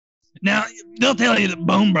Now, they'll tell you that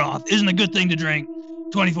bone broth isn't a good thing to drink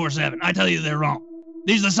 24/7. I tell you they're wrong.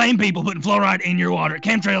 These are the same people putting fluoride in your water,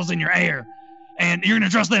 chemtrails in your air, and you're going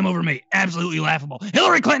to trust them over me. Absolutely laughable.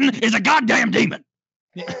 Hillary Clinton is a goddamn demon.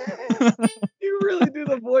 You really do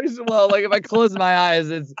the voice well. Like if I close my eyes,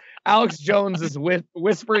 it's Alex Jones is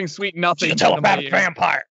whispering sweet nothing. She's a telepathic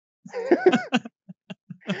vampire.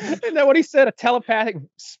 Isn't that what he said? A telepathic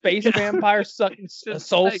space vampire,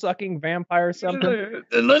 soul-sucking vampire or something?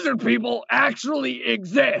 The lizard people actually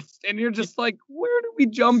exist. And you're just like, where did we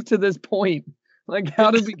jump to this point? Like,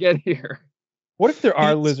 how did we get here? What if there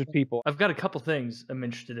are lizard people? I've got a couple things I'm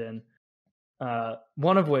interested in.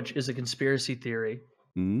 One of which is a conspiracy theory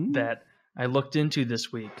that I looked into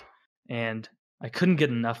this week, and I couldn't get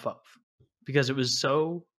enough of because it was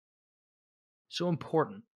so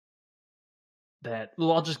important that,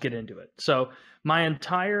 well, I'll just get into it. So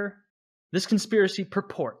this conspiracy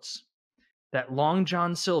purports that Long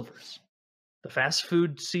John Silver's, the fast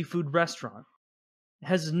food seafood restaurant,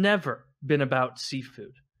 has never been about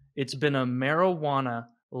seafood. It's been a marijuana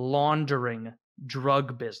laundering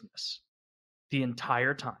drug business the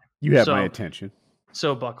entire time. You have my attention.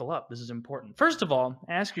 So buckle up. This is important. First of all,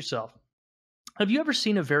 ask yourself, have you ever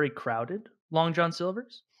seen a very crowded Long John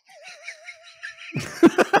Silver's?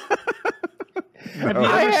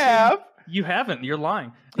 I have. You haven't. You're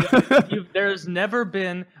lying. There's never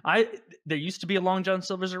been. There used to be a Long John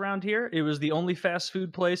Silver's around here. It was the only fast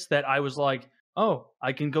food place that I was like, oh,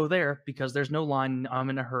 I can go there because there's no line. I'm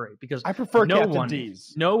in a hurry because I prefer Captain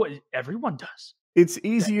D's. No, everyone does. It's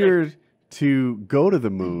easier to go to the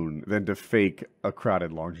moon than to fake a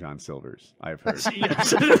crowded Long John Silver's, I've heard.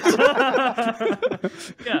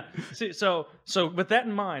 Yeah. See, so with that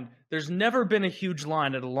in mind, there's never been a huge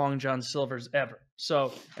line at a Long John Silver's ever.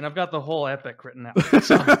 So, and I've got the whole epic written out.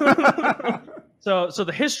 So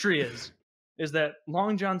the history is that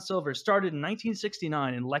Long John Silver's started in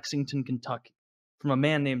 1969 in Lexington, Kentucky, from a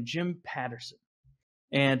man named Jim Patterson,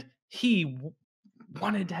 and he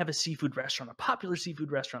wanted to have a seafood restaurant, a popular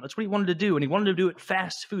seafood restaurant. That's what he wanted to do, and he wanted to do it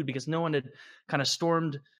fast food because no one had kind of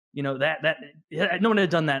stormed, no one had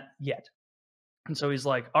done that yet. And so he's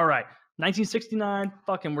like, all right, 1969,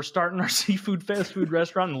 fucking, we're starting our seafood fast food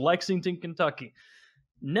restaurant in Lexington, Kentucky.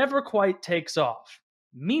 Never quite takes off.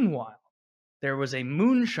 Meanwhile, there was a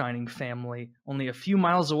moonshining family only a few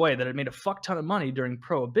miles away that had made a fuck ton of money during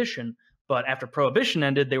Prohibition. But after Prohibition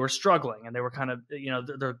ended, they were struggling, and they were kind of,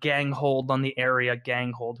 their gang hold on the area,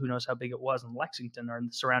 who knows how big it was in Lexington or in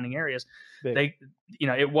the surrounding areas. Big.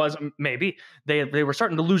 It was maybe they were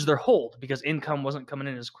starting to lose their hold because income wasn't coming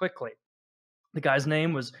in as quickly. The guy's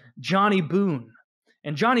name was Johnny Boone,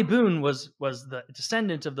 and Johnny Boone was the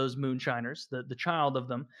descendant of those moonshiners, the child of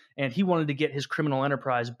them, and he wanted to get his criminal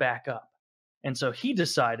enterprise back up. And so he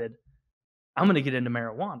decided, I'm going to get into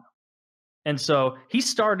marijuana. And so he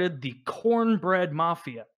started the Cornbread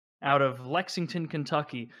Mafia out of Lexington,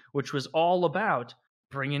 Kentucky, which was all about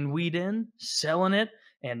bringing weed in, selling it,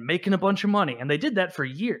 and making a bunch of money. And they did that for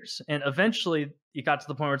years. And eventually it got to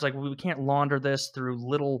the point where it's like, well, we can't launder this through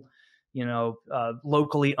little,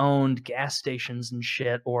 locally owned gas stations and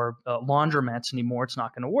shit or laundromats anymore. It's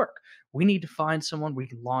not going to work. We need to find someone we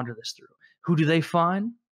can launder this through. Who do they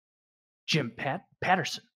find? Jim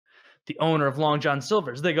Patterson, the owner of Long John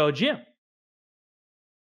Silver's. They go, Jim,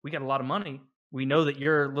 we got a lot of money. We know that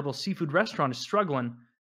your little seafood restaurant is struggling.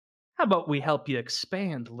 How about we help you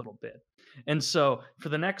expand a little bit? And so for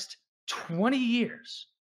the next 20 years,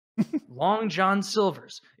 Long John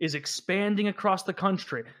Silver's is expanding across the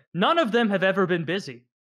country. None of them have ever been busy.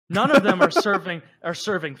 None of them are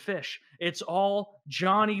serving fish. It's all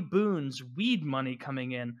Johnny Boone's weed money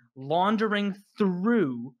coming in, laundering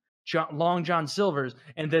through Long John Silver's,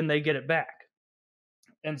 and then they get it back.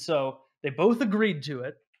 And so they both agreed to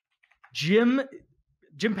it. Jim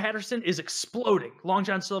Patterson is exploding. Long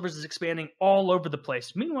John Silver's is expanding all over the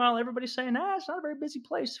place. Meanwhile, everybody's saying, it's not a very busy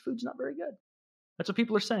place. Food's not very good. That's what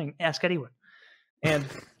people are saying. Ask anyone. And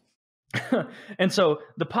and so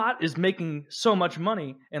the pot is making so much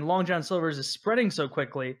money, and Long John Silver's is spreading so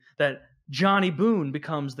quickly that Johnny Boone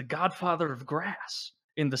becomes the godfather of grass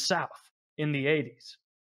in the South in the 80s.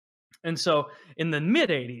 And so in the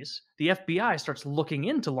mid-'80s, the FBI starts looking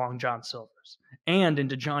into Long John Silver's and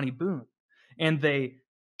into Johnny Boone. And they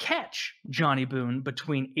catch Johnny Boone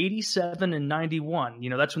between 87 and 91.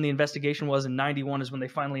 That's when the investigation was, and 91 is when they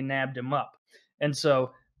finally nabbed him up. And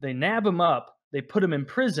so they nab him up, they put him in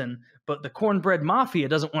prison, but the Cornbread Mafia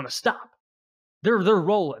doesn't want to stop. They're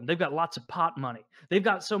rolling. They've got lots of pot money. They've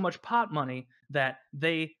got so much pot money that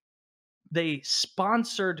they they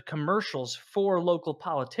sponsored commercials for local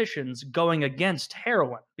politicians going against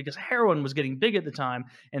heroin because heroin was getting big at the time,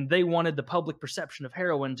 and they wanted the public perception of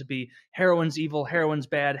heroin to be heroin's evil, heroin's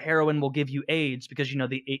bad, heroin will give you AIDS because, you know,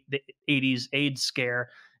 the 80s AIDS scare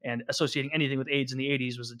and associating anything with AIDS in the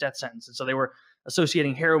 80s was a death sentence. And so they were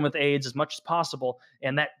associating heroin with AIDS as much as possible,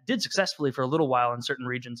 and that did successfully for a little while in certain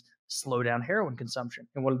regions, slow down heroin consumption.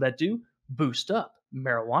 And what did that do? Boost up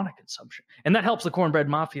marijuana consumption. And that helps the cornbread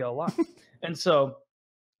mafia a lot. And so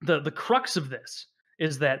the crux of this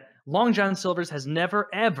is that Long John Silver's has never,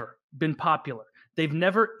 ever been popular. They've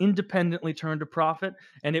never independently turned a profit.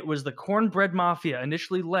 And it was the cornbread mafia,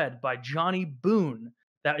 initially led by Johnny Boone,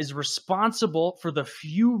 that is responsible for the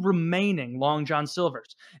few remaining Long John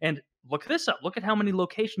Silver's. And look this up. Look at how many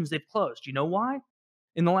locations they've closed. You know why?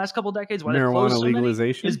 In the last couple of decades, why they've closed so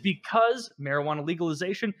legalization many is because marijuana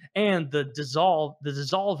legalization and the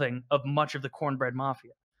dissolving of much of the cornbread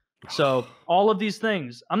mafia. So all of these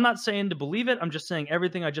things, I'm not saying to believe it. I'm just saying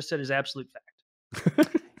everything I just said is absolute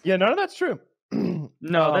fact. Yeah, none of that's true.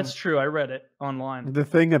 No, that's true. I read it online. The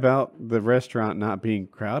thing about the restaurant not being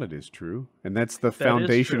crowded is true, and that's the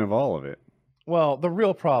foundation of all of it. Well, the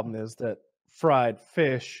real problem is that fried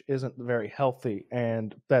fish isn't very healthy,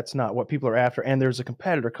 and that's not what people are after. And there's a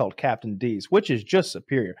competitor called Captain D's, which is just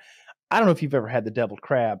superior. I don't know if you've ever had the deviled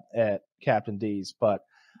crab at Captain D's, but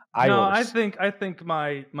I think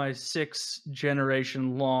my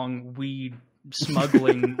 6-generation long weed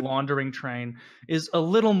smuggling laundering train is a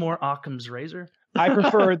little more Occam's razor. I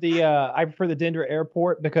prefer the Denver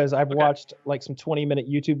airport because I've watched like some 20-minute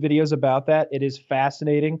YouTube videos about that. It is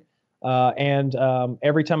fascinating. And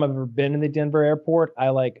every time I've ever been in the Denver airport,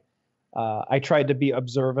 I tried to be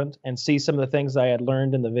observant and see some of the things I had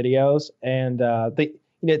learned in the videos. And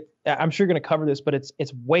I'm sure you're going to cover this, but it's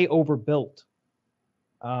way overbuilt.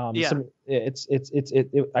 Yeah.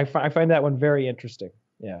 I find that one very interesting.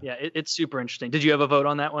 Yeah. Yeah, it's super interesting. Did you have a vote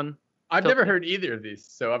on that one? I've never heard either of these,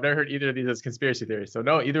 so I've never heard either of these as conspiracy theories. So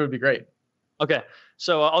no, either would be great. Okay,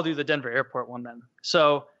 so I'll do the Denver airport one then.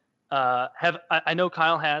 So I know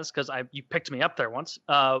Kyle has because you picked me up there once.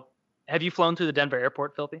 Have you flown through the Denver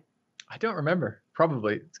airport, Filthy? I don't remember.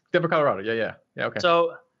 Probably it's Denver, Colorado. Yeah. Okay.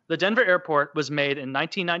 So the Denver airport was made in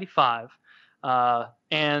 1995,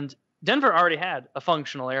 and Denver already had a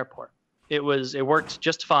functional airport. It worked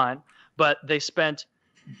just fine, but they spent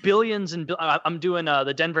billions and I'm doing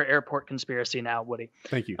the Denver airport conspiracy now, Woody.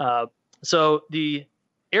 Thank you. So the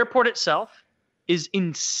airport itself is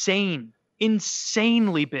insanely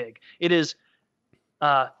big. It is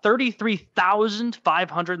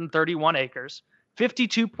 33,531 acres,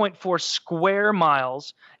 52.4 square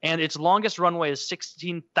miles, and its longest runway is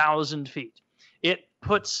 16,000 feet. It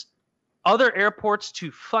puts other airports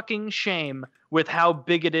to fucking shame with how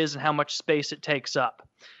big it is and how much space it takes up.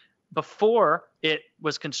 Before it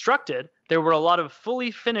was constructed, there were a lot of fully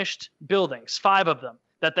finished buildings, 5 of them,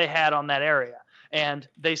 that they had on that area. And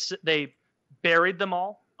they buried them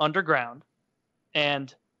all underground,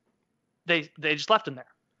 and they just left them there.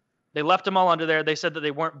 They left them all under there. They said that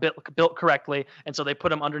they weren't built correctly, and so they put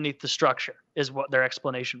them underneath the structure, is what their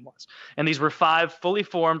explanation was. And these were 5 fully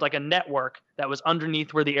formed, like a network that was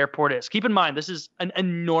underneath where the airport is. Keep in mind, this is an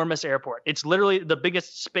enormous airport. It's literally the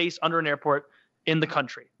biggest space under an airport in the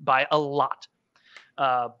country by a lot.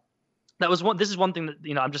 This is one thing that,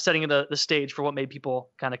 I'm just setting the stage for what made people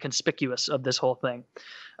kind of conspicuous of this whole thing.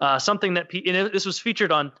 Something that this was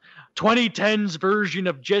featured on 2010's version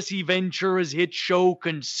of Jesse Ventura's hit show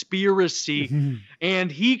Cօnspіracy,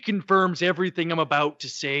 and he confirms everything I'm about to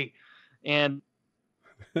say. And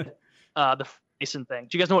the Freemason thing.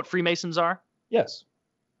 Do you guys know what Freemasons are? Yes.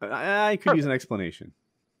 I could use an explanation.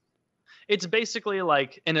 It's basically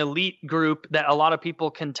like an elite group that a lot of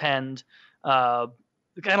people contend, kind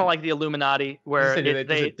of like the Illuminati, where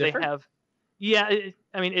they have,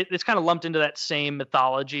 it's kind of lumped into that same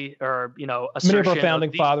mythology or assertion. Many of our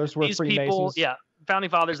founding fathers were Freemasons. People, founding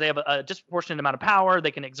fathers, they have a disproportionate amount of power.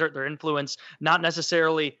 They can exert their influence, not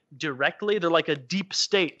necessarily directly. They're like a deep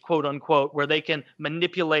state, quote unquote, where they can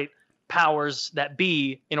manipulate powers that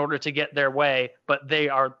be in order to get their way, but they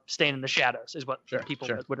are staying in the shadows, is what people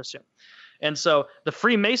would assume. And so the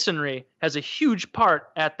Freemasonry has a huge part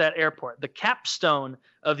at that airport. The capstone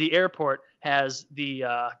of the airport has the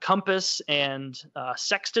compass and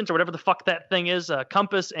sextant, or whatever the fuck that thing is,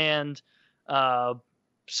 compass and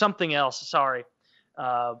something else. Sorry. Did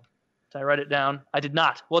I write it down? I did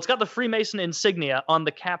not. Well, it's got the Freemason insignia on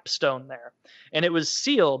the capstone there. And it was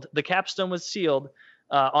sealed. The capstone was sealed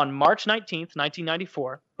on March 19th,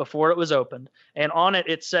 1994, before it was opened. And on it,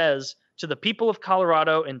 it says, "To the people of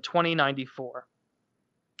Colorado in 2094."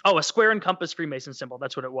 Oh, a square and compass Freemason symbol.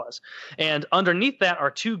 That's what it was. And underneath that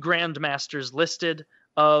are 2 Grand Masters listed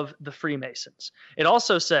of the Freemasons. It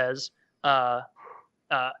also says a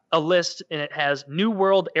list, and it has New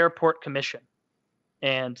World Airport Commission.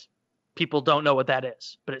 And people don't know what that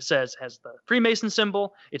is, but it has the Freemason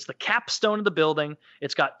symbol. It's the capstone of the building.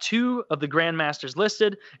 It's got 2 of the Grand Masters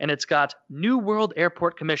listed, and it's got New World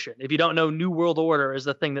Airport Commission. If you don't know, New World Order is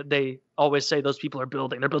the thing that they always say those people are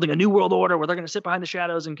building. They're building a New World Order where they're going to sit behind the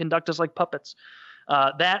shadows and conduct us like puppets.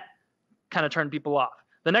 That kind of turned people off.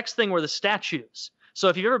 The next thing were the statues. So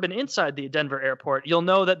if you've ever been inside the Denver airport, you'll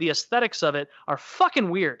know that the aesthetics of it are fucking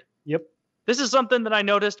weird. Yep. This is something that I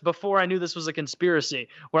noticed before I knew this was a conspiracy,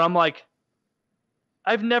 where I'm like,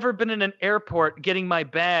 I've never been in an airport getting my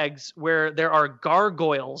bags where there are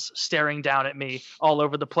gargoyles staring down at me all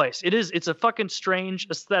over the place. It's a fucking strange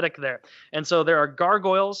aesthetic there. And so there are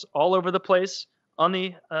gargoyles all over the place on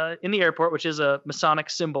the in the airport, which is a Masonic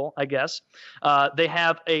symbol, I guess. They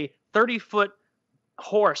have a 30-foot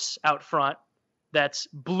horse out front that's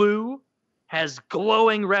blue, has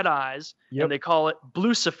glowing red eyes, and they call it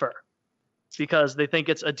Blucifer because they think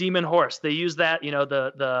it's a demon horse. They use that, you know,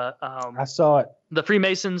 I saw it. The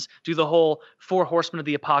Freemasons do the whole 4 horsemen of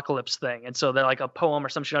the apocalypse thing. And so they're like a poem or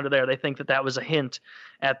some shit under there. They think that that was a hint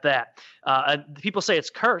at that. People say it's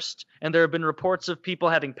cursed. And there have been reports of people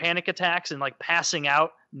having panic attacks and like passing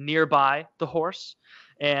out nearby the horse.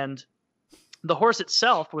 And the horse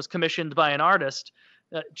itself was commissioned by an artist.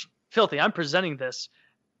 Filthy, I'm presenting this.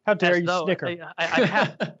 How dare you snicker?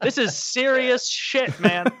 This is serious shit,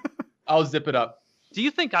 man. I'll zip it up. Do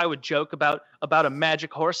you think I would joke about a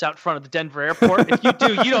magic horse out front of the Denver airport? If you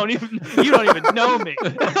do, you don't even know me.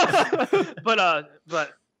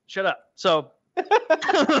 But shut up. So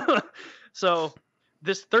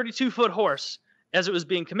this 32-foot horse, as it was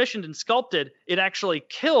being commissioned and sculpted, it actually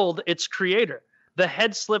killed its creator. The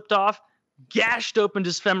head slipped off, gashed open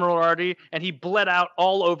his femoral artery, and he bled out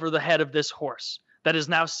all over the head of this horse that is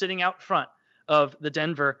now sitting out front of the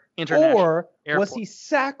Denver International Airport. Or was he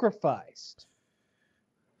sacrificed?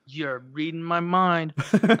 You're reading my mind.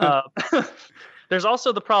 There's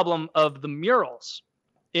also the problem of the murals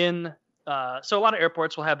in. So a lot of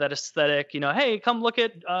airports will have that aesthetic. You know, hey, come look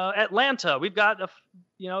at Atlanta. We've got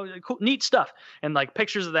cool, neat stuff and like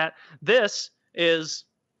pictures of that. This is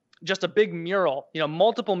just a big mural. You know,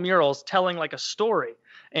 multiple murals telling like a story,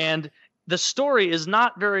 and the story is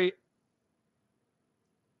not very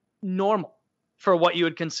normal for what you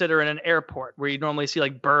would consider in an airport where you normally see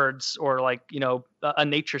like birds or like, you know, a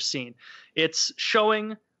nature scene. It's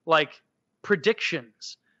showing like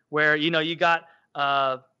predictions where, you know, you got,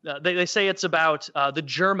 they say it's about the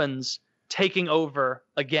Germans taking over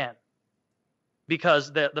again.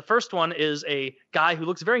 Because the first one is a guy who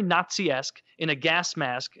looks very Nazi-esque in a gas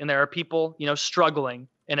mask, and there are people, you know, struggling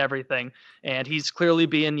and everything. And he's clearly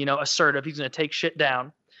being, you know, assertive. He's going to take shit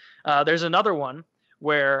down. There's another one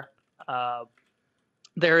where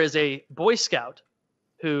there is a Boy Scout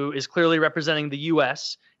who is clearly representing the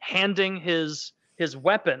U.S., handing his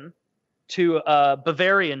weapon to a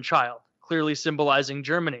Bavarian child, clearly symbolizing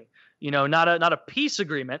Germany. You know, not a peace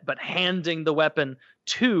agreement, but handing the weapon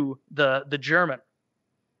to the German.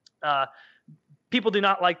 People do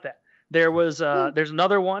not like that. There's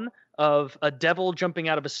another one of a devil jumping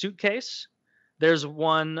out of a suitcase. There's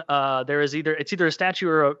one. It's either a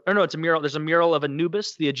statue it's a mural. There's a mural of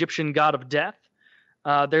Anubis, the Egyptian god of death.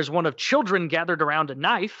 There's one of children gathered around a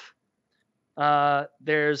knife.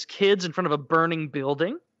 There's kids in front of a burning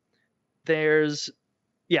building. Those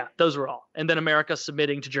were all. And then America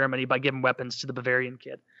submitting to Germany by giving weapons to the Bavarian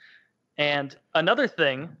kid. And another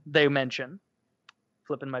thing they mention,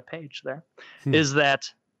 flipping my page there, is that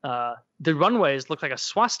the runways look like a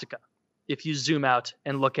swastika if you zoom out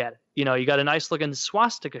and look at it. You know, you got a nice looking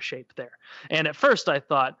swastika shape there. And at first I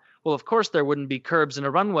thought, well, of course there wouldn't be curbs in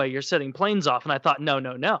a runway. You're setting planes off. And I thought,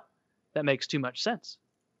 no. That makes too much sense.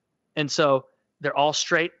 And so they're all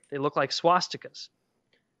straight. They look like swastikas.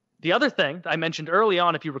 The other thing I mentioned early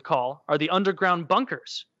on, if you recall, are the underground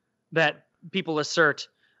bunkers that people assert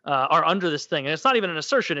are under this thing. And it's not even an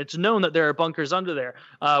assertion. It's known that there are bunkers under there.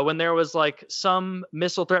 When there was like some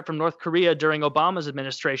missile threat from North Korea during Obama's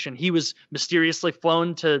administration, he was mysteriously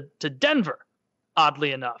flown to Denver.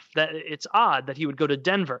 Oddly enough, that it's odd that he would go to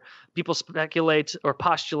Denver. People speculate or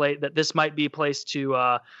postulate that this might be a place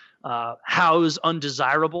to house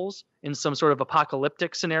undesirables in some sort of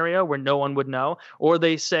apocalyptic scenario where no one would know. Or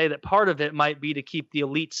they say that part of it might be to keep the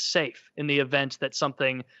elites safe in the event that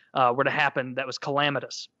something were to happen that was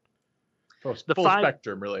calamitous. So it's full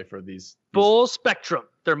spectrum, really, for these. Full spectrum.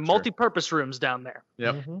 They're multi-purpose rooms down there.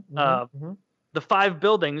 Yep. the 5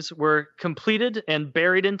 buildings were completed and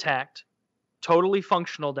buried intact, totally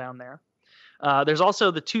functional down there. There's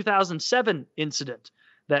also the 2007 incident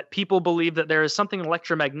that people believe that there is something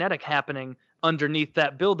electromagnetic happening underneath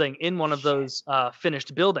that building in one of those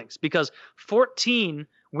finished buildings, because 14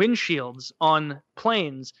 windshields on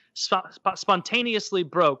planes spontaneously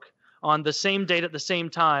broke on the same date at the same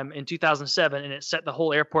time in 2007, and it set the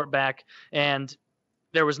whole airport back, and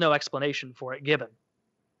there was no explanation for it given.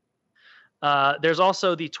 There's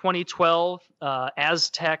also the 2012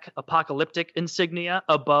 Aztec apocalyptic insignia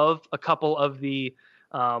above a couple of the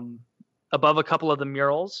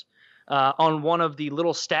murals. On one of the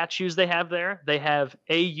little statues they have there, they have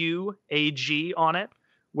AU, AG on it,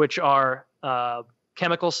 which are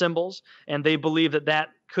chemical symbols, and they believe that that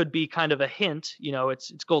could be kind of a hint. You know,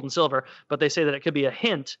 it's gold and silver, but they say that it could be a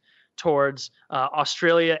hint towards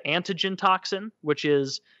Australia antigen toxin, which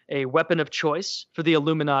is a weapon of choice for the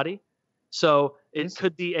Illuminati. So it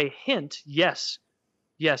could be a hint. Yes,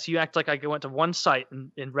 you act like I went to one site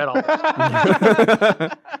and read all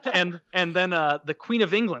this. and then the Queen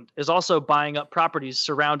of England is also buying up properties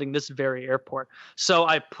surrounding this very airport. So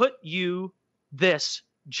I put you this,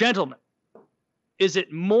 gentlemen. Is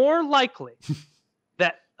it more likely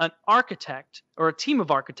that an architect or a team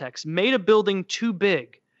of architects made a building too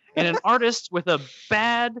big and an artist with a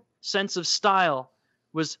bad sense of style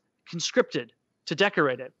was conscripted to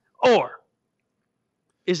decorate it? Or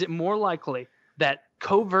is it more likely that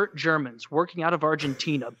covert Germans working out of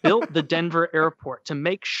Argentina built the Denver airport to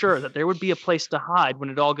make sure that there would be a place to hide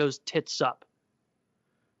when it all goes tits up?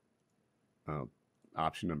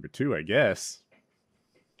 Option number 2, I guess.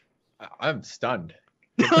 I'm stunned.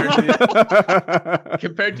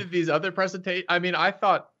 Compared to these other presentations, I mean, I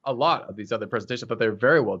thought a lot of these other presentations, but they're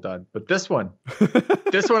very well done. But this one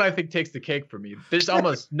I think takes the cake for me. There's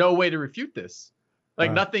almost no way to refute this.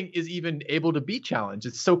 Like nothing is even able to be challenged.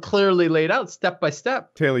 It's so clearly laid out step by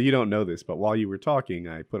step. Taylor, you don't know this, but while you were talking,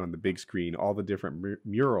 I put on the big screen all the different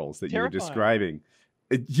murals that you were describing.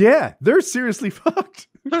 Yeah, they're seriously fucked.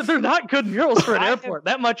 They're not good murals for an airport.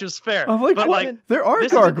 That much is fair. I'm like, but there are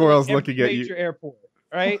gargoyles looking at you. Major airport,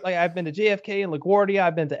 right? Like I've been to JFK and LaGuardia.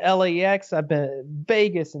 I've been to LAX. I've been to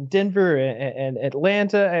Vegas and Denver and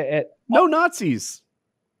Atlanta. No Nazis.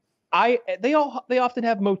 They often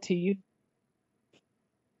have motifs,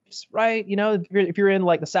 right? You know, if you're in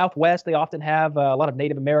like the Southwest, they often have a lot of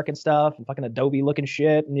Native American stuff and fucking Adobe looking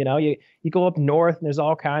shit. And you know, you go up north and there's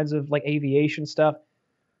all kinds of like aviation stuff.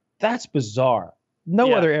 That's bizarre.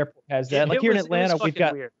 No other airport has that. Like here in Atlanta, we've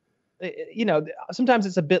got, weird. You know, sometimes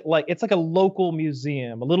it's a bit like, it's like a local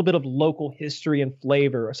museum, a little bit of local history and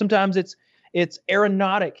flavor. Or sometimes it's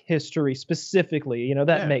aeronautic history specifically, you know,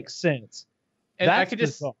 that makes sense. And that's I could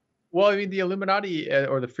just, bizarre. Well, I mean, the Illuminati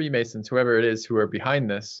or the Freemasons, whoever it is who are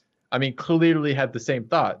behind this, I mean, clearly had the same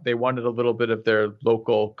thought. They wanted a little bit of their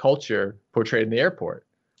local culture portrayed in the airport.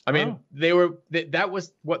 I mean, that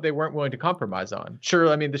was what they weren't willing to compromise on. Sure,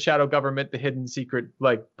 I mean, the shadow government, the hidden secret,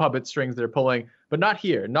 like puppet strings they're pulling, but not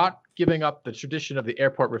here, not giving up the tradition of the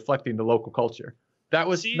airport reflecting the local culture. That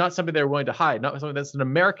was not something they were willing to hide, not something that's an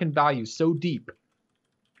American value so deep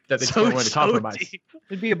that they weren't willing to compromise. Deep.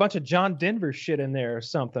 There'd be a bunch of John Denver shit in there or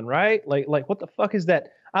something, right? Like what the fuck is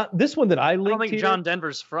that? This one that I linked I don't think here, John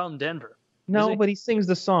Denver's from Denver. No, but he sings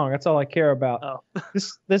the song. That's all I care about. Oh.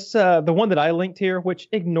 This the one that I linked here, which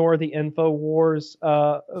ignore the InfoWars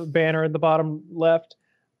banner in the bottom left.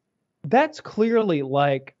 That's clearly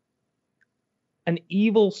like an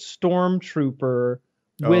evil stormtrooper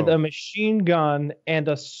with a machine gun and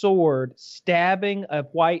a sword stabbing a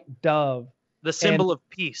white dove. The symbol of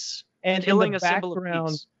peace. And killing in the a symbol of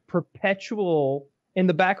peace. In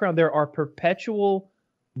the background, there are perpetual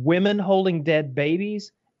women holding dead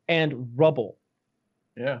babies and rubble.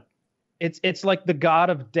 Yeah. It's like the god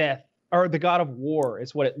of death or the god of war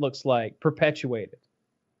is what it looks like, perpetuated.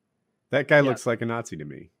 That guy looks like a Nazi to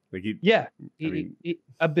me. Like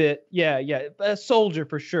a bit. Yeah. A soldier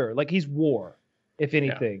for sure. Like he's war, if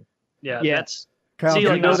anything. Yeah. That's Kyle, do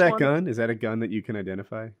you know that gun? Is that a gun that you can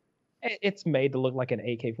identify? It's made to look like an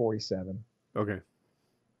AK-47. Okay.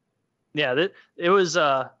 Yeah, it was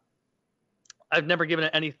I've never given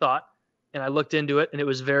it any thought, and I looked into it, and it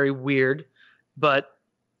was very weird. But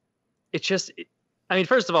it's just, I mean,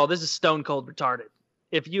 first of all, this is stone cold retarded.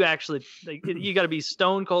 If you actually, you got to be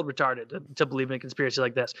stone cold retarded to believe in a conspiracy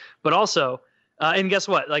like this. But also, and guess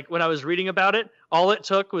what? Like when I was reading about it, all it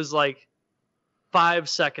took was like 5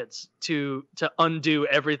 seconds to undo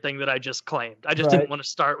everything that I just claimed. I just didn't want to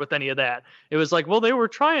start with any of that. It was like, well, they were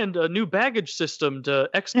trying a new baggage system to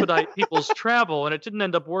expedite people's travel, and it didn't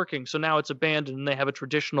end up working. So now it's abandoned, and they have a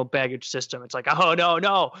traditional baggage system. It's like, oh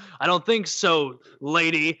no, I don't think so,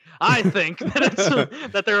 lady. I think that it's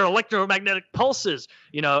that there are electromagnetic pulses,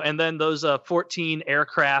 And then those 14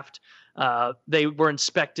 aircraft, they were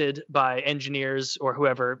inspected by engineers or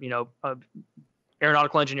whoever,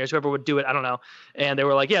 aeronautical engineers, whoever would do it, I don't know. And they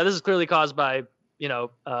were like, yeah, this is clearly caused by,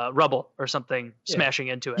 rubble or something smashing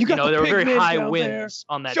into it. There were very high winds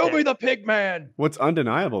on that Show day. me the pig man. What's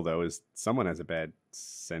undeniable, though, is someone has a bad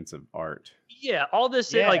sense of art. Yeah, all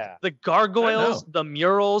this like the gargoyles, the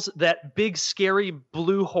murals, that big scary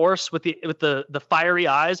blue horse with the fiery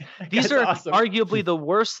eyes. These are awesome. Arguably the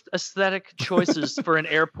worst aesthetic choices for an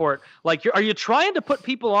airport. Like, are you trying to put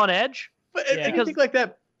people on edge? But I think like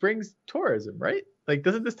that brings tourism, right? Like,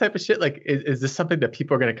 doesn't this type of shit, like, is this something that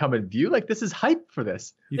people are going to come and view? Like, this is hype for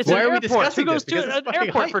this. It's Why an are we airport. discussing Who goes this? to an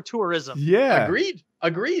airport for tourism? Yeah.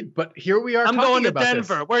 Agreed. But here we are. I'm going to about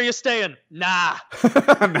Denver. This. Where are you staying? Nah.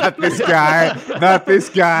 Not this guy. Not this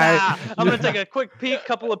guy. Nah. I'm going to take a quick peek,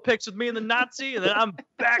 couple of pics with me and the Nazi, and then I'm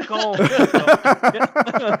back home.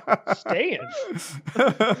 Staying.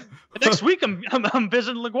 Next week, I'm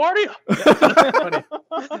visiting LaGuardia. Funny.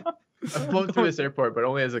 I've flown through this airport, but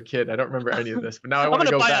only as a kid. I don't remember any of this. But now I want to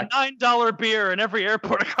go back. I'm going to buy a $9 beer in every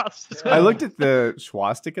airport across the I looked at the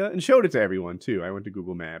swastika and showed it to everyone too. I went to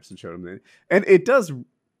Google Maps and showed them that. And it does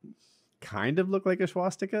kind of look like a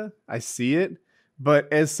swastika. I see it.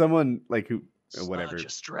 But as someone like who, whatever,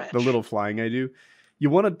 the little flying I do, you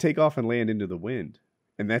want to take off and land into the wind.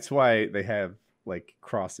 And that's why they have like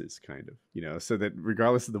crosses kind of, so that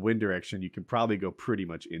regardless of the wind direction, you can probably go pretty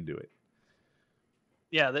much into it.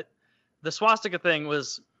 Yeah, the swastika thing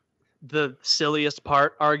was the silliest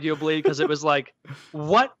part, arguably, because it was like,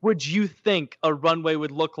 what would you think a runway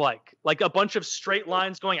would look like? Like a bunch of straight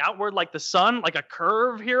lines going outward like the sun, like a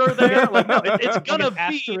curve here or there? Like, no, it's going to be...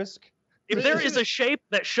 Asterisk. If there is a shape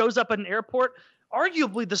that shows up at an airport,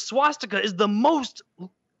 arguably the swastika is the most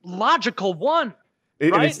logical one,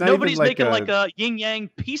 right? Nobody's making like a yin-yang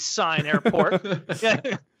peace sign airport.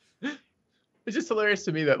 Yeah. It's just hilarious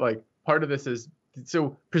to me that like part of this is...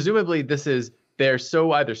 So presumably they're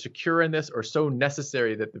so either secure in this or so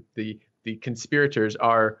necessary that the conspirators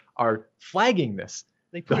are flagging this.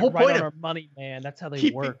 They put the whole it right point on of our money, man. That's how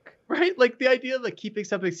they work. Right? Like the idea of like keeping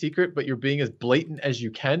something secret, but you're being as blatant as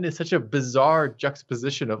you can is such a bizarre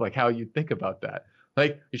juxtaposition of like how you think about that.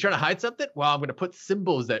 Like, you're trying to hide something? Well, I'm going to put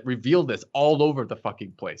symbols that reveal this all over the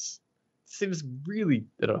fucking place. It seems really,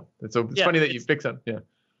 I don't know. It's funny that you fix on. Yeah.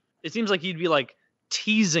 It seems like you'd be like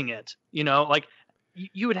teasing it, like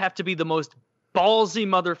you would have to be the most ballsy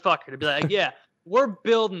motherfucker to be like, yeah, we're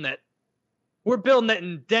building it. We're building it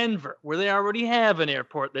in Denver, where they already have an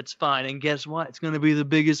airport that's fine. And guess what? It's going to be the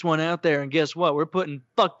biggest one out there. And guess what? We're putting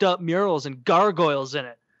fucked up murals and gargoyles in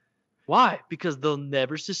it. Why? Because they'll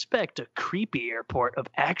never suspect a creepy airport of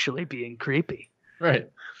actually being creepy. Right.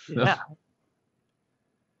 Yeah.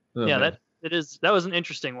 Oh, yeah, man. that was an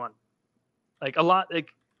interesting one. Like a lot, like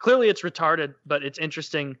clearly it's retarded, but it's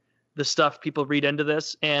interesting the stuff people read into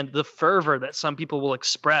this and the fervor that some people will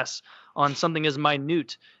express on something as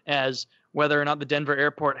minute as whether or not the Denver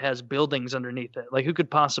airport has buildings underneath it. Like, who could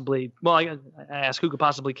possibly, well, I ask, who could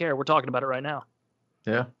possibly care? We're talking about it right now.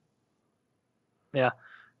 Yeah. Yeah.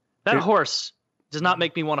 That horse does not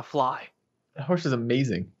make me want to fly. That horse is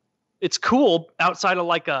amazing. It's cool outside of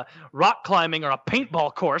like a rock climbing or a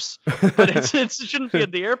paintball course, but it shouldn't be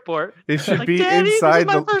at the airport. It should like, be Daddy, inside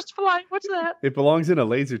this is my first flight. What's that? It belongs in a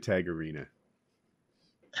laser tag arena.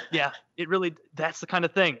 Yeah, it really, that's the kind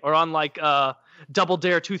of thing. Or on like Double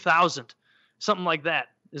Dare 2000. Something like that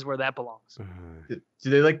is where that belongs. Do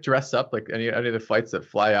they like dress up like any of the flights that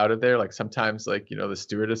fly out of there? Like sometimes like, the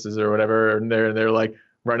stewardesses or whatever, and they're like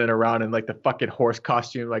running around in like the fucking horse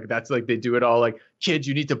costume. Like that's like, they do it all like, kids,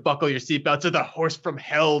 you need to buckle your seatbelts or the horse from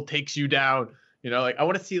hell takes you down. Like I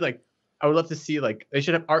want to see like, I would love to see like, they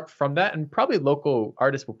should have art from that, and probably local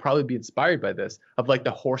artists will probably be inspired by this, of like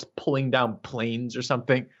the horse pulling down planes or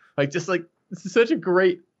something. Like just like, this is such a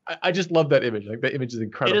great, I just love that image. Like that image is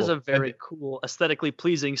incredible. It is a very cool, aesthetically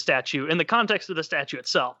pleasing statue in the context of the statue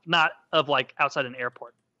itself, not of like outside an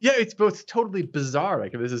airport. Yeah, it's both totally bizarre.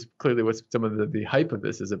 Like this is clearly what some of the hype of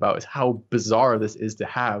this is about, is how bizarre this is to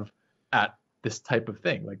have at this type of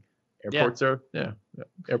thing. Like airports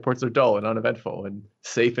airports are dull and uneventful and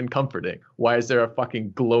safe and comforting. Why is there a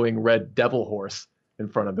fucking glowing red devil horse in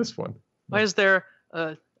front of this one? Why is there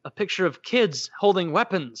a picture of kids holding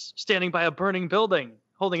weapons, standing by a burning building,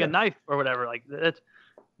 holding a knife or whatever? Like that.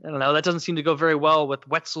 I don't know. That doesn't seem to go very well with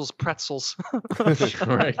Wetzel's pretzels.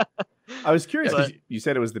 Right. I was curious But- because you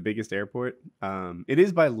said it was the biggest airport. It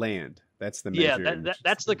is by land. That's the measure. Yeah,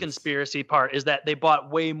 that's the conspiracy part, is that they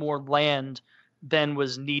bought way more land than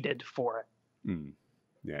was needed for it.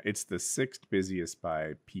 Yeah, it's the 6th busiest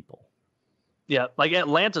by people. Yeah, like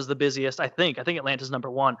Atlanta's the busiest, I think. I think Atlanta's number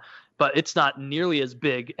 1, but it's not nearly as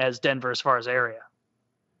big as Denver as far as area.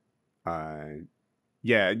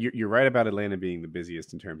 Yeah, you're right about Atlanta being the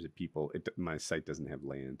busiest in terms of people. My site doesn't have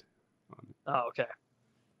land on it. Oh, okay.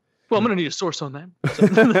 Well, I'm going to need a source on that.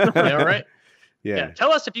 Yeah, right. Yeah.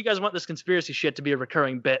 Tell us if you guys want this conspiracy shit to be a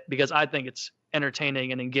recurring bit, because I think it's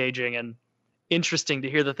entertaining and engaging and interesting to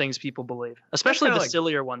hear the things people believe, especially the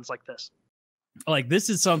sillier ones like this. Like, this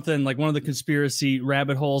is something like one of the conspiracy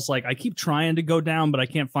rabbit holes. Like, I keep trying to go down, but I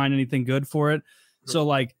can't find anything good for it. So,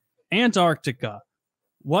 like, Antarctica,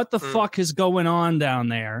 what the fuck is going on down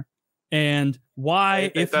there? And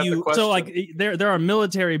why, if you, so like, there are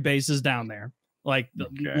military bases down there. Like,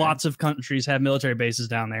 lots of countries have military bases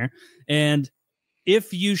down there. And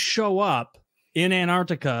if you show up in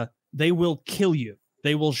Antarctica, they will kill you.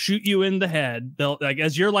 They will shoot you in the head. They'll, like,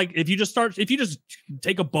 as you're like, if you just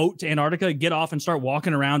take a boat to Antarctica, get off and start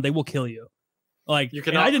walking around, they will kill you. Like, You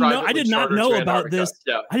and I did not know about Antarctica. this.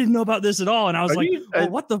 Yeah. I didn't know about this at all. And I was Are like, you- oh,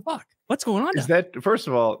 what the fuck? What's going on? Is that, first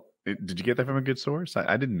of all, did you get that from a good source?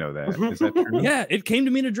 I didn't know that. Is that true? Yeah, it came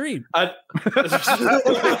to me in a dream.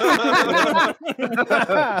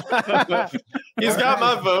 He's got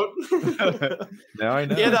my vote. Now I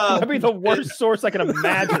know. That'd be the worst source I can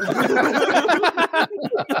imagine.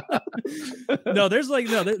 There's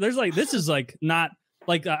like this is like not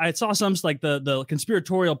like I saw some like the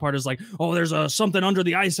conspiratorial part is like, oh, there's something under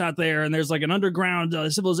the ice out there, and there's like an underground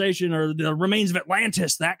civilization or the remains of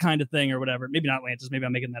Atlantis, that kind of thing or whatever. Maybe not Atlantis. Maybe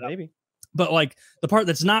I'm making that up. Maybe. But like the part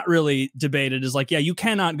that's not really debated is like, yeah, you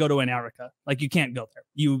cannot go to Antarctica. Like, you can't go there.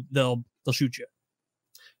 They'll shoot you.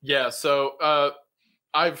 Yeah, so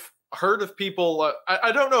I've heard of people.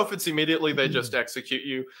 I don't know if it's immediately they just execute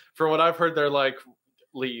you. From what I've heard, they're like,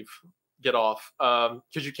 leave, get off,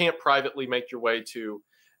 because you can't privately make your way to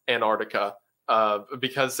Antarctica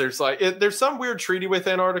because there's some weird treaty with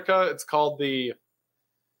Antarctica. It's called I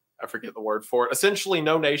forget the word for it. Essentially,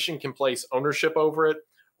 no nation can place ownership over it.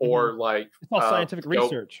 Or like it's all scientific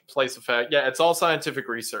research. Place of fact, yeah, it's all scientific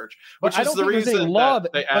research, But which I is don't the think there's any reason law.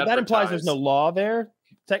 that they But that implies there's no advertise. law there,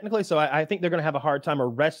 technically. So I think they're going to have a hard time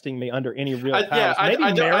arresting me under any real powers. Yeah, Maybe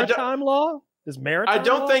I don't- maritime law. Is maritime? I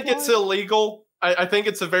don't law think apply? it's illegal. I think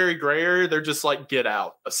it's a very gray area. They're just like, get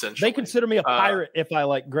out, essentially. They consider me a pirate if I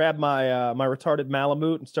like grabbed my my retarded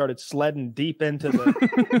Malamute and started sledding deep into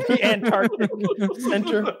the Antarctic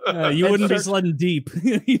center. You wouldn't be sledding deep.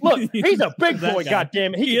 Look, he's a big That boy. guy.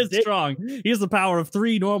 Goddamn it, He is strong. He has the power of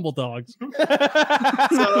 3 normal dogs.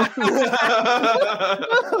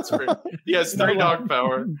 That's great. He has 3 dog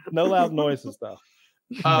power. No loud noises though.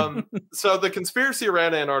 So the conspiracy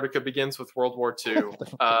around Antarctica begins with World War II.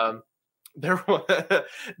 There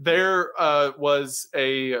was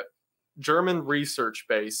a German research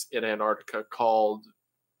base in Antarctica called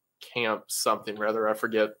Camp something rather, I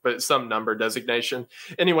forget, but some number designation.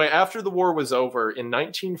 Anyway, after the war was over in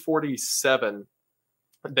 1947,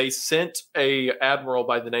 they sent a admiral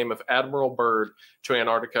by the name of Admiral Byrd to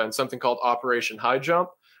Antarctica in something called Operation High Jump,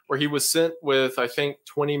 where he was sent with, I think,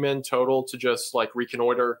 20 men total to just like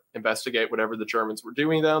reconnoiter, investigate whatever the Germans were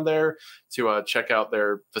doing down there, to check out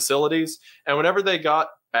their facilities. And whenever they got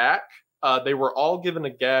back, they were all given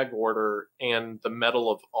a gag order and the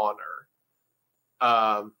Medal of Honor.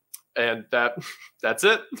 And that's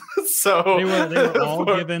it. So They were all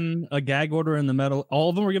given a gag order in the medal. All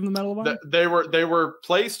of them were given the Medal of Honor? They were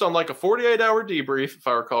placed on like a 48-hour debrief, if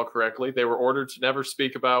I recall correctly. They were ordered to never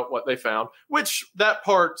speak about what they found, which that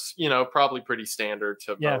part's, probably pretty standard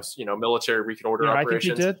to most, military reconnoiter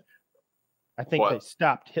operations. I think they did. I think they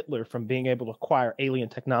stopped Hitler from being able to acquire alien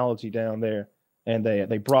technology down there, and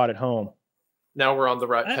they brought it home. Now we're on the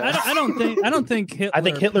right path. I don't think Hitler. I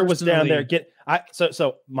think Hitler was down there. personally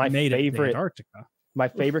So my made it to favorite Antarctica. My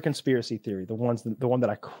favorite conspiracy theory, the one that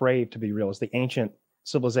I crave to be real, is the ancient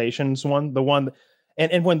civilizations one. The one,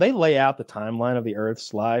 and when they lay out the timeline of the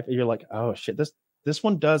Earth's life, you're like, oh shit, this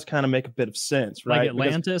one does kind of make a bit of sense, right? Like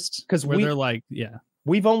Atlantis, because they're like, yeah,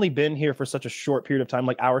 we've only been here for such a short period of time.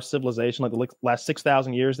 Like our civilization, like the last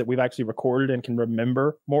 6,000 years that we've actually recorded and can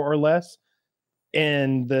remember more or less.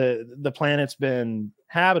 And the planet's been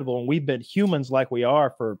habitable, and we've been humans like we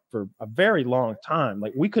are for a very long time.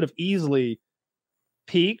 Like we could have easily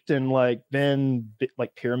peaked and like been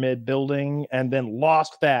like pyramid building, and then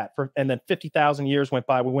lost that and then 50,000 years went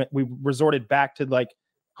by. We resorted back to like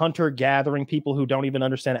hunter-gathering people who don't even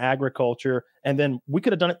understand agriculture, and then we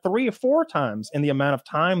could have done it 3 or 4 times in the amount of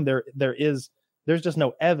time there's just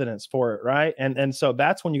no evidence for it, right? And so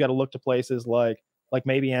that's when you got to look to places like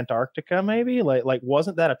maybe Antarctica, maybe like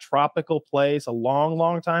wasn't that a tropical place a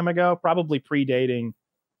long time ago, probably predating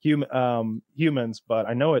humans, but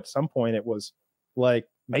I know at some point it was like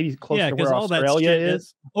maybe close to where Australia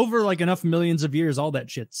is. Over like enough millions of years, all that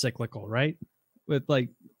shit's cyclical, right? With like,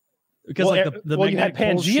 because you had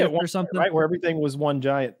Pangea or something, right, where everything was one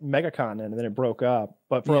giant megacontinent and then it broke up.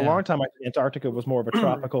 But for a long time, I think Antarctica was more of a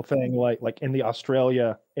tropical thing, like in the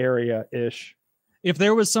Australia area ish. If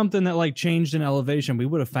there was something that like changed in elevation, we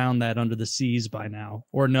would have found that under the seas by now,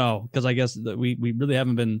 or no? Because I guess that we really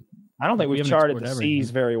haven't been. I don't think we've charted the seas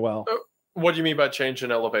very well. What do you mean by change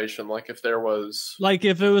in elevation? Like if there was, like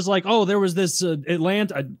if it was like, oh, there was this that's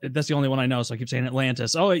the only one I know, so I keep saying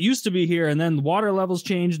Atlantis. Oh, it used to be here, and then the water levels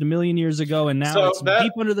changed a million years ago, and now it's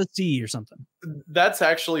deep under the sea or something. That's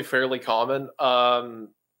actually fairly common.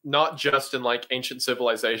 Not just in like ancient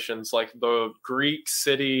civilizations, like the Greek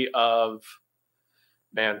city of,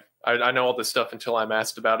 man, I know all this stuff until I'm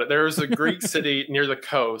asked about it. There was a Greek city near the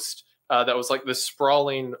coast that was like this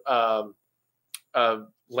sprawling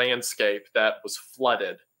landscape that was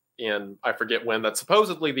flooded in, I forget when. That's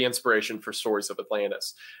supposedly the inspiration for stories of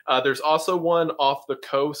Atlantis. There's also one off the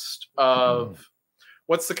coast of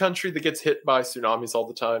what's the country that gets hit by tsunamis all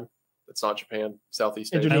the time? It's not Japan,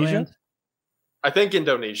 Southeast Asia. Indonesia? I think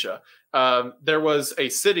Indonesia. There was a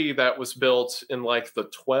city that was built in like the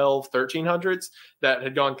 1300s that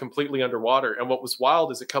had gone completely underwater. And what was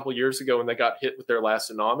wild is a couple years ago when they got hit with their last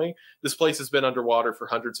tsunami, this place has been underwater for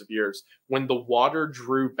hundreds of years. When the water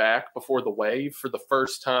drew back before the wave, for the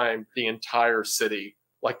first time, the entire city,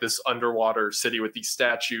 like this underwater city with these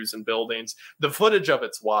statues and buildings, the footage of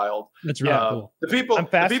it's wild. That's really cool. The people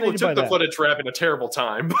who took the footage were having a terrible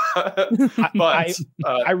time. But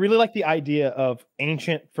I really like the idea of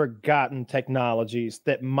ancient forgotten technologies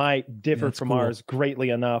that might differ from ours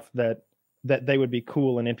greatly enough that they would be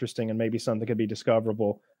cool and interesting and maybe something could be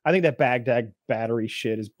discoverable. I think that Baghdad battery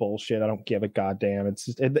shit is bullshit. I don't give a goddamn. It's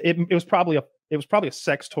just, it was probably a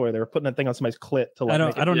sex toy. They were putting that thing on somebody's clit to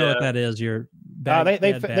like. I don't know what that is. Your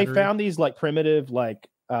they found these like primitive like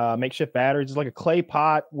makeshift batteries. It's like a clay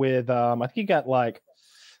pot with I think you got like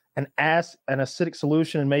an acidic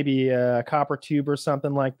solution and maybe a copper tube or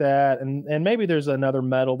something like that, and maybe there's another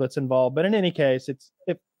metal that's involved. But in any case,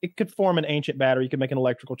 it could form an ancient battery. You could make an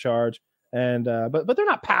electrical charge. And but they're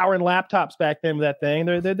not powering laptops back then with that thing.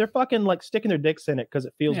 They're fucking like sticking their dicks in it because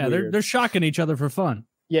it feels weird. They're shocking each other for fun.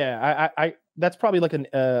 Yeah, I that's probably like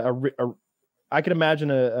I could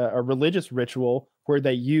imagine a religious ritual where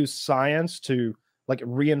they use science to like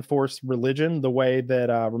reinforce religion the way that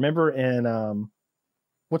remember in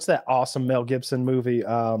what's that awesome Mel Gibson movie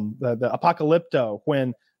the Apocalypto,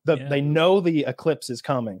 when they know the eclipse is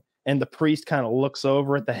coming and the priest kind of looks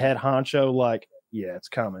over at the head honcho like, yeah, it's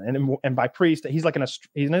coming. And by priest, he's like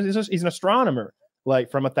he's an astronomer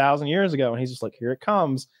like from 1,000 years ago, and he's just like, here it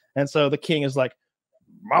comes. And so the king is like,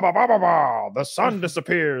 bah, bah, bah, bah, bah, the sun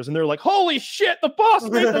disappears, and they're like, holy shit, the boss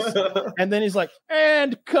made this. And then he's like,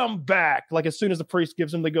 and come back, like as soon as the priest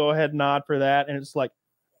gives him the go ahead nod for that. And it's like,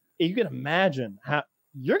 you can imagine how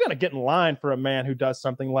you're gonna get in line for a man who does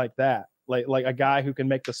something like that, like a guy who can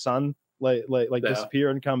make the sun disappear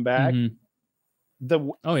and come back.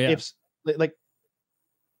 If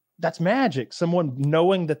that's magic. Someone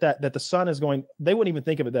knowing that the sun is going, they wouldn't even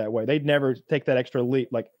think of it that way. They'd never take that extra leap,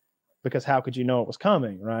 like, because how could you know it was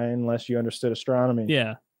coming, right? Unless you understood astronomy.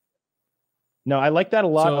 Yeah. No, I like that a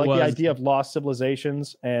lot. So I like the idea of lost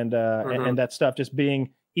civilizations and that stuff just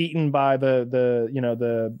being eaten by the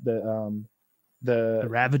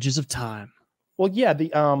ravages of time. Well, yeah,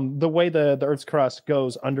 the way the Earth's crust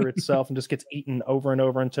goes under itself and just gets eaten over and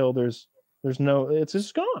over until there's no, it's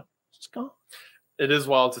just gone. It's gone. It is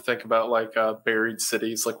wild to think about like buried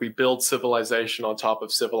cities. Like we build civilization on top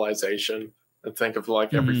of civilization, and think of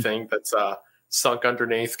like everything that's sunk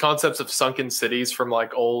underneath. Concepts of sunken cities from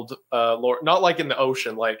like old lore, not like in the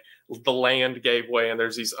ocean, like the land gave way and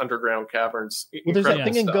there's these underground caverns. Well, there's that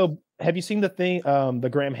thing in have you seen the thing, the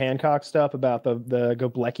Graham Hancock stuff about the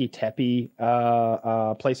Göbekli Tepe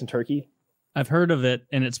place in Turkey? I've heard of it,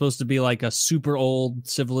 and it's supposed to be like a super old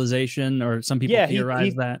civilization, or some people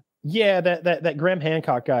theorize that. Yeah, that Graham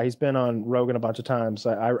Hancock guy, he's been on Rogan a bunch of times.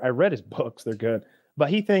 I read his books, they're good. But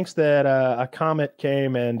he thinks that a comet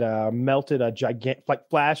came and melted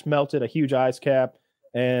flash melted a huge ice cap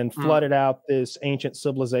and flooded out this ancient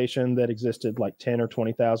civilization that existed like 10 or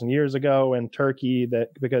 20,000 years ago in Turkey,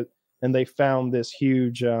 and they found this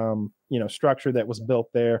huge structure that was built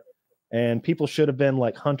there. and people should have been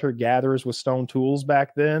like hunter gatherers with stone tools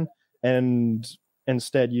back then, and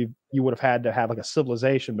instead you would have had to have like a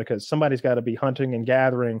civilization, because somebody's got to be hunting and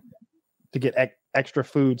gathering to get extra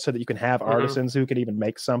food so that you can have artisans who could even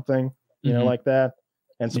make something, you know, like that.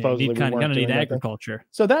 And supposedly you kind of need doing agriculture.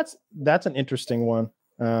 So that's an interesting one.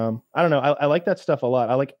 I don't know. I like that stuff a lot.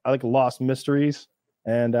 I like lost mysteries.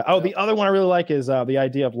 And the other one I really like is the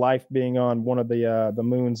idea of life being on one of the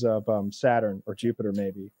moons of Saturn or Jupiter,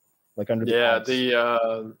 maybe, like under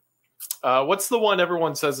the ice. What's the one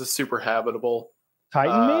everyone says is super habitable?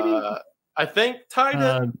 Titan, maybe. I think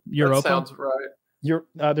Titan. Europa. That sounds right.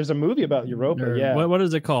 There's a movie about Europa. Yeah. What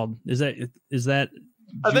is it called? Is that?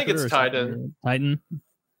 I think it's Titan. Titan.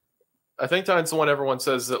 I think Titan's the one everyone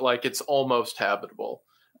says that like it's almost habitable.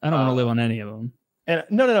 I don't want to live on any of them. And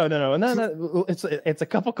no. It's a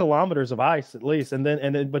couple kilometers of ice at least, and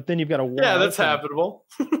then but then you've got a warm. Yeah, that's ocean. habitable.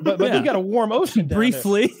 But you've got a warm ocean down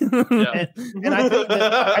briefly. Yeah. And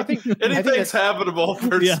I think anything's habitable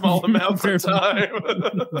for small amounts of time.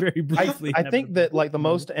 Very briefly. I think that like the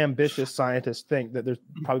most ambitious scientists think that there's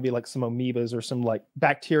probably like some amoebas or some like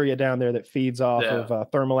bacteria down there that feeds off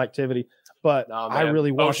of thermal activity. But I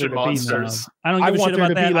really want there to be some. I don't give a shit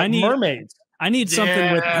about that. I need mermaids. I need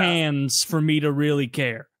something with hands for me to really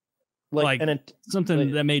care. Like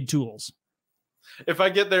something that made tools. If I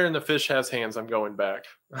get there and the fish has hands, I'm going back.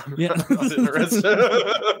 Yeah.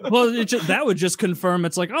 Well, that would just confirm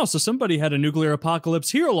it's like, oh, so somebody had a nuclear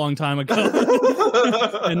apocalypse here a long time ago.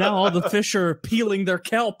 And now all the fish are peeling their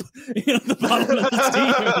kelp at the bottom of the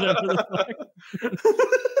sea or whatever the fuck.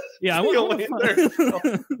 Yeah, I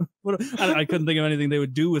couldn't think of anything they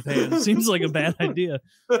would do with hands. Seems like a bad idea.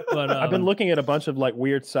 But I've been looking at a bunch of like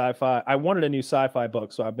weird sci-fi. I wanted a new sci-fi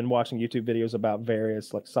book, so I've been watching YouTube videos about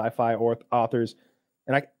various like sci-fi authors.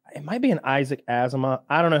 And it might be an Isaac Asimov.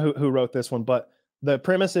 I don't know who wrote this one, but the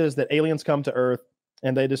premise is that aliens come to Earth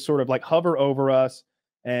and they just sort of like hover over us,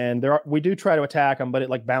 and we do try to attack them, but it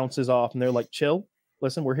like bounces off, and they're like, "Chill,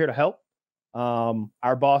 listen, we're here to help.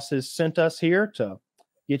 Our bosses sent us here to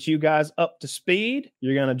get you guys up to speed.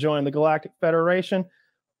 You're going to join the Galactic Federation.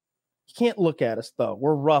 You can't look at us though.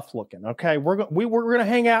 We're rough looking. Okay, we're going to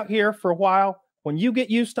hang out here for a while. When you get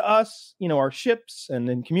used to us, you know, our ships and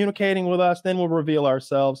then communicating with us, then we'll reveal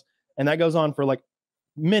ourselves." And that goes on for like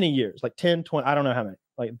many years, like 10, 20, I don't know how many,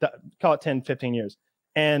 like call it 10, 15 years.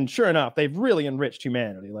 And sure enough, they've really enriched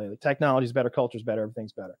humanity lately. Technology's better, culture's better,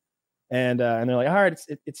 everything's better. And they're like, all right,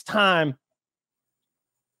 it's time.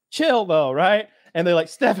 Chill though, right? And they like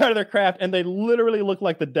step out of their craft and they literally look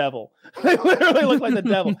like the devil. They literally look like the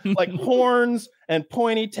devil, like horns and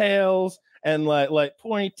pointy tails and like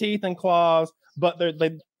pointy teeth and claws. But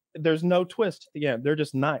there's no twist at the end. They're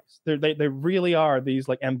just nice. They really are these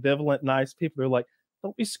like ambivalent, nice people. They're like,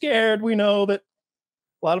 don't be scared. We know that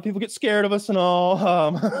a lot of people get scared of us and all.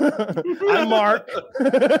 I'm Mark.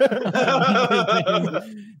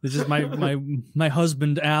 This is my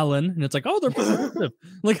husband Alan, and it's like, oh, they're progressive.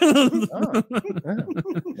 Like,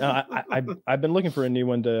 I've been looking for a new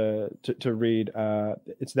one to read.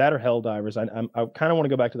 It's that or Helldivers. I kind of want to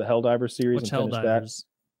go back to the Helldivers series. What's and finish Helldivers? that.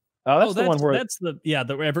 Oh, that's the one where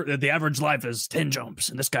the average life is 10 jumps,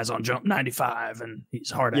 and this guy's on jump 95, and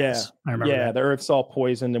he's hard ass. I remember. Yeah, that. The Earth's all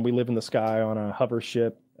poisoned, and we live in the sky on a hover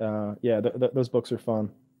ship. Those books are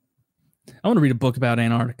fun. I want to read a book about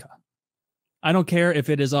Antarctica. I don't care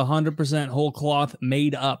if it is 100% whole cloth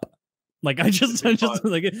made up. Like I just like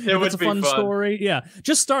it's a fun story. Yeah,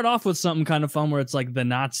 just start off with something kind of fun where it's like the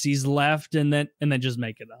Nazis left, and then just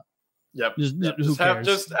make it up. Yep.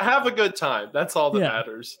 Just have a good time. That's all that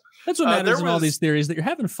matters. That's what matters in all these theories, that you're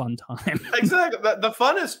having a fun time. Exactly. The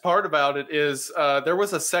funnest part about it is there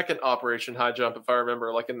was a second Operation High Jump, if I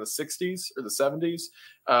remember, like in the 60s or the 70s,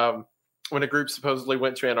 when a group supposedly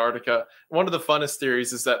went to Antarctica. One of the funnest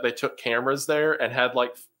theories is that they took cameras there and had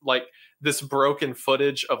like this broken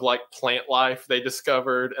footage of like plant life they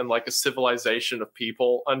discovered and like a civilization of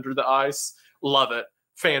people under the ice. Love it.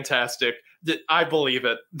 Fantastic. I believe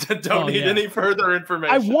it. Don't need any further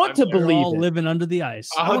information. I want to believe all living under the ice.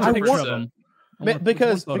 100%.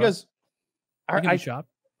 Because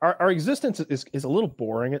our existence is a little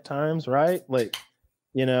boring at times, right? Like,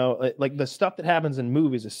 you know, like the stuff that happens in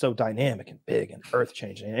movies is so dynamic and big and earth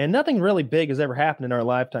changing, and nothing really big has ever happened in our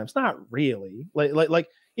lifetime. It's not really like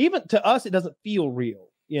even to us, it doesn't feel real,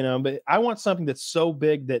 you know. But I want something that's so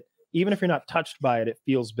big that even if you're not touched by it, it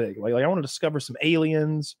feels big. Like I want to discover some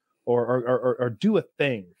aliens or do a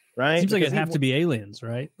thing, right? Seems like it'd have to be aliens,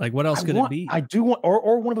 right? Like what else could it be? I do want,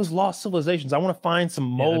 or one of those lost civilizations. I want to find some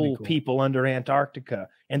mole people under Antarctica,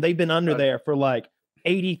 and they've been under there for like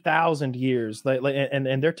 80,000 years.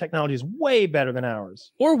 And their technology is way better than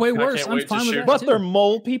ours. Or way I worse. can't I'm wait to fine with shoot that But too. they're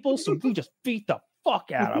mole people, so we just beat the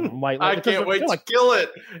fuck out of them. I can't wait to kill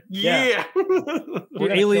it. Yeah. The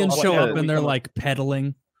aliens show up and they're like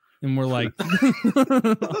pedaling, and we're like. So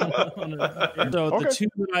the two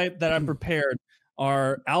that I prepared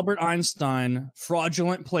are Albert Einstein,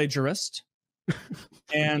 fraudulent plagiarist,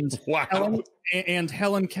 and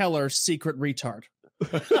Helen Keller, secret retard.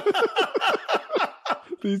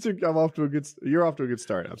 I'm off to a good. You're off to a good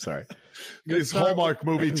start. I'm sorry. These Hallmark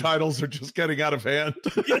movie titles are just getting out of hand.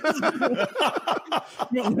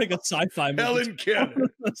 Like a sci-fi movie. Helen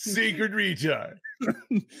Keller, secret retard.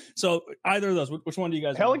 So either of those, which one do you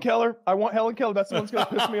guys Helen want? Keller. I want Helen Keller. That's the one's going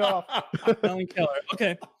to piss me off. Helen Keller.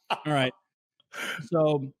 Okay. All right.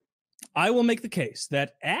 So I will make the case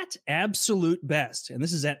that at absolute best, and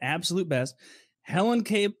this is at absolute best, Helen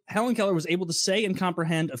Keller was able to say and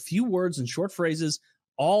comprehend a few words and short phrases.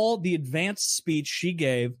 All the advanced speech she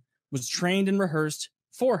gave was trained and rehearsed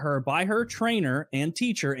for her by her trainer and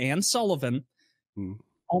teacher, Anne Sullivan,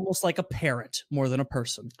 almost like a parrot more than a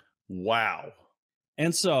person. Wow.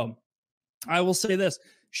 And so I will say this.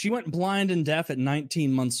 She went blind and deaf at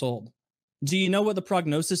 19 months old. Do you know what the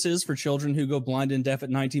prognosis is for children who go blind and deaf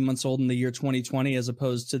at 19 months old in the year 2020 as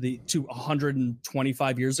opposed to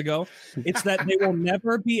 125 years ago? It's that they will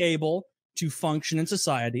never be able to function in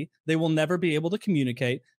society. They will never be able to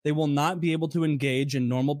communicate. They will not be able to engage in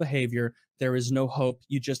normal behavior. There is no hope.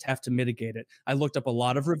 You just have to mitigate it. I looked up a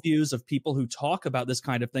lot of reviews of people who talk about this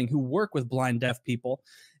kind of thing, who work with blind, deaf people.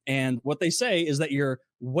 And what they say is that you're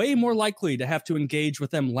way more likely to have to engage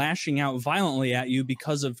with them lashing out violently at you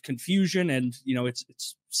because of confusion. And, you know,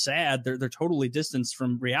 it's sad. They're totally distanced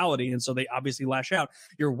from reality. And so they obviously lash out.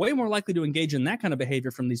 You're way more likely to engage in that kind of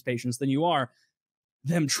behavior from these patients than you are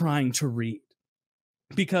them trying to read,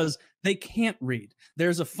 because they can't read.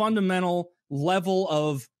 There's a fundamental level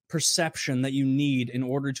of perception that you need in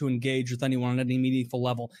order to engage with anyone on any meaningful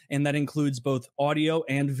level. And that includes both audio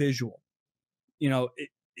and visual. You know,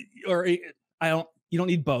 you don't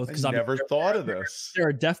need both. Because I never thought of this. There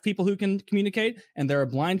are deaf people who can communicate, and there are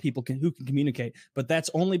blind people who can communicate. But that's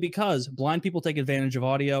only because blind people take advantage of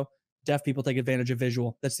audio. Deaf people take advantage of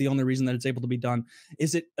visual. That's the only reason that it's able to be done.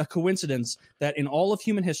 Is it a coincidence that in all of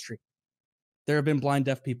human history, there have been blind,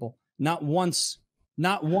 deaf people? Not once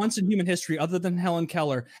in human history, other than Helen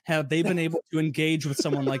Keller, have they been able to engage with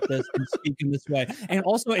someone like this and speak in this way. And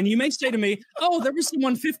also, and you may say to me, "Oh, there was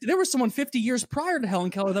someone 50 years prior to Helen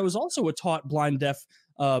Keller that was also a taught blind, deaf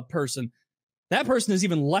person." That person is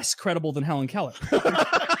even less credible than Helen Keller.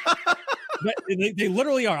 They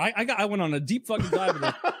literally are. I went on a deep fucking dive with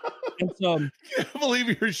it. And so, I can't believe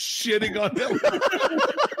you're shitting on them.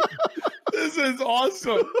 This is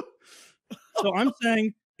awesome. So I'm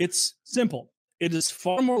saying it's simple. It is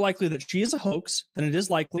far more likely that she is a hoax than it is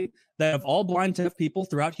likely that of all blind, deaf people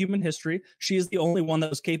throughout human history, she is the only one that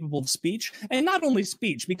was capable of speech. And not only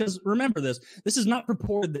speech, because remember this is not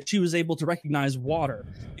purported that she was able to recognize water.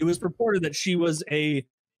 It was purported that she was a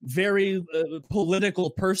very political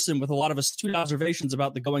person with a lot of astute observations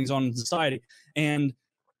about the goings on in society. And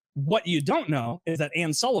what you don't know is that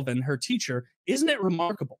Anne Sullivan, her teacher, isn't it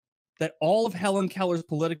remarkable that all of Helen Keller's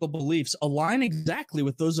political beliefs align exactly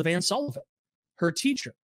with those of Anne Sullivan, her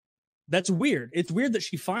teacher? That's weird. It's weird that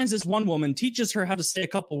she finds this one woman, teaches her how to say a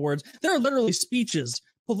couple words. There are literally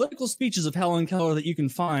political speeches of Helen Keller that you can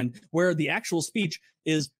find where the actual speech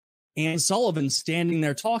is Anne Sullivan standing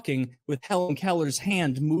there talking with Helen Keller's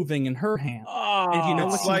hand moving in her hand. And you know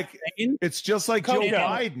what's like? It's just like Joe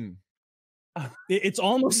Biden. It's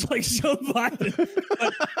almost like Joe Biden.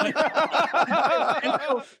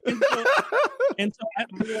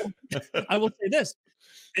 I will say this.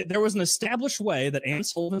 There was an established way that Anne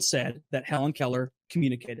Sullivan said that Helen Keller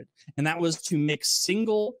communicated, and that was to make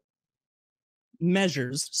single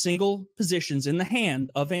measures, single positions in the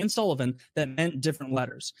hand of Anne Sullivan that meant different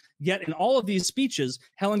letters. Yet in all of these speeches,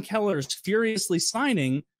 Helen Keller is furiously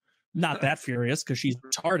signing, not that furious because she's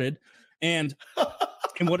retarded, and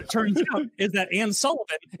what it turns out is that Anne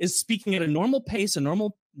Sullivan is speaking at a normal pace, a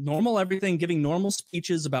normal everything, giving normal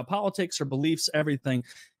speeches about politics, her beliefs, everything.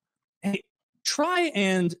 Hey, try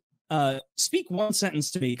and speak one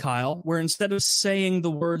sentence to me, Kyle, where instead of saying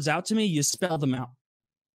the words out to me, you spell them out.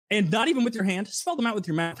 And not even with your hand, spell them out with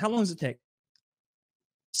your mouth. How long does it take?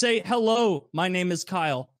 Say, "Hello, my name is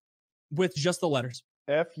Kyle," with just the letters.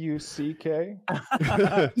 F-U-C-K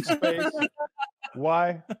space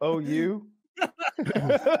Y-O-U. All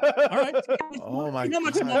right. Oh my God. How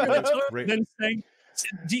much longer that took than saying,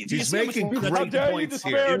 he's making great How dare you points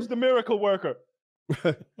disparage here. the miracle worker?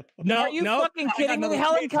 No, Are you no, fucking kidding me? another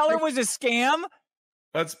Helen point. Keller was a scam?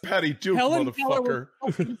 That's Patty Duke, Helen motherfucker.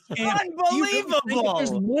 Unbelievable.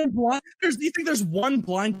 Do you think there's one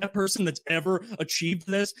blind deaf person that's ever achieved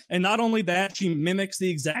this? And not only that, she mimics the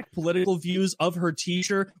exact political views of her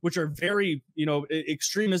teacher, which are very,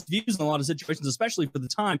 extremist views in a lot of situations, especially for the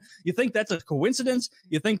time. You think that's a coincidence?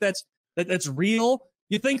 You think that's real?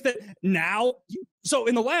 You think that now? So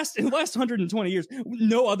in the last 120 years,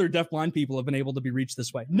 no other deafblind people have been able to be reached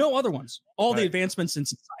this way. No other ones. All the advancements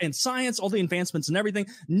in science, all the advancements in everything,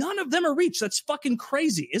 none of them are reached. That's fucking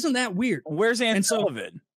crazy. Isn't that weird? Where's Ann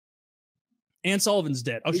Sullivan? Ann Sullivan's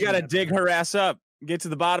dead. You got to dig her ass up. Get to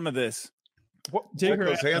the bottom of this. Dig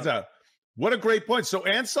her hands out. What a great point. So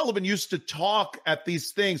Ann Sullivan used to talk at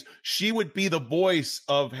these things. She would be the voice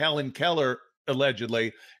of Helen Keller,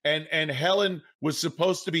 allegedly, and Helen was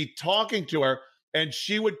supposed to be talking to her, and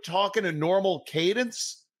she would talk in a normal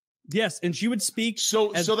cadence. Yes, and she would speak.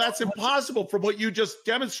 So that's impossible from what you just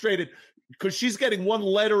demonstrated, because she's getting one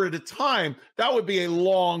letter at a time. That would be a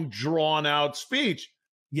long, drawn-out speech.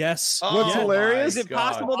 Yes. What's hilarious? Is it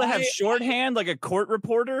possible to have shorthand like a court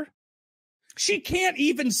reporter? She can't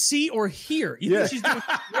even see or hear. You think she's doing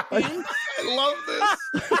I love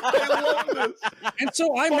this. I love this. And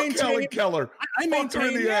so I maintain Helen Keller. I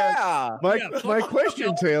maintain My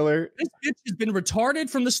question, Taylor. This bitch has been retarded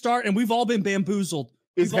from the start, and we've all been bamboozled.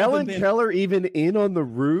 Is Helen Keller even in on the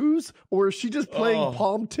ruse, or is she just playing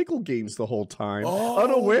palm tickle games the whole time,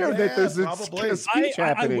 unaware that there's a speech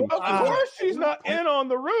happening? Of course, she's not in on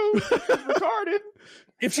the ruse. She's retarded.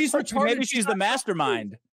 If she's retarded, maybe she's the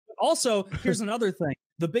mastermind. Also, here's another thing.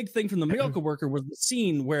 The big thing from the miracle worker was the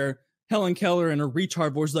scene where Helen Keller and her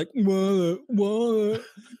retard voice is like, what?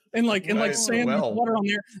 And saying water on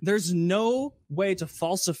there. There's no way to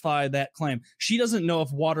falsify that claim. She doesn't know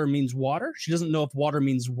if water means water. She doesn't know if water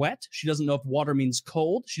means wet. She doesn't know if water means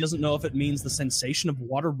cold. She doesn't know if it means the sensation of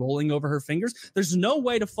water rolling over her fingers. There's no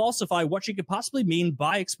way to falsify what she could possibly mean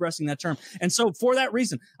by expressing that term. And so for that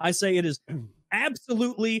reason, I say it is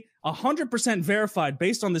absolutely 100% verified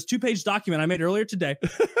based on this 2-page document I made earlier today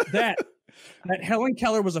that Helen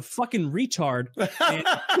Keller was a fucking retard. And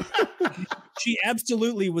she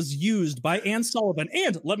absolutely was used by Ann Sullivan.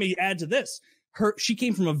 And let me add to this. She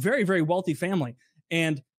came from a very, very wealthy family,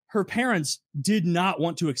 and her parents did not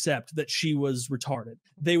want to accept that she was retarded.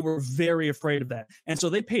 They were very afraid of that. And so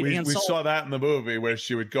they paid Ann Sullivan. We saw that in the movie where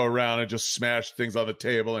she would go around and just smash things on the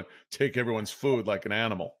table and take everyone's food like an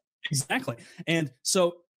animal. Exactly. And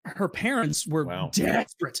so her parents were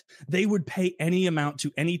desperate. They would pay any amount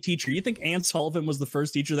to any teacher. You think Ann Sullivan was the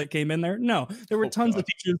first teacher that came in there? No, there were tons of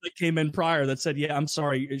teachers that came in prior that said, yeah, I'm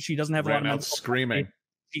sorry, she doesn't have a lot of money. Screaming.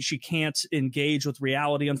 She can't engage with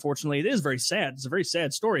reality, unfortunately. It is very sad. It's a very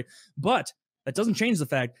sad story. But that doesn't change the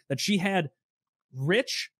fact that she had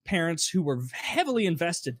rich parents who were heavily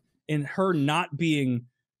invested in her not being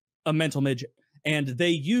a mental midget. And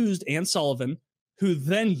they used Ann Sullivan, who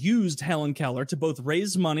then used Helen Keller to both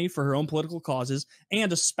raise money for her own political causes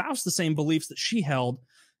and espouse the same beliefs that she held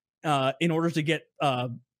in order to get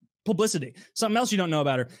publicity. Something else you don't know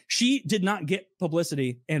about her. She did not get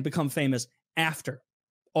publicity and become famous after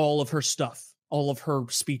all of her stuff, all of her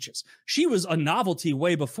speeches. She was a novelty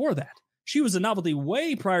way before that. She was a novelty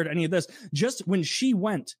way prior to any of this. Just when she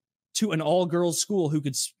went to an all-girls school who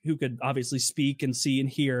could obviously speak and see and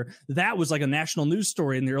hear, that was like a national news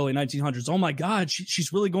story in the early 1900s. Oh my God,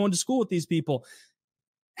 she's really going to school with these people.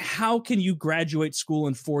 How can you graduate school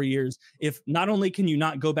in 4 years if not only can you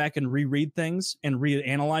not go back and reread things and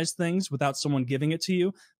reanalyze things without someone giving it to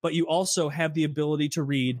you, but you also have the ability to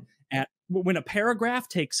read when a paragraph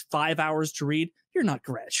takes 5 hours to read, you're not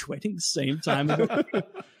graduating the same time.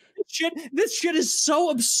 This shit is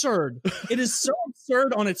so absurd. It is so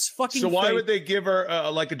absurd on its fucking So why face. would they give her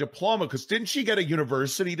like a diploma? Because didn't she get a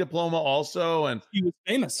university diploma also? And she was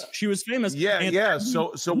famous. She was famous. Yeah, and yeah.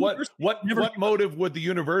 So what motive would the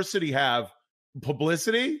university have?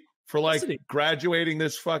 Publicity for like graduating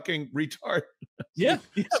this fucking retard? Yeah.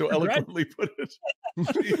 So eloquently put it.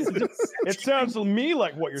 It sounds to me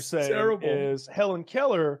like what you're saying is Helen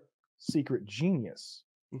Keller, secret genius.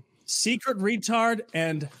 Secret retard,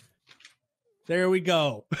 and there we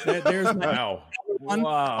go. There's wow.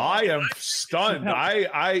 I am stunned.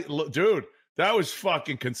 Dude, that was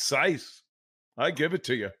fucking concise. I give it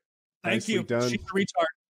to you. Thank you. She's a retard.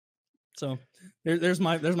 So there's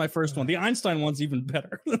my first one. The Einstein one's even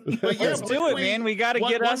better. But yeah, let's do it, man. We got to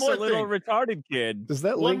get us a little retarded kid. Does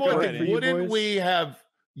that one link more right thing? for Wouldn't you boys? we have?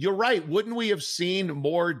 You're right. Wouldn't we have seen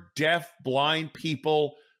more deaf, blind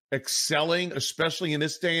people excelling, especially in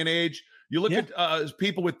this day and age? You look at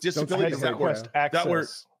people with disabilities that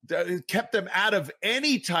kept them out of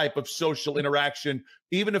any type of social interaction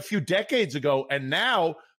even a few decades ago, and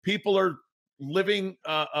now people are living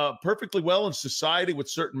perfectly well in society with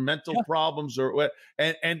certain mental problems,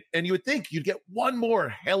 and you would think you'd get one more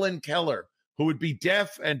Helen Keller who would be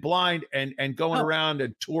deaf and blind and going around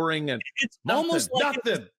and touring, and it's almost like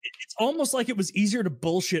it's almost like it was easier to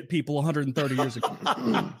bullshit people 130 years ago.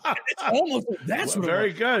 It's almost that's what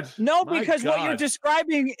very good. No, because what you're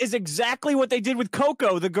describing is exactly what they did with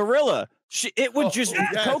Coco, the gorilla. It would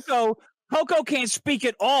Coco can't speak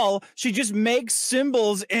at all. She just makes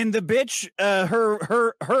symbols, and the bitch,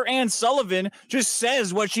 her Ann Sullivan, just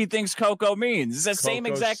says what she thinks Coco means. It's the same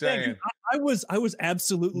exact thing. I was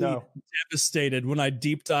absolutely devastated when I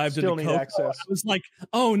deep dived into Coco. I was like,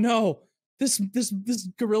 oh no. This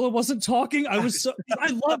gorilla wasn't talking. I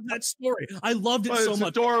loved that story. I loved it so much.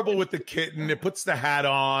 It's adorable with the kitten. It puts the hat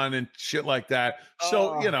on and shit like that.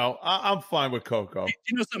 So, I'm fine with Coco.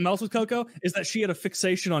 You know something else with Coco is that she had a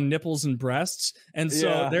fixation on nipples and breasts. And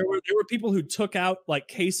so there were people who took out like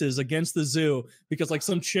cases against the zoo because like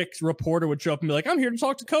some chick reporter would show up and be like, I'm here to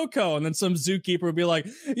talk to Coco. And then some zookeeper would be like,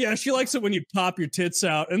 yeah, she likes it when you pop your tits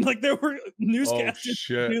out. And like there were newscasters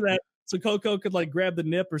who do that. So Coco could like grab the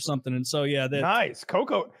nip or something, and so nice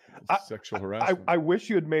Coco. Sexual harassment. I wish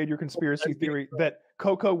you had made your conspiracy theory that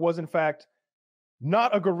Coco was in fact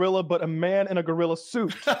not a gorilla, but a man in a gorilla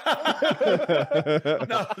suit. No, that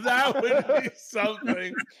would be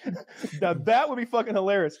something. Now that would be fucking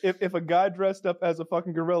hilarious if a guy dressed up as a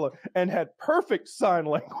fucking gorilla and had perfect sign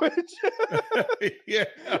language. Yeah,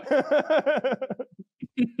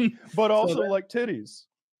 but also like titties.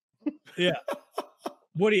 Yeah.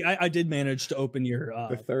 Woody, I did manage to open your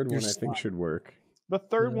the third one. I think should work. The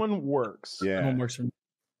third one works. Yeah, one works for me.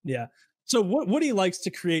 Yeah. So Woody likes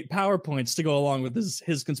to create PowerPoints to go along with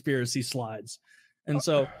his conspiracy slides, and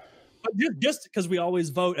so just because we always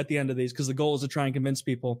vote at the end of these, because the goal is to try and convince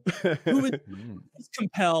people who is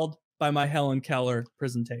compelled by my Helen Keller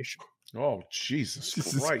presentation. Oh,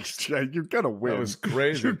 Jesus Christ! You're gonna win. That was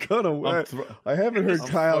crazy. You're gonna win. I haven't heard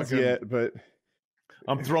Kyle's yet, but.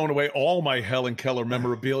 I'm throwing away all my Helen Keller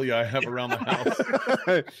memorabilia I have around the house.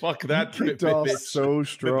 Fuck that. You kicked off so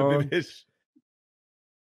strong.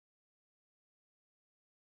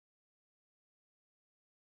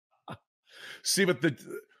 See, but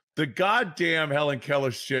the goddamn Helen Keller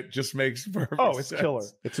shit just makes perfect sense. Oh, it's killer.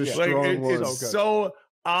 It's a strong one. It's so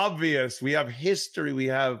obvious. We have history. We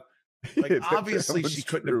have, obviously she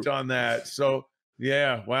couldn't have done that. So,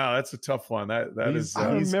 yeah, wow, that's a tough one. That is.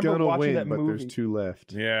 I remember watching that movie. But there's two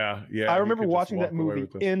left. Yeah. I remember watching that movie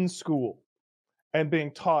in school and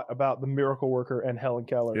being taught about the miracle worker and Helen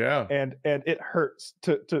Keller. Yeah, and it hurts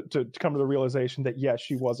to come to the realization that yes,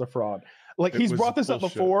 she was a fraud. Like he's brought this up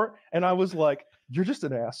before, and I was like, "You're just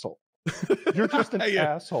an asshole. You're just an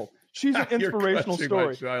asshole." She's an inspirational story.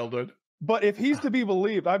 My childhood. But if he's to be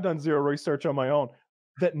believed, I've done zero research on my own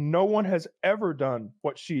that no one has ever done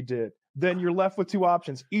what she did. Then you're left with two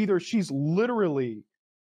options. Either she's either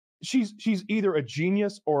a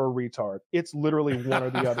genius or a retard. It's literally one or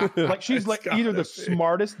the other. Like she's like either the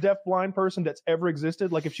smartest deafblind person that's ever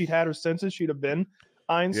existed. Like if she'd had her senses, she'd have been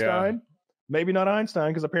Einstein. Yeah. Maybe not Einstein,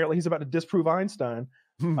 because apparently he's about to disprove Einstein.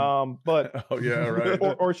 But oh yeah, right.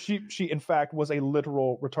 or she in fact was a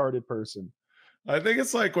literal retarded person. I think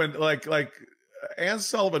it's like when like Ann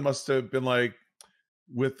Sullivan must have been like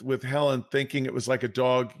with Helen thinking it was like a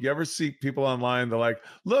dog. You ever see people online? They're like,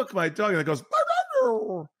 "Look, my dog," and it goes,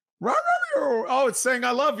 "Oh, it's saying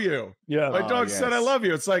I love you." Yeah, my dog said I love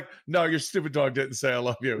you. It's like, no, your stupid dog didn't say I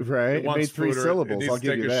love you. Right? It made three syllables. I'll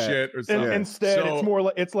give you that. Shit or something. Instead, it's more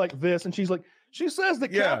like it's like this, and she's like, she says that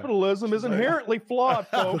capitalism is inherently flawed,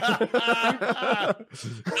 folks.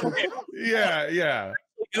 Yeah.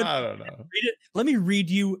 I don't know. Let me read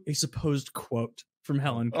you a supposed quote from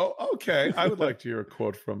Helen. Oh, okay. I would like to hear a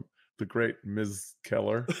quote from the great Ms.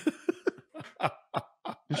 Keller.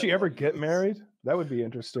 Did she ever get married? That would be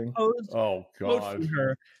interesting. Oh God! From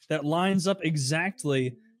her that lines up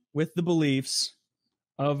exactly with the beliefs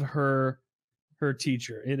of her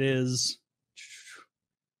teacher. It is.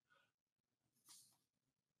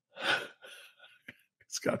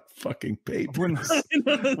 It's got fucking papers.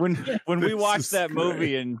 When we watched that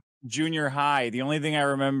movie in junior high, the only thing I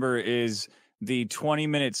remember is the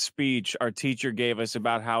 20-minute speech our teacher gave us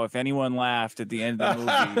about how if anyone laughed at the end of the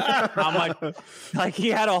movie, how much, like he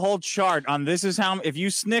had a whole chart on this is how, if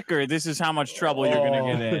you snicker, this is how much trouble you're going to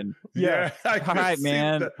get in. Yeah. All right,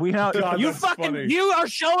 man. We don't, God, you fucking, funny. You are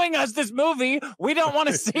showing us this movie. We don't want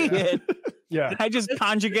to see it. Yeah. Can I just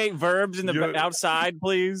conjugate verbs in the outside,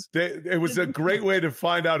 please? It was a great way to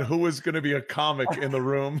find out who was going to be a comic in the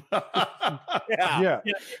room. Yeah.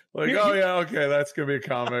 Like, oh yeah, okay, that's going to be a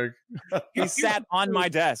comic. He sat on my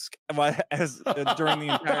desk during the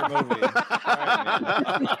entire movie.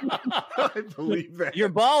 I believe that. Your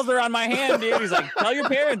balls are on my hand, dude. He's like, tell your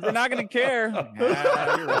parents, they're not going to care.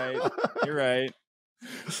 Yeah, you're right. You're right.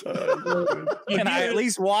 Can I at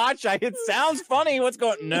least watch? It sounds funny. What's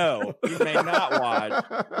going? No, you may not watch.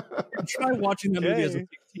 Try watching that movie as a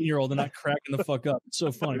 16-year-old and not cracking the fuck up. It's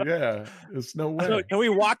so funny. Yeah, there's no way. So, can we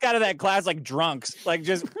walk out of that class like drunks, like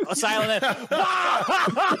just silent? That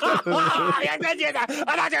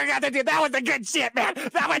was the good shit, man.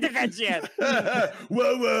 That was the good shit.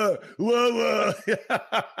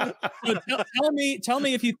 So tell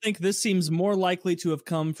me if you think this seems more likely to have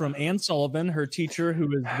come from Anne Sullivan, her teacher, who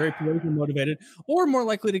is very politically motivated, or more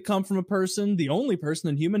likely to come from a person, the only person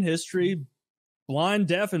in human history, blind,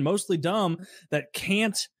 deaf, and mostly dumb, that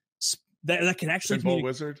can't that can actually Pinball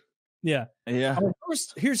wizard. Yeah.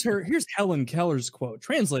 Here's Helen Keller's quote,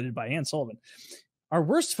 translated by Anne Sullivan. Our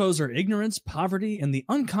worst foes are ignorance, poverty, and the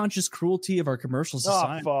unconscious cruelty of our commercial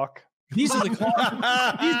society. Oh, fuck. These are the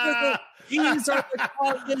causes. These are the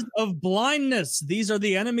causes of blindness. These are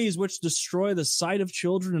the enemies which destroy the sight of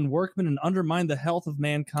children and workmen and undermine the health of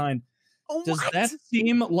mankind. Does that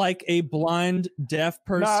seem like a blind, deaf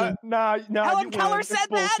person? Nah. Helen Keller said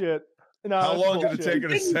that? No, how long did it take her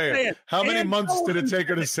to say it? How many months did it take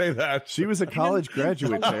her to say that? She was a college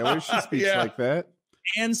graduate, Taylor. She speaks like that.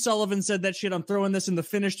 Anne Sullivan said that shit. I'm throwing this in the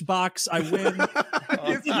finished box. I win.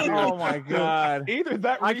 Oh my god! Either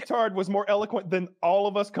that retard was more eloquent than all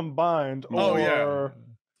of us combined.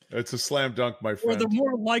 It's a slam dunk, my Or friend. the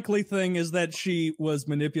more likely thing is that she was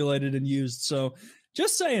manipulated and used. So,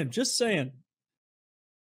 just saying.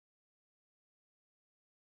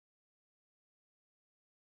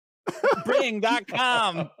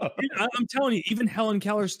 Bring.com. I'm telling you, even Helen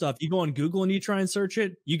Keller stuff, you go on Google and you try and search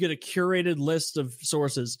it, you get a curated list of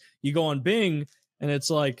sources. You go on Bing and it's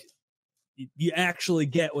like you actually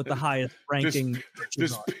get what the highest ranking.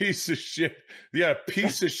 This piece of shit. Yeah,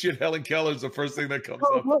 piece of shit. Helen Keller is the first thing that comes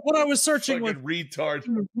up. What I was searching was retard,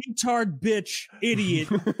 bitch, idiot.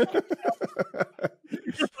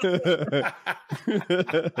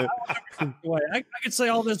 I could say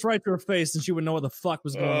all this right to her face, and she would know what the fuck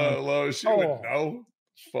was going on. She would know.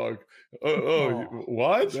 Fuck.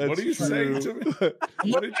 What? What are you saying to me?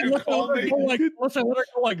 What did you call me? Let's let her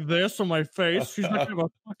go like this on my face. She's not gonna have a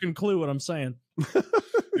fucking clue what I'm saying.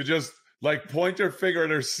 You just like point her finger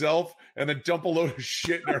at herself and then dump a load of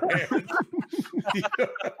shit in her hand.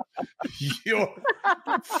 You're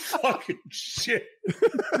fucking shit.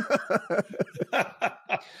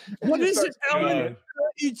 What is it, Helen?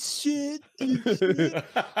 It's shit.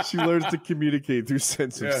 She learns to communicate through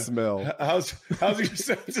sense of smell. How's your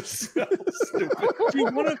sense of smell?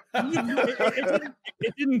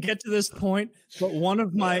 It didn't get to this point, but one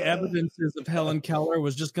of my evidences of Helen Keller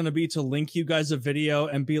was just going to be to link you guys a video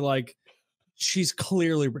and be like, she's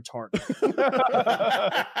clearly retarded.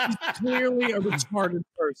 She's clearly a retarded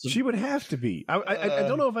person. She would have to be. I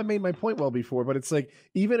don't know if I made my point well before, but it's like,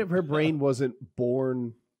 even if her brain wasn't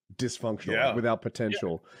born dysfunctional, without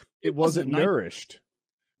potential, it wasn't nourished.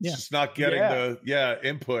 Yeah. It's not getting the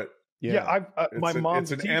input. My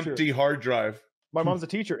mom's it's an a teacher. empty hard drive. My mom's a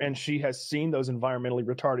teacher, and she has seen those environmentally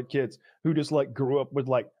retarded kids who just like grew up with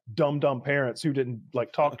like dumb parents who didn't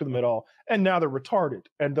like talk to them at all, and now they're retarded,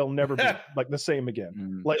 and they'll never be like the same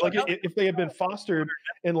again. Like if they had been fostered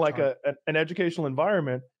in like an educational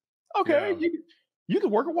environment, okay, you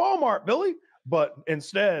could work at Walmart, Billy. But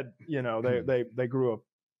instead, they grew up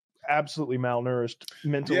absolutely malnourished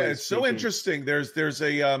mentally. Yeah, it's so interesting. There's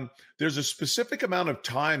a specific amount of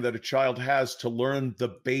time that a child has to learn the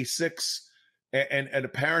basics. And a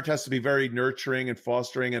parent has to be very nurturing and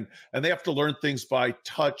fostering, and they have to learn things by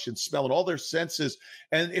touch and smell and all their senses.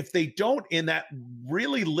 And if they don't, in that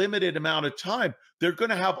really limited amount of time, they're going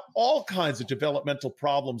to have all kinds of developmental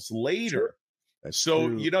problems later. So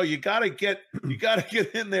true. you got to get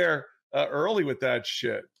in there early with that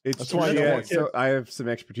shit. That's why. So I have some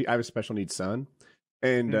expertise. I have a special needs son,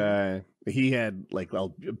 and he had like a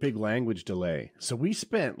big language delay. So we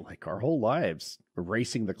spent like our whole lives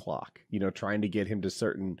racing the clock, trying to get him to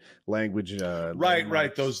certain language.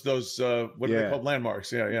 Right. Those what are they called?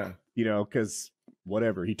 Landmarks. Yeah. Because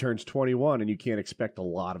whatever, he turns 21 and you can't expect a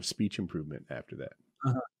lot of speech improvement after that.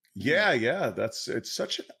 Yeah. It's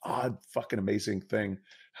such an odd, fucking amazing thing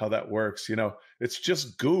how that works. It's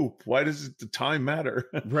just goop. Why does the time matter?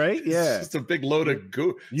 Right? Yeah. It's just a big load of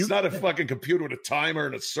goo. It's not a fucking computer with a timer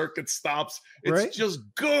and a circuit stops. It's Right? just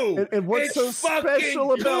goo. And what's It's so fucking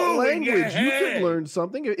special about goo in your language? You head. could learn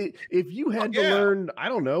something. If you had to Yeah. learn, I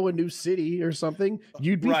don't know, a new city or something,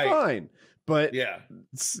 you'd be Right. fine. But Yeah.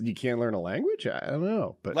 you can't learn a language? I don't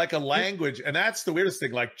know. But Like a language, and that's the weirdest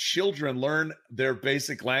thing. Like children learn their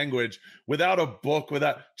basic language without a book,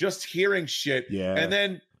 without just hearing shit. Yeah. And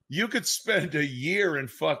then you could spend a year in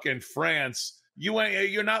fucking France.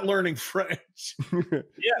 You're not learning French.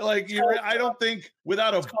 Yeah, Like I don't think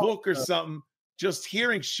without a book or something, just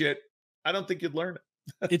hearing shit, I don't think you'd learn it.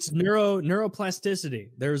 It's neuroplasticity.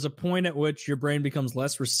 There's a point at which your brain becomes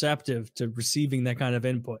less receptive to receiving that kind of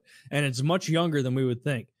input, and it's much younger than we would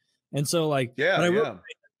think. And so, like, Yeah, but I will yeah.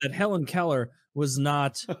 say that Helen Keller was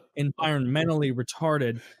not environmentally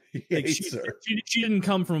retarded. Like, she didn't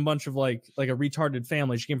come from a bunch of like a retarded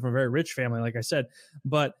family. She came from a very rich family, like I said,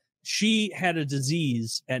 but she had a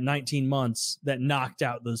disease at 19 months that knocked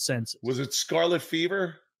out those senses. Was it scarlet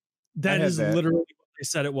fever? That had is that. literally what they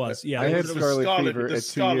said it was. Yeah, I had It was scarlet fever the at 2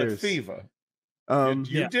 scarlet years. fever. Um,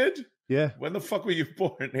 You did? yeah. When the fuck were you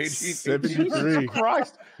born? 73.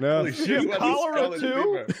 Christ. No. Holy shit, you had the Cholera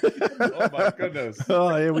scarlet fever. Oh my goodness.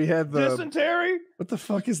 Oh, yeah, we had the Dysentery? what the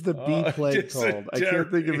fuck is the bee plague called? I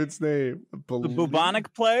can't think of its name. The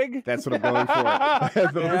bubonic plague? That's what I'm going for. I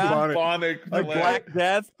had the Yeah. bubonic. Bubonic Like plague. Black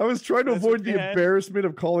Death? I was trying to That's avoid what the you had? embarrassment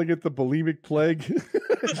of calling it the bulimic plague.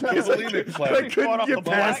 Bulimic I plague. couldn't get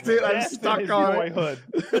past it. I'm stuck on it.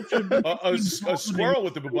 A squirrel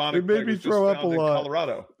with the bubonic It made plague me was just throw up found a in lot.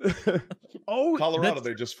 Colorado. Oh, Colorado, that's-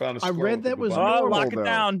 they just found a I squirrel. read with the that was bubonic normal, lock it though.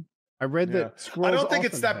 down. I read Yeah. that squirrels I don't think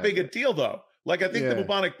it's often that have big a it. deal, though. Like, I think the Yeah.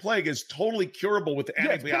 bubonic plague is totally curable with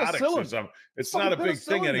Yeah, it's antibiotics or penicillin. something. It's Fucking not a big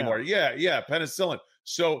thing penicillin anymore. now. Yeah, penicillin.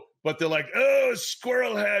 So, but they're like, oh,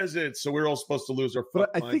 squirrel has it. So we're all supposed to lose our But fuck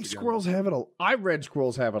I minds think again. squirrels have it. I read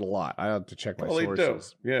squirrels have it a lot. I have to check my Well, they do.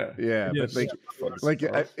 sources. Yeah. Yeah, Yes. but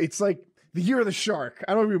it's like the year of the shark.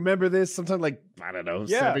 I don't remember this. Sometime like I don't know,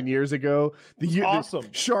 Yeah. 7 years ago. The Awesome.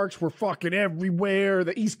 sharks were fucking everywhere.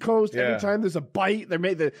 The East Coast. Yeah. Every time there's a bite, they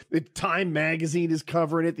made the Time magazine is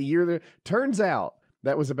covering it. The year there turns out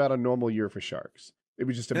that was about a normal year for sharks. It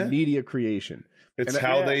was just a Yeah. media creation, It's And-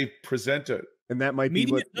 how Yeah. they present it. and that might be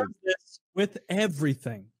media what. does this with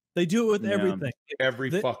everything. They do it with Yeah. everything. Every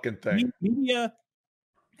The- fucking thing. Media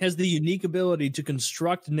has the unique ability to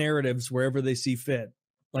construct narratives wherever they see fit.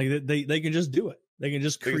 Like they can just do it. They can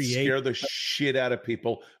just They create. scare the shit out of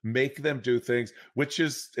people, make them do things, which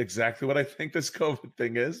is exactly what I think this COVID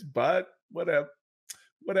thing is. But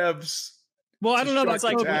whatevs. Well, I don't know about It's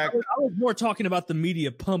like COVID. attack. I was more talking about the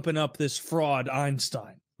media pumping up this fraud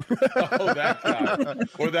Einstein Oh, that guy.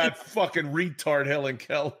 Or that fucking retard Helen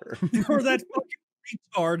Keller. or that fucking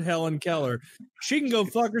retard Helen Keller. She can go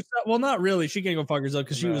fuck herself. Well, not really. She can't go fuck herself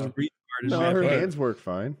because she was a No. retard. No, Man, her but- hands work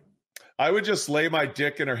fine. I would just lay my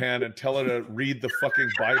dick in her hand and tell her to read the fucking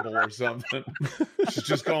Bible or something. She's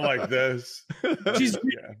just going like this. She's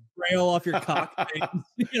Yeah. rail off your cock.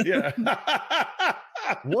 Yeah.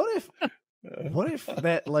 What if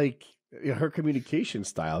that like her communication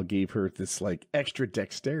style gave her this like extra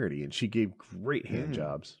dexterity and she gave great hand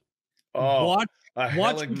jobs? Oh, Watch, a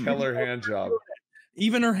watch Helen Keller hand job.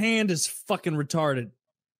 even her hand is fucking retarded,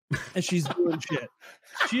 and she's doing shit.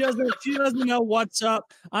 She doesn't know what's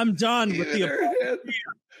up. I'm done with the.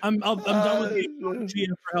 I'm done with the apologia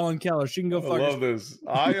for Helen Keller. She can go I fuck love this.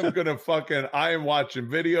 I am watching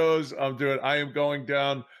videos. I am going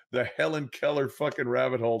down the Helen Keller fucking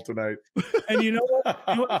rabbit hole tonight. And you know what?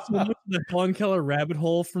 You know what so much of the Helen Keller rabbit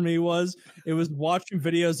hole for me was? It was watching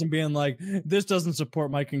videos and being like, "This doesn't support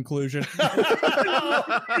my conclusion."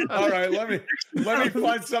 All right, let me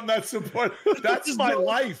find something that supports. That's my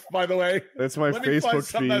life, by the way. That's my Let me find Facebook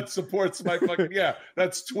something feed. that supports my fucking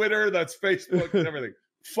That's Twitter. That's Facebook and everything.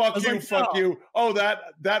 Fuck was you, like, fuck no. you. Oh,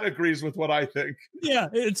 that agrees with what I think. Yeah,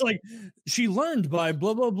 it's like she learned by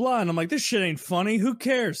blah blah blah, and I'm like, this shit ain't funny. Who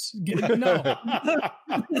cares? No,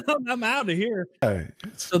 I'm out of here.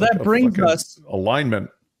 So that brings us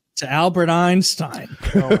alignment to Albert Einstein.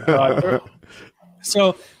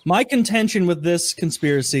 So my contention with this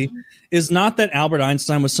conspiracy is not that Albert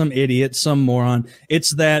Einstein was some idiot, some moron.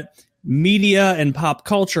 It's that media and pop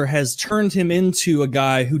culture has turned him into a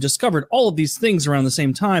guy who discovered all of these things around the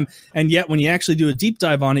same time. And yet when you actually do a deep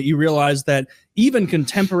dive on it, you realize that even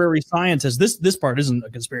contemporary scientists, this part isn't a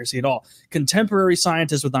conspiracy at all. Contemporary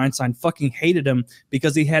scientists with Einstein fucking hated him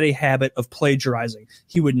because he had a habit of plagiarizing.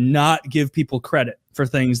 He would not give people credit for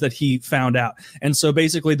things that he found out. And so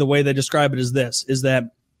basically the way they describe it is this, is that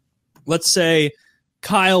let's say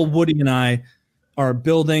Kyle, Woody, and I are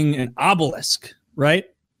building an obelisk, right?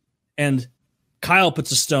 And Kyle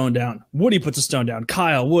puts a stone down. Woody puts a stone down.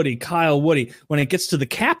 Kyle, Woody, Kyle, Woody. When it gets to the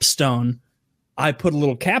capstone, I put a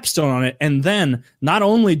little capstone on it. And then not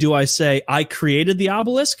only do I say I created the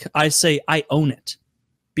obelisk, I say I own it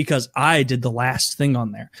because I did the last thing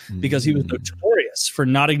on there because he was notorious for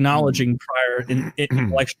not acknowledging prior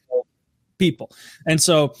intellectual people. And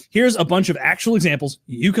so here's a bunch of actual examples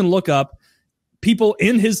you can look up. People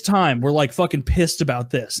in his time were like fucking pissed about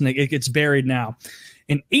this, and it gets buried now.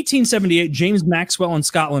 In 1878, James Maxwell in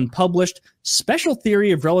Scotland published Special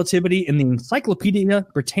Theory of Relativity in the Encyclopedia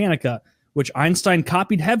Britannica, which Einstein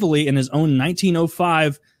copied heavily in his own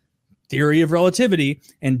 1905 Theory of Relativity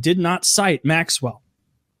and did not cite Maxwell.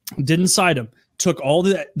 Didn't cite him. Took all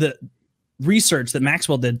the research that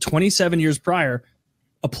Maxwell did 27 years prior,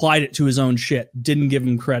 applied it to his own shit. Didn't give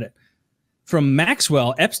him credit. From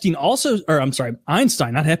Maxwell,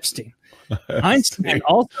 Einstein, not Epstein. Einstein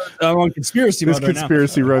also on conspiracy. This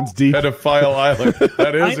conspiracy runs deep. Pedophile Island.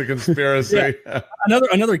 That is a conspiracy. Yeah.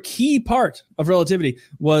 Another key part of relativity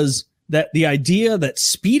was that the idea that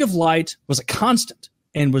speed of light was a constant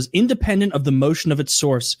and was independent of the motion of its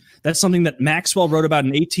source. That's something that Maxwell wrote about in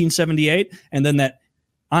 1878, and then that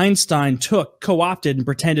Einstein co-opted and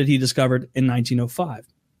pretended he discovered in 1905.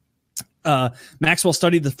 Maxwell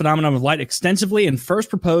studied the phenomenon of light extensively and first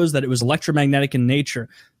proposed that it was electromagnetic in nature.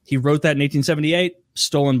 He wrote that in 1878,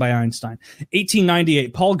 stolen by Einstein.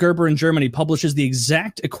 1898, Paul Gerber in Germany publishes the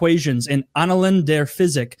exact equations in Annalen der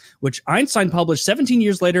Physik, which Einstein published 17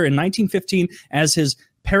 years later in 1915 as his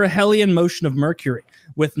perihelion motion of Mercury,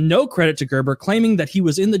 with no credit to Gerber, claiming that he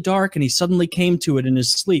was in the dark and he suddenly came to it in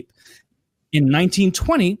his sleep. In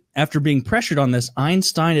 1920, after being pressured on this,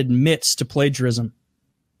 Einstein admits to plagiarism.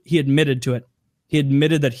 He admitted to it. He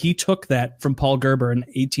admitted that he took that from Paul Gerber in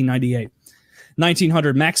 1898.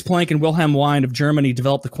 1900, Max Planck and Wilhelm Wien of Germany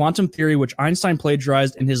developed the quantum theory, which Einstein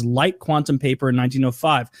plagiarized in his light quantum paper in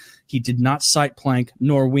 1905. He did not cite Planck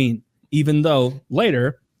nor Wien, even though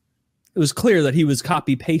later it was clear that he was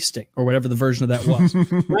copy-pasting, or whatever the version of that was.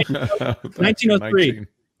 1903.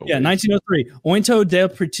 Yeah,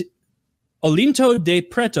 1903. Olinto de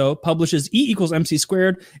Preto publishes E = mc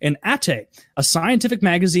squared in Ate, a scientific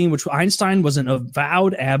magazine which Einstein was an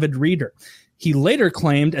avowed avid reader. He later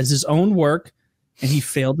claimed as his own work, and he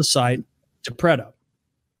failed to cite de Preto.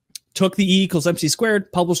 Took the E = mc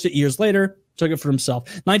squared, published it years later, took it for himself.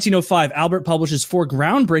 1905, Albert publishes 4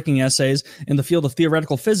 groundbreaking essays in the field of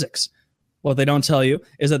theoretical physics. What they don't tell you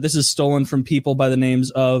is that this is stolen from people by the names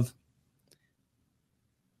of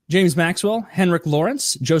James Maxwell, Henrik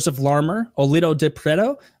Lorentz, Joseph Larmor, Olito de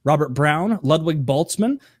Preto, Robert Brown, Ludwig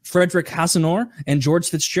Boltzmann, Frederick Hassenor, and George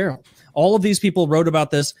Fitzgerald. All of these people wrote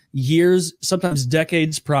about this years, sometimes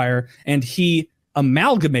decades prior, and he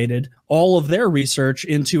amalgamated all of their research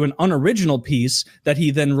into an unoriginal piece that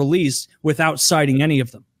he then released without citing any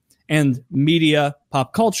of them. And media,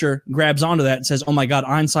 pop culture grabs onto that and says, oh my God,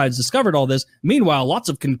 Einstein's discovered all this. Meanwhile, lots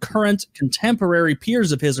of concurrent, contemporary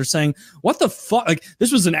peers of his are saying, what the fuck? Like,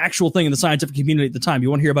 this was an actual thing in the scientific community at the time. You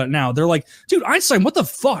want to hear about it now? They're like, dude, Einstein, what the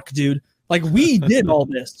fuck, dude? Like, we did all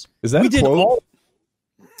this. Is that we a did quote? all.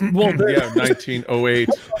 Well, yeah, 1908.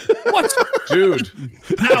 What? Dude.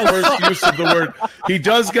 First use of the word. He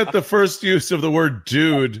does get the first use of the word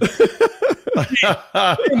dude.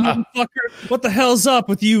 Hey, motherfucker, what the hell's up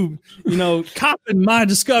with you, copying my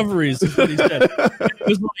discoveries, is what he said. It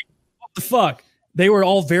was like, what the fuck? They were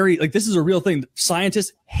all very, like, this is a real thing.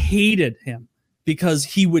 Scientists hated him because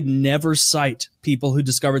he would never cite people who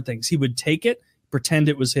discovered things. He would take it, pretend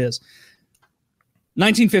it was his.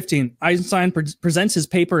 1915, Einstein presents his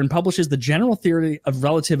paper and publishes the general theory of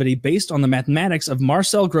relativity based on the mathematics of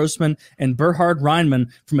Marcel Grossmann and Bernhard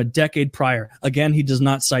Riemann from a decade prior. Again, he does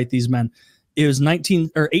not cite these men. It was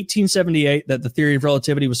 1878 that the theory of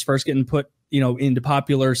relativity was first getting put, into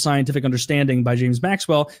popular scientific understanding by James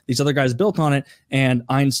Maxwell. These other guys built on it, and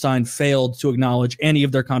Einstein failed to acknowledge any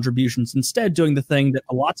of their contributions, instead doing the thing that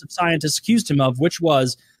lots of scientists accused him of, which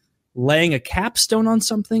was laying a capstone on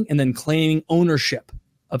something and then claiming ownership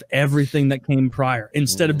of everything that came prior,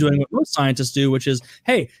 instead of doing what most scientists do, which is,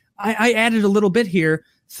 hey, I added a little bit here.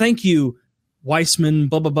 Thank you, Weissman,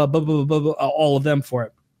 blah, blah, blah, blah, blah, blah, blah, all of them for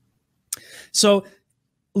it. So,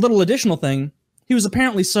 a little additional thing, he was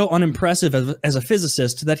apparently so unimpressive as a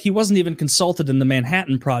physicist that he wasn't even consulted in the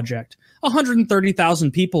Manhattan Project.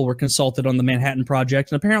 130,000 people were consulted on the Manhattan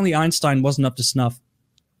Project, and apparently Einstein wasn't up to snuff.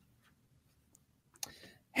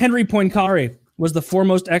 Henry Poincaré was the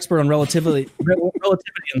foremost expert on relativity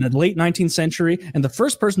in the late 19th century and the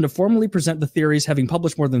first person to formally present the theories, having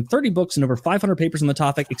published more than 30 books and over 500 papers on the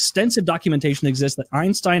topic. Extensive documentation exists that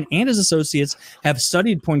Einstein and his associates have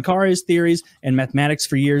studied Poincaré's theories and mathematics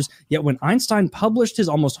for years, yet when Einstein published his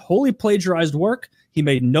almost wholly plagiarized work, he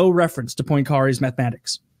made no reference to Poincaré's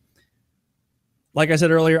mathematics. Like I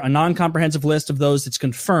said earlier, a non-comprehensive list of those that's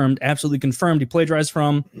confirmed, absolutely confirmed, he plagiarized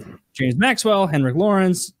from James Maxwell, Henrik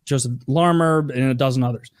Lorentz, Joseph Larmor, and a dozen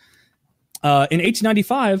others. In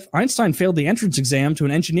 1895, Einstein failed the entrance exam to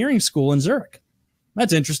an engineering school in Zurich.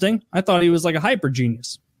 That's interesting. I thought he was like a hyper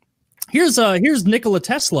genius. Here's Nikola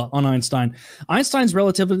Tesla on Einstein. Einstein's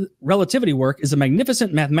relativity work is a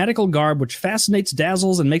magnificent mathematical garb which fascinates,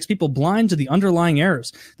 dazzles, and makes people blind to the underlying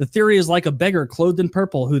errors. The theory is like a beggar clothed in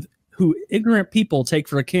purple who ignorant people take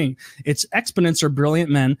for a king. Its exponents are brilliant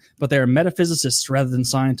men, but they are metaphysicists rather than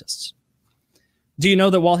scientists. Do you know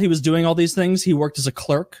that while he was doing all these things, he worked as a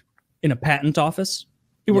clerk in a patent office?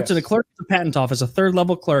 He worked as a clerk in a patent office, a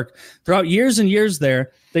third-level clerk. Throughout years and years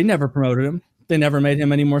there, they never promoted him. They never made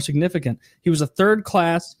him any more significant. He was a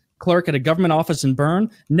third-class clerk at a government office in Bern,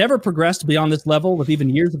 never progressed beyond this level with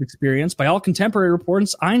even years of experience. By all contemporary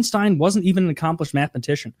reports, Einstein wasn't even an accomplished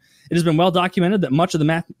mathematician. It has been well documented that much of the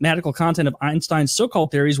mathematical content of Einstein's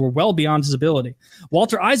so-called theories were well beyond his ability.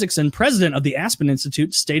 Walter Isaacson, president of the Aspen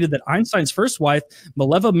Institute, stated that Einstein's first wife,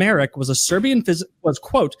 Mileva Maric, was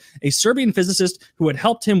quote, a Serbian physicist who had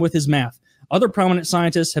helped him with his math. Other prominent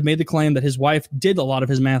scientists have made the claim that his wife did a lot of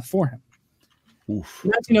his math for him. Oof. In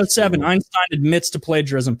 1907, Einstein admits to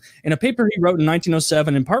plagiarism. In a paper he wrote in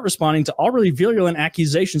 1907, in part responding to already virulent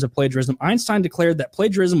accusations of plagiarism, Einstein declared that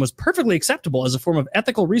plagiarism was perfectly acceptable as a form of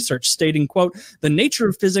ethical research, stating, quote, "The nature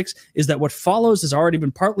of physics is that what follows has already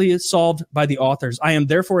been partly solved by the authors. I am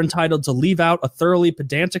therefore entitled to leave out a thoroughly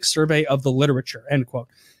pedantic survey of the literature," end quote.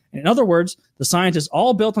 In other words, the scientists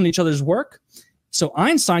all built on each other's work, so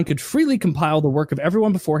Einstein could freely compile the work of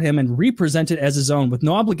everyone before him and represent it as his own, with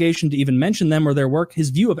no obligation to even mention them or their work. His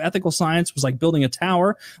view of ethical science was like building a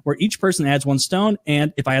tower where each person adds one stone,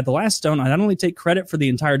 and if I had the last stone, I not only take credit for the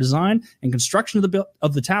entire design and construction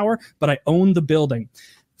of the tower, but I own the building.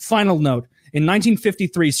 Final note. In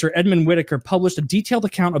 1953, Sir Edmund Whittaker published a detailed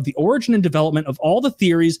account of the origin and development of all the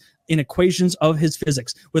theories and equations of his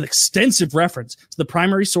physics, with extensive reference to the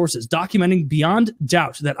primary sources, documenting beyond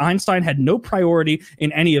doubt that Einstein had no priority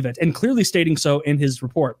in any of it, and clearly stating so in his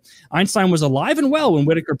report. Einstein was alive and well when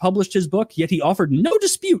Whittaker published his book, yet he offered no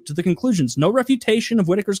dispute to the conclusions, no refutation of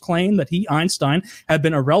Whittaker's claim that he, Einstein, had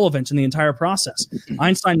been irrelevant in the entire process.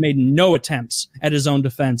 Einstein made no attempts at his own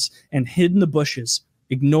defense and hid in the bushes,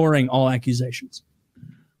 ignoring all accusations.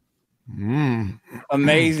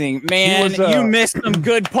 Amazing. Man, you missed some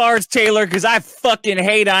good parts, Taylor, because I fucking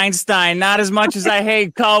hate Einstein. Not as much as I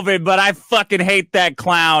hate COVID, but I fucking hate that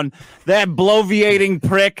clown. That bloviating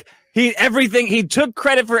prick. He took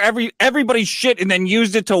credit for everybody's shit and then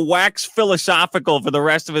used it to wax philosophical for the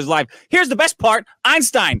rest of his life. Here's the best part.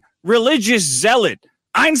 Einstein, religious zealot.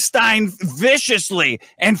 Einstein viciously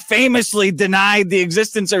and famously denied the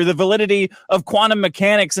existence or the validity of quantum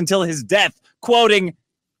mechanics until his death, quoting,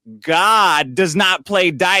 "God does not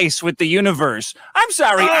play dice with the universe." I'm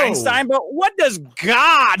sorry, Einstein, but what does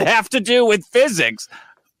God have to do with physics?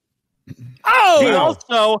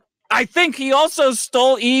 I think he also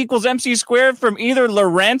stole E equals MC squared from either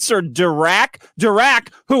Lorentz or Dirac. Dirac,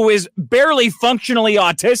 who is barely functionally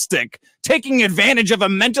autistic, taking advantage of a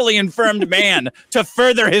mentally infirmed man to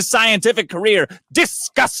further his scientific career.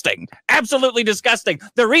 Disgusting. Absolutely disgusting.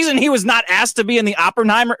 The reason he was not asked to be in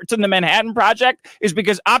the Manhattan Project is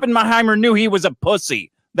because Oppenheimer knew he was a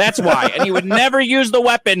pussy. That's why. And he would never use the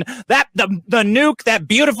weapon. The nuke, that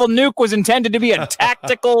beautiful nuke, was intended to be a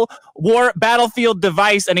tactical war battlefield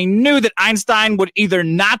device, and he knew that Einstein would either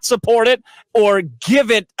not support it or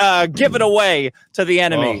give it away to the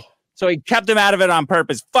enemy. So he kept him out of it on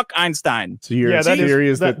purpose. Fuck Einstein. So your theory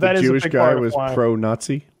is that the Jewish guy was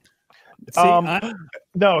pro-Nazi?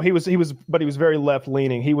 No, he was very left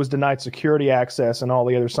leaning. He was denied security access, and all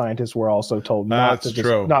the other scientists were also told not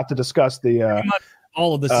to discuss the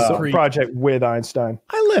all of this project with Einstein.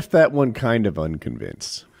 I left that one kind of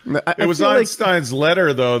unconvinced. It was Einstein's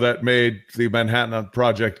letter, though, that made the Manhattan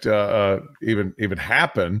Project even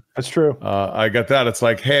happen. That's true. I got that. It's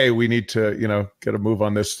like, hey, we need to, get a move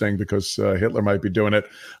on this thing because Hitler might be doing it.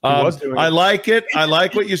 I like it. I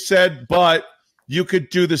like what you said, but you could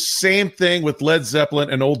do the same thing with Led Zeppelin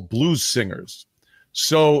and old blues singers.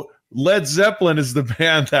 So Led Zeppelin is the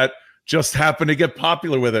band that just happened to get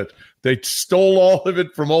popular with it. They stole all of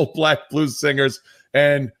it from old black blues singers,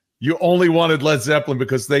 and you only wanted Led Zeppelin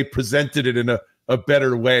because they presented it in a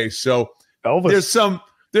better way. So Elvis.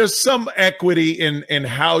 There's some equity in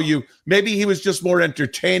how you, maybe he was just more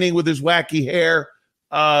entertaining with his wacky hair.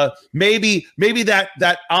 Maybe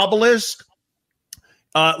that obelisk,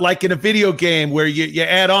 like in a video game where you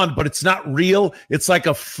add on, but it's not real. It's like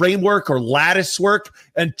a framework or lattice work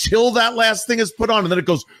until that last thing is put on, and then it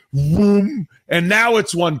goes boom, and now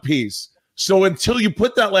it's one piece. So until you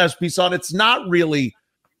put that last piece on, it's not really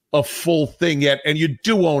a full thing yet, and you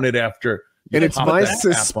do own it after. And it's my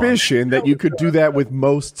suspicion that you could do that with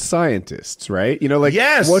most scientists, right? You know, like,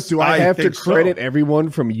 yes, what do I have to think credit so. everyone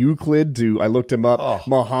from Euclid to? I looked him up.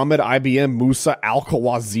 Muhammad IBM Musa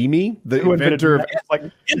Al-Khwarizmi, the inventor of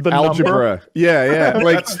algebra. Number? Yeah.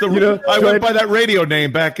 Like, that's the, I went by that radio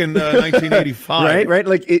name back in 1985. Right.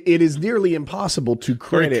 Like, it is nearly impossible to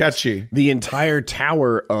credit catchy. the entire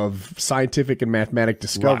tower of scientific and mathematic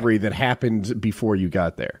discovery that happened before you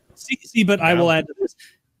got there. See, but I will add to this.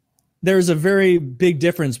 There's a very big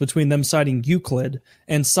difference between them citing Euclid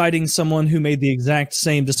and citing someone who made the exact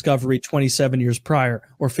same discovery 27 years prior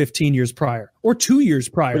or 15 years prior or 2 years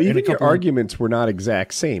prior. But even your arguments were not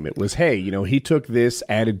exact same. It was, hey, you know, he took this,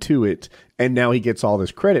 added to it, and now he gets all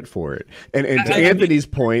this credit for it. And to Anthony's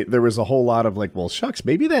point, there was a whole lot of like, well, shucks,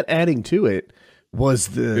 maybe that adding to it was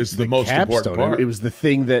the most important capstone. part. It was the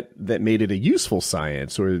thing that made it a useful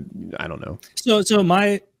science, or I don't know. So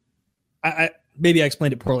maybe I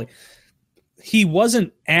explained it poorly. He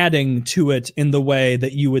wasn't adding to it in the way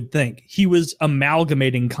that you would think. He was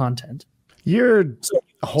amalgamating content. Your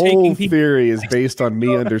whole theory is based on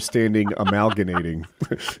me understanding amalgamating.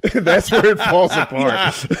 That's where it falls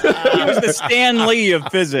apart. He was the Stan Lee of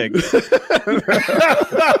physics.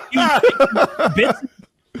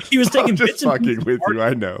 He was taking just bits and fucking pieces with you.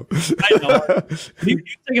 I know. I know. He was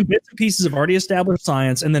taking bits and pieces of already established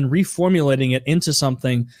science and then reformulating it into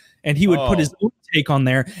something. And he would put his own take on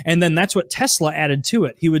there, and then that's what Tesla added to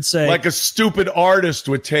it. He would say, like a stupid artist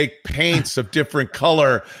would take paints of different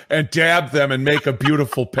color and dab them and make a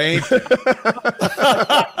beautiful paint. not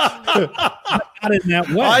in that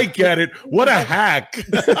way. I get it. What a hack.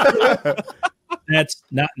 That's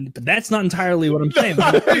not entirely what I'm saying.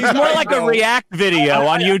 He's more like a react video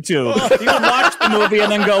on YouTube. You would watch the movie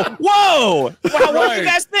and then go, "Whoa! Wow, what did you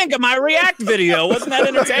guys think of my react video? Wasn't that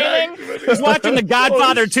entertaining?" He's watching The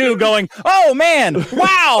Godfather 2, going, "Oh man,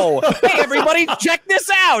 wow! Hey everybody, check this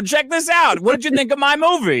out! Check this out! What did you think of my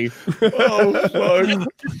movie?" Oh, fuck.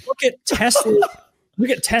 Look at Tesla. Look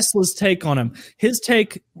at Tesla's take on him. His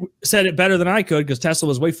take said it better than I could because Tesla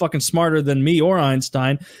was way fucking smarter than me or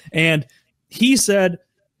Einstein, and he said,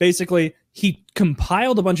 basically, he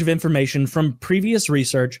compiled a bunch of information from previous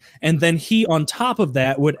research, and then he, on top of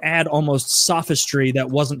that, would add almost sophistry that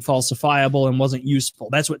wasn't falsifiable and wasn't useful.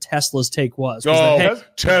 That's what Tesla's take was. Oh, that, hey,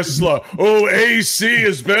 Tesla. Oh, AC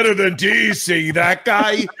is better than DC. That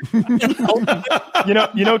guy.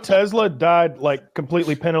 you know, Tesla died like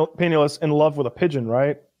completely penniless, in love with a pigeon,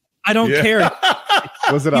 right? I don't care.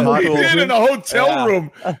 Was it a hot He did in a hotel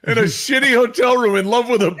room, in a shitty hotel room, in love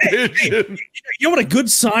with a pigeon. You know what a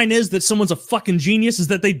good sign is that someone's a fucking genius is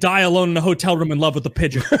that they die alone in a hotel room in love with a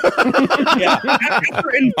pigeon.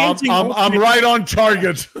 I'm right on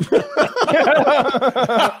target.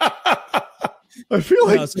 I feel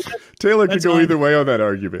like Taylor could go either way on that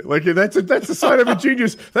argument. Like that's a sign of a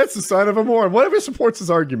genius. That's the sign of a moron. Whatever supports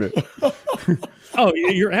his argument. Oh,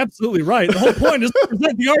 you're absolutely right. The whole point is to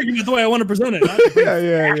present the argument the way I want to present it.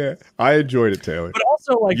 Yeah. I enjoyed it, Taylor. But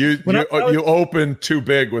also, like, you opened too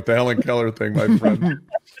big with the Helen Keller thing, my friend.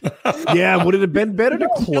 Yeah, would it have been better to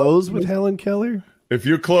close with Helen Keller? If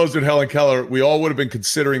you closed with Helen Keller, we all would have been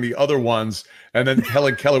considering the other ones, and then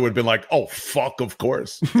Helen Keller would have been like, "Oh fuck, of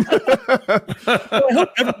course." I hope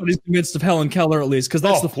everybody's convinced of Helen Keller at least, because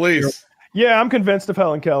that's please. Yeah, I'm convinced of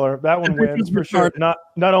Helen Keller. That one wins for sure. Not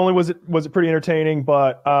only was it pretty entertaining,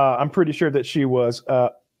 but I'm pretty sure that she was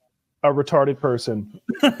a retarded person.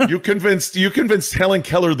 You convinced Helen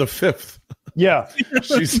Keller the fifth. Yeah.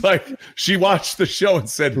 She's like, she watched the show and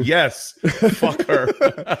said, yes, fuck her.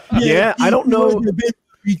 Yeah, I don't know.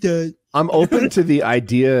 I'm open to the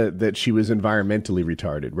idea that she was environmentally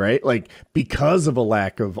retarded, right? Like, because of a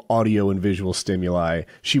lack of audio and visual stimuli,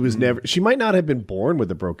 she was never, she might not have been born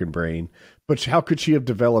with a broken brain, but how could she have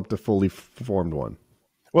developed a fully formed one?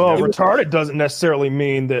 Well, retarded doesn't necessarily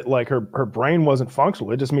mean that like her brain wasn't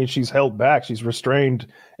functional. It just means she's held back. She's restrained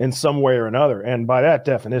in some way or another. And by that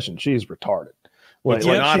definition, she's retarded. Like, to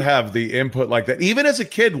not have the input like that. Even as a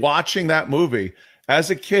kid watching that movie, as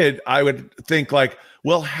a kid, I would think like,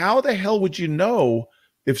 well, how the hell would you know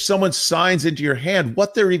if someone signs into your hand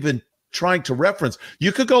what they're even trying to reference?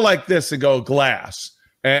 You could go like this and go glass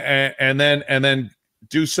and then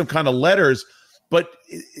do some kind of letters. but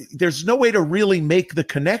there's no way to really make the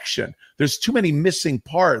connection. There's too many missing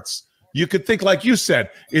parts. You could think, like you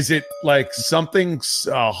said, is it like something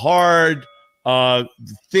hard,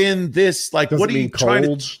 thin, this, like, what are you trying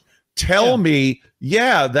to tell me?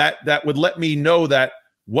 Yeah, that would let me know that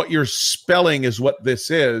what you're spelling is what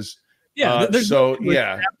this is. Yeah, there's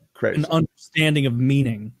crazy. An understanding of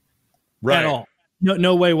meaning right. at all.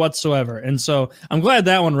 No way whatsoever. And so I'm glad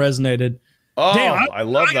that one resonated. Oh, Damn, I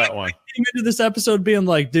love that one. Getting into this episode being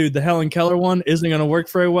like, dude, the Helen Keller one isn't going to work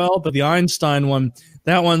very well, but the Einstein one,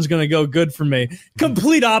 that one's going to go good for me.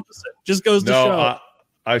 Complete opposite. Just goes to show.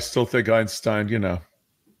 I still think Einstein,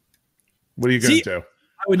 what are you going to do?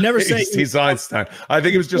 I would never say he's Einstein. I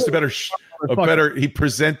think it was just a better he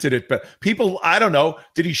presented it. But people, I don't know.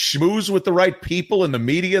 Did he schmooze with the right people in the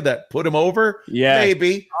media that put him over? Yeah,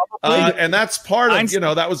 maybe. And that's part of,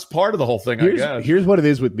 that was part of the whole thing, I guess. Here's what it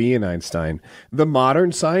is with me and Einstein. The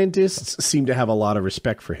modern scientists seem to have a lot of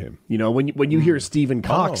respect for him. When you hear Stephen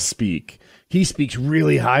Cox speak, he speaks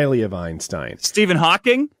really highly of Einstein. Stephen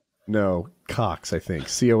Hawking? No, Cox, I think.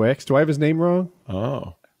 COX. Do I have his name wrong?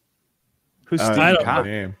 Oh. Who's Stephen Cox?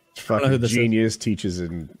 Fucking genius, teaches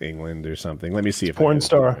in England or something. Let me see if porn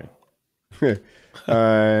star. Of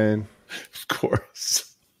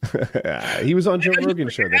course. He was on Joe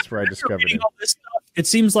Rogan's show. That's where I discovered him. It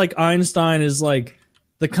seems like Einstein is like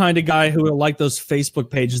the kind of guy who will like those Facebook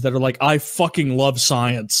pages that are like, I fucking love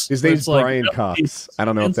science. His name's Brian Cox. I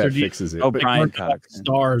don't know if that fixes it. Oh, Brian Cox.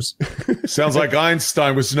 Stars. Sounds like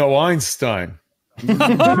Einstein was no Einstein. So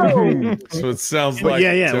it sounds like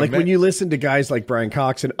like when you listen to guys like Brian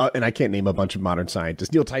Cox and I can't name a bunch of modern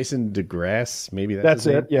scientists. Neil Tyson deGrasse, maybe that's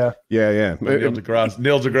it. Yeah. Neil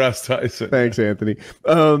deGrasse Tyson. Thanks, Anthony.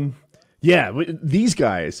 These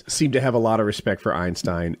guys seem to have a lot of respect for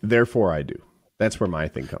Einstein. Therefore, I do. That's where my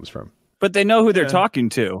thing comes from. But they know who they're talking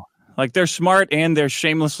to. Like, they're smart and they're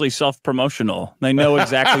shamelessly self-promotional. They know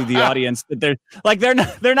exactly the audience that they're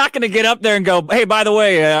not going to get up there and go, hey, by the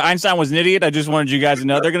way, Einstein was an idiot. I just wanted you guys to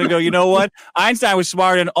know. They're going to go, you know what? Einstein was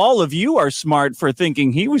smart and all of you are smart for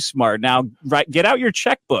thinking he was smart. Now, get out your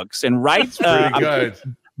checkbooks and write. Pretty good.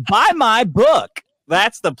 Buy my book.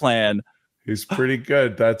 That's the plan. He's pretty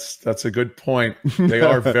good. That's a good point. They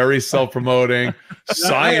are very self-promoting.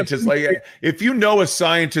 Scientists, like, if you know a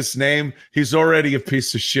scientist's name, he's already a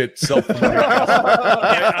piece of shit. Self-promoting.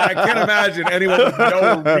 I can't imagine anyone would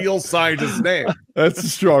know a real scientist's name. That's a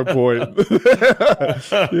strong point.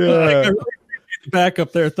 Yeah. Back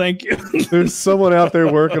up there, thank you. There's someone out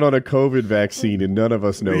there working on a COVID vaccine, and none of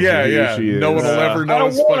us know. Who she is. No one will ever know. I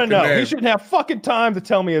don't want to know. Name. He shouldn't have fucking time to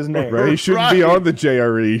tell me his name. Right? He shouldn't be on the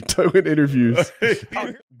JRE doing interviews.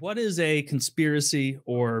 What is a conspiracy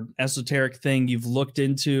or esoteric thing you've looked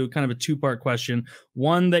into? Kind of a two-part question.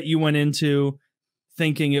 One that you went into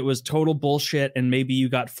thinking it was total bullshit, and maybe you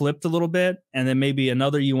got flipped a little bit, and then maybe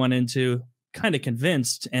another you went into kind of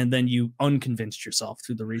convinced, and then you unconvinced yourself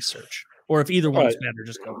through the research. Or if either one's better,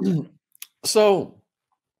 just go. So,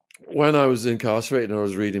 when I was incarcerated and I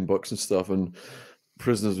was reading books and stuff, and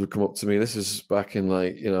prisoners would come up to me, this is back in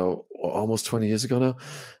almost 20 years ago now,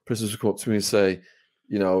 prisoners would come up to me and say,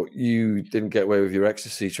 you didn't get away with your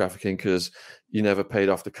ecstasy trafficking because you never paid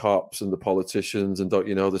off the cops and the politicians, and don't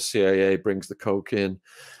you know the CIA brings the coke in.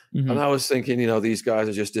 Mm-hmm. And I was thinking, these guys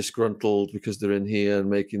are just disgruntled because they're in here and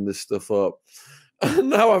making this stuff up. And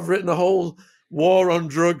now I've written a whole war on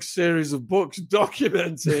drugs series of books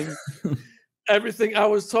documenting everything I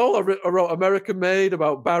was told. I wrote America Made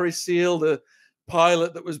about Barry Seal, the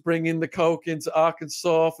pilot that was bringing the coke into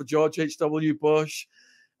Arkansas for George H.W. Bush,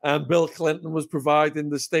 and Bill Clinton was providing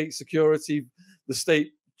the state security, the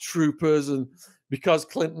state troopers, and because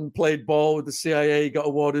Clinton played ball with the CIA, he got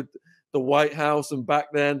awarded the White House, and back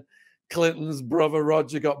then Clinton's brother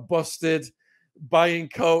Roger got busted buying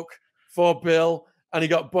coke for Bill, and he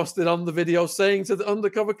got busted on the video saying to the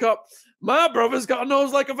undercover cop, my brother's got a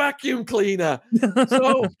nose like a vacuum cleaner.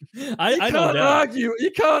 So you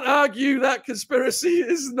can't argue that conspiracy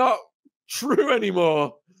is not true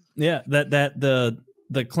anymore. Yeah, that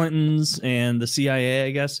the Clintons and the CIA,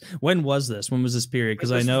 I guess. When was this? When was this period?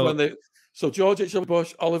 Because I know so George H.W.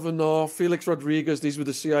 Bush, Oliver North, Felix Rodriguez, these were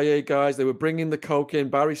the CIA guys. They were bringing the coke in.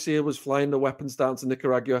 Barry Seal was flying the weapons down to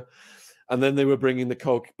Nicaragua, and then they were bringing the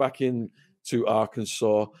coke back in to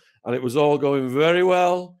Arkansas, and it was all going very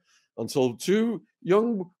well until two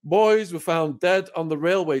young boys were found dead on the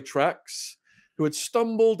railway tracks who had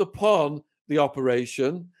stumbled upon the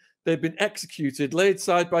operation. They'd been executed, laid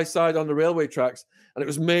side by side on the railway tracks, and it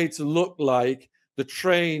was made to look like the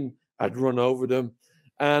train had run over them.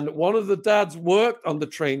 And one of the dads worked on the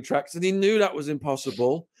train tracks, and he knew that was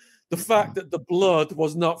impossible. The fact that the blood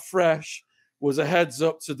was not fresh was a heads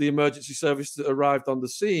up to the emergency service that arrived on the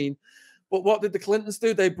scene. But what did the Clintons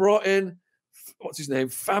do? They brought in, what's his name?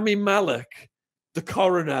 Fahmy Malek, the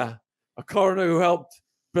coroner, a coroner who helped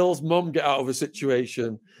Bill's mum get out of a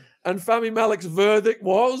situation. And Fahmy Malek's verdict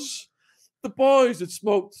was the boys had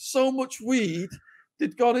smoked so much weed,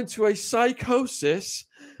 they'd gone into a psychosis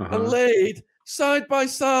and laid side by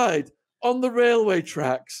side on the railway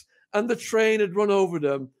tracks, and the train had run over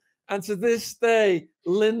them. And to this day,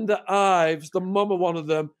 Linda Ives, the mum of one of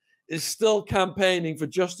them, is still campaigning for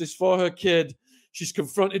justice for her kid. She's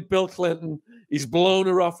confronted Bill Clinton. He's blown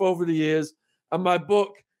her off over the years. And my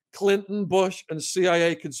book, Clinton, Bush, and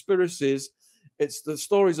CIA Conspiracies, it's the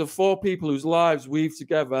stories of 4 people whose lives weave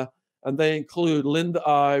together, and they include Linda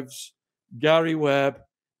Ives, Gary Webb,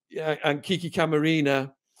 and Kiki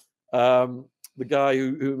Camarena, the guy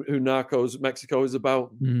who Narcos Mexico is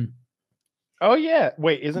about. Oh, yeah.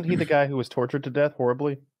 Wait, isn't he the guy who was tortured to death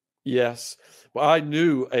horribly? Yes. Well, I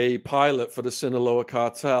knew a pilot for the Sinaloa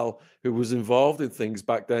cartel who was involved in things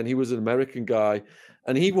back then. He was an American guy,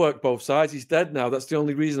 and he worked both sides. He's dead now. That's the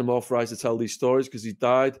only reason I'm authorized to tell these stories, because he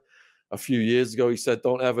died a few years ago. He said,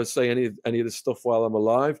 don't ever say any of this stuff while I'm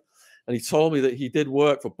alive. And he told me that he did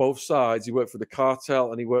work for both sides. He worked for the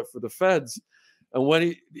cartel and he worked for the feds. And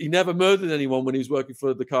when he never murdered anyone when he was working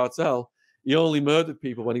for the cartel. He only murdered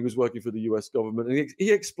people when he was working for the US government. And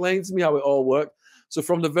he explained to me how it all worked. So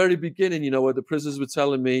from the very beginning, you know, where the prisoners were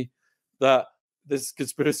telling me that this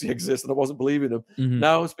conspiracy exists and I wasn't believing them.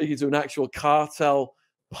 Now I'm speaking to an actual cartel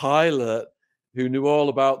pilot who knew all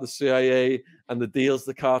about the CIA and the deals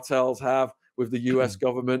the cartels have with the US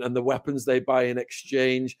government and the weapons they buy in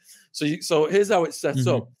exchange. So here's how it's set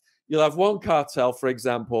up. You'll have one cartel, for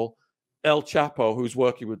example, El Chapo, who's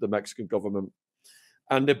working with the Mexican government.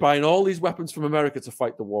 And they're buying all these weapons from America to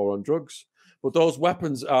fight the war on drugs. But those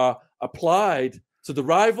weapons are applied to the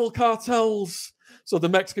rival cartels. So the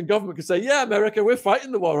Mexican government can say, yeah, America, we're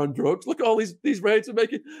fighting the war on drugs. Look at all these raids we're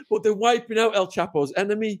making. But they're wiping out El Chapo's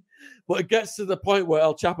enemy. But it gets to the point where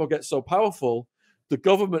El Chapo gets so powerful, the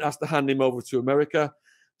government has to hand him over to America.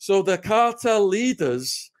 So the cartel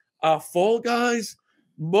leaders are fall guys.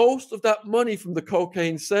 Most of that money from the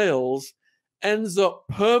cocaine sales ends up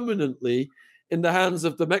permanently in the hands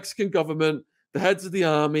of the Mexican government, the heads of the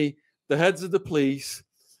army, the heads of the police.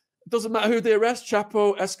 It doesn't matter who they arrest,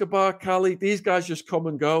 Chapo, Escobar, Cali, these guys just come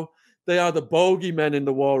and go. They are the bogeymen in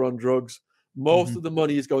the war on drugs. Most of the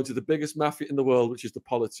money is going to the biggest mafia in the world, which is the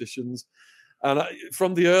politicians. And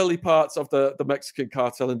from the early parts of the Mexican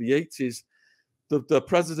cartel in the 80s, the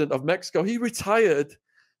president of Mexico, he retired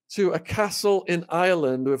to a castle in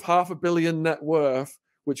Ireland with $500 million net worth,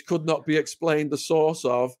 which could not be explained the source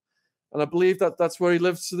of. And I believe that's where he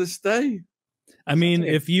lives to this day. I mean,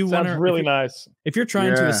 if you want to, really nice. If you're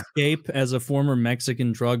trying to escape as a former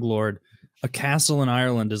Mexican drug lord, a castle in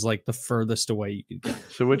Ireland is like the furthest away you could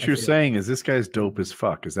get. So what you're saying is this guy's dope as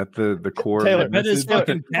fuck. Is that the core? Taylor, that is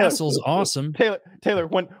fucking castle's awesome. Taylor,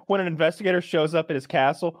 when an investigator shows up at his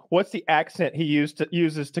castle, what's the accent he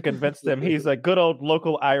uses to convince them he's a good old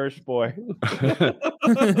local Irish boy?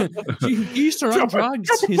 He used to run drugs.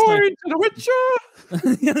 He's like, to the Witcher.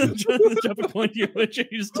 Drop a point to your Witcher.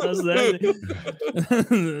 He just does that.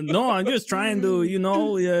 No, I'm just trying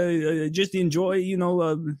to, just enjoy,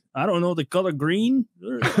 I don't know, the color green.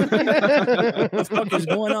 What the fuck is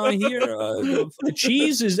going on here?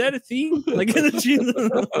 Cheese, is that a thing? Like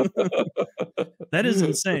that is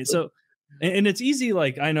insane. So, and it's easy.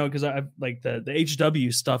 Like I know because I like the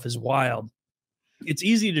HW stuff is wild. It's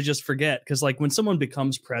easy to just forget because like when someone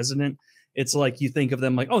becomes president, it's like you think of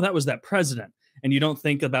them like, oh, that was that president, and you don't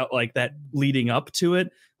think about like that leading up to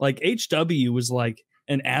it. Like HW was like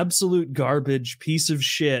an absolute garbage piece of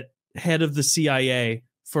shit head of the CIA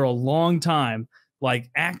for a long time, like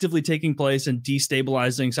actively taking place and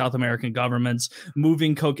destabilizing South American governments,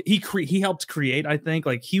 moving coke. He helped create, I think,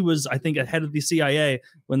 like he was, I think, ahead of the CIA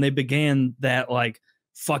when they began that like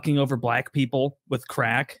fucking over black people with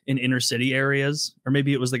crack in inner city areas, or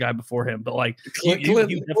maybe it was the guy before him. But like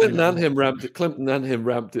Clinton and him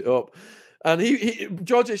ramped it up, and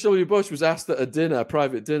George H.W. Bush was asked at a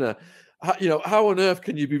private dinner, how on earth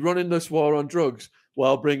can you be running this war on drugs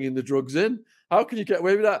while bringing the drugs in? How can you get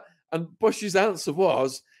away with that? And Bush's answer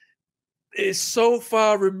was, it's so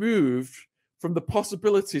far removed from the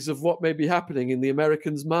possibilities of what may be happening in the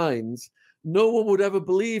Americans' minds, no one would ever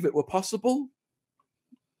believe it were possible.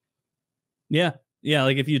 Yeah. Yeah.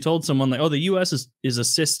 Like if you told someone like, oh, the US is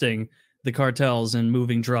assisting the cartels in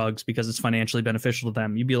moving drugs because it's financially beneficial to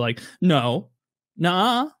them, you'd be like, no,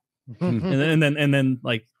 nah. and then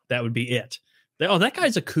like that would be it. That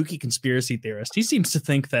guy's a kooky conspiracy theorist. He seems to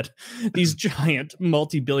think that these giant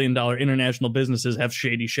multi-billion-dollar international businesses have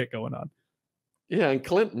shady shit going on. Yeah, and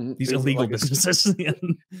Clinton, these illegal businesses.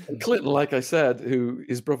 Clinton, like I said, who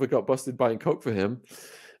his brother got busted buying coke for him,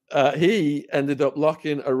 he ended up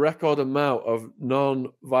locking a record amount of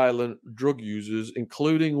non-violent drug users,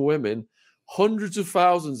 including women, hundreds of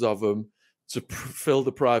thousands of them, to fill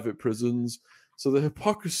the private prisons. So the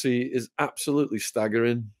hypocrisy is absolutely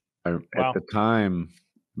staggering. At the time,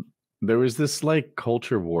 there was this like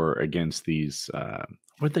culture war against these,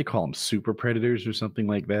 what they call them, super predators or something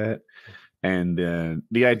like that. And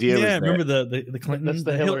the idea was remember the Clinton?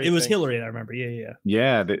 Hillary it was thing. Hillary, I remember. Yeah.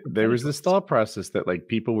 Yeah, there was this thought process that like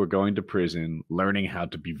people were going to prison, learning how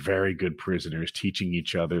to be very good prisoners, teaching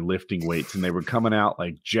each other, lifting weights, and they were coming out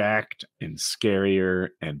like jacked and scarier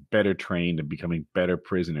and better trained and becoming better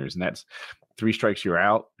prisoners. And that's 3 strikes you're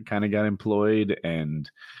out kind of got employed. And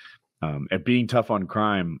at being tough on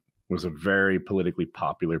crime was a very politically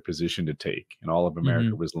popular position to take, and all of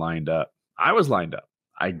America was lined up. I was lined up.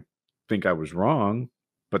 I think I was wrong,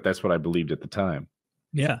 but that's what I believed at the time.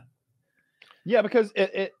 Yeah. Yeah, because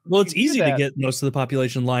it's easy to get most of the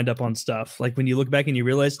population lined up on stuff. Like when you look back and you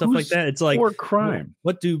realize stuff like that, it's like for crime.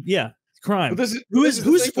 Crime.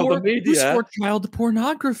 Who's for child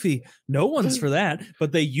pornography? No one's for that,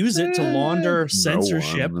 but they use it to launder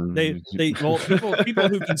censorship. People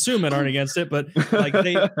who consume it aren't against it, but like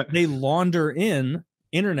they launder in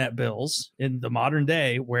internet bills in the modern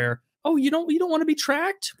day where, oh, you don't want to be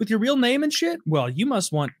tracked with your real name and shit? Well, you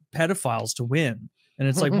must want pedophiles to win. And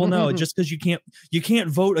it's like, well, no, just because you can't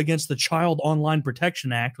vote against the Child Online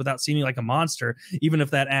Protection Act without seeming like a monster, even if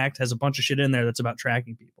that act has a bunch of shit in there that's about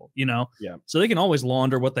tracking people, you know? Yeah. So they can always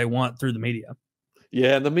launder what they want through the media.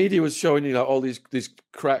 Yeah, and the media was showing, you know, all these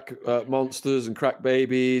crack monsters and crack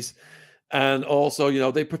babies. And also, you know,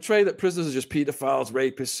 they portray that prisoners are just pedophiles,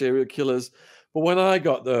 rapists, serial killers. But when I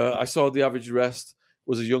got there, I saw the average arrest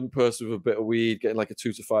was a young person with a bit of weed getting like a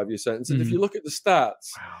 2 to 5 year sentence. And if you look at the stats,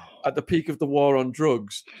 at the peak of the war on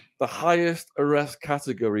drugs, the highest arrest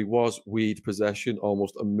category was weed possession,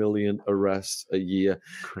 almost 1 million arrests a year.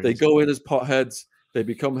 Crazy. They go in as potheads, they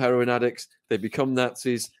become heroin addicts, they become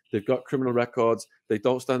Nazis, they've got criminal records, they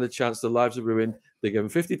don't stand a chance, their lives are ruined. They give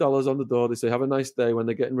them $50 on the door, they say, have a nice day when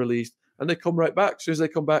they're getting released, and they come right back. As soon as they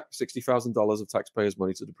come back, $60,000 of taxpayers'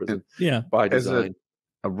 money to the prison. Yeah. By design.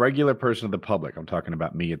 A regular person of the public, I'm talking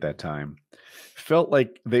about me at that time, felt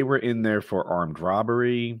like they were in there for armed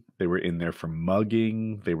robbery. They were in there for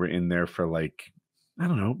mugging. They were in there for like, I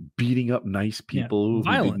don't know, beating up nice people who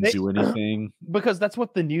didn't do anything. Because that's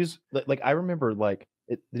what the news, like I remember like,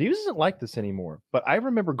 the news isn't like this anymore, but I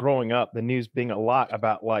remember growing up, the news being a lot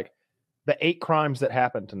about like the 8 crimes that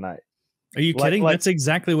happened tonight. Are you kidding? That's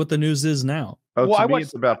exactly what the news is now. Oh, well, to me,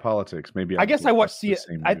 it's about politics. Maybe I guess I watch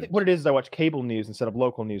I think what it is I watch cable news instead of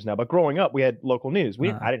local news now. But growing up, we had local news.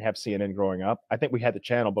 I didn't have CNN growing up. I think we had the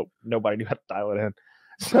channel, but nobody knew how to dial it in.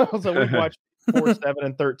 So we'd watch 4, 7,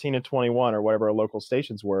 and 13 and 21 or whatever our local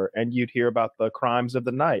stations were, and you'd hear about the crimes of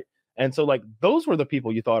the night. And so like those were the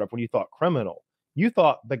people you thought of when you thought criminal. You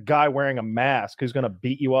thought the guy wearing a mask who's going to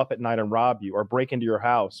beat you up at night and rob you or break into your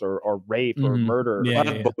house or rape or murder.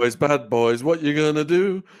 Bad boys, what you going to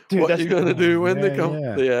do? Dude, what you going to do when they come?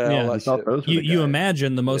 You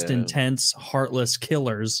imagine the most intense, heartless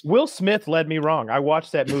killers. Will Smith led me wrong. I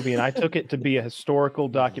watched that movie and I took it to be a historical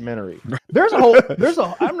documentary.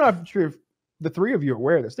 I'm not sure if the 3 of you are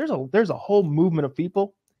aware of this. There's a whole movement of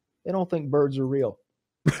people. They don't think birds are real.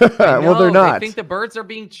 Well, they're not. I think the birds are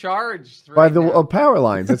being charged by the power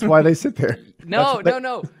lines. That's why they sit there. No.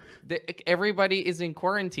 Everybody is in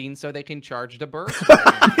quarantine, so they can charge the birds.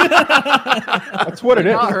 That's what it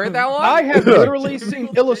is. Not heard that one? I have literally seen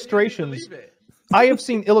illustrations. I have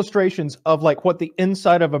seen illustrations of like what the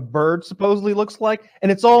inside of a bird supposedly looks like,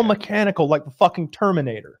 and it's all mechanical, like the fucking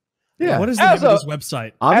Terminator. Yeah. What is the name of this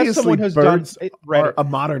website? Obviously, birds are a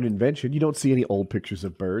modern invention. You don't see any old pictures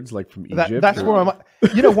of birds like from Egypt. That's where I'm.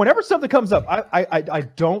 You know, whenever something comes up, I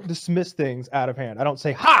don't dismiss things out of hand. I don't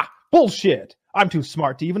say, "Ha, bullshit." I'm too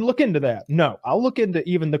smart to even look into that. No, I'll look into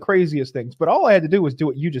even the craziest things. But all I had to do was do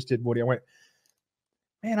what you just did, Woody. I went,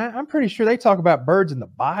 man, I'm pretty sure they talk about birds in the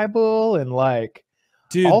Bible and like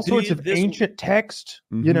all sorts of ancient text.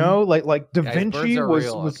 You know, like Da Vinci was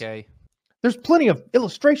okay. There's plenty of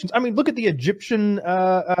illustrations. I mean, look at the Egyptian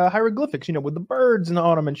hieroglyphics, you know, with the birds and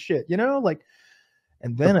on them and shit, you know, like,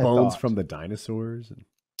 and then the bones from the dinosaurs.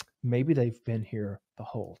 Maybe they've been here the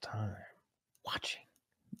whole time, watching,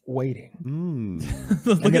 waiting. And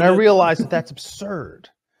then I realized that that's absurd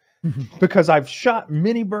because I've shot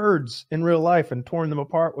many birds in real life and torn them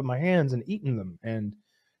apart with my hands and eaten them. And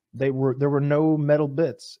There were no metal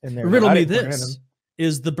bits in there. Riddle me this: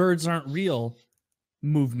 is the birds aren't real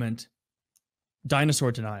movement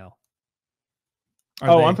dinosaur denial?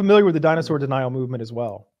 I'm familiar with the dinosaur denial movement as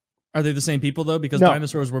well. Are they the same people though? Because No.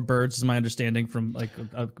 dinosaurs were birds, is my understanding from like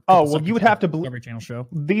you would have to believe Discovery Channel show.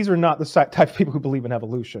 These are not the type of people who believe in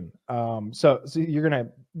evolution. So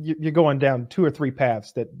you're going down 2 or 3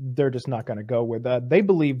 paths that they're just not going to go with. They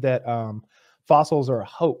believe that fossils are a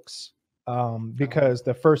hoax because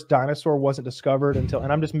the first dinosaur wasn't discovered until,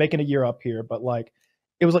 and I'm just making a year up here, but like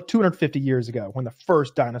it was like 250 years ago when the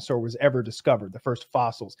first dinosaur was ever discovered, the first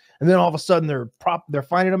fossils, and then all of a sudden they're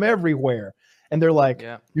finding them everywhere. And they're like,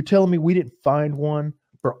 you're telling me we didn't find one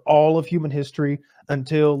for all of human history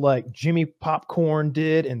until like Jimmy Popcorn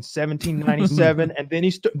did in 1797, and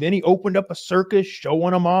then he opened up a circus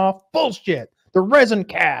showing them off? Bullshit. The resin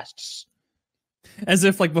casts. As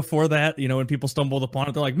if like before that, you know, when people stumbled upon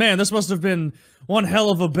it, they're like, man, this must have been one hell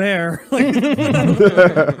of a bear. Like,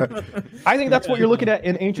 I think that's what you're looking at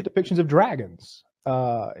in ancient depictions of dragons.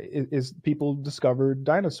 Is people discovered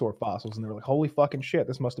dinosaur fossils and they were like, holy fucking shit,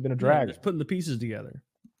 this must have been a dragon. Just putting the pieces together.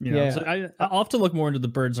 You know? So I'll have to look more into the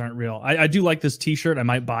birds aren't real. I do like this t-shirt. I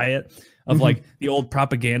might buy it of like the old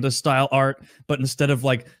propaganda style art, but instead of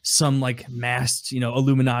like some like masked, you know,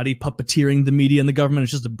 Illuminati puppeteering the media and the government,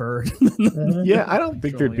 it's just a bird. Yeah, I don't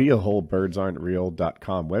think there'd be a whole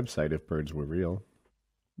birdsaren'treal.com website if birds were real.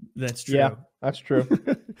 That's true. Yeah, that's true.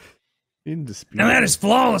 Indisputable. Now that is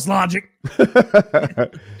flawless logic.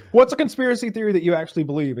 What's a conspiracy theory that you actually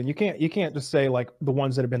believe in? You can't just say like the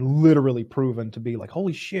ones that have been literally proven to be like,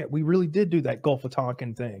 holy shit, we really did do that Gulf of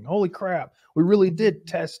Tonkin thing. Holy crap, we really did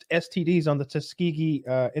test STDs on the Tuskegee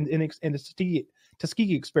in the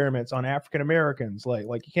Tuskegee experiments on African Americans.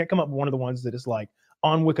 Like you can't come up with one of the ones that is like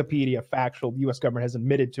on Wikipedia factual. The U.S. government has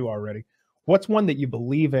admitted to already. What's one that you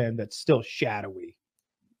believe in that's still shadowy?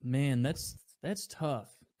 Man, that's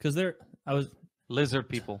tough because lizard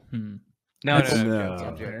people. No,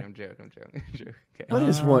 I'm joking. Okay. I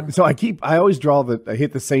just want, so I always I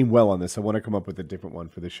hit the same well on this. I want to come up with a different one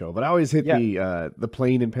for the show, but I always hit the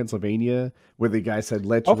plane in Pennsylvania where the guy said,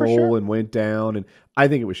 let's roll and went down. And I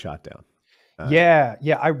think it was shot down. Yeah.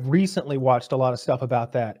 I recently watched a lot of stuff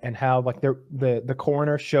about that and how like the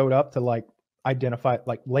coroner showed up to like identify,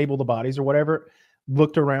 like label the bodies or whatever,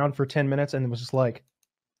 looked around for 10 minutes and was just like,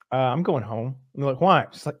 I'm going home. And they're like, why?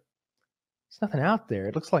 It's like, there's nothing out there.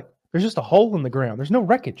 It looks like there's just a hole in the ground. There's no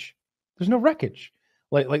wreckage.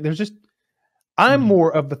 Like there's just, I'm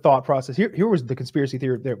more of the thought process. Here was the conspiracy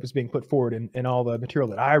theory that was being put forward in all the material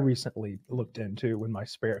that I recently looked into in my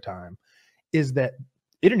spare time, is that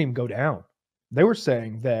it didn't even go down. They were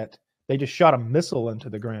saying that they just shot a missile into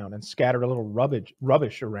the ground and scattered a little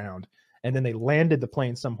rubbish around. And then they landed the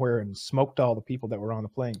plane somewhere and smoked all the people that were on the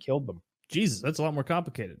plane, killed them. Jesus, that's a lot more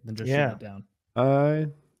complicated than just shooting it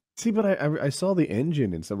down. See, but I saw the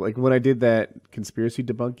engine and stuff. Like when I did that conspiracy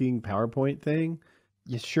debunking PowerPoint thing.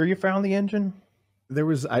 You sure you found the engine? There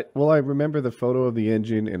was, I remember the photo of the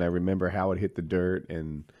engine and I remember how it hit the dirt.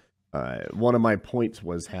 And one of my points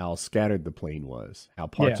was how scattered the plane was, how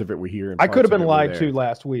parts of it were here. And I could have been lied to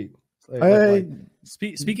last week.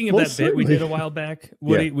 Speaking of that bit we did a while back,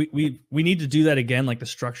 Woody, we need to do that again, like the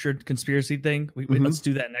structured conspiracy thing. Let's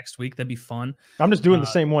do that next week. That'd be fun. I'm just doing the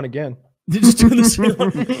same one again. Just doing the same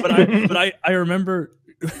one. But I remember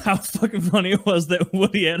how fucking funny it was that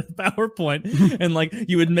Woody had a PowerPoint and like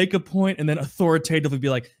you would make a point and then authoritatively be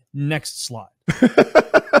like, next slide.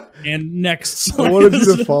 And next slide. I wanted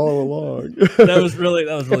you to follow along. That was really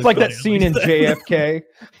It's like that scene in JFK.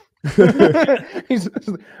 He's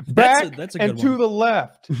back that's a and good to one. the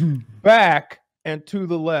left, back and to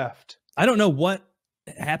the left. I don't know what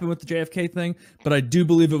happened with the JFK thing, but I do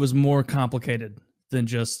believe it was more complicated than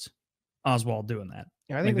just Oswald doing that.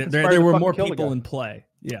 Yeah, I think like, they there were more kill the people guy. in play.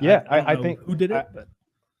 Yeah, I think who did it. But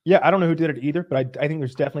I don't know who did it either, but I think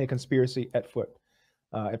there's definitely a conspiracy at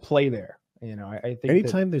play there. You know, I think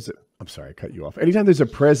anytime I'm sorry, I cut you off. Anytime there's a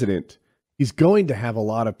president, he's going to have a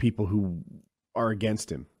lot of people who are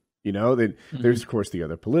against him. You know, there's of course the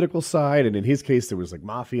other political side, and in his case, there was like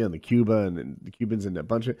mafia and the Cuba and the Cubans and a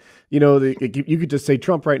bunch of, you know, you could just say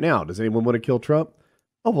Trump right now. Does anyone want to kill Trump?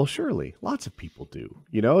 Oh, well, surely. Lots of people do.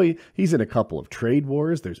 You know, he's in a couple of trade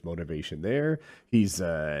wars. There's motivation there. He's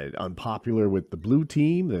unpopular with the blue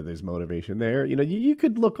team. There's motivation there. You know, you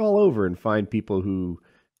could look all over and find people who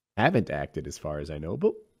haven't acted as far as I know,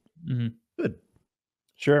 but good.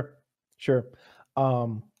 Sure.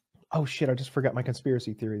 oh shit, I just forgot my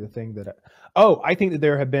conspiracy theory. The thing that I think that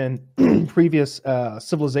there have been previous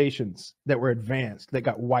civilizations that were advanced that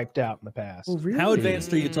got wiped out in the past. Oh, really? How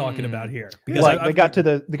advanced are you talking about here? Because Like they got to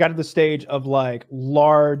the stage of like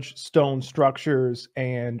large stone structures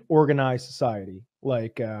and organized society,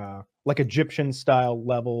 like Egyptian style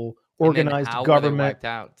level And then organized how were they government. wiped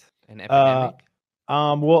out? An epidemic.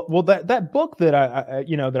 Well, that book that I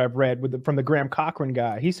that I've read from the Graham Cochran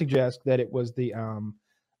guy, he suggests that it was the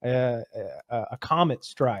a comet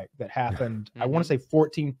strike that happened. I want to say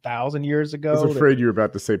 14,000 years ago. I was afraid you were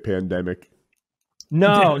about to say pandemic.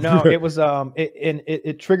 No, it was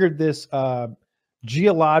it triggered this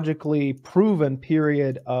geologically proven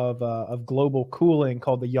period of global cooling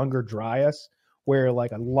called the Younger Dryas, where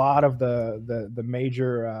like a lot of the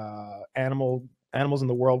major animals in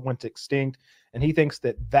the world went extinct, and he thinks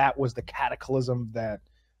that was the cataclysm that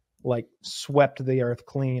like swept the earth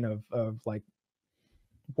clean of like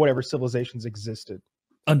whatever civilizations existed.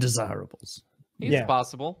 Undesirables. It's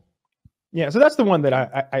possible. Yeah, so that's the one that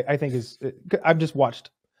I think is. I've just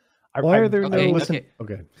watched. Why are there no listen?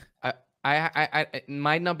 Okay. I it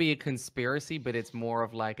might not be a conspiracy, but it's more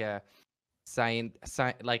of like a science,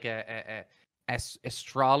 like a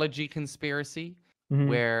astrology conspiracy,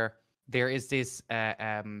 where there is this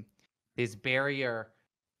this barrier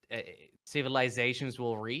civilizations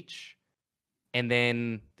will reach, and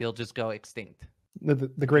then they'll just go extinct.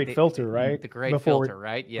 The great filter, right? The great filter,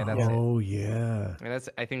 right? Yeah, that's it. Oh yeah. And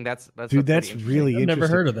I think that's dude. That's really interesting. I've never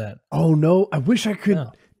heard of that. Oh no, I wish I could.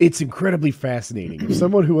 No. It's incredibly fascinating. If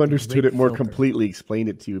someone who understood it more completely explained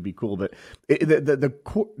it to you, would be cool. But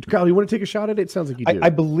Kyle, you want to take a shot at it? It sounds like you do. I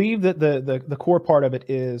believe that the core part of it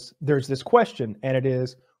is there's this question, and it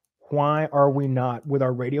is, why are we not, with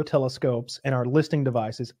our radio telescopes and our listening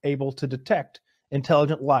devices, able to detect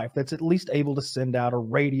intelligent life that's at least able to send out a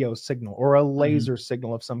radio signal or a laser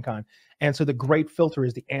signal of some kind? And so the great filter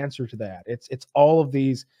is the answer to that. It's all of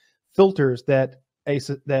these filters that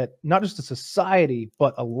not just a society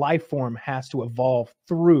but a life form has to evolve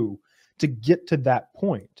through to get to that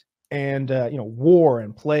point. And war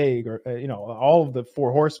and plague, or all of the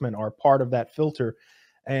four horsemen are part of that filter.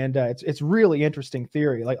 And it's really interesting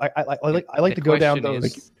theory. Like I like to go down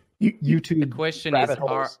those YouTube. The question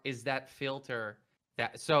is that filter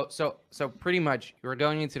that so pretty much you're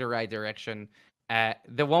going into the right direction.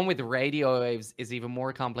 The one with radio waves is even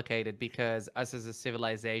more complicated because us as a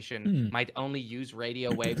civilization might only use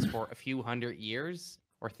radio waves for a few hundred years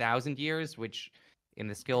or 1,000 years, which in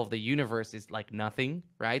the scale of the universe is like nothing,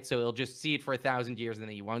 right? So it'll just see it for 1,000 years and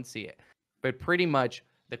then you won't see it. But pretty much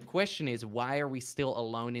the question is, why are we still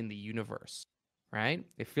alone in the universe, right?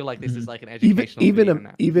 I feel like this is like an educational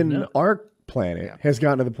even our planet has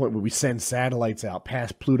gotten to the point where we send satellites out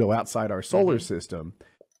past Pluto outside our solar system.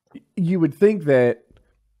 You would think that,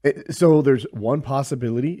 so there's one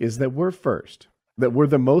possibility is that we're first, that we're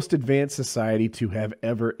the most advanced society to have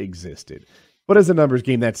ever existed. But as a numbers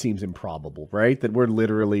game, that seems improbable, right? That we're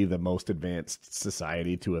literally the most advanced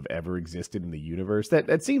society to have ever existed in the universe.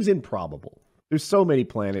 That seems improbable. There's so many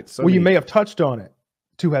planets. You may have touched on it.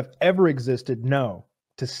 To have ever existed, no.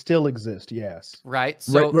 To still exist, yes. Right.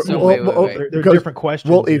 So wait. There are different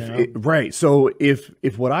questions. Well, right. So if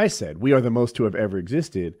what I said, we are the most to have ever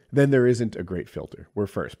existed, then there isn't a great filter. We're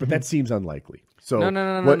first, but that seems unlikely. So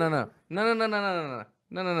no.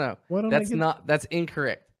 That's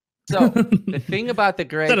incorrect. So the thing about the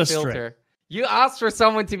great filter, you asked for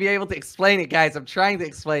someone to be able to explain it, guys. I'm trying to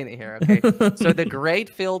explain it here. Okay. So the great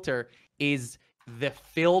filter is the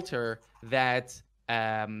filter that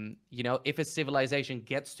if a civilization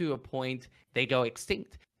gets to a point, they go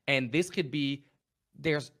extinct. And this could be,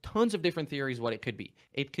 there's tons of different theories what it could be.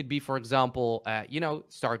 It could be, for example,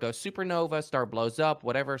 star goes supernova, star blows up,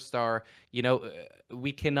 whatever star,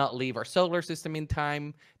 we cannot leave our solar system in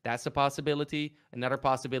time. That's a possibility. Another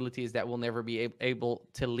possibility is that we'll never be able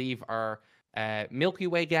to leave our Milky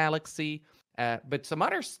Way galaxy. But some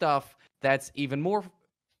other stuff that's even more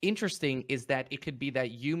interesting is that it could be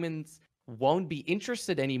that humans won't be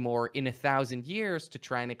interested anymore in 1,000 years to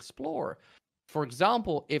try and explore. For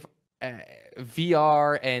example, if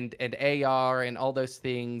VR and AR and all those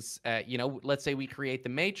things, let's say we create the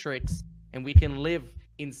Matrix and we can live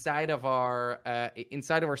inside of our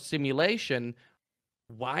simulation,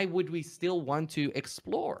 why would we still want to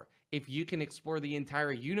explore if you can explore the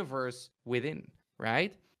entire universe within,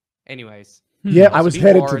 right? Anyways. Yeah, I was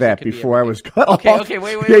headed to that before I was cut off. Okay,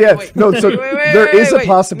 wait. No, so there is a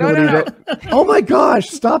possibility that. Oh my gosh,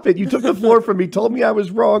 stop it! You took the floor from me, told me I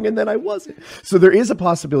was wrong, and then I wasn't. So there is a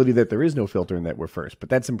possibility that there is no filter and that we're first, but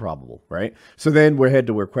that's improbable, right? So then we're headed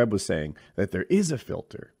to where Queb was saying that there is a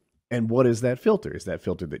filter, And what is that filter? Is that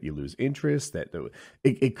filter that you lose interest?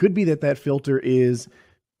 It could be that filter is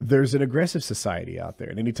there's an aggressive society out there,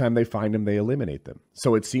 and anytime they find them, they eliminate them.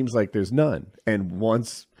 So it seems like there's none. And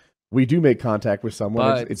once we do make contact with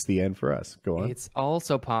someone, it's the end for us. Go on. It's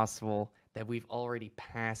also possible that we've already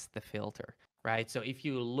passed the filter, right? So if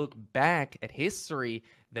you look back at history,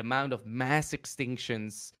 the amount of mass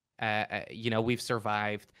extinctions, we've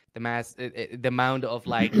survived, the amount of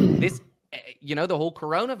like this, the whole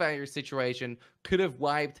coronavirus situation could have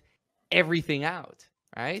wiped everything out,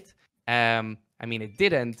 right? I mean, it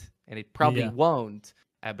didn't, and it probably won't,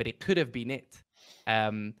 but it could have been it.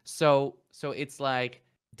 So it's like,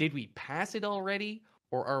 did we pass it already,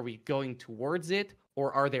 or are we going towards it,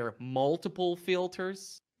 or are there multiple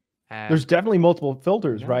filters? There's definitely multiple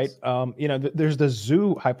filters, right? There's the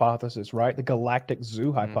zoo hypothesis, right? The galactic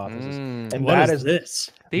zoo hypothesis. And what that is this?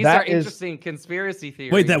 These are interesting conspiracy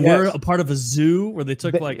theories. Wait, that we're a part of a zoo where they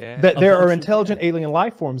took that there are intelligent alien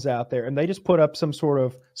life forms out there, and they just put up some sort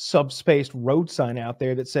of subspaced road sign out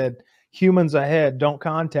there that said humans ahead, don't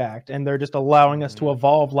contact, and they're just allowing us to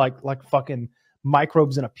evolve like fucking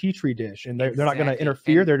microbes in a petri dish, and they're not going to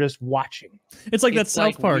interfere. They're just watching. It's like that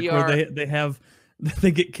South Park where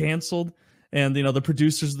they get canceled, and the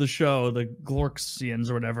producers of the show, the Glorksians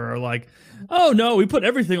or whatever, are like, "Oh no, we put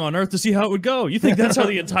everything on Earth to see how it would go. You think that's how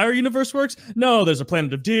the entire universe works? No, there's a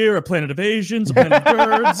planet of deer, a planet of Asians, a planet of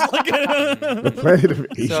birds, a planet of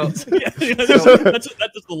Asians." That's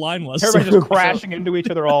what the line was. Everybody's just crashing into each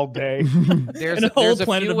other all day. There's a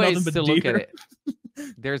few ways to look at it.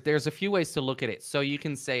 There's a few ways to look at it. So you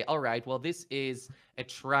can say, all right, well, this is a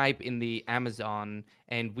tribe in the Amazon,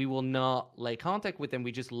 and we will not lay contact with them.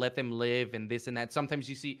 We just let them live and this and that. Sometimes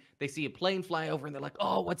they see a plane fly over and they're like,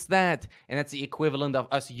 oh, what's that? And that's the equivalent of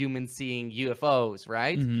us humans seeing UFOs,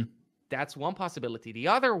 right? Mm-hmm. That's one possibility. The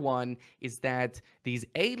other one is that these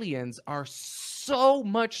aliens are so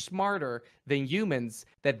much smarter than humans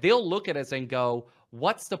that they'll look at us and go,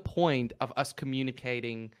 what's the point of us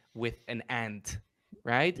communicating with an ant?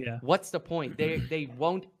 Right? Yeah. What's the point? They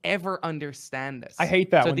won't ever understand us. I hate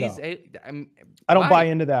that one. I don't why? buy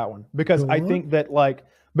into that one because I think that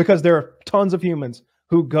because there are tons of humans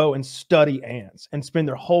who go and study ants and spend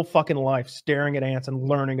their whole fucking life staring at ants and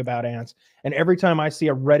learning about ants. And every time I see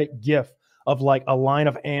a Reddit GIF of like a line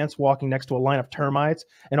of ants walking next to a line of termites,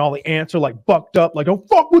 and all the ants are like bucked up, like, don't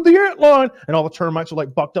fuck with the ant line, and all the termites are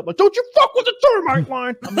like bucked up, like, don't you fuck with the termite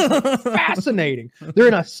line. I mean, it's fascinating. They're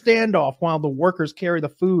in a standoff while the workers carry the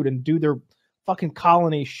food and do their fucking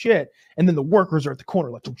colony shit, and then the workers are at the corner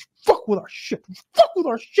like, don't you fuck with our shit, don't you fuck with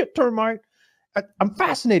our shit, termite. I'm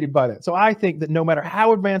fascinated by that. So I think that no matter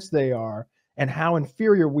how advanced they are and how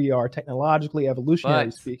inferior we are technologically,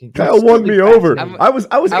 evolutionary speaking, Kyle won me over. I was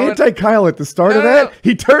anti-Kyle at the start of that.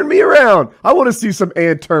 He turned me around. I want to see some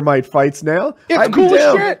ant termite fights now. It's cool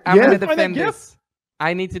shit. I'm going to defend this.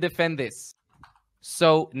 I need to defend this.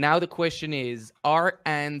 So now the question is, are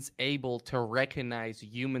ants able to recognize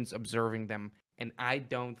humans observing them? And I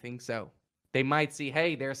don't think so. They might see,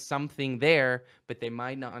 hey, there's something there, but they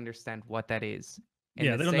might not understand what that is.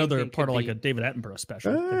 And they don't know they're part of like a David Attenborough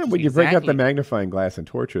special. When you break up the magnifying glass and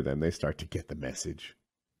torture them, they start to get the message.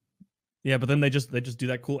 Yeah, but then they just do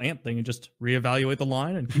that cool ant thing and just reevaluate the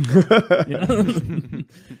line and keep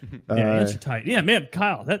ants are tight. Yeah, man,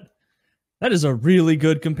 Kyle, that is a really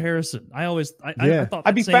good comparison. I thought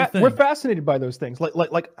the same thing. We're fascinated by those things.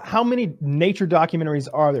 Like how many nature documentaries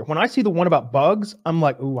are there? When I see the one about bugs, I'm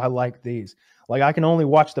like, ooh, I like these. Like I can only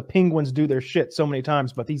watch the penguins do their shit so many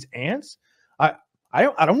times, but these ants, I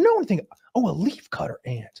don't know anything. Oh, a leaf cutter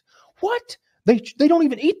ant. What? They don't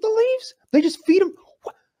even eat the leaves? They just feed them.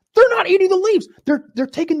 What? They're not eating the leaves. They're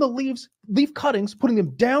taking the leaf cuttings, putting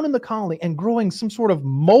them down in the colony and growing some sort of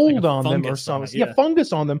mold on them or something. Yeah,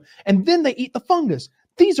 fungus on them, and then they eat the fungus.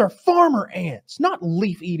 These are farmer ants, not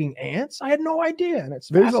leaf-eating ants. I had no idea, and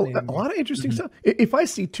there's a lot of interesting stuff. If I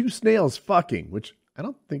see two snails fucking, which I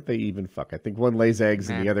don't think they even fuck. I think one lays eggs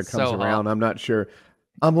and the other comes around. I'm not sure.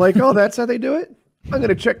 I'm like, oh, that's how they do it? I'm going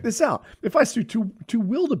to check this out. If I see two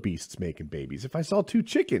wildebeests making babies, if I saw two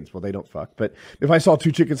chickens, well, they don't fuck, but if I saw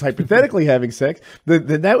two chickens hypothetically having sex,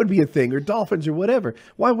 then that would be a thing, or dolphins or whatever.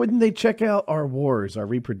 Why wouldn't they check out our wars, our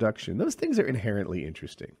reproduction? Those things are inherently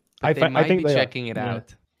interesting. I think they're checking it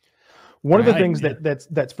out. One of the things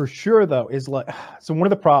that's for sure, though, is like, so one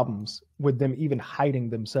of the problems with them even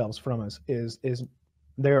hiding themselves from us is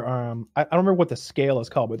there I don't remember what the scale is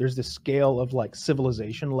called, but there's this scale of like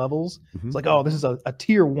civilization levels. It's like, oh, this is a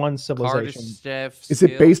tier 1 civilization. Is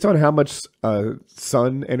it based on how much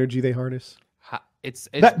sun energy they harness?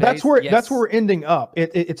 that's where we're ending up.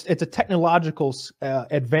 It's a technological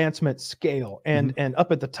advancement scale, and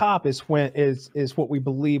up at the top is what we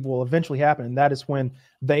believe will eventually happen, and that is when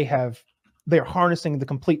they're harnessing the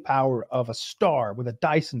complete power of a star with a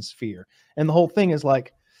Dyson sphere, and the whole thing is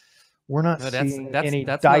like we're not seeing any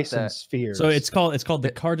Dyson spheres. So it's called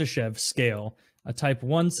the Kardashev scale. A type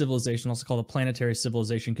 1 civilization, also called a planetary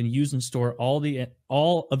civilization, can use and store all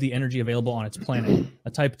of the energy available on its planet. A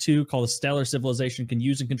type 2, called a stellar civilization, can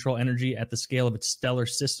use and control energy at the scale of its stellar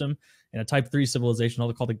system. And a type 3 civilization,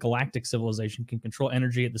 also called a galactic civilization, can control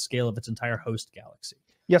energy at the scale of its entire host galaxy.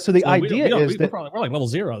 Yeah, so the idea is that we're like level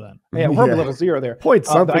 0 then. Yeah, we're level 0 there. Point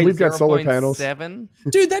something. We've got solar panels. 7.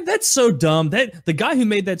 Dude, that's so dumb. That the guy who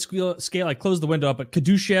made that scale, I closed the window up, but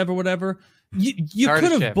Kadushev or whatever. You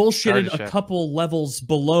could have bullshitted a couple levels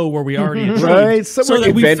below where we already achieved, right? So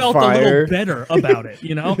that we felt a little better about it,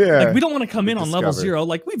 you know? Yeah. Like we don't want to come in on level 0.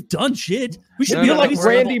 Like we've done shit. We should be be like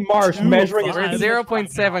Randy Marsh measuring his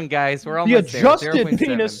 0.7, guys. We're the almost adjusted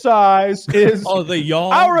penis size is the yaw.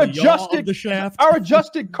 Our the adjusted yaw of the shaft. Our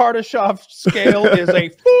adjusted Kardashev scale is a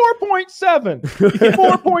 4.7.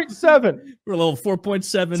 4.7. We're a level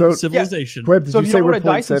 4.7 civilization. Web, did So you if you say know we're what a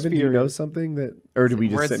Dyson 0.7? Do you sphere know is- something that, or did we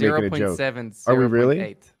We're just at make it a joke? 0.7. Are we really?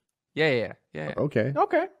 0.8. Yeah. Okay.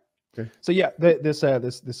 Okay. So yeah, this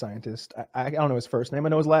scientist, I don't know his first name. I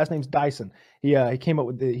know his last name's Dyson. He came up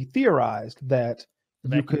with he theorized that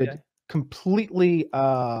you could completely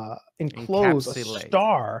enclose a Encapsulate.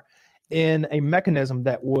 star in a mechanism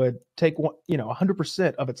that would take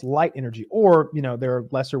 100% of its light energy, or there are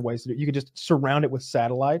lesser ways to do it. You could just surround it with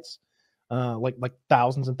satellites, like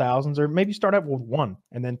thousands and thousands, or maybe start out with 1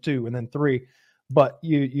 and then 2 and then 3. But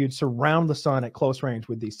you'd surround the sun at close range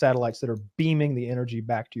with these satellites that are beaming the energy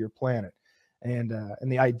back to your planet. And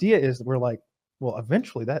the idea is that we're like, well,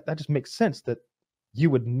 eventually that just makes sense that you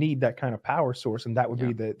would need that kind of power source, and that would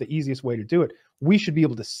be the easiest way to do it. We should be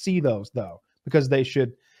able to see those though, because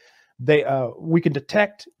we can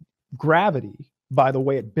detect gravity by the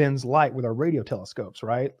way it bends light with our radio telescopes,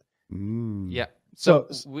 right? Yeah. So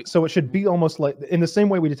it should be almost like, in the same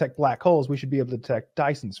way we detect black holes, we should be able to detect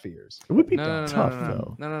Dyson spheres. It would be No.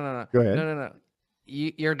 though. No. Go ahead. No.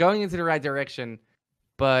 You're going into the right direction,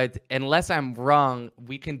 but unless I'm wrong,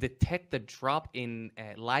 we can detect the drop in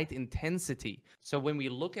light intensity. So when we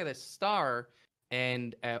look at a star,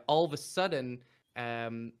 and all of a sudden,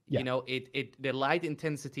 the light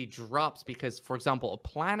intensity drops because, for example, a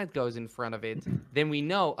planet goes in front of it, then we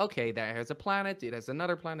know, okay, there has a planet, it has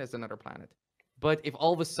another planet, there's another planet. But if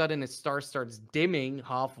all of a sudden a star starts dimming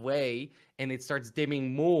halfway, and it starts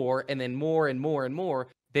dimming more and then more and more and more,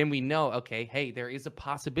 then we know, okay, hey, there is a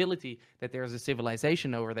possibility that there's a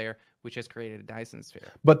civilization over there which has created a Dyson sphere.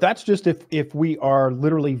 But that's just if we are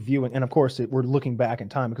literally viewing, and of course we're looking back in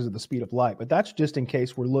time because of the speed of light, but that's just in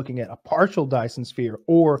case we're looking at a partial Dyson sphere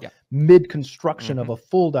or mid-construction of a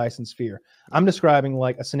full Dyson sphere. I'm describing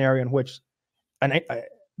like a scenario in which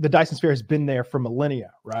the Dyson sphere has been there for millennia,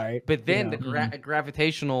 right? But then the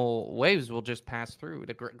gravitational waves will just pass through.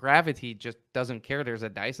 The gravity just doesn't care there's a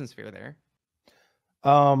Dyson sphere there.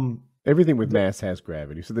 Everything with mass has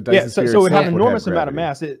gravity. So the Dyson sphere so it would have an itself enormous have amount of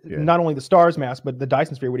gravity. mass. Not only the star's mass, but the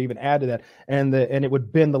Dyson sphere would even add to that, and it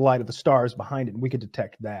would bend the light of the stars behind it, and we could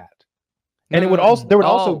detect that. And there would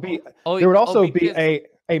also be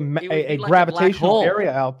a gravitational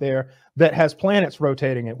area out there that has planets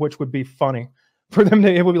rotating it, which would be funny for them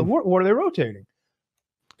to. It would be what are they rotating?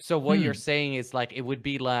 So what you're saying is like it would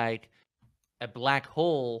be like a black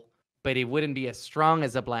hole, but it wouldn't be as strong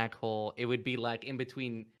as a black hole. It would be like in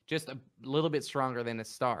between, just a little bit stronger than a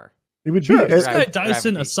star. It would be. Is this guy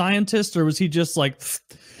Dyson a scientist, or was he just like?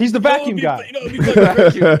 He's the vacuum guy. He's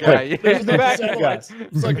the vacuum guy.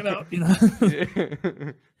 Suck it out.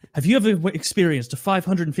 Have you ever experienced a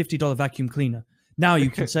 $550 vacuum cleaner? Now you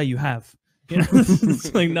can say you have.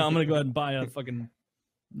 It's like, no, I'm gonna go ahead and buy a fucking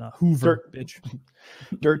Hoover, bitch.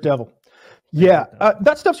 Dirt devil. Yeah,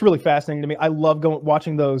 that stuff's really fascinating to me. I love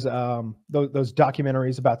watching those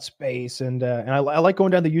documentaries about space, and I like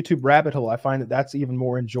going down the YouTube rabbit hole. I find that's even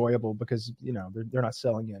more enjoyable because they're not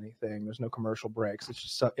selling you anything. There's no commercial breaks.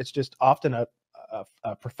 It's just often a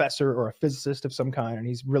professor or a physicist of some kind, and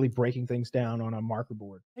he's really breaking things down on a marker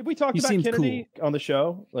board. Have we talked about Kennedy on the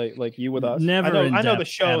show, like you with us? Never. I know the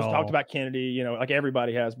show's talked about Kennedy, like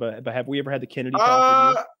everybody has, but have we ever had the Kennedy talk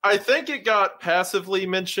with you? I think it got passively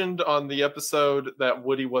mentioned on the episode that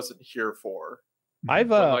Woody wasn't here for. I've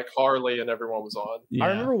when, like Harley and everyone was on. I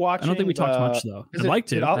remember watching. I don't think we talked much though.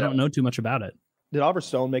 I don't know too much about it. Did Oliver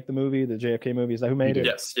Stone make the movie, the JFK movie? Is that who made it?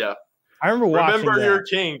 Yes, yeah. I remember watching Remember that. Your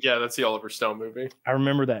King. Yeah, that's the Oliver Stone movie. I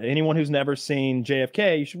remember that. Anyone who's never seen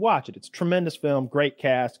JFK, you should watch it. It's a tremendous film, great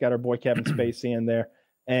cast, got our boy Kevin Spacey in there.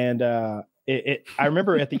 And I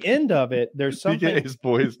remember at the end of it, there's something. His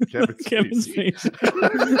boys, Kevin Spacey.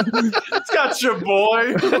 It's got your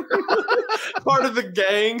boy. Part of the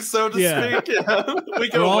gang, so to speak. Yeah. We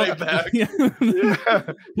go way back. Yeah.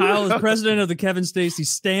 Kyle is president of the Kevin Spacey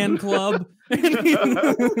Stan Club. I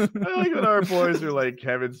like that our boys are like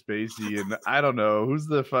Kevin Spacey, and I don't know who's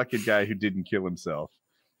the fucking guy who didn't kill himself.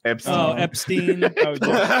 Epstein. Oh, Epstein. He is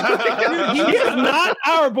not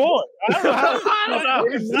our boy. I don't know.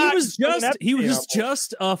 He was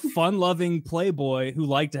just a fun-loving playboy who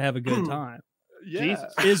liked to have a good time. Yeah.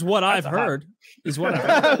 Is what I've heard. Is what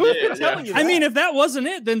I've heard. I mean, if that wasn't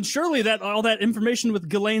it, then surely all that information with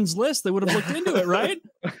Ghislaine's list, they would have looked into it, right?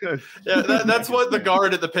 Yeah, that's what the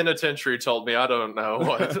guard at the penitentiary told me. I don't know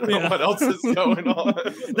what else is going on.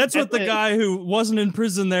 That's what the guy who wasn't in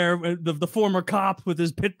prison there, the former cop with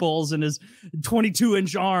his pit bulls and his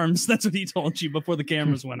 22-inch arms, that's what he told you before the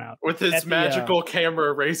cameras went out. With his magical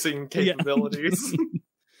camera racing capabilities.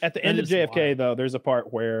 At the end of JFK, though, there's a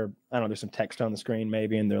part where, I don't know, there's some text on the screen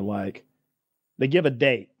maybe, and they're like, they give a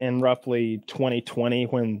date in roughly 2020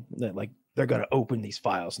 when they're going to open these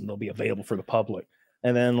files and they'll be available for the public.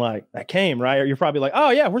 And then that came, right? Or you're probably like, oh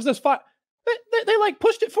yeah, where's this file? They like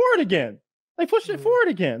pushed it forward again. They pushed it forward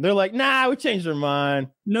again. They're like, nah, we changed our mind.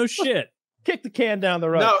 No shit. Kick the can down the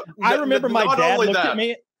road. No, I remember my dad looked at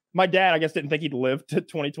me. My dad, I guess, didn't think he'd live to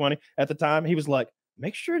 2020 at the time. He was like,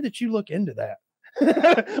 make sure that you look into that.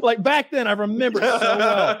 Like back then, I remember it so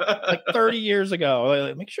well. Like 30 years ago.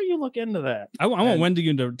 Like, make sure you look into that. I want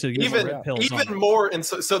Wendigoon to get even red pills even more. And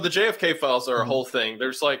so the JFK files are a whole thing.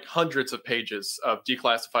 There's like hundreds of pages of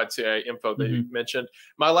declassified CIA info that you mentioned.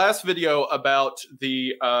 My last video about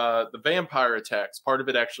the vampire attacks, part of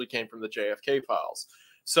it actually came from the JFK files.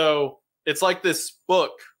 So it's like this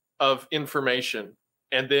book of information,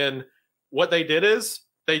 and then what they did is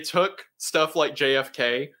they took stuff like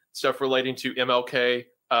JFK, stuff relating to MLK,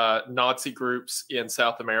 Nazi groups in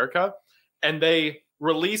South America, and they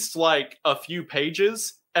released like a few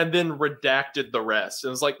pages and then redacted the rest. And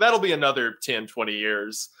it was like, that'll be another 10, 20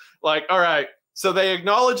 years. Like, all right, so they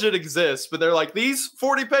acknowledge it exists, but they're like, these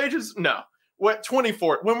 40 pages? No. What,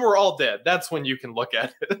 24? When we're all dead, that's when you can look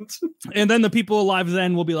at it. And then the people alive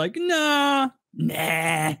then will be like, nah.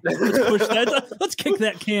 Let's push that. Let's kick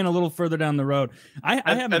that can a little further down the road.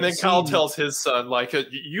 And then Kyle tells his son, like,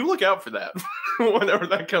 you look out for that whenever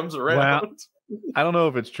that comes around. Well, I don't know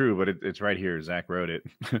if it's true, but it's right here. Zach wrote it.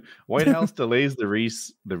 White House delays the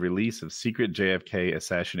release of secret JFK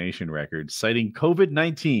assassination records, citing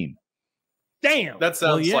COVID-19. Damn. That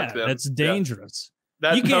sounds like them. That's dangerous.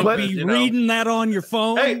 That you can't be reading that on your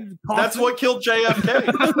phone. Hey, that's what killed JFK.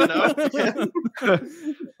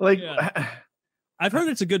 I've heard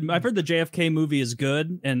I've heard the JFK movie is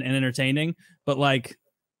good and entertaining, but like,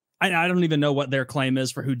 I don't even know what their claim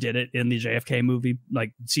is for who did it in the JFK movie,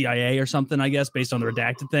 like CIA or something, I guess, based on the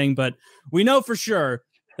redacted thing. But we know for sure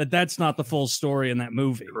that that's not the full story in that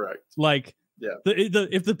movie. Correct. Like, yeah.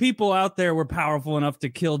 If the people out there were powerful enough to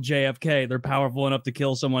kill JFK, they're powerful enough to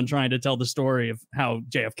kill someone trying to tell the story of how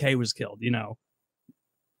JFK was killed, you know?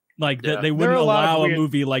 Like, they wouldn't allow a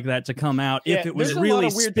movie like that to come out if it was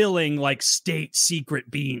really spilling like state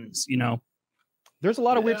secret beans, you know? There's a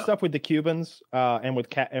lot of weird stuff with the Cubans and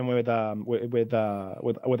with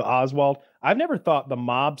Oswald. I've never thought the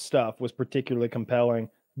mob stuff was particularly compelling,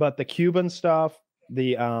 but the Cuban stuff,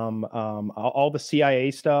 the all the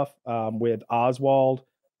CIA stuff with Oswald,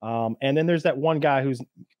 and then there's that one guy who's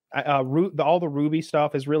all the Ruby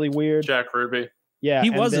stuff is really weird. Jack Ruby. Yeah,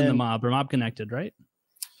 he was in the mob or mob connected, right?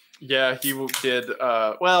 Yeah, he did.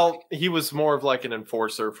 Well, he was more of like an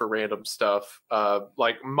enforcer for random stuff,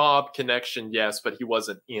 like mob connection, yes, but he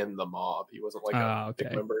wasn't in the mob. He wasn't like a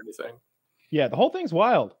big member or anything. Yeah, the whole thing's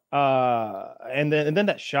wild. And then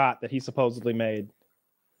that shot that he supposedly made.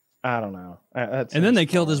 I don't know. And then they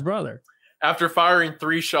killed his brother. After firing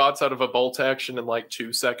 3 shots out of a bolt action in like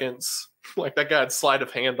 2 seconds. Like that guy had sleight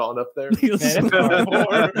of hand on up there.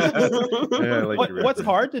 What's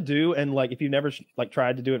hard to do, and like if you've never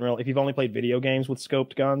tried to do it in real, if you've only played video games with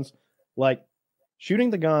scoped guns, like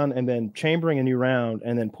shooting the gun and then chambering a new round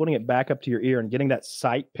and then putting it back up to your ear and getting that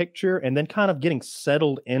sight picture and then kind of getting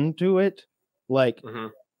settled into it, like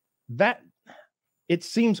that. It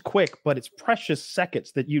seems quick, but it's precious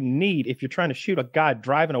seconds that you need if you're trying to shoot a guy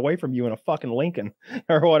driving away from you in a fucking Lincoln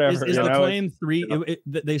or whatever. Is the claim 3?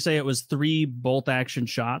 They say it was 3 bolt action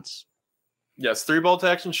shots. Yes, 3 bolt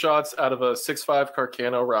action shots out of a 6.5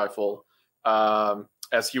 Carcano rifle.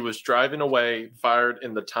 as he was driving away, fired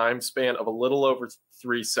in the time span of a little over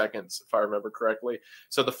 3 seconds, if I remember correctly.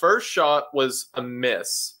 So the first shot was a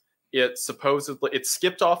miss. It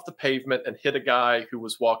skipped off the pavement and hit a guy who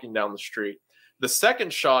was walking down the street. The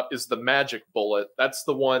second shot is the magic bullet. That's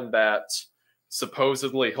the one that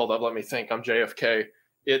supposedly, hold up, let me think, I'm JFK.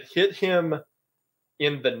 It hit him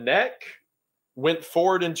in the neck, went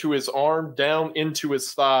forward into his arm, down into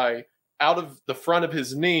his thigh, out of the front of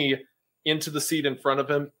his knee, into the seat in front of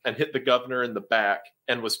him, and hit the governor in the back,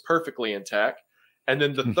 and was perfectly intact. And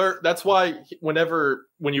then the third, that's why when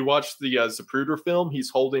you watch the Zapruder film,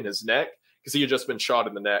 he's holding his neck because he had just been shot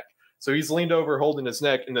in the neck. So he's leaned over holding his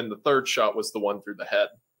neck, and then the third shot was the one through the head.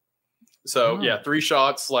 So yeah, 3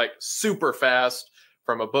 shots, like super fast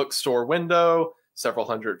from a bookstore window, several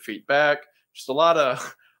hundred feet back. Just a lot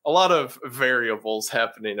of variables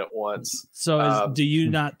happening at once. So do you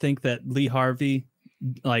not think that Lee Harvey,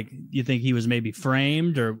 like, you think he was maybe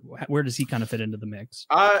framed, or where does he kind of fit into the mix?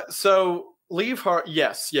 So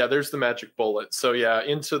yes, yeah, there's the magic bullet. So yeah,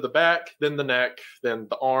 into the back, then the neck, then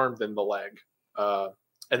the arm, then the leg.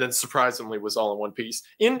 And then surprisingly was all in one piece.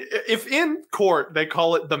 If in court they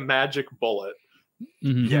call it the magic bullet.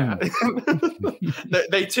 Yeah.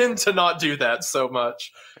 they tend to not do that so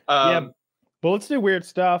much. Yeah, bullets do weird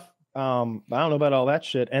stuff. I don't know about all that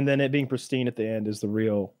shit. And then it being pristine at the end is the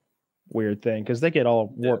real weird thing, because they get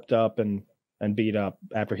all warped up and beat up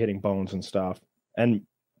after hitting bones and stuff. And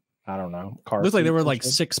I don't know. Looks like there were like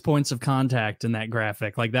 6 points of contact in that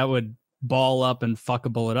graphic. Like that would ball up and fuck a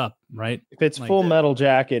bullet up, right? If it's like Full Metal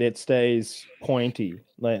Jacket, it stays pointy.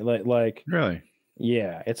 Like really?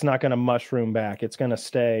 Yeah, it's not going to mushroom back. It's going to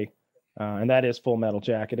stay, and that is Full Metal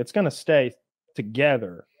Jacket. It's going to stay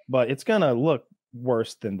together, but it's going to look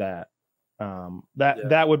worse than that.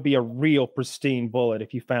 That would be a real pristine bullet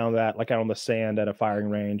if you found that like out on the sand at a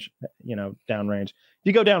firing range, downrange. If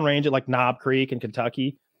you go downrange at like Knob Creek in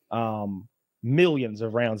Kentucky, millions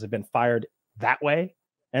of rounds have been fired that way.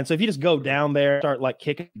 And so if you just go down there, start like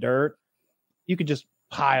kicking dirt, you could just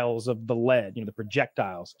piles of the lead, the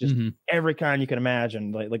projectiles, just every kind you can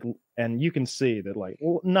imagine. Like, and you can see that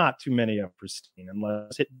not too many are pristine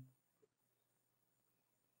unless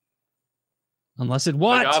it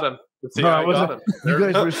what? I got him. You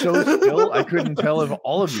guys were so still, I couldn't tell if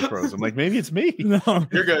all of you froze. I'm like, maybe it's me. No.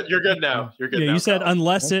 You're good. You're good now. You're good. Yeah, now, you said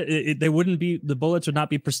unless they wouldn't be, the bullets would not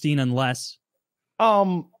be pristine unless.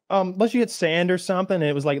 Unless you hit sand or something.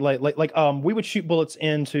 It was like we would shoot bullets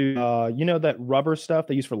into that rubber stuff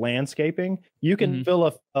they use for landscaping. You can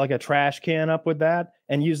fill a trash can up with that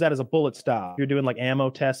and use that as a bullet stop. You're doing like ammo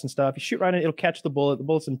tests and stuff. You shoot right in, it'll catch the bullet. The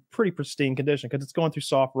bullet's in pretty pristine condition because it's going through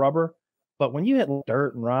soft rubber. But when you hit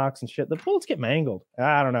dirt and rocks and shit, the bullets get mangled.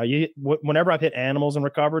 I don't know. Whenever I've hit animals and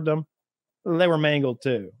recovered them, they were mangled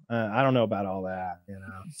too. I don't know about all that.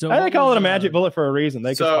 So they call it a magic bullet for a reason.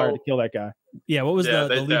 They conspired to kill that guy. Yeah. What was the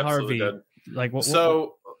Lee Harvey? Did. Like what?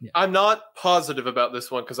 I'm not positive about this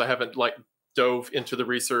one because I haven't dove into the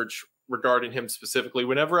research regarding him specifically.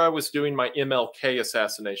 Whenever I was doing my MLK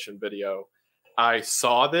assassination video, I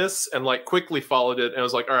saw this and quickly followed it, and I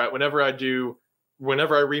was like, all right, whenever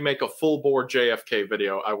I remake a full bore JFK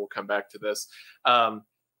video, I will come back to this.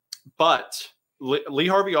 But Lee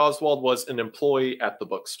Harvey Oswald was an employee at the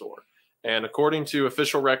bookstore, and according to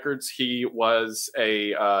official records, he was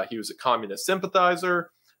a communist sympathizer.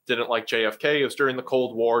 Didn't like JFK. It was during the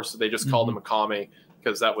Cold War, so they just called him a commie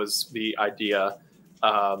because that was the idea.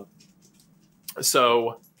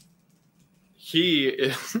 So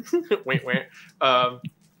he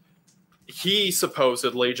he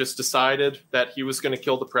supposedly just decided that he was going to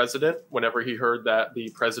kill the president whenever he heard that the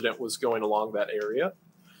president was going along that area.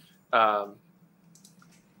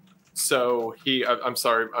 So I'm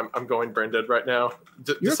sorry, I'm going brain dead right now.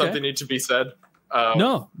 Does something need to be said?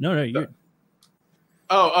 No. You're...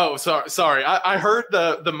 Sorry. I heard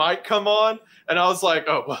the mic come on, and I was like,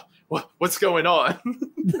 what's going on?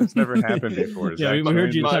 That's never happened before. Yeah, we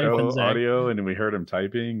heard you typing audio, and we heard him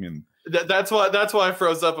typing, and that's why I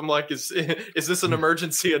froze up. I'm like, is this an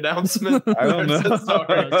emergency announcement? I don't know.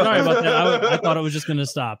 Sorry about that. I thought it was just going to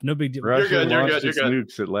stop. No big deal. You're good. You're good.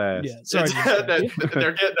 Nukes at last. Yeah, sorry.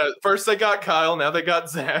 They're getting first they got Kyle, now they got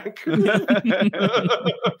Zach.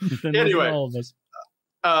 Anyway,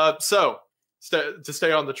 so to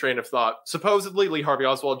stay on the train of thought, supposedly Lee Harvey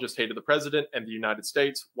Oswald just hated the president, and the United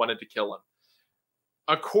States wanted to kill him.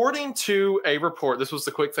 According to a report, this was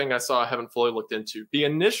the quick thing I saw I haven't fully looked into. The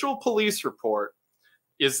initial police report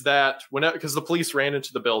is that because the police ran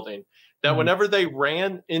into the building, that whenever they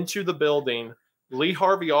ran into the building, Lee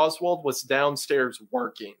Harvey Oswald was downstairs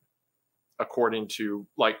working, according to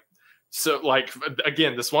So, like,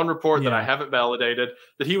 again, this one report that I haven't validated,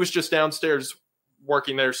 that he was just downstairs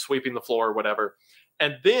working there, sweeping the floor or whatever.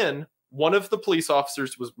 And then one of the police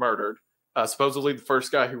officers was murdered. Supposedly the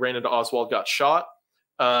first guy who ran into Oswald got shot.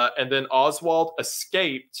 And then Oswald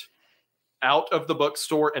escaped out of the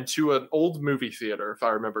bookstore and to an old movie theater, if I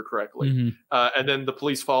remember correctly. And then the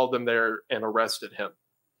police followed them there and arrested him.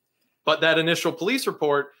 But that initial police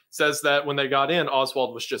report says that when they got in,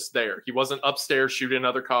 Oswald was just there. He wasn't upstairs shooting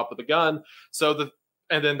another cop with a gun.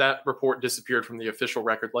 And then that report disappeared from the official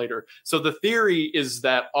record later. So the theory is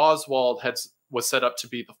that Oswald was set up to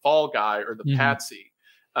be the fall guy or the patsy.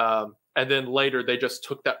 And then later they just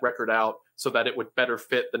took that record out so that it would better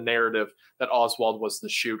fit the narrative that Oswald was the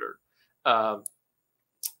shooter. On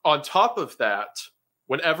top of that,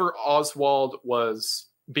 whenever Oswald was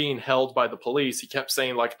being held by the police, he kept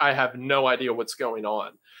saying, like, I have no idea what's going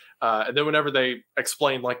on. And then whenever they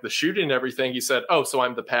explained, like, the shooting and everything, he said, oh, so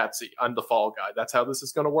I'm the patsy. I'm the fall guy. That's how this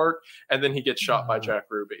is going to work. And then he gets shot by Jack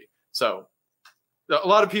Ruby. So a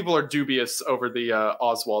lot of people are dubious over the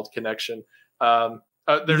Oswald connection. You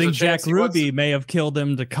think Jack Ruby may have killed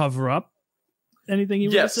him to cover up anything he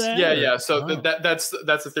would have said? Yeah. So that's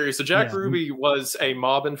the theory. So Jack Ruby was a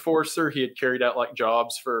mob enforcer. He had carried out like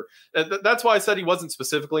jobs for. That's why I said he wasn't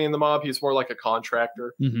specifically in the mob. He was more like a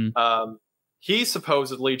contractor. He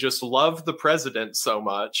supposedly just loved the president so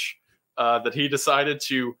much that he decided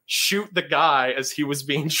to shoot the guy as he was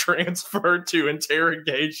being transferred to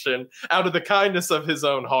interrogation out of the kindness of his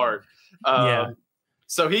own heart.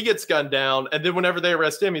 So he gets gunned down, and then whenever they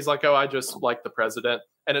arrest him, he's like, oh, I just like the president.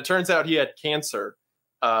 And it turns out he had cancer,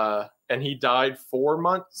 and he died 4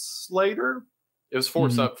 months later. It was 4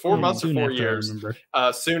 months or 4 years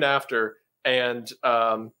soon after. And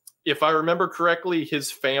if I remember correctly,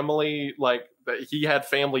 his family, like, he had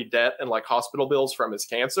family debt and like hospital bills from his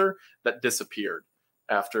cancer that disappeared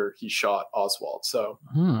after he shot Oswald. So,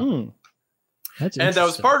 and that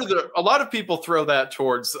was part of a lot of people throw that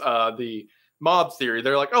towards the mob theory.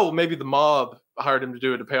 They're like, oh, maybe the mob hired him to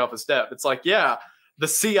do it to pay off his debt. It's like, yeah, the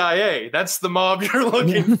CIA, that's the mob you're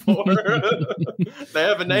looking for. They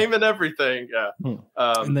have a name and everything.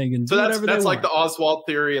 And they can so that's like the Oswald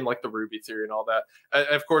theory and like the Ruby theory and all that.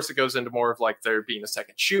 And of course, it goes into more of like there being a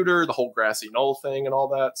second shooter, the whole grassy knoll thing and all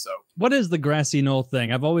that. So what is the grassy knoll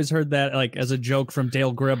thing? I've always heard that like as a joke from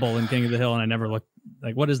Dale Gribble in King of the Hill, and I never looked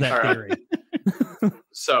like, what is that theory?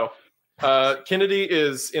 So Kennedy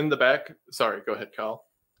is in the back. Sorry, go ahead, Kyle.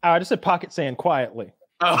 I just said pocket sand quietly.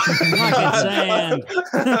 Oh, pocket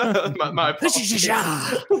sand. my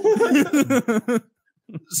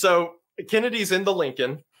So Kennedy's in the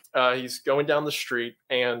Lincoln. He's going down the street,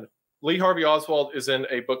 and Lee Harvey Oswald is in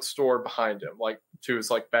a bookstore behind him, like to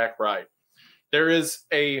his like back right. There is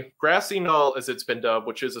a grassy knoll, as it's been dubbed,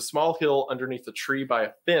 which is a small hill underneath a tree by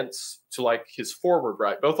a fence to like his forward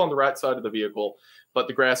right, both on the right side of the vehicle, but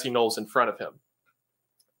the grassy knoll's in front of him.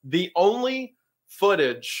 The only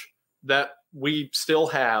footage that we still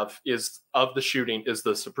have of the shooting is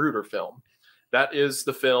the Zapruder film. That is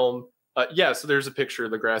the film. So there's a picture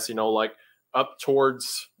of the grassy knoll, like up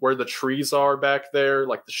towards where the trees are back there,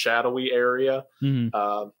 like the shadowy area.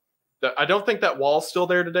 I don't think that wall's still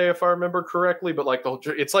there today, if I remember correctly, but like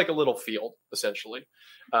it's like a little field essentially.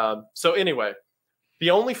 So anyway, the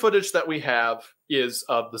only footage that we have is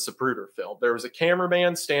of the Zapruder film. There was a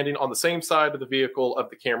cameraman standing on the same side of the vehicle of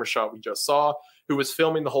the camera shot we just saw, who was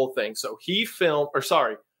filming the whole thing. So he filmed,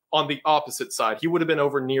 on the opposite side, he would have been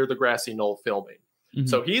over near the grassy knoll filming.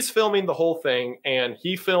 So he's filming the whole thing, and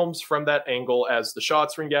he films from that angle as the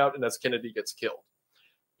shots ring out and as Kennedy gets killed.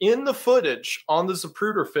 In the footage on the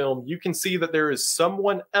Zapruder film, you can see that there is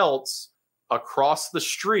someone else across the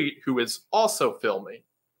street who is also filming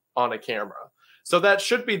on a camera. So that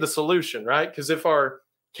should be the solution, right? Because if our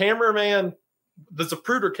cameraman, the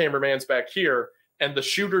Zapruder cameraman's back here, and the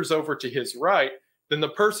shooter's over to his right, then the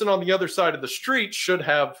person on the other side of the street should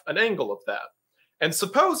have an angle of that. And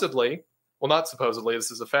supposedly, well, not supposedly, this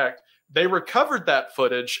is a fact, they recovered that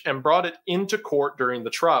footage and brought it into court during the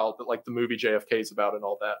trial that like the movie JFK is about and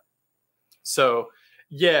all that. So,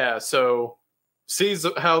 yeah, so see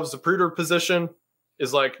how Zapruder position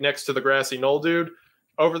is like next to the grassy knoll dude?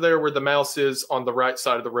 Over there where the mouse is on the right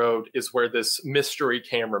side of the road is where this mystery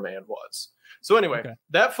cameraman was. So anyway,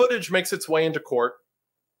 that footage makes its way into court,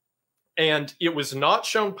 and it was not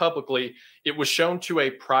shown publicly. It was shown to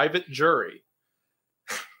a private jury.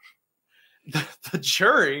 The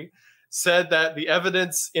jury said that the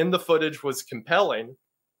evidence in the footage was compelling.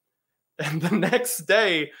 And the next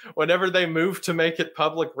day, whenever they moved to make it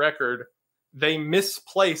public record, they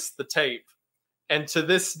misplaced the tape. And to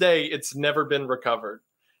this day, it's never been recovered.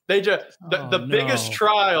 They just the biggest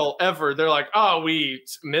trial ever. They're like, oh, we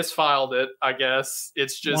misfiled it. I guess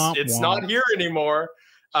it's just not here anymore.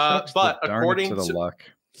 But according to luck.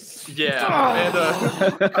 Yeah,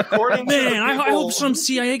 and according to I hope some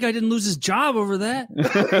CIA guy didn't lose his job over that.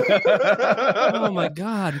 Oh my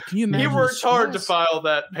God! Can you imagine? He worked hard to file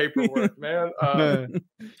that paperwork, man.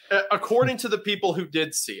 According to the people who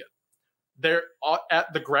did see it, they're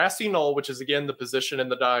at the grassy knoll, which is again the position in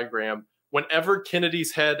the diagram. Whenever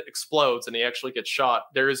Kennedy's head explodes and he actually gets shot,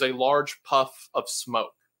 there is a large puff of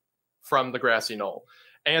smoke from the grassy knoll.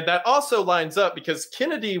 And that also lines up because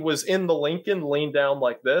Kennedy was in the Lincoln leaned down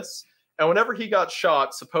like this. And whenever he got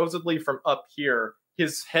shot, supposedly from up here,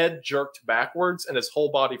 his head jerked backwards and his whole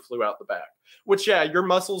body flew out the back. Which, yeah, your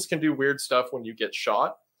muscles can do weird stuff when you get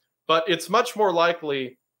shot. But it's much more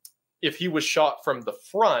likely if he was shot from the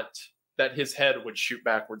front that his head would shoot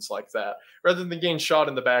backwards like that, rather than getting shot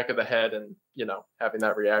in the back of the head and, having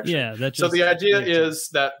that reaction. Yeah, that's so the idea is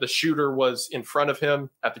that the shooter was in front of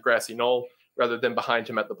him at the grassy knoll rather than behind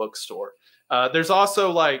him at the bookstore. There's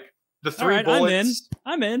also like the three bullets.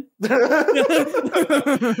 I'm in. The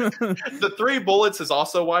 3 bullets is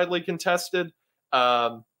also widely contested.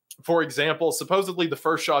 For example, supposedly the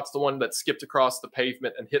first shot's the one that skipped across the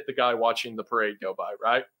pavement and hit the guy watching the parade go by,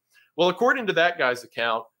 right? Well, according to that guy's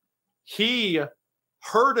account, he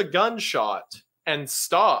heard a gunshot and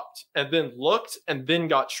stopped and then looked and then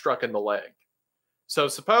got struck in the leg. So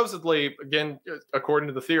supposedly, again, according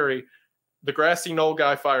to the theory, the grassy knoll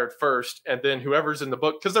guy fired first, and then whoever's in the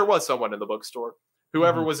book, because there was someone in the bookstore,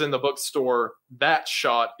 whoever was in the bookstore, that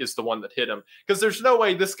shot is the one that hit him. Because there's no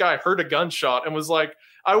way this guy heard a gunshot and was like,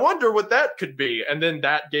 I wonder what that could be. And then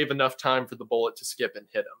that gave enough time for the bullet to skip and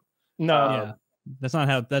hit him. No, that's not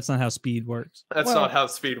how speed works. That's not how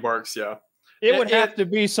speed works. Yeah, it would have to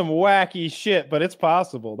be some wacky shit, but it's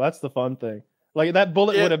possible. That's the fun thing. Like that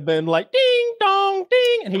bullet would have been like ding dong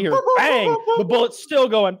ding, and he hears bang. The bullet's still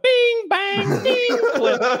going bing bang ding.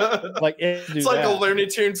 Clip. Like it's like a Looney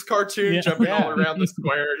Tunes cartoon jumping all around the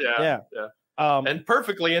square. Yeah. And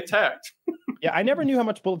perfectly intact. Yeah, I never knew how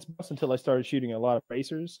much bullets bust until I started shooting a lot of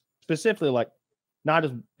racers, specifically like not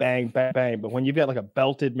just bang bang bang, but when you've got like a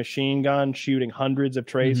belted machine gun shooting hundreds of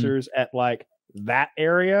tracers at like that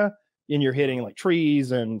area. And you're hitting like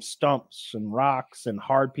trees and stumps and rocks and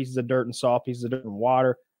hard pieces of dirt and soft pieces of dirt and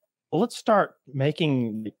water. Well, let's start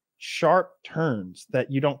making sharp turns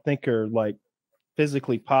that you don't think are like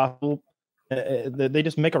physically possible. They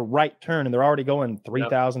just make a right turn and they're already going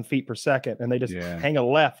 3,000 feet per second and they just hang a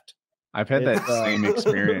left. I've had that same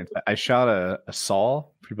experience. I shot a saw.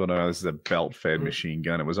 People know this is a belt-fed machine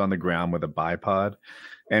gun. It was on the ground with a bipod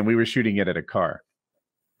and we were shooting it at a car.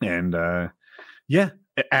 And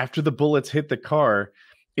after the bullets hit the car,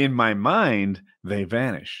 in my mind, they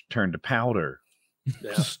vanish, turn to powder,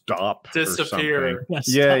 stop, disappear.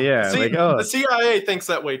 Yeah. See, like, the CIA thinks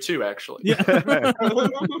that way too, actually. Yeah.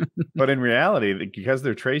 But in reality, because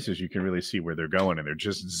they're tracers, you can really see where they're going, and they're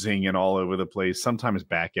just zinging all over the place. Sometimes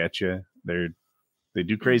back at you. They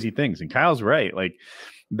do crazy things. And Kyle's right. Like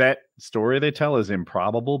that story they tell is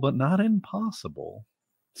improbable, but not impossible.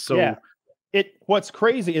 So. What's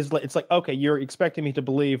crazy is it's like, okay, you're expecting me to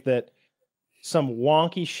believe that some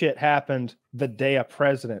wonky shit happened the day a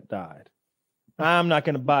president died. I'm not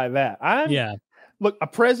going to buy that. Look, a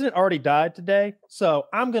president already died today, so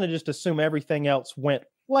I'm going to just assume everything else went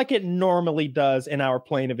like it normally does in our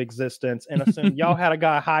plane of existence and assume y'all had a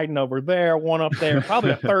guy hiding over there, one up there,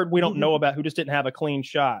 probably a third we don't know about who just didn't have a clean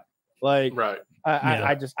shot. Like, right.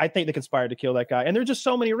 I think they conspired to kill that guy, and there's just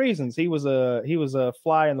so many reasons. He was a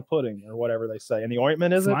fly in the pudding, or whatever they say in the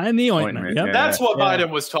ointment. Is it fly in the ointment? Yep. That's what Biden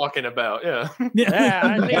was talking about. Yeah.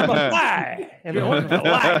 I think I'm a fly in the ointment.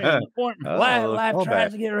 Life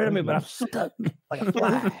tries to get rid of me, but I'm stuck like a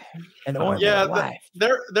fly. And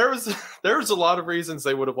there was a lot of reasons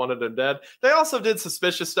they would have wanted him dead. They also did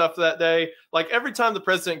suspicious stuff that day. Like every time the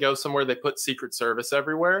president goes somewhere, they put Secret Service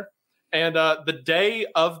everywhere. And the day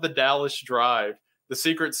of the Dallas drive, the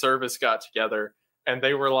Secret Service got together and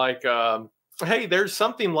they were like, hey, there's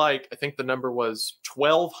something like, I think the number was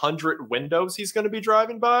 1,200 windows he's going to be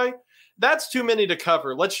driving by. That's too many to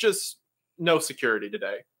cover. Let's just no security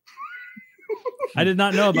today. I did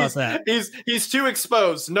not know about that. He's too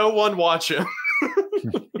exposed. No one watch him.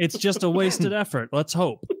 It's just a wasted effort. Let's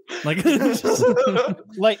hope. Like,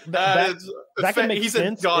 like that can make he's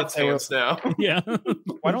sense. In God's hands now. Yeah.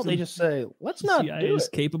 Why don't they just say, let's not do it?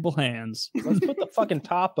 Capable hands. Let's put the fucking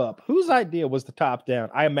top up. Whose idea was the top down?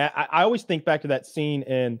 I always think back to that scene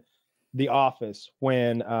in The Office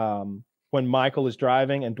when Michael is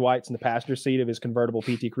driving and Dwight's in the passenger seat of his convertible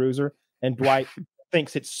PT Cruiser, and Dwight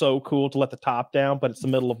thinks it's so cool to let the top down, but it's the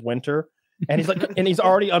middle of winter. And he's like, and he's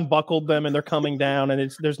already unbuckled them, and they're coming down,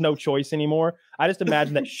 and there's no choice anymore. I just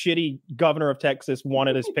imagine that shitty governor of Texas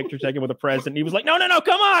wanted his picture taken with the president. He was like, no,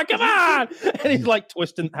 come on, and he's like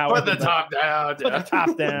twisting how put the top down, put the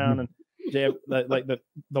top down, and like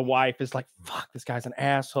the wife is like, fuck, this guy's an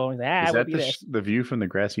asshole. He's like, Is that the view from the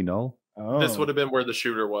grassy knoll? Oh. This would have been where the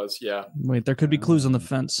shooter was. Yeah. Wait, there could be clues on the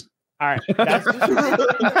fence. All right.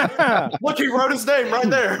 Look, he wrote his name right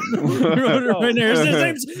there. He wrote it right there.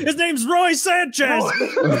 His name's Roy Sanchez.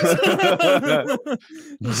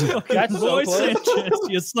 That's Roy so Sanchez,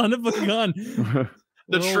 you son of a gun.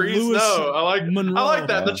 The trees Lewis know. I like that.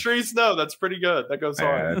 Yeah. The trees know. That's pretty good. That goes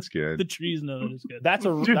hard. That's good. The trees know that is good. That's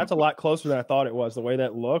a lot closer than I thought it was. The way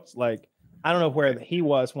that looked, like I don't know where he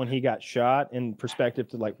was when he got shot in perspective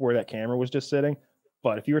to like where that camera was just sitting.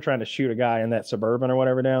 But if you were trying to shoot a guy in that Suburban or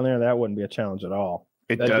whatever down there, that wouldn't be a challenge at all.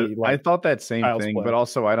 That'd be like I thought that same thing, play. but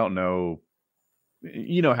also I don't know.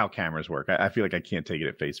 You know how cameras work. I feel like I can't take it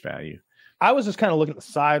at face value. I was just kind of looking at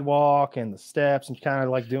the sidewalk and the steps and kind of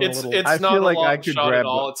like doing a little. It's I not feel a like long I could shot grab at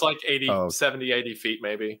all. It's like 70, 80 feet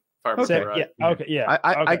maybe. If I remember right. Yeah. Okay. Yeah.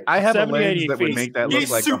 I have a 70, lens 80 that would feet. make that look He's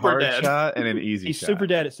like a super hard dead. shot and an easy He's shot. super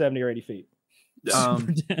dead at 70 or 80 feet.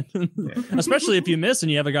 Especially if you miss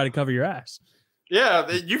and you have a guy to cover your ass. Yeah,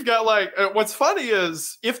 you've got like what's funny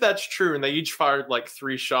is if that's true and they each fired like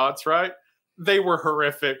 3 shots, right? They were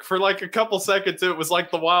horrific. For like a couple seconds, it was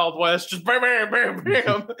like the Wild West, just bam, bam, bam,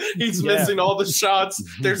 bam. He's missing all the shots.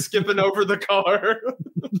 They're skipping over the car.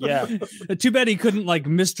 Yeah. Too bad he couldn't like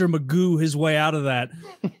Mr. Magoo his way out of that.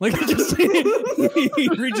 Like he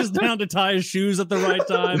reaches down to tie his shoes at the right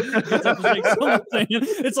time. Gets up and makes something.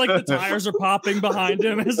 It's like the tires are popping behind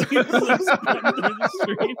him as he's like sprinting through the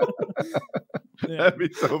street. Yeah. That'd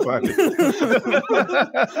be so funny.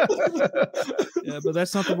 Yeah, but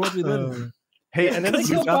that's not the world we live in. Hey, and then they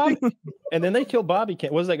killed Bobby. And then they killed Bobby.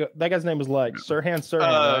 What was that? That guy's name was like Sirhan,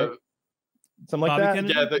 right? Something like Bobby that.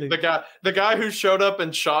 Kennedy? Yeah, the guy who showed up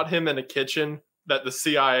and shot him in a kitchen that the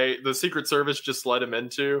CIA, the Secret Service, just let him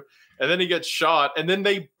into, and then he gets shot, and then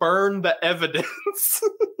they burn the evidence.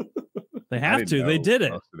 They have to. They did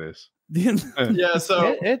it. Yeah,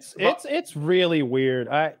 so it's really weird.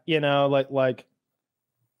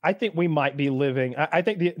 I think we might be living. I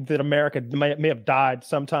think that America may have died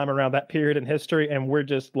sometime around that period in history, and we're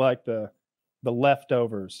just like the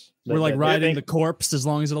leftovers. We're like riding the corpse as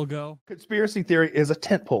long as it'll go. Conspiracy theory is a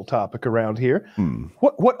tentpole topic around here.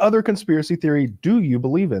 What other conspiracy theory do you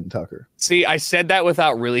believe in, Tucker? See, I said that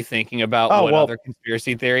without really thinking about what other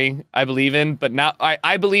conspiracy theory I believe in. But now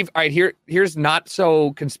I believe. All right, here's not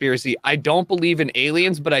so conspiracy. I don't believe in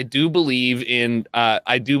aliens, but I do believe in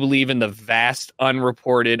the vast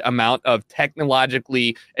unreported amount of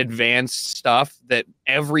technologically advanced stuff that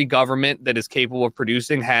every government that is capable of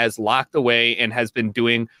producing has locked away and has been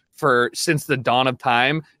doing since the dawn of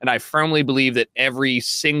time. And I firmly believe that every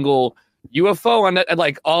single UFO on that,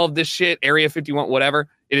 like all of this shit, Area 51, whatever,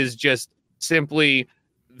 it is just simply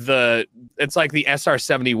it's like the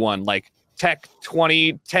SR-71, like tech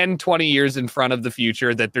 10, 20 years in front of the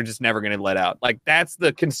future that they're just never going to let out. Like that's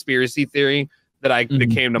the conspiracy theory that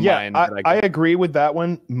came to mind. I agree with that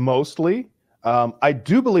one mostly. I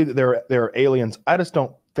do believe that there are aliens. I just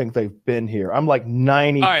don't think they've been here. I'm like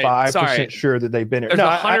 95% sure that they've been here. There's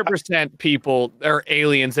 100% people or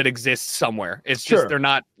aliens that exist somewhere. It's just they're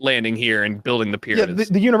not landing here and building the pyramids.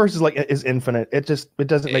 Yeah, the universe is infinite. It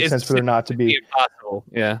doesn't make sense for there not to be. Impossible.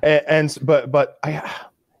 Yeah. But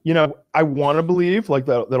I want to believe like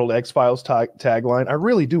that old X-Files tagline. I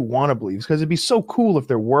really do want to believe because it'd be so cool if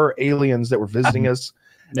there were aliens that were visiting us.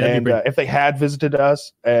 And if they had visited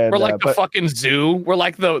us, and we're like the fucking zoo. We're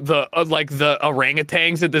like the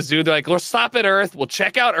orangutans at the zoo. They're like, let's stop at Earth. We'll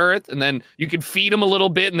check out Earth, and then you can feed them a little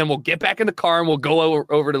bit, and then we'll get back in the car and we'll go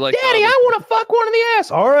over to like. Daddy, I want to fuck one in the ass.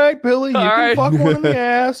 All right, Billy, you can fuck one in the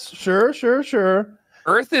ass. Sure.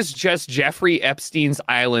 Earth is just Jeffrey Epstein's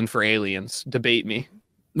island for aliens. Debate me.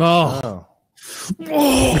 Oh.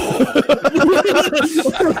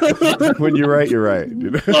 When you're right, you're right.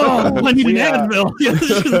 I need an Advil.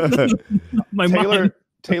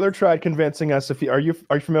 Taylor tried convincing us. Are you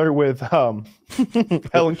familiar with Helen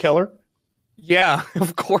Keller? Yeah,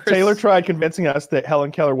 of course. Taylor tried convincing us that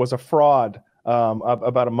Helen Keller was a fraud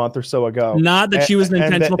about a month or so ago. Not that she was an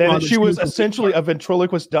intentional fraud. And she was essentially a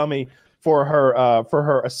ventriloquist dummy for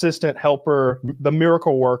her assistant helper, the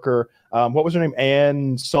miracle worker. What was her name?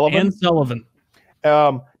 Anne Sullivan. Anne Sullivan.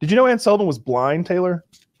 Did you know Anne Sullivan was blind, Taylor?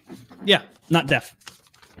 Yeah, not deaf.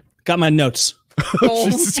 Got my notes. Oh,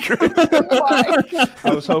 Jesus Christ.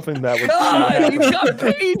 I was hoping that would. God, you've got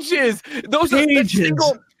pages. Those pages.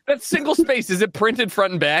 That single space, is it printed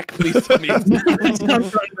front and back? Please tell me. It's not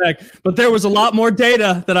front and back, but there was a lot more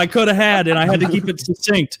data that I could have had, and I had to keep it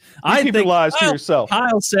succinct. I keep your lies to yourself.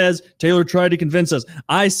 Kyle says Taylor tried to convince us.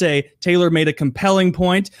 I say Taylor made a compelling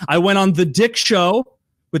point. I went on the Dick Show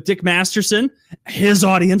with Dick Masterson. His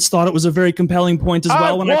audience thought it was a very compelling point as well.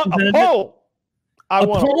 I want a poll. I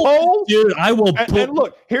want a poll, dude. I will. And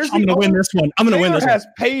look, I'm going to win this one. I'm going to win this. Taylor has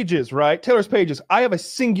pages, right? Taylor's pages. I have a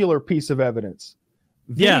singular piece of evidence.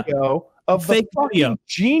 Video of the fucking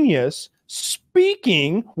genius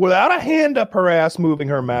speaking without a hand up her ass, moving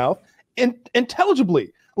her mouth,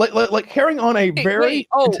 intelligibly, like carrying on a very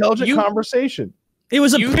intelligent conversation. It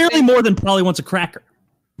was apparently more than probably wants a cracker.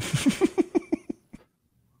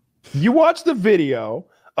 You watch the video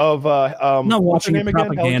of I'm not watching name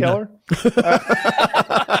again, Helen Keller.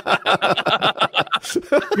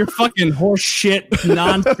 You're fucking horse shit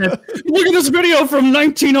nonsense. Look at this video from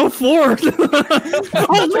 1904. Oh,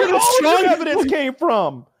 look at all the evidence came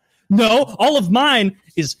from. No, all of mine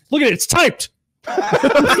is, look at it, it's typed.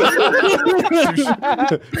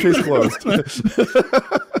 Case closed.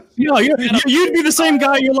 You'd be the same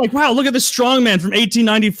guy. You're like, wow, look at this strongman from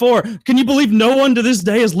 1894. Can you believe no one to this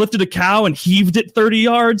day has lifted a cow and heaved it 30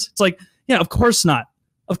 yards? It's like, yeah, of course not.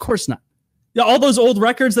 Of course not. Yeah, all those old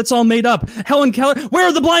records, that's all made up. Helen Keller, where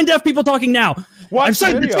are the blind deaf people talking now? I've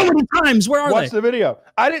said it so many times. Where are they? Watch the video.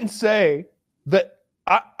 I didn't say that.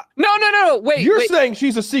 No. Wait. You're saying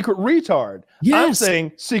she's a secret retard. Yes. I'm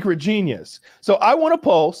saying secret genius. So I want to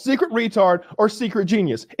poll secret retard or secret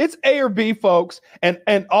genius. It's A or B, folks. And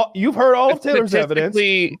you've heard all of Taylor's evidence.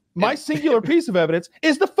 My singular piece of evidence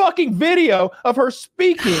is the fucking video of her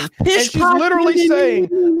speaking. And she's literally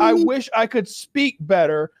saying, I wish I could speak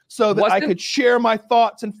better so that I could share my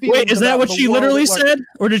thoughts and feelings. Wait, is that what she literally said?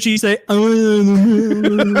 Or did she say, I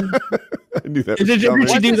knew that. Did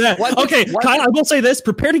she do that? Okay, Kyle, I will say this.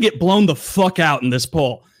 Prepare to get blown the fuck out in this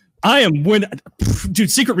poll.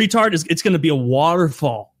 Dude, secret retard it's going to be a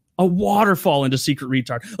waterfall into secret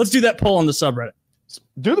retard. Let's do that poll on the subreddit.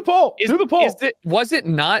 Do the poll. Was it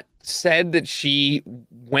not said that she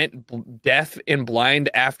went deaf and blind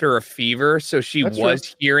after a fever? So she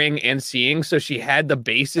was hearing and seeing. So she had the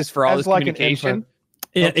basis for all this communication.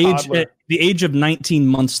 At the age of 19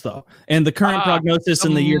 months, though, and the current prognosis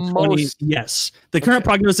in the year 20. Yes, the current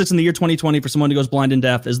prognosis in the year 2020 for someone who goes blind and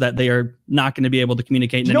deaf is that they are not going to be able to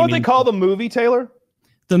communicate. Do you know what they call the movie, Taylor?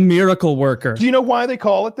 The Miracle Worker. Do you know why they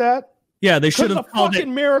call it that? Yeah, they should have called it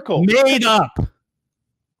miracle. Made up.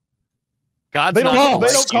 God's they not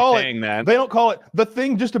don't call it that. They don't call it the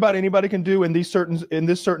thing just about anybody can do in this certain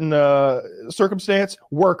circumstance.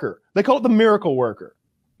 Worker. They call it the miracle worker.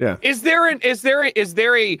 Yeah. Is there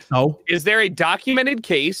a documented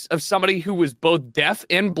case of somebody who was both deaf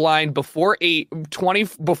and blind before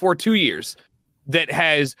 2 years that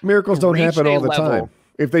has miracles don't happen all the time?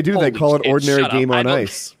 If they do, they call it ordinary game on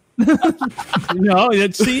ice. No,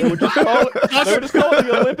 see, they would just call it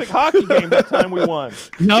the Olympic hockey game that time we won.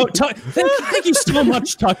 No, thank you so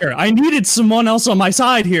much, Tucker. I needed someone else on my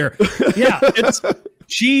side here. Yeah,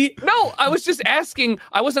 No, I was just asking.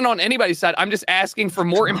 I wasn't on anybody's side. I'm just asking for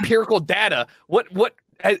more empirical data. What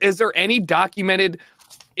is there any documented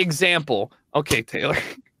example? Okay, Taylor.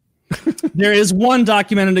 There is one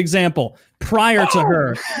documented example prior to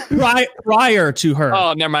her. Prior to her.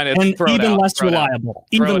 Oh, never mind. And even less reliable.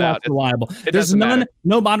 There's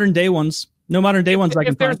no modern day ones. No modern day ones I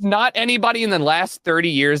can find. If there's not anybody in the last 30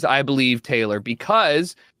 years, I believe Taylor,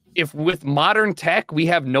 because if with modern tech we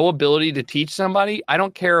have no ability to teach somebody, I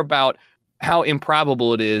don't care about how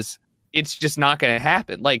improbable it is. It's just not going to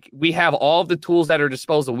happen. Like, we have all of the tools at our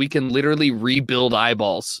disposal. We can literally rebuild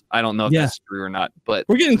eyeballs. I don't know if that's true or not, but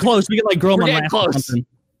we're getting close. We get like girl on getting close.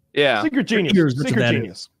 Yeah. Secret genius. Secret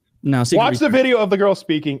genius. No, watch the video of the girl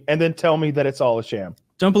speaking and then tell me that it's all a sham.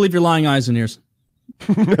 Don't believe your lying eyes and ears.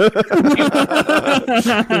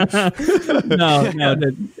 No,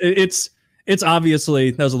 it's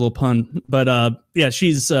obviously, that was a little pun, but yeah,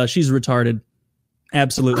 she's retarded.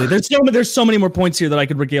 Absolutely. There's so many more points here that I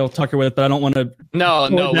could regale Tucker with, but I don't want to. No,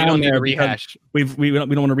 we don't need to rehash. We don't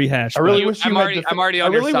want to rehash. I really wish I'm already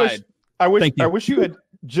on your side. I wish you had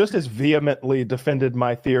just as vehemently defended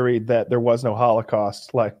my theory that there was no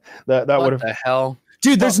Holocaust. Like that would have. What the hell,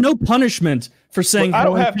 dude? There's no punishment for saying. I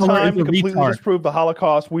don't have time to completely disprove the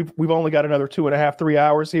Holocaust. We've only got another 2.5-3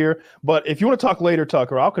 hours here. But if you want to talk later,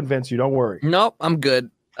 Tucker, I'll convince you. Don't worry. Nope, I'm good.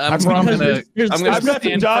 I've got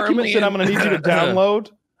some documents that I'm going to need you to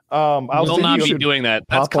download. I'll not be doing that.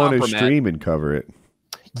 That's pop on his stream and cover it.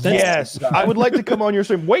 Yes, I would like to come on your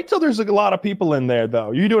stream. Wait till there's a lot of people in there,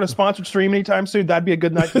 though. You doing a sponsored stream anytime soon? That'd be a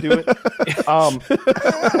good night to do it.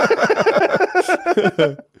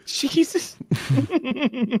 Jesus.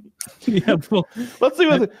 Yeah, well, let's see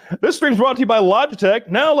what this stream's brought to you by Logitech.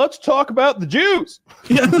 Now let's talk about the Jews.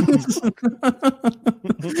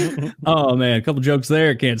 Oh man, a couple jokes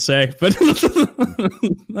there, can't say, but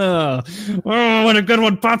when a good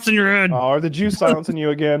one pops in your head. Oh, are the Jews silencing you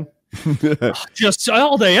again? Just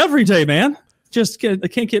all day, every day, man. I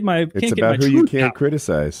can't get my. It's about who you can't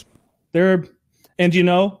criticize. And you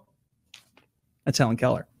know, that's Helen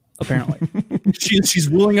Keller. Apparently, she's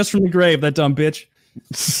ruling us from the grave. That dumb bitch.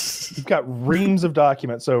 You've got reams of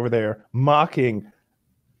documents over there mocking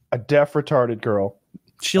a deaf, retarded girl.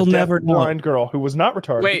 She'll never know. Blind girl who was not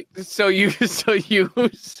retarded. Wait, so you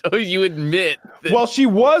admit that... Well, she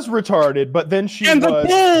was retarded, but then she and was... the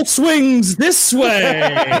pole swings this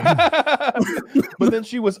way. But then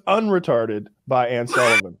she was unretarded by Anne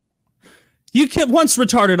Sullivan. You can't once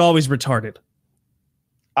retarded, always retarded.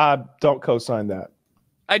 I don't co-sign that.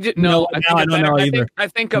 I did no. I don't know either. I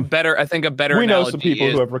think a better. We know some people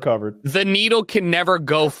who have recovered. The needle can never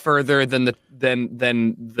go further than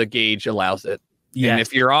the gauge allows it. Yeah. And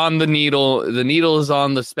if you're on the needle is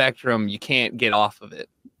on the spectrum. You can't get off of it.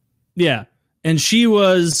 Yeah, and she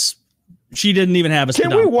didn't even have a.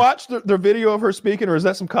 Can we watch the video of her speaking, or is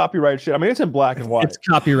that some copyright shit? I mean, it's in black and white. It's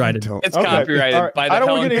copyrighted. It's copyrighted by the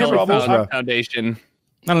Helen Keller Foundation.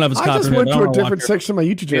 I don't know if it's I copyrighted. just went to a different section of my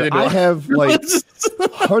YouTube channel. I have like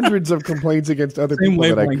hundreds of complaints against other people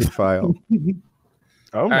that I could file.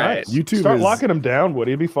 Oh, nice. Right. YouTube Start locking them down,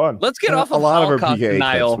 Woody. It'd be fun. Let's get off a lot of our PKA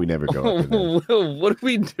clips. We never go up in there. What are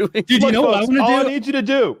we doing? Dude, you know what I want to do? All I need you to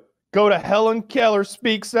do, go to Helen Keller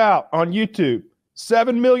Speaks Out on YouTube.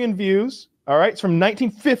 7 million views. All right. It's from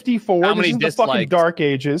 1954. How many this is the fucking dark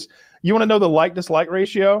ages. You want to know the like-dislike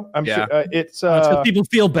ratio? I'm sure it's... because people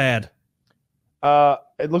feel bad.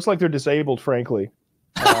 It looks like they're disabled, frankly.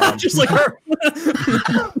 Just like her.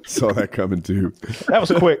 Saw that coming too. That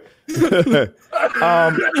was quick.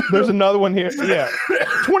 There's another one here. Yeah,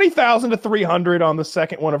 20,000 to 300 on the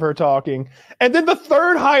second one of her talking, and then the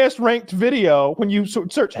third highest ranked video when you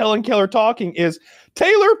search Helen Keller talking is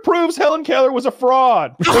Taylor proves Helen Keller was a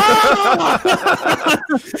fraud. And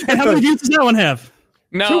how many views does that one have?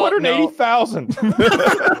 No, 280,000.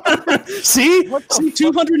 See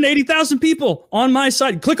 280,000 people on my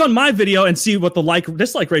site. Click on my video and see what the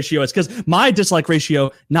dislike ratio is, because my dislike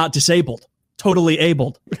ratio not disabled, totally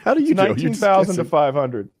abled. How do you know? 19,000 to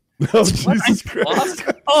 500. Oh, Jesus Christ.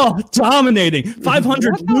 Oh, dominating.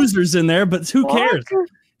 500 losers in there, but who cares?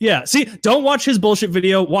 Yeah. See, don't watch his bullshit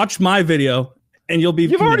video. Watch my video, and you'll be.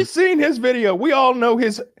 You've already seen his video. We all know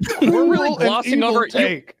his really glossing over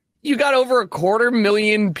take. You got over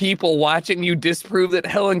 250,000 people watching you disprove that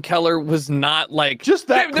Helen Keller was not like just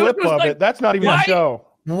that clip of it. That's not even a show.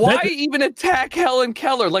 Why even attack Helen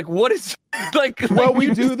Keller? Like, what is like? Well,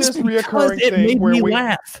 we do this reoccurring thing where we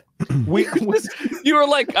laugh. You were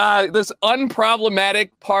like this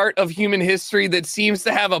unproblematic part of human history that seems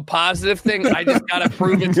to have a positive thing. I just gotta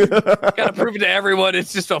prove it. Gotta prove it to everyone.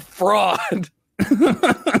 It's just a fraud.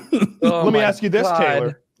 Let me ask you this,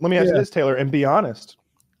 Taylor. Let me ask you this, Taylor, and be honest.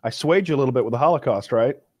 I swayed you a little bit with the Holocaust,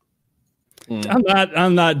 right?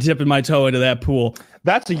 I'm not dipping my toe into that pool.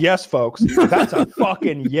 That's a yes, folks. That's a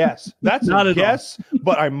fucking yes. That's not a yes,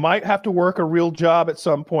 but I might have to work a real job at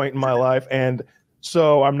some point in my life, and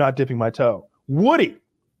so I'm not dipping my toe. Woody,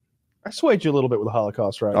 I swayed you a little bit with the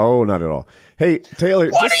Holocaust, right? Oh, not at all. Hey, Taylor.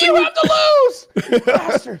 What do you have to lose?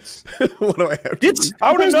 Bastards. What do I have to lose?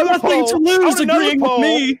 I want another nothing to lose agreeing with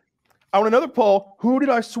me. I want another poll. Who did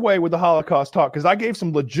I sway with the Holocaust talk? Because I gave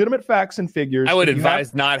some legitimate facts and figures. I would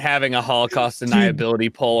advise not having a Holocaust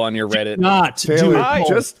deniability poll on your Reddit. I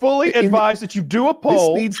just fully advise that you do a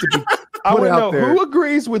poll. This needs to be I want to know there. who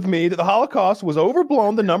agrees with me that the Holocaust was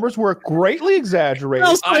overblown. The numbers were greatly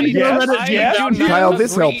exaggerated. Kyle,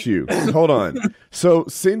 this helps you. Hold on. So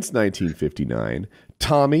since 1959,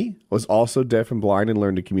 Tommy was also deaf and blind and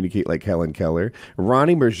learned to communicate like Helen Keller.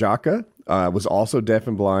 Ronnie Merjaka was also deaf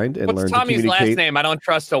and blind and learned Tommy's to communicate. last name? I don't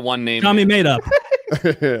trust a one name. Tommy made up.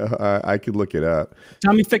 I could look it up.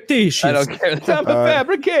 Tommy fictitious. I don't care. Tommy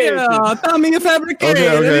fabricated. Yeah, Tommy fabricated.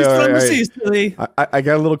 Okay. I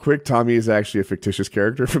got a little quick. Tommy is actually a fictitious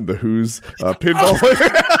character from the Who's pinball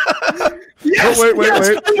player. Yes, wait.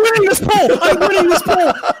 I'm winning this poll. I'm winning this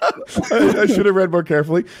poll. I should have read more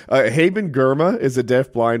carefully. Haben Gurma is a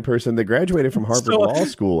deaf-blind person that graduated from Harvard Law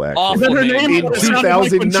School. Actually, in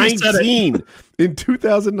 2019. In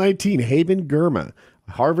 2019, Haben Gurma,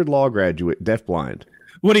 Harvard Law graduate, deaf-blind.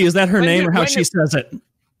 Woody, is that her name or how she says it?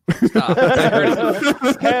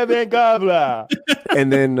 Haben Gurma.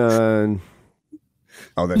 And then.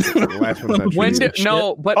 Oh, that's the last one.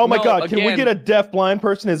 Oh my God! Can we get a deaf blind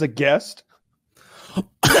person as a guest?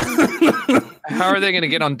 How are they going to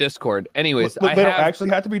get on Discord? Anyways, They don't actually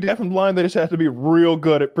have to be deaf and blind. They just have to be real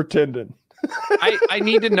good at pretending. I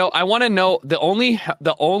need to know. I want to know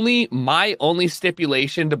my only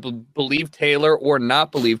stipulation to believe Taylor or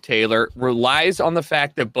not believe Taylor relies on the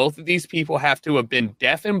fact that both of these people have to have been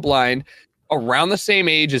deaf and blind around the same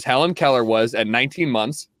age as Helen Keller was at 19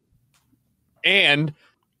 months and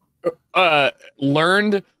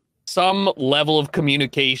learned some level of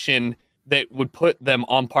communication that would put them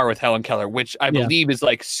on par with Helen Keller, which I believe is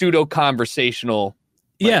like pseudo conversational.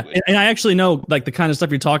 Yeah, and I actually know like the kind of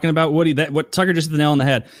stuff you're talking about, Woody. What Tucker just hit the nail on the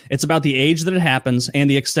head. It's about the age that it happens and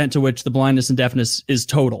the extent to which the blindness and deafness is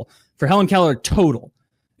total. For Helen Keller, total.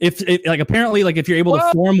 If apparently like if you're able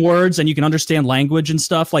to form words and you can understand language and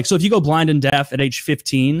stuff, like so if you go blind and deaf at age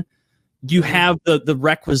 15, you have the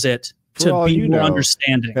requisite to be more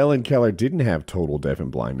understanding. Helen Keller didn't have total deaf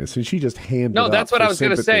and blindness, and she just handed. No, that's what I was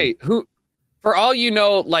going to say. For all you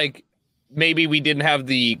know, like maybe we didn't have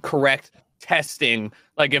the correct testing.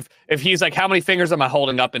 Like if he's like, how many fingers am I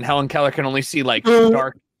holding up? And Helen Keller can only see like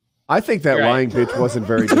dark. I think that lying bitch wasn't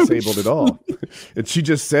very disabled at all. And she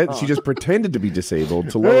just said she just pretended to be disabled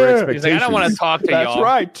to lower expectations. He's like, I don't want to talk to y'all. That's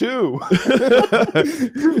right too.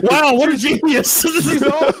 Wow, what a genius! She's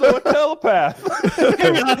also a telepath.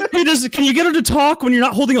 Hey, can you get her to talk when you're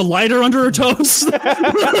not holding a lighter under her toes?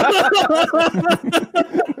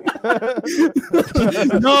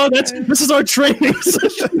 No, this is our training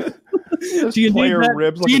session. Do you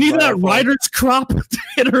need that rider's crop to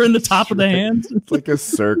hit her in the top of the hands? It's like a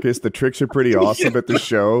circus. The tricks are pretty awesome at the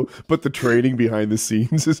show, but the training behind the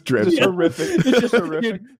scenes is dreadful. It's horrific. It's just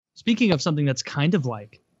horrific. Speaking of something that's kind of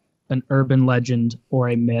like an urban legend or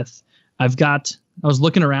a myth, I was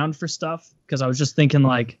looking around for stuff because I was just thinking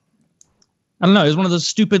like, I don't know, it was one of those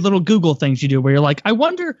stupid little Google things you do where you're like, I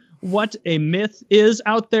wonder what a myth is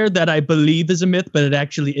out there that I believe is a myth, but it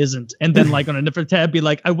actually isn't. And then like on a different tab, be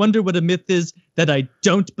like, I wonder what a myth is that I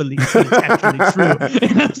don't believe but it's actually true.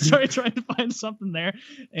 And I started trying to find something there.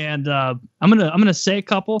 And I'm gonna say a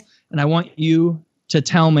couple, and I want you to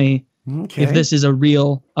tell me if this is a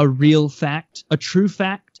real fact, a true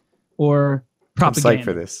fact, or propaganda. I'm psyched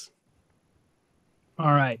for this.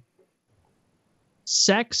 All right.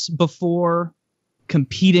 Sex before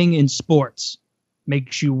competing in sports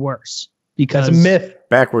makes you worse because that's a myth.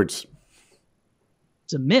 Backwards.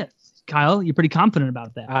 It's a myth. Kyle, you're pretty confident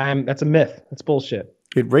about that. That's a myth. That's bullshit.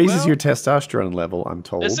 It raises your testosterone level, I'm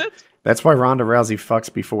told. Is it? That's why Ronda Rousey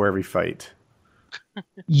fucks before every fight.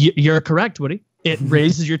 You're correct, Woody. It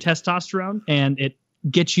raises your testosterone and it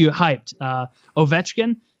gets you hyped.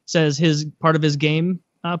 Ovechkin says part of his game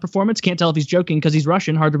performance, can't tell if he's joking because he's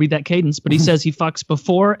Russian, hard to read that cadence, but he says he fucks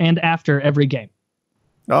before and after every game.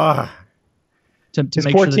 To his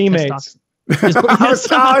make poor sure teammates. I was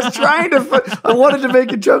trying to. I wanted to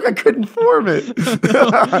make a joke. I couldn't form it.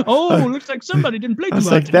 Oh, looks like somebody didn't play too much.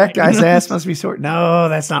 Like that guy's ass must be sore. No,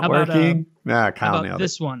 that's not working. Kyle nailed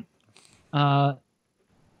this it. One.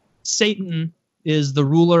 Satan is the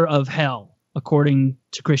ruler of hell according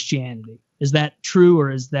to Christianity. Is that true,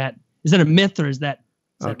 or is that a myth, or is that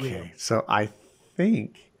okay? Real? So I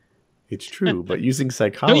think it's true, but using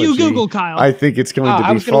psychology, don't you Google, Kyle? I think it's going to be false.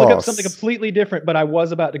 I was going to look up something completely different, but I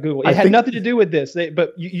was about to Google. It had nothing to do with this.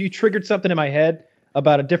 But you triggered something in my head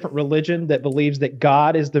about a different religion that believes that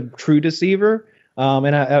God is the true deceiver.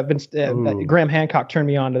 And I've been Graham Hancock turned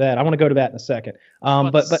me on to that. I want to go to that in a second.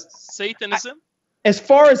 But Satanism. As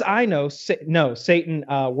far as I know, no, Satan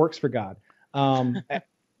works for God.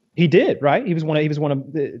 He did, right?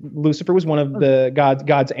 Lucifer was one of the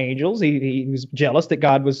God's angels. He was jealous that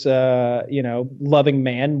God was loving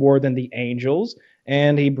man more than the angels,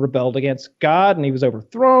 and he rebelled against God, and he was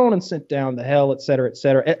overthrown and sent down to hell, et cetera, et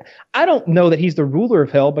cetera. I don't know that he's the ruler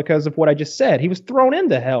of hell because of what I just said. He was thrown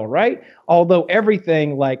into hell, right? Although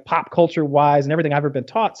everything like pop culture wise and everything I've ever been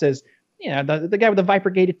taught says, the guy with the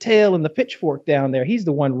viper-gated tail and the pitchfork down there, he's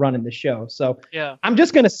the one running the show. So yeah, I'm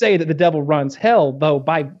just going to say that the devil runs hell, though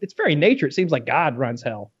by its very nature, it seems like God runs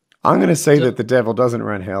hell. I'm going to say that the devil doesn't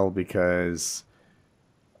run hell because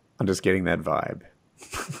I'm just getting that vibe.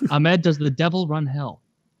 Ahmed, does the devil run hell?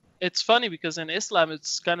 It's funny because in Islam,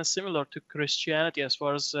 it's kind of similar to Christianity as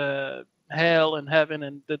far as hell and heaven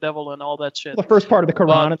and the devil and all that shit. Well, the first part of the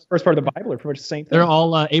Quran and the first part of the Bible are pretty much the same thing. They're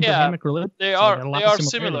all Abrahamic religions. They are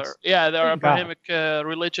similar. Yeah, there are Abrahamic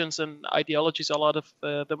religions and ideologies. A lot of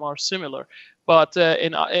them are similar. But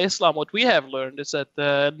in Islam, what we have learned is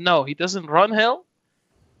that no, he doesn't run hell.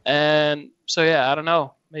 And so, yeah, I don't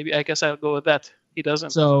know. Maybe I guess I'll go with that. He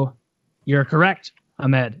doesn't. So you're correct,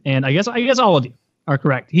 Ahmed. And I guess all of you are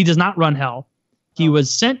correct. He does not run hell. He was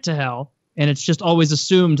sent to hell And it's just always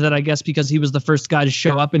assumed that, I guess, because he was the first guy to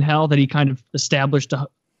show up in hell, that he kind of established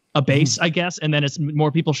a base, I guess. And then as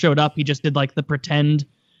more people showed up, he just did like the pretend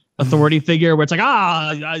authority figure where it's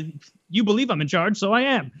like, you believe I'm in charge, so I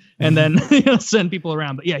am. And then send people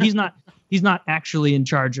around. But yeah, he's not actually in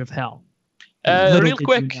charge of hell. Real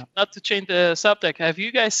quick, not to change the subject. Have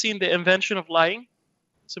you guys seen The Invention of Lying?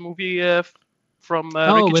 It's a movie from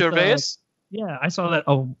Ricky Gervais. Yeah, I saw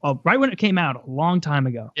that right when it came out a long time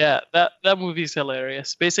ago. Yeah, that movie is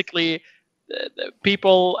hilarious. Basically,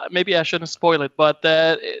 people, maybe I shouldn't spoil it, but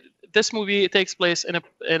this movie takes place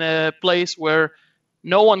in a place where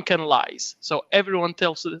no one can lie. So everyone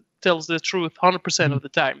tells the truth 100% of the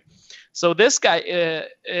time. So this guy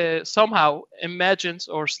somehow imagines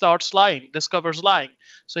or starts lying, discovers lying.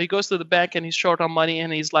 So he goes to the bank and he's short on money,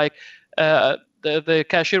 and he's like, the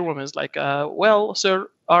cashier woman is like, well, sir,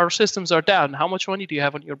 our systems are down. How much money do you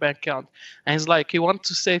have on your bank account? And he's like, he wants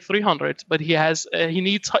to say 300, but he needs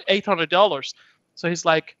 $800. So he's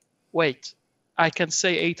like, wait, I can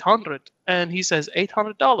say 800. And he says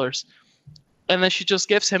 $800. And then she just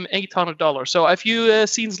gives him $800. So a few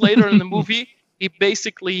scenes later in the movie, he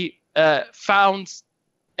basically found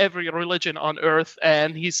every religion on earth,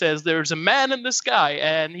 and he says there's a man in the sky,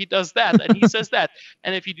 and he does that, and he says that,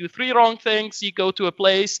 and if you do 3 wrong things, you go to a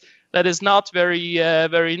place that is not very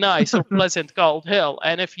very nice or pleasant called hell,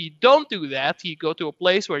 and if you don't do that, you go to a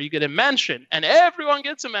place where you get a mansion, and everyone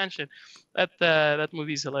gets a mansion. That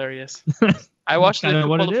movie is hilarious. I watched it a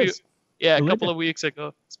couple of weeks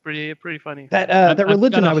ago. It's pretty funny. That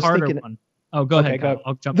religion I was thinking. Oh, go ahead.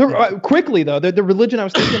 I'll jump quickly though. The religion I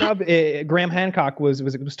was thinking of, Graham Hancock was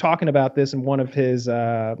talking about this in one of his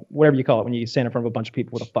whatever you call it when you stand in front of a bunch of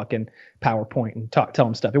people with a fucking PowerPoint and tell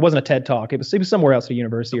them stuff. It wasn't a TED talk. It was somewhere else at a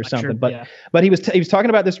university or something. But he was talking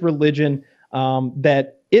about this religion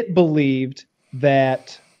that it believed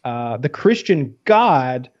that the Christian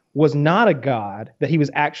God was not a god, that he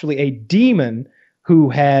was actually a demon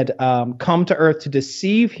who had come to earth to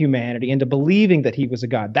deceive humanity into believing that he was a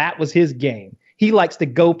god. That was his game. He likes to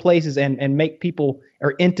go places and make people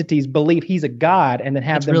or entities believe he's a god and then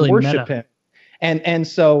have them really worship him. And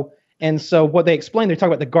so what they explain, they talk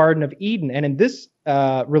about the Garden of Eden. And in this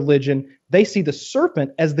religion, they see the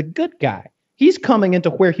serpent as the good guy. He's coming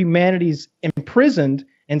into where humanity's imprisoned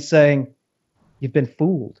and saying, you've been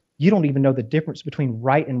fooled. You don't even know the difference between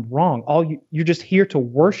right and wrong. You're just here to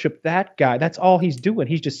worship that guy. That's all he's doing.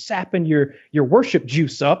 He's just sapping your worship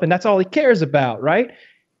juice up, and that's all he cares about, right?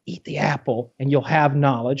 Eat the apple, and you'll have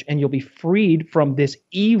knowledge, and you'll be freed from this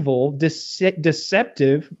evil,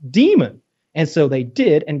 deceptive demon. And so they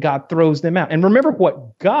did, and God throws them out. And remember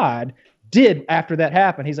what God did after that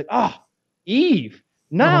happened. He's like, Eve,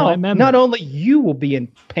 now not only you will be in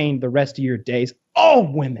pain the rest of your days, all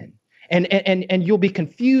women. And you'll be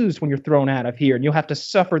confused when you're thrown out of here, and you'll have to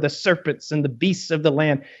suffer the serpents and the beasts of the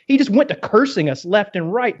land. He just went to cursing us left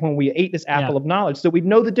and right when we ate this apple of knowledge, so we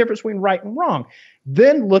know the difference between right and wrong.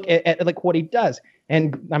 Then look at like what he does,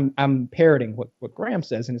 and I'm parroting what Graham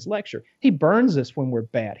says in his lecture. He burns us when we're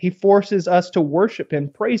bad. He forces us to worship him,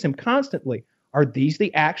 praise him constantly. Are these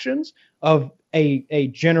the actions of a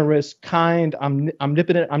generous, kind,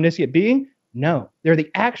 omnipotent, omniscient being? No, they're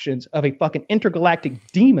the actions of a fucking intergalactic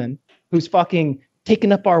demon who's fucking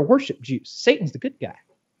taking up our worship juice. Satan's the good guy.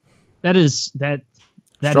 That is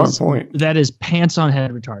strong point. That is pants on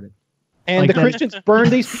head retarded. And the Christians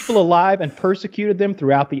burned these people alive and persecuted them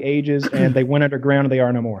throughout the ages, and they went underground and they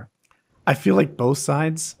are no more. I feel like both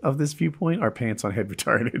sides of this viewpoint are pants on head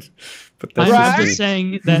retarded. But that's just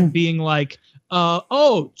saying that being like,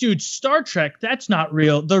 dude, Star Trek, that's not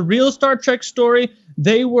real. The real Star Trek story,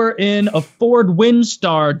 they were in a Ford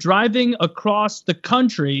Windstar driving across the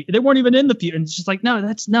country. They weren't even in the future. And it's just like, no,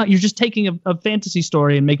 that's not. You're just taking a fantasy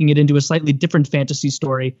story and making it into a slightly different fantasy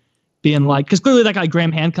story. Being like, because clearly that guy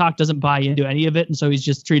Graham Hancock doesn't buy into any of it, and so he's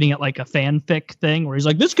just treating it like a fanfic thing, where he's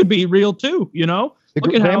like, this could be real too, you know?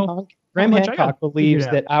 Look at how Graham Hancock believes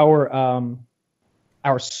that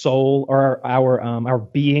our soul or our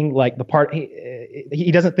being, like the part he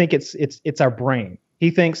doesn't think it's our brain. He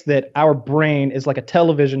thinks that our brain is like a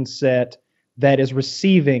television set that is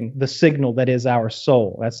receiving the signal that is our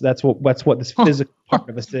soul. That's what this physical part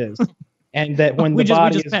of us is. And that when we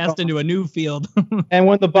just passed into a new field. And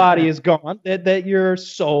when the body is gone, that your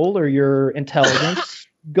soul or your intelligence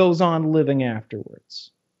goes on living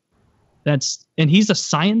afterwards. And he's a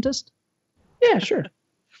scientist? Yeah, sure.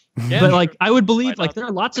 Yeah. But like I would believe like there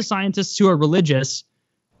are lots of scientists who are religious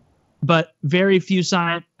but very few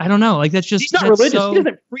science. I don't know. Like that's just He's not that's religious. so- He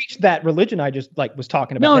doesn't preach that religion I just was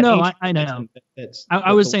talking about. No, that no, ancient I know. religion that's-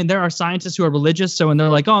 I was saying there are scientists who are religious, so when they're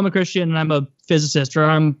like, "Oh, I'm a Christian and I'm a physicist, or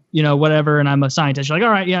I'm whatever, and I'm a scientist," you're like,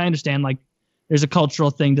 "All right, yeah, I understand." Like, there's a cultural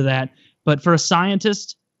thing to that. But for a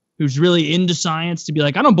scientist who's really into science to be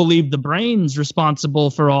like, "I don't believe the brain's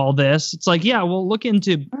responsible for all this," it's like, yeah, well,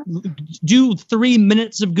 do 3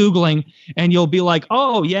 minutes of Googling, and you'll be like,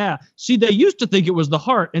 "Oh yeah, see, they used to think it was the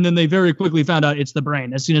heart, and then they very quickly found out it's the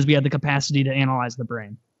brain." As soon as we had the capacity to analyze the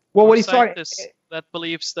brain. Well, what he's talking. That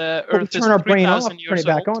believes the We Earth is turn our brain off, 3,000 turn years it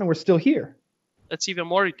back old. on, and we're still here. That's even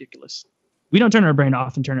more ridiculous. We don't turn our brain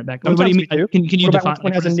off and turn it back on. What do you mean? Sometimes we do. Can you What about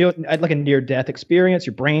define? when someone has like a near-death experience?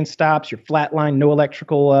 Your brain stops. You're flatline. No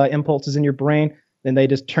electrical impulses in your brain. Then they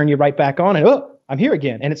just turn you right back on, and I'm here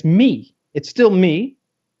again, and it's me. It's still me.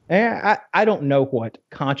 And I don't know what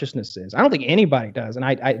consciousness is. I don't think anybody does, and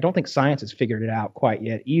I don't think science has figured it out quite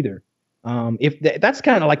yet either. That's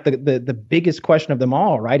kind of like the biggest question of them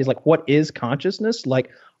all, right? Is like, what is consciousness? Like,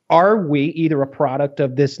 are we either a product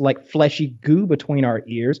of this like fleshy goo between our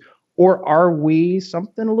ears, or are we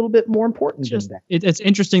something a little bit more important than that? It's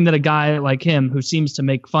interesting that a guy like him, who seems to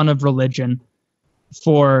make fun of religion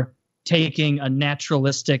for taking a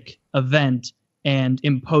naturalistic event and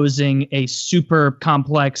imposing a super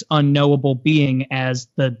complex, unknowable being as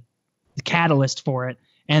the catalyst for it,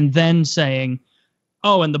 and then saying,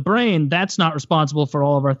 "Oh, and the brain, that's not responsible for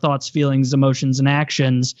all of our thoughts, feelings, emotions, and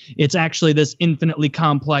actions. It's actually this infinitely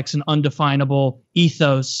complex and undefinable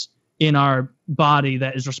ethos in our body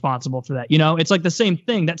that is responsible for that." It's like the same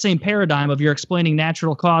thing, that same paradigm of you're explaining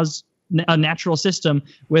natural cause, a natural system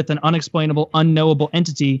with an unexplainable, unknowable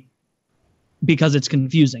entity because it's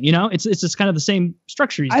confusing. It's just kind of the same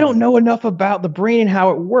structure. I don't know enough about the brain and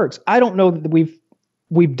how it works. I don't know that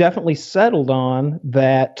we've definitely settled on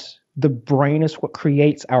that the brain is what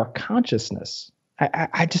creates our consciousness.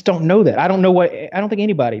 I just don't know that. I don't think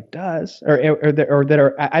anybody does, or that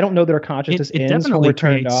are. I don't know that our consciousness It ends when we're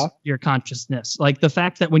turned creates off. your consciousness. Like the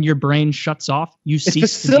fact that when your brain shuts off, you It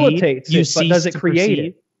cease facilitates to be, you it, but cease does it to create perceive.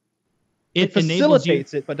 it? It It enables you-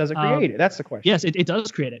 facilitates it, but does it create it? That's the question. Yes, it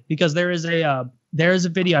does create it, because there is a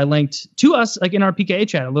video I linked to us like in our PKA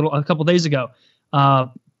chat a couple days ago.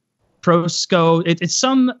 Prosco, it's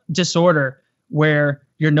some disorder where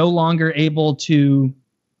you're no longer able to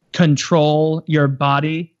control your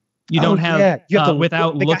body. You don't have, you have to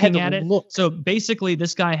without the guy had looking to at it. look. So basically,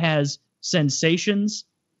 this guy has sensations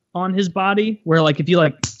on his body where, like, if you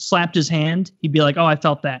like slapped his hand, he'd be like, "Oh, I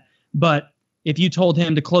felt that." But if you told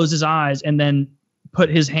him to close his eyes and then put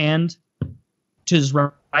his hand to his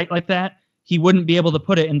right like that, he wouldn't be able to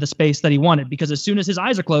put it in the space that he wanted, because as soon as his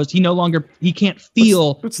eyes are closed, he can't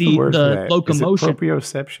feel What's the word for that? locomotion. Is it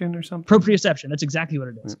proprioception or something? Proprioception. That's exactly what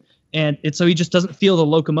it is. And so he just doesn't feel the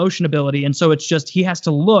locomotion ability. And so it's just, he has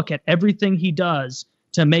to look at everything he does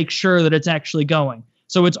to make sure that it's actually going.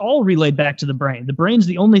 So it's all relayed back to the brain. The brain's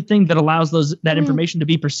the only thing that allows that information to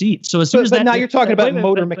be perceived. So as soon as But that, now you're talking about wait,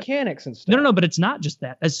 motor mechanics and stuff. No, but it's not just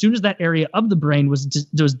that. As soon as that area of the brain was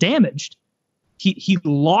damaged, he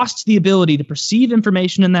lost the ability to perceive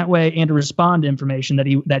information in that way and to respond to information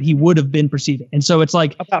that he would have been perceiving. And so it's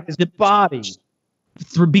like about his body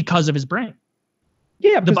because of his brain.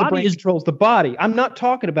 Yeah, because the brain controls the body. I'm not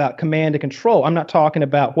talking about command and control. I'm not talking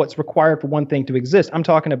about what's required for one thing to exist. I'm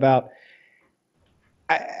talking about.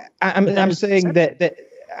 I'm saying that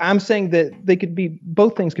they could be,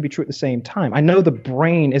 both things could be true at the same time. I know the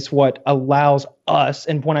brain is what allows us,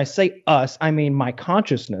 and when I say us, I mean my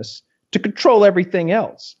consciousness, to control everything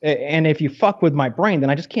else. And if you fuck with my brain, then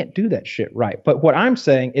I just can't do that shit right. But what I'm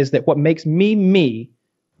saying is that what makes me me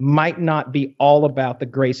might not be all about the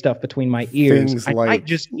gray stuff between my ears. Things I like might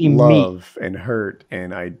just be love me. and hurt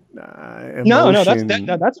and that's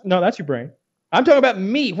your brain. I'm talking about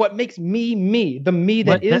me. What makes me me? The me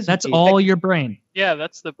that is. That's me. all your brain. Yeah,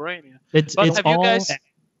 that's the brain. Yeah. It's have all.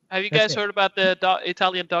 You guys heard about the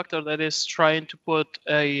Italian doctor that is trying to put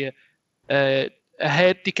a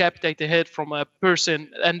head, decapitated head from a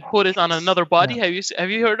person and put it on another body? Yeah. Have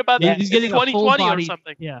you heard about that? He's getting 2020 a full body, or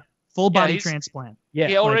something. Yeah, full body transplant. Yeah,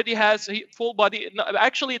 he already has full body. No,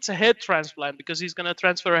 actually, it's a head transplant because he's going to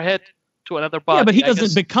transfer a head to another body. Yeah, but he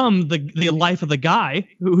doesn't become the life of the guy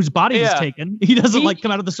whose body is taken. He doesn't like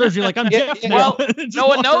come out of the surgery like, I'm Jeff now. Well, no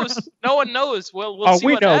one knows. No one knows. Well, we'll see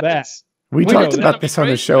what happens. We talked about It's this gonna on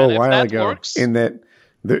be the show great, a man. If while that ago, works- in that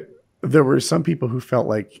there were some people who felt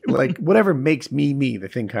like whatever makes me me, the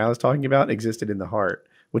thing Kyle is talking about, existed in the heart,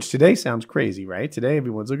 which today sounds crazy, right? Today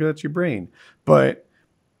everyone's looking at your brain, but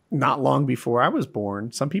not long before I was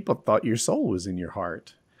born, some people thought your soul was in your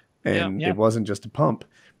heart, and it wasn't just a pump.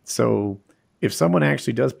 So if someone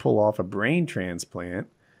actually does pull off a brain transplant,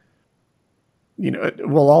 you know,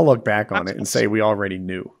 we'll all look back on it and say we already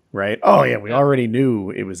knew, right? Oh yeah, we already knew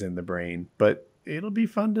it was in the brain, but it'll be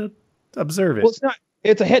fun to observe it. Well, it's not.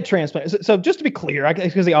 It's a head transplant. So just to be clear,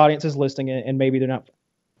 because the audience is listening and maybe they're not.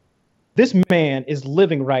 This man is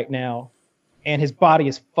living right now, and his body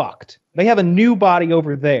is fucked. They have a new body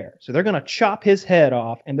over there, so they're gonna chop his head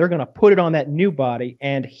off and they're gonna put it on that new body,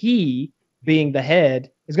 and he, being the head,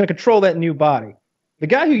 is gonna control that new body. The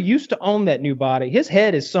guy who used to own that new body, his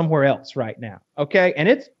head is somewhere else right now, okay? And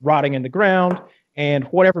it's rotting in the ground, and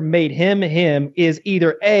whatever made him is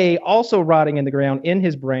either A, also rotting in the ground in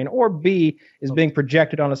his brain, or B, is being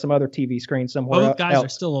projected onto some other TV screen somewhere else. Both guys are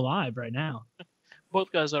still alive right now.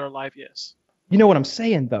 Both guys are alive, yes. You know what I'm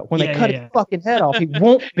saying, though? When they cut his fucking head off, he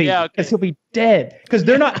won't be, because he'll be dead. Because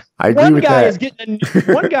they're not. I agree one with guy that. is getting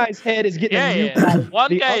one guy's head is getting a new body.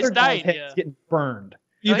 One The guy is other guy's dying. head is getting burned.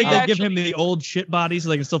 You think they give him the old shit body so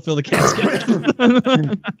they can still feel the casket?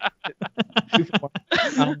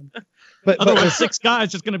 But otherwise, 6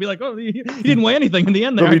 guys just going to be like, oh, he didn't weigh anything in the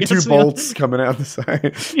end. There, There'll be I two guess, bolts coming out the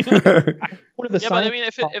side. One of the But I mean,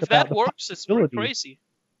 if that works, it's pretty crazy.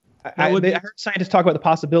 I heard scientists talk about the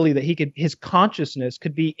possibility that his consciousness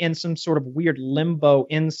could be in some sort of weird limbo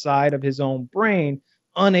inside of his own brain,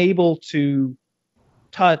 unable to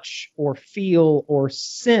touch or feel or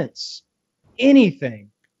sense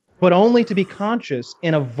anything, but only to be conscious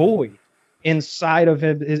in a void inside of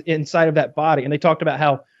inside of that body. And they talked about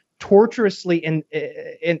how torturously and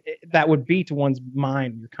that would be to one's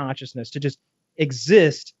mind, your consciousness, to just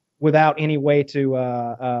exist without any way to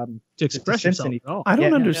express sense yourself anything. at all. I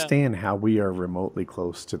don't understand how we are remotely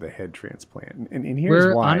close to the head transplant, and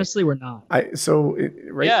here's why. Honestly, we're not.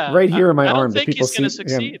 Right here in my I don't arm, think people he's gonna see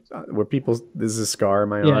succeed. where people. This is a scar in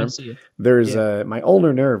my Yeah, I arm. see it. There's my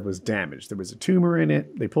ulnar nerve was damaged. There was a tumor in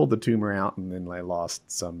it. They pulled the tumor out, and then I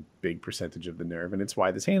lost some big percentage of the nerve, and it's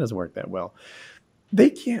why this hand doesn't work that well.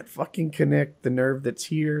 They can't fucking connect the nerve that's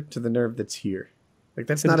here to the nerve that's here. Like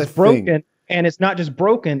that's not a broken. thing. And it's not just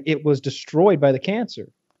broken, it was destroyed by the cancer.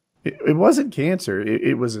 It wasn't cancer.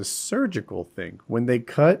 It was a surgical thing. When they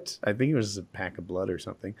cut, I think it was a pack of blood or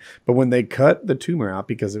something, but when they cut the tumor out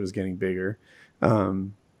because it was getting bigger,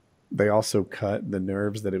 they also cut the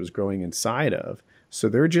nerves that it was growing inside of. So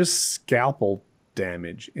they're just scalpel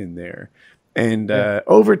damage in there. And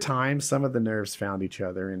over time, some of the nerves found each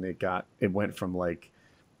other, and it went from like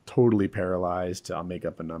totally paralyzed to, I'll make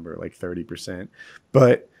up a number, like 30%.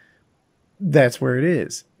 But that's where it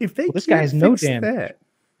is. If they this guy has no fix damage. that,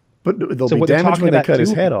 but they'll So be what they're damaged talking when they about cut his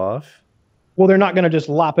doing- head off. Well, they're not going to just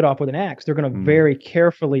lop it off with an axe. They're going to very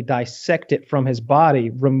carefully dissect it from his body,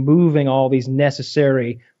 removing all these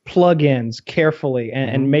necessary plug-ins carefully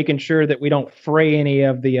and making sure that we don't fray any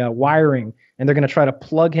of the wiring. And they're going to try to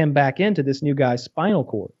plug him back into this new guy's spinal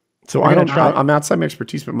cord. So They're I gonna don't. try- I'm outside my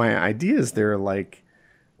expertise, but my idea is they're like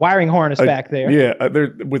wiring harness back there. Yeah,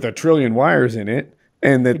 they're with a trillion wires in it,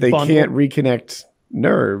 and that they Bundle. can't reconnect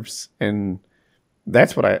nerves, and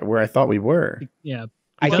that's where I thought we were. Yeah,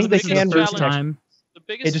 I think they this is the can biggest reconnect. challenge. The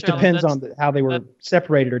biggest It just challenge depends that's- on how they were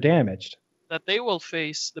separated or damaged. that they will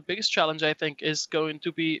face. The biggest challenge, I think, is going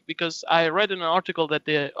to be, because I read in an article that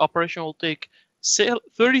the operation will take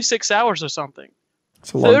 36 hours or something.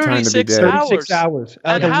 It's a long time to be 36 dead. hours. 36 hours.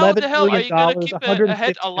 And Like how $11 the hell are million, you going to keep a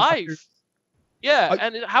head 150 alive? Yeah,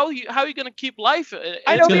 and how are you going to keep life?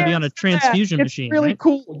 It's going to be on a transfusion It's machine. really right?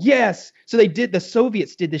 cool. Yes. So the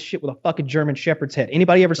Soviets did this shit with a fucking German Shepherd's head.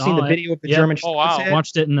 Anybody ever seen Saw the it. video of the Yep. German Oh, Shepherd's wow. head?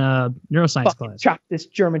 Watched it in neuroscience Fucking class. chop this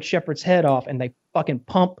German Shepherd's head off, and they fucking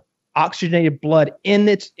pump oxygenated blood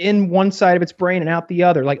in one side of its brain and out the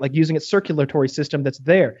other, like using its circulatory system that's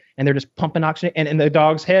there, and they're just pumping oxygen, and the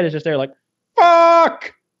dog's head is just there, like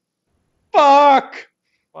fuck.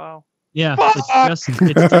 Wow. Yeah, Fuck! it's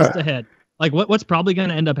just ahead. Like what's probably going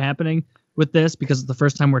to end up happening with this, because it's the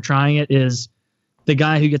first time we're trying it, is the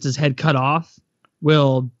guy who gets his head cut off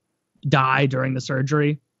will die during the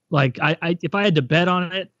surgery. Like I if I had to bet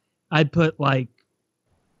on it, I'd put like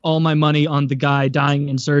all my money on the guy dying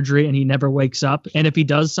in surgery and he never wakes up. And if he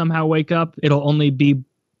does somehow wake up, it'll only be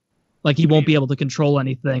like he won't be able to control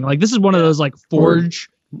anything. Like this is one of those like forge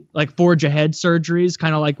ahead surgeries,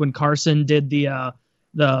 kind of like when Carson did the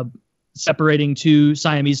separating two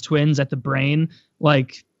Siamese twins at the brain.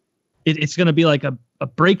 Like it's going to be like a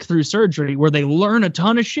breakthrough surgery where they learn a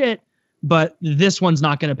ton of shit, but this one's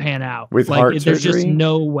not going to pan out. With like, heart there's surgery, just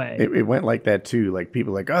no way. It went like that too. Like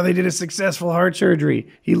people like, oh, they did a successful heart surgery.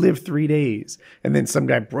 He lived 3 days, and then some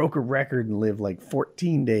guy broke a record and lived like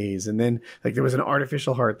 14 days, and then like there was an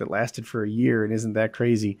artificial heart that lasted for a year, and isn't that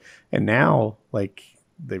crazy? And now like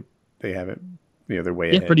they have it they're way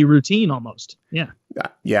Yeah, ahead. pretty routine almost. Yeah.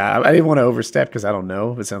 Yeah, I didn't want to overstep because I don't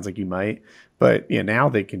know. It sounds like you might, but now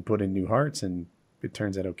they can put in new hearts and it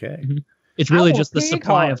turns out okay. Mm-hmm. It's really just the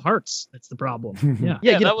supply of hearts that's the problem. Yeah.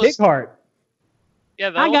 Yeah, get a pig heart. Yeah,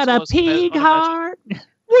 that I got also a was the best pig one, heart.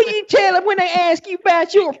 What do you tell them when they ask you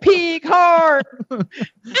about your pig heart? I tell them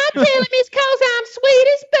it's cause I'm sweet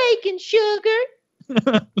as bacon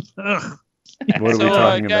sugar. What are we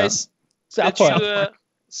talking guys, South did Park. you,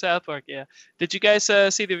 South Park, yeah. Did you guys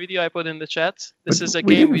see the video I put in the chat? This But is a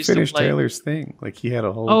we game didn't we used to finish play. Taylor's thing. Like he had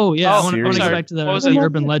a whole. Oh yeah, I want to series go of- back to What was the it?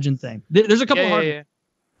 urban legend thing. There's a couple hard. Yeah.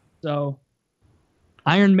 So,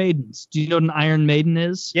 Iron Maidens. Do you know what an Iron Maiden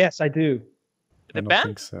is? Yes, I do. The I don't band?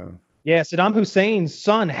 think so. Yeah, Saddam Hussein's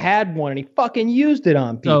son had one, and he fucking used it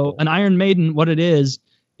on people. So an Iron Maiden, what it is,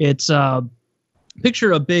 it's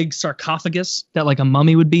picture a big sarcophagus that like a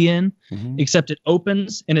mummy would be in, except it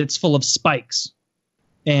opens and it's full of spikes,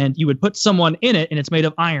 and you would put someone in it, and it's made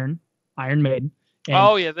of iron, Iron Maiden, and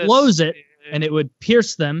Oh, yeah, this- close it, and it would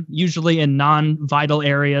pierce them, usually in non-vital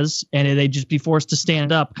areas, and they'd just be forced to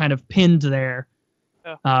stand up, kind of pinned there.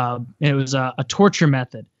 And it was a torture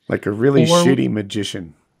method. Like a really Or- shitty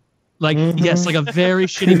magician. Like, yes, like a very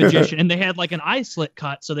shitty magician. And they had like an eye slit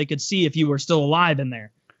cut so they could see if you were still alive in there.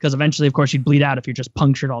 Because eventually, of course, you'd bleed out if you're just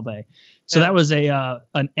punctured all day. So that was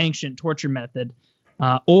an ancient torture method.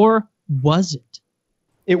 Or was it?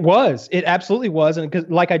 It was. It absolutely was. And because,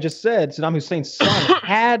 like I just said, Saddam Hussein's son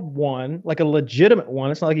had one, like a legitimate one.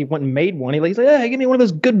 It's not like he went and made one. He's like, hey, give me one of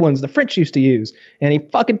those good ones the French used to use. And he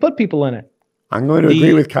fucking put people in it. I'm going to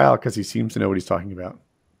agree with Kyle because he seems to know what he's talking about.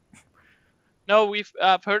 No,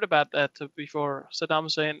 I've heard about that before. Saddam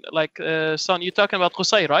Hussein, like, son, you're talking about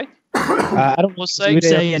Qusay, right? I don't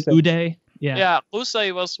Qusay and Uday. Yeah. Yeah,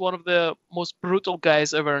 Qusay was one of the most brutal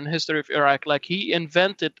guys ever in the history of Iraq. Like, he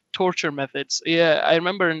invented torture methods. Yeah, I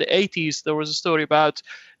remember in the 80s there was a story about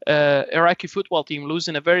Iraqi football team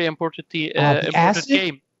losing a very important important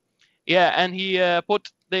game. Yeah, and he put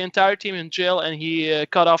the entire team in jail, and he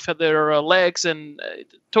cut off their legs and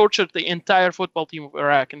tortured the entire football team of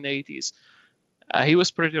Iraq in the 80s. He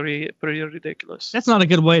was pretty ridiculous. That's not a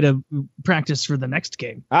good way to practice for the next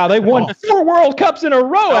game. They won 4 World Cups in a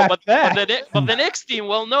row after that. But the next team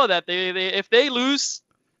will know that they if they lose,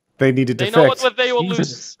 They need to they defect. know what they will lose.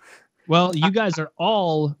 Jesus. Well, you guys are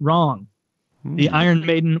all wrong. The Iron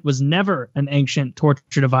Maiden was never an ancient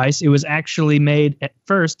torture device. It was actually made at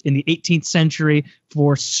first in the 18th century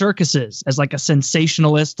for circuses as like a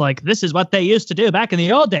sensationalist, like this is what they used to do back in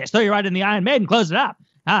the old days. Throw you right in the Iron Maiden, close it up.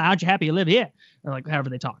 Aren't you happy you live here? Or like however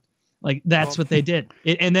they talked. Like that's what they did.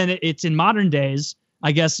 And then it's in modern days,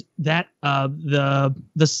 I guess that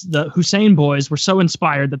the Hussein boys were so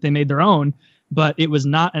inspired that they made their own, but it was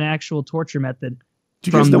not an actual torture method.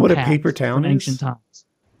 Do you guys know what a past, paper town from is? ancient times?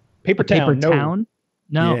 Paper town. No. Town?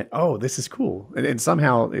 No. Yeah. Oh, this is cool. And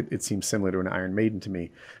somehow it seems similar to an Iron Maiden to me.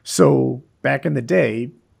 So back in the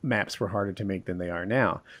day, maps were harder to make than they are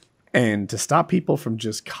now. And to stop people from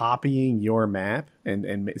just copying your map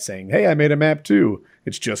and saying, hey, I made a map too.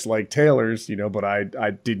 It's just like Taylor's, but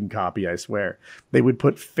I didn't copy, I swear. They would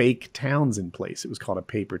put fake towns in place. It was called a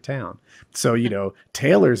paper town. So,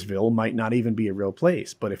 Taylorsville might not even be a real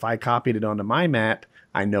place. But if I copied it onto my map,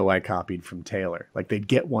 I know I copied from Taylor. Like they'd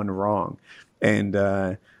get one wrong. And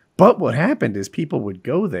but what happened is people would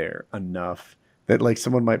go there enough that like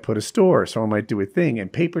someone might put a store, someone might do a thing,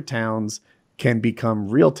 and paper towns can become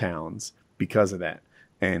real towns because of that.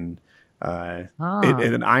 And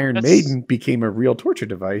an Iron Maiden became a real torture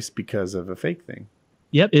device because of a fake thing.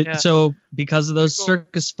 Yep. So because of those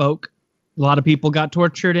circus folk, a lot of people got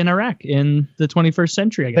tortured in Iraq in the 21st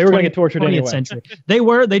century. I guess. They were going to get tortured 20th anyway. century.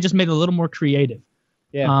 They just made it a little more creative.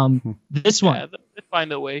 Yeah. This one. They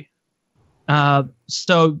find a way.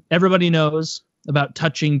 So everybody knows about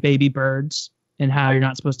touching baby birds and how you're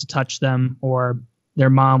not supposed to touch them or their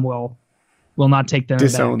mom will not take them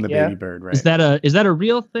Disown back. the baby bird, right? Is that a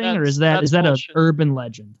real thing or is that an urban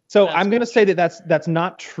legend? So I'm going to say that that's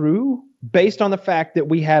not true based on the fact that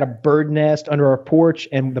we had a bird nest under our porch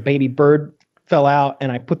and the baby bird fell out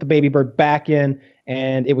and I put the baby bird back in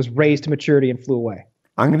and it was raised to maturity and flew away.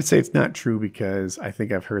 I'm going to say it's not true because I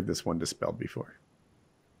think I've heard this one dispelled before.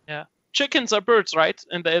 Yeah. Chickens are birds, right?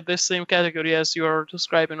 In the same category as you're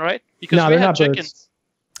describing, right? Because No, we they're had not chickens. birds.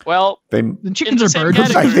 Well, the chickens in are the same birds.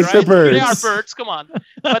 category, I think right? they're birds. They are birds. Come on.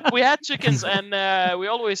 But we had chickens, and we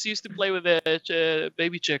always used to play with the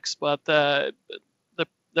baby chicks, but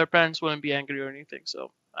their parents wouldn't be angry or anything.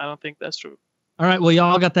 So I don't think that's true. All right. Well,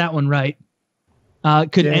 y'all got that one right.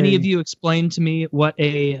 Could any Yay. of you explain to me what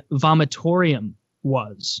a vomitorium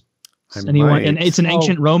was? I Anyone? might. And it's an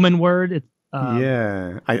ancient Roman word.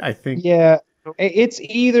 Yeah, I think. Yeah, It's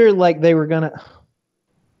either like they were gonna.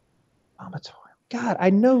 God, I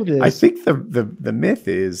know this. I think the myth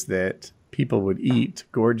is that people would eat,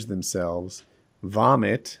 gorge themselves,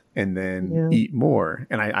 vomit, and then eat more.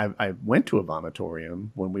 And I went to a vomitorium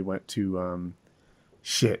when we went to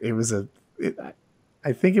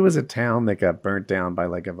I think it was a town that got burnt down by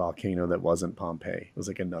like a volcano that wasn't Pompeii. It was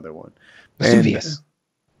like another one. Vesuvius.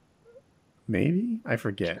 Maybe? I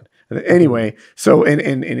forget. Anyway, so and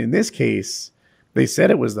in this case, they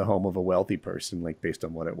said it was the home of a wealthy person, like based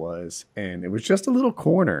on what it was. And it was just a little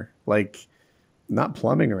corner, like not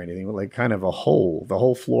plumbing or anything, but like kind of a hole. The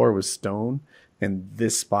whole floor was stone and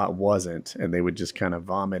this spot wasn't. And they would just kind of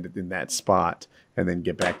vomit in that spot and then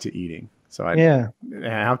get back to eating. So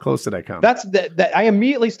how close did I come? That's that. I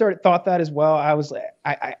immediately thought that as well. I was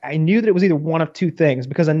I knew that it was either one of two things,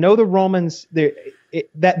 because I know the Romans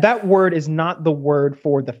that word is not the word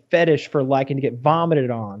for the fetish for liking to get vomited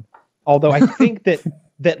on. Although I think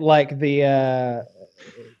that like the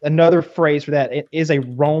another phrase for that is a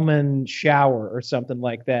Roman shower or something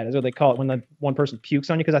like that, is what they call it when the one person pukes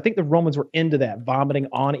on you. Because I think the Romans were into that, vomiting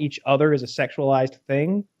on each other as a sexualized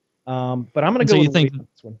thing. But I'm gonna go with this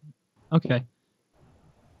one. Okay.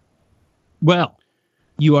 Well,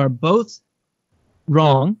 you are both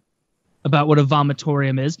wrong about what a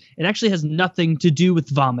vomitorium is. It actually has nothing to do with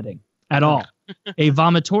vomiting at all. A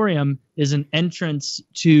vomitorium is an entrance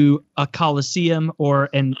to a coliseum or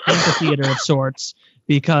an amphitheater of sorts,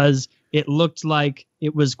 because it looked like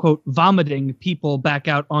it was, quote, vomiting people back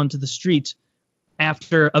out onto the street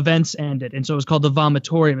after events ended. And so it was called the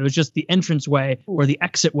vomitorium. It was just the entranceway or the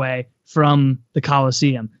exit way from the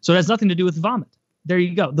coliseum. So it has nothing to do with vomit. There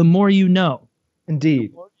you go. The more you know.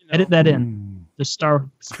 Indeed. Edit that in. The star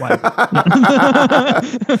swipe.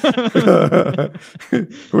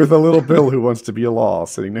 With a little Bill who wants to be a law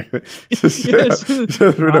sitting there just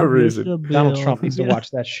for no reason. Donald Trump needs to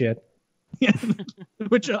watch that shit. Yeah.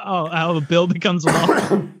 Which how a bill becomes a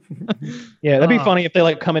law. Yeah, that'd be funny if they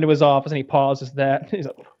like come into his office and he pauses that. He's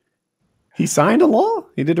like, he signed a law.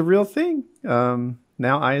 He did a real thing. Now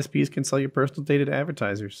ISPs can sell your personal data to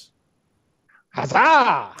advertisers.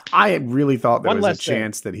 Huzzah! I really thought there was a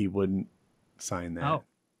chance that he wouldn't sign that. Oh,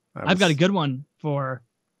 I've got a good one for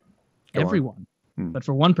everyone, but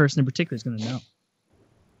for one person in particular is going to know.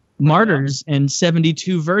 Martyrs and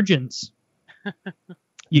 72 virgins.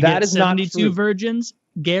 You that get is 72 not virgins,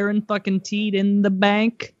 guaranteed in the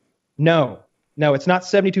bank. No, it's not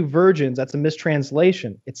 72 virgins. That's a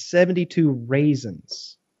mistranslation. It's 72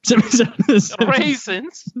 raisins.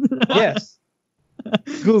 Raisins? Yes.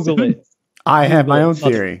 Google it. I have my own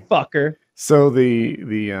theory. Fucker. So the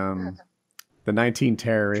 19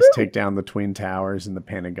 terrorists take down the Twin Towers and the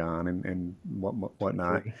Pentagon and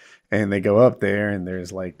whatnot. And they go up there and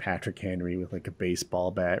there's like Patrick Henry with like a baseball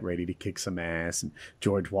bat ready to kick some ass, and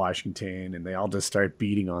George Washington, and they all just start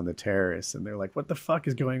beating on the terrorists. And they're like, what the fuck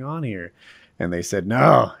is going on here? And they said,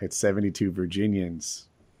 no, it's 72 Virginians.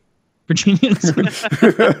 Virginians?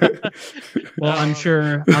 Well, I'm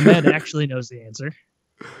sure Ahmed actually knows the answer.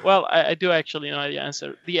 Well, I do actually know the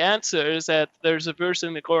answer. The answer is that there's a verse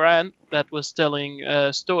in the Quran that was telling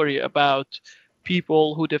a story about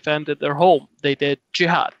people who defended their home. They did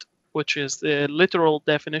jihad, which is the literal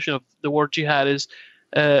definition of the word jihad, is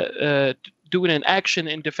doing an action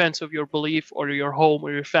in defense of your belief or your home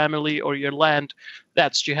or your family or your land.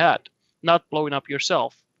 That's jihad, not blowing up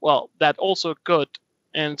yourself. Well, that also could,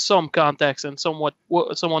 in some context, and someone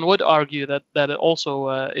would argue that it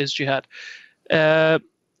also is jihad.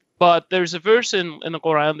 But there's a verse in the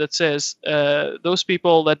Quran that says those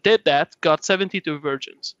people that did that got 72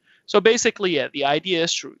 virgins. So basically, yeah, the idea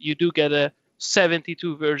is true. You do get a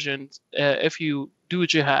 72 virgins if you do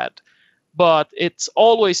jihad. But it's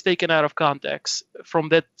always taken out of context from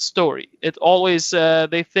that story. It always,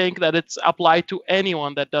 they think that it's applied to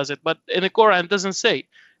anyone that does it. But in the Quran, it doesn't say.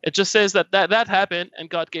 It just says that happened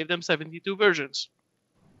and God gave them 72 virgins.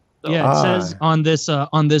 So, yeah, it says on this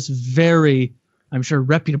very, I'm sure,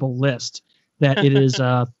 reputable list that it is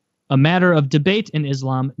a matter of debate in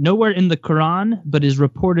Islam, nowhere in the Quran, but is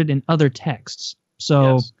reported in other texts.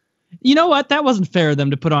 So, You know what? That wasn't fair of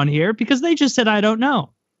them to put on here, because they just said, I don't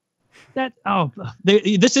know.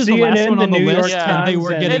 This is the last one on the list, and they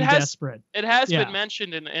were getting desperate. It has been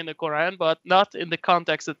mentioned in the Quran, but not in the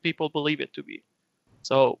context that people believe it to be.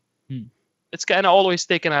 So it's kind of always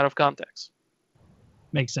taken out of context.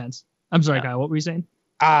 Makes sense. I'm sorry, Kyle. What were you saying?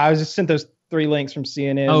 I was just sent those 3 links from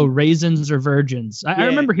CNN. Oh, raisins or virgins. I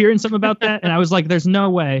remember hearing something about that, and I was like, there's no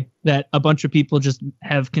way that a bunch of people just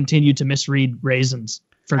have continued to misread raisins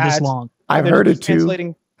for this long. I've heard it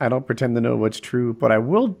too. I don't pretend to know what's true, but I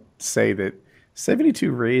will say that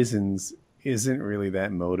 72 raisins isn't really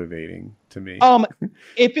that motivating to me.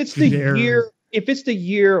 If it's the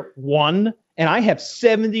year 1 and I have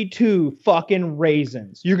 72 fucking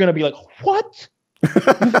raisins, you're gonna be like, what?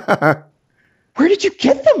 Where did you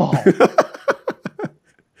get them all?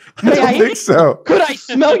 I don't think so. Could I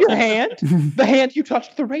smell your hand? The hand you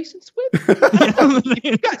touched the raisins with?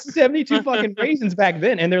 You got 72 fucking raisins back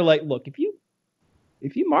then, and they're like, look, if you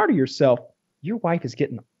martyr yourself, your wife is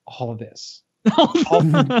getting all of this.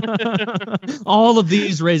 All of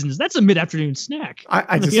these raisins. That's a mid-afternoon snack.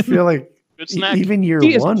 I just feel like even year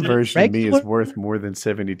See, 1 version of me is regular- worth more than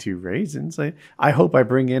 72 raisins. I hope I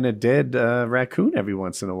bring in a dead raccoon every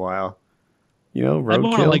once in a while. You know, I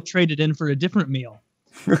want to roadkill. like trade it in for a different meal.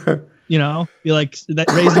 You know, be like, that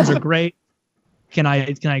raisins are great. Can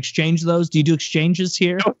I exchange those? Do you do exchanges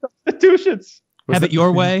here? Substitutions. Have it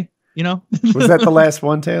your way. You know. Was that the last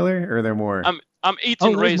one, Taylor? Or are there more? I'm eating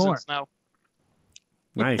there's more. raisins now.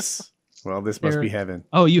 Nice. Well, this must be heaven.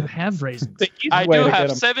 Oh, you have raisins. I do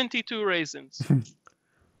have 72 raisins.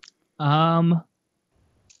 Do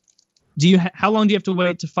you? How long do you have to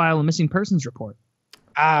wait to file a missing persons report?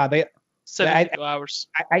 72 hours.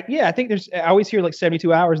 I think there's. I always hear like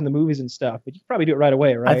 72 hours in the movies and stuff, but you can probably do it right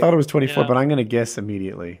away, right? I thought it was 24, Yeah. but I'm going to guess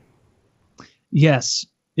immediately. Yes,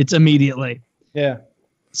 it's immediately. Yeah.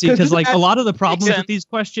 See, because like a lot of the problems sense. with these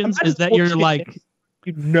questions is that you're like,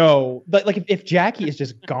 like if Jackie is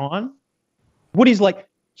just gone, Woody's like,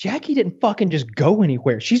 Jackie didn't fucking just go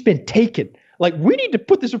anywhere. She's been taken. Like, we need to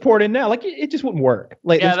put this report in now. Like, it just wouldn't work.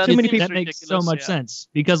 Like, Yeah, there's too many seems people. that makes so ridiculous, much yeah. sense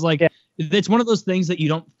because like it's one of those things that you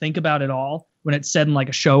don't think about at all when it's said in like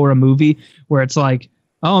a show or a movie where it's like,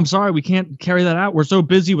 oh, I'm sorry, we can't carry that out. We're so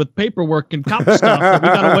busy with paperwork and cop stuff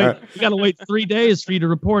that we gotta wait 3 days for you to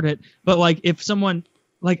report it. But like, if someone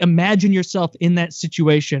like, imagine yourself in that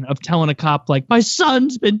situation of telling a cop like, my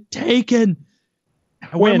son's been taken.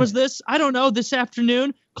 When was this? I don't know. This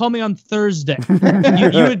afternoon. Call me on Thursday.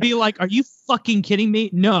 you would be like, are you fucking kidding me?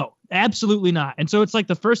 No, absolutely not. And so it's like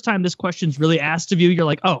the first time this question's really asked of you, you're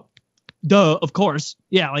like, oh, duh, of course.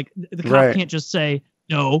 Yeah, like the cop can't just say,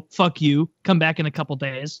 no, fuck you, come back in a couple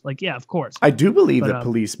days. Like, yeah, of course. I do believe But, that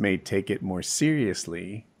police may take it more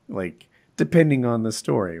seriously, like depending on the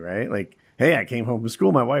story, right? Like, hey, I came home from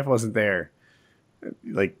school, my wife wasn't there.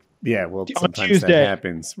 Like, yeah, well, sometimes that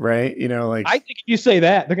happens, right? You know, like I think if you say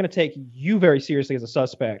that, they're going to take you very seriously as a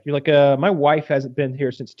suspect. You're like, my wife hasn't been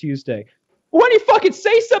here since Tuesday. Why don't you fucking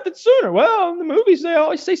say something sooner? Well, in the movies, they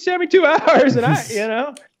always say 72 hours. And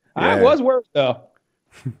I was worried, though.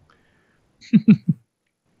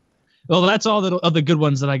 Well, that's all of the good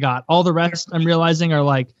ones that I got. All the rest I'm realizing are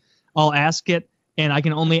like, I'll ask it, and I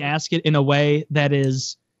can only ask it in a way that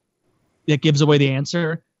gives away the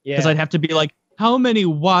answer. Because I'd have to be like, how many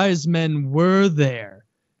wise men were there?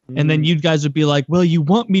 And then you guys would be like, well, you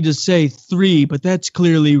want me to say 3, but that's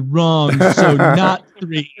clearly wrong. So not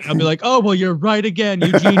 3. I'll be like, oh, well, you're right again,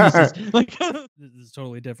 you geniuses. Like, This is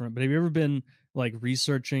totally different. But have you ever been like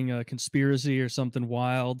researching a conspiracy or something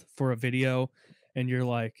wild for a video, and you're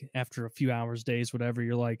like, after a few hours, days, whatever,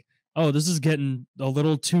 you're like, oh, this is getting a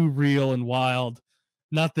little too real and wild.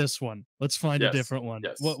 Not this one. Let's find a different one.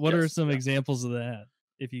 Yes, What are some examples of that?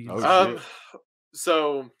 If you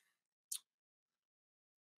so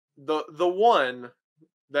the one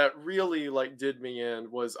that really like did me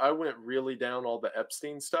in was I went really down all the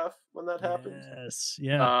Epstein stuff when that happened. Yes,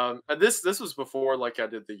 yeah. And this was before like I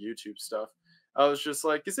did the YouTube stuff. I was just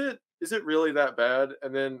like, is it really that bad?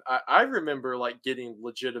 And then I remember like getting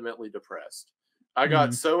legitimately depressed. I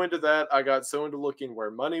got so into that. I got so into looking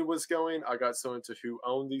where money was going. I got so into who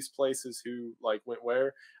owned these places, who like went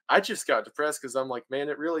where. I just got depressed because I'm like, man,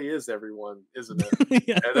 it really is everyone, isn't it?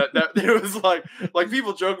 Yeah. And that it was like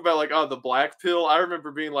people joke about like, oh, the black pill. I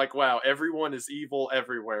remember being like, wow, everyone is evil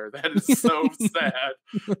everywhere. That is so sad.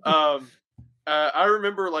 I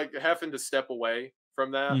remember like having to step away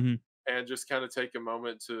from that and just kind of take a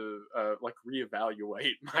moment to like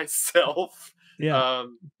reevaluate myself. Yeah.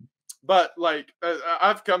 But like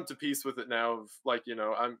I've come to peace with it now. Of like,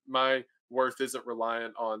 my worth isn't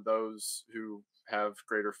reliant on those who have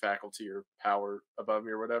greater faculty or power above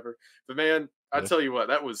me or whatever. But man, I tell you what,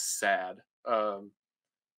 that was sad.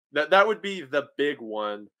 That would be the big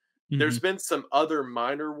one. There's been some other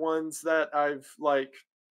minor ones that I've like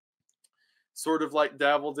sort of like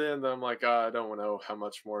dabbled in that I'm like, I don't want to know how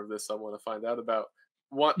much more of this I want to find out about.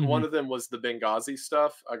 One of them was the Benghazi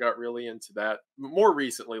stuff. I got really into that more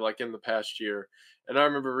recently, like in the past year. And I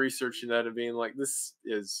remember researching that and being like, this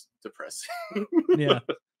is depressing. Yeah.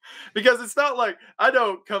 Because it's not like I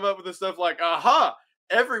don't come up with the stuff like, aha,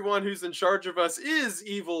 everyone who's in charge of us is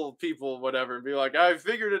evil people, whatever, and be like, I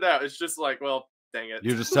figured it out. It's just like, well, dang it.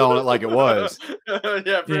 You're just selling it like it was. Yeah, pretty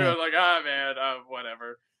Yeah. much like, man,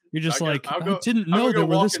 whatever. You're just I like, guess I'll I go- didn't I'm know gonna there go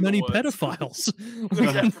were walk this in the many woods. pedophiles.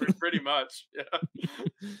 Yeah, pretty much. Yeah.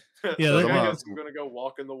 Yeah, So that- I guess I'm gonna go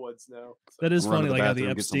walk in the woods now. So. That is Run to funny, the like how the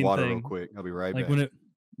bathroom, get some Epstein water thing. real quick. I'll be right like back.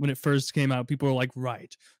 when it first came out, people were like,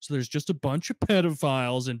 right. So there's just a bunch of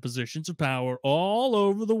pedophiles in positions of power all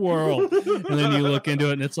over the world. And then you look into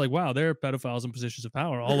it and it's like, wow, there are pedophiles in positions of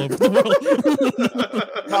power all over the world.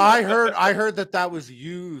 No, I heard that was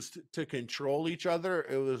used to control each other.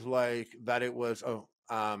 It was like that it was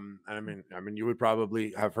I mean you would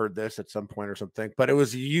probably have heard this at some point or something, but it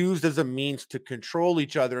was used as a means to control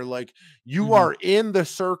each other. Like you are in the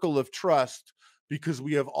circle of trust because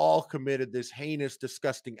we have all committed this heinous,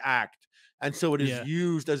 disgusting act. And so it is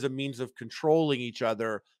used as a means of controlling each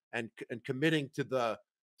other and committing to the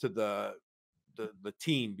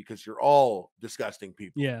team because you're all disgusting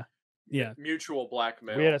people. Yeah. Yeah. Mutual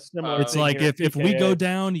blackmail. We had a similar. It's thing like here if at we go PKA.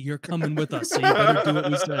 down, you're coming with us. So you better do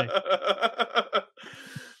what we say.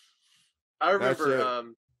 I remember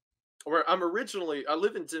where I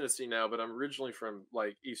live in Tennessee now, but I'm originally from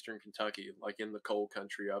like Eastern Kentucky, like in the coal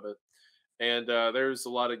country of it. And there's a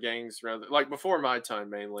lot of gangs around, like before my time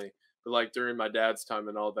mainly, but like during my dad's time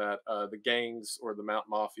and all that, the gangs or the Mountain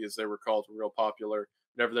Mafia, as they were called, were real popular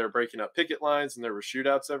whenever they were breaking up picket lines and there were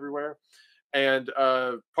shootouts everywhere. And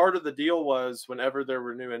part of the deal was whenever there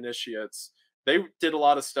were new initiates, they did a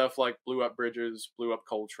lot of stuff like blew up bridges, blew up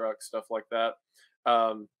coal trucks, stuff like that.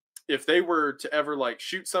 If they were to ever like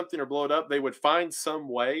shoot something or blow it up, they would find some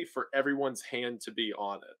way for everyone's hand to be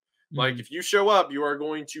on it. Like if you show up, you are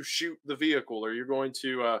going to shoot the vehicle or you're going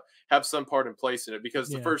to have some part in place in it because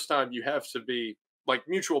the first time you have to be like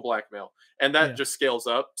mutual blackmail and that just scales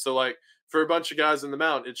up. So like for a bunch of guys in the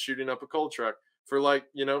mountain, it's shooting up a coal truck. For like,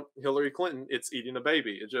 Hillary Clinton, it's eating a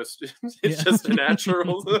baby. It's just a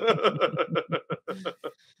natural.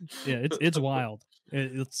 Yeah, it's wild.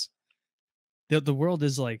 It's the world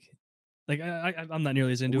is like I'm not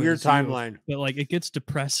nearly as into Weird it as you, timeline. but like it gets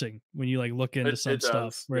depressing when you like look into some it stuff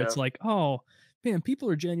does, where it's like, oh man, people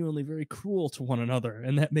are genuinely very cruel to one another,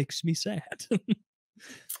 and that makes me sad.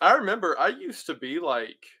 I remember I used to be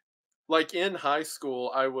like in high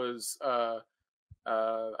school, I was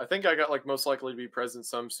I think I got like most likely to be president,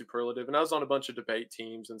 some superlative, and I was on a bunch of debate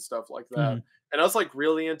teams and stuff like that. And I was like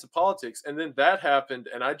really into politics, and then that happened,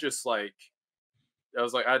 and I just like. I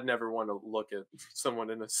was like, I'd never want to look at someone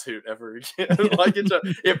in a suit ever again. Like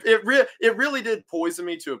it really did poison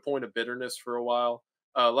me to a point of bitterness for a while.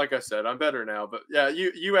 Like I said, I'm better now. But yeah,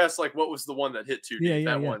 you asked like what was the one that hit too deep?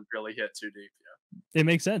 That one really hit too deep. Yeah, it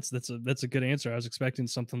makes sense. That's a good answer. I was expecting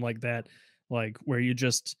something like that, like where you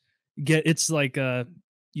just get it's like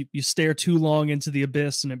you stare too long into the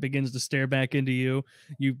abyss and it begins to stare back into you.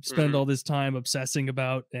 You spend all this time obsessing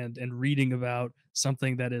about and reading about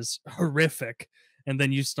something that is horrific. And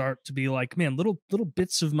then you start to be like, man, little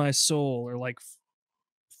bits of my soul are like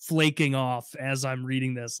flaking off as I'm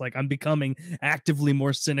reading this. Like I'm becoming actively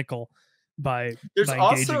more cynical by there's by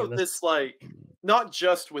also this like not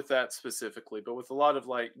just with that specifically, but with a lot of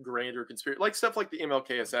like grander conspiracy, like stuff like the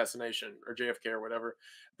MLK assassination or JFK or whatever.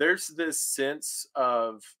 There's this sense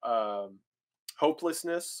of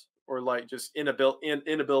hopelessness or like just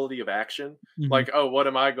inability of action. Like, oh, what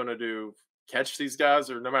am I going to do? Catch these guys,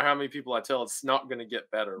 or no matter how many people I tell, it's not going to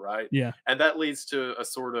get better, right? Yeah. And that leads to a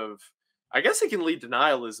sort of, I guess it can lead to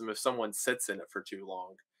nihilism if someone sits in it for too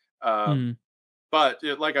long. But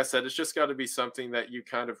like I said, it's just got to be something that you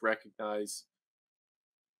kind of recognize.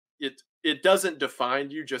 It doesn't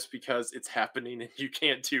define you just because it's happening and you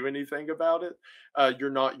can't do anything about it. You're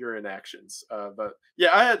not your inactions. But yeah,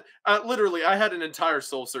 I had an entire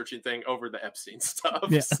soul searching thing over the Epstein stuff.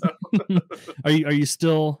 Yeah. So. Are you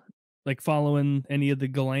still like following any of the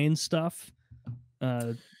Ghislaine stuff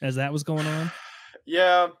as that was going on?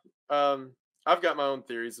 Yeah, I've got my own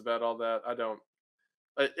theories about all that. I don't.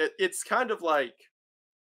 It's kind of like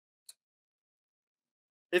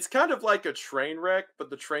a train wreck, but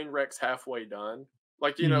the train wreck's halfway done.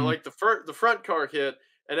 Like like the front car hit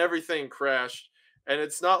and everything crashed, and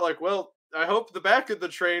it's not like, well, I hope the back of the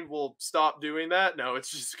train will stop doing that. No, it's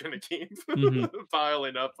just going to keep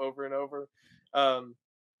piling up over and over.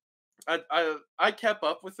 I kept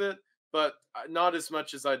up with it, but not as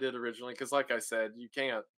much as I did originally. Because like I said, you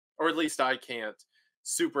can't, or at least I can't,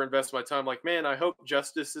 super invest my time. Like, man, I hope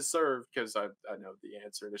justice is served because I know the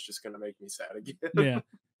answer, and it's just going to make me sad again. Yeah,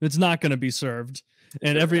 it's not going to be served.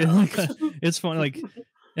 And it's funny. Like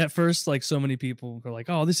at first, like so many people are like,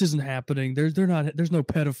 "Oh, this isn't happening. There's no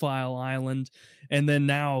pedophile island." And then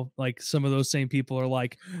now, like some of those same people are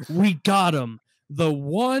like, "We got him.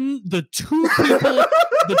 the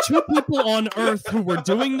two people on Earth who were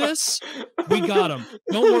doing this, we got them.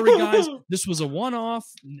 Don't worry, guys. This was a one-off.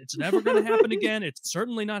 It's never going to happen again. It's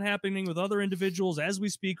certainly not happening with other individuals as we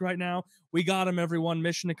speak right now. We got them, everyone.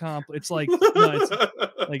 Mission accomplished. It's like, it's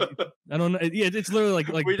like I don't know. Yeah, it's literally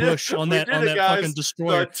like Bush on that fucking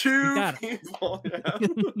destroyer. Two got people. Yeah.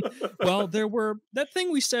 Well, that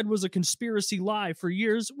thing we said was a conspiracy lie for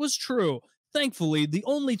years was true. Thankfully, the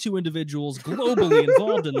only two individuals globally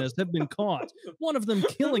involved in this have been caught. One of them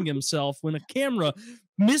killing himself when a camera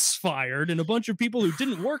misfired and a bunch of people who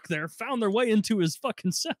didn't work there found their way into his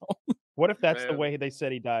fucking cell. What if that's the way they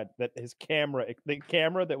said he died? That the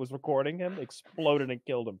camera that was recording him exploded and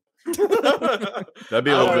killed him. That'd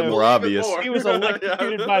be a little bit more obvious. He was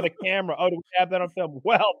electrocuted by the camera. Oh, do we have that on film?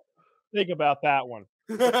 Well, think about that one.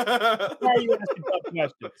 Why are you asking tough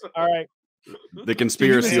questions? All right. The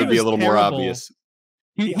conspiracy would be a little more obvious.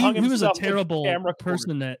 He was a terrible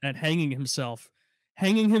person at hanging himself.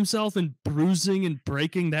 Hanging himself and bruising and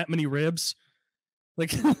breaking that many ribs.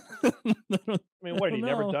 Like, I mean, what, had he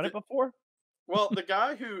never done it before? Well, the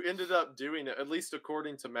guy who ended up doing it, at least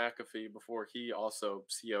according to McAfee, before he also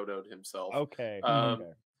CO'd himself. Okay.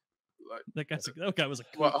 That guy was a.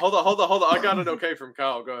 Well, hold on. I got an okay from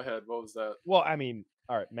Kyle. Go ahead. What was that? Well, I mean,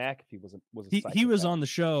 all right. McAfee was he was on the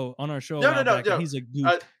show on our show. No. He's a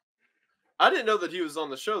goof. I didn't know that he was on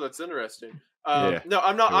the show. That's interesting. Yeah, no,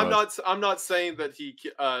 I'm not. I'm not saying that he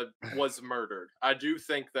was murdered. I do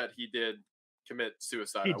think that he did commit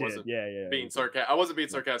suicide. He I did. wasn't being sarcastic. I wasn't being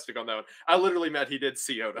sarcastic on that one. I literally meant he did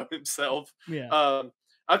CO himself. Yeah.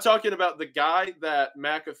 I'm talking about the guy that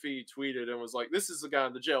McAfee tweeted and was like, "This is the guy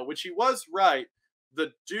in the jail," which he was right.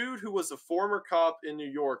 The dude who was a former cop in New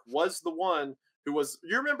York was the one who was.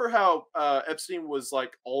 You remember how Epstein was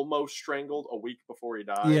like almost strangled a week before he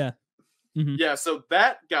died? Yeah. Mm-hmm. Yeah, so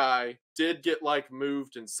that guy did get like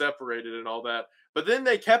moved and separated and all that, but then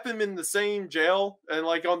they kept him in the same jail and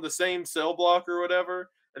like on the same cell block or whatever,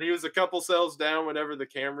 and he was a couple cells down whenever the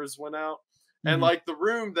cameras went out. And like the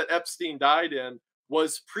room that Epstein died in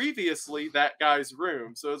was previously that guy's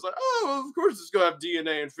room, so it's like, oh, of course it's gonna have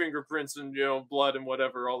DNA and fingerprints and blood and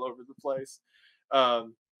whatever all over the place.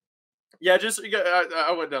 Yeah, just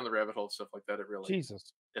I went down the rabbit hole, stuff like that. It really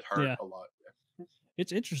it hurt a lot. Yeah.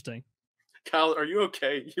 It's interesting. Kyle, are you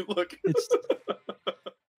okay? You look.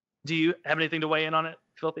 Do you have anything to weigh in on it,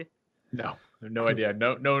 Filthy? No, I have no idea.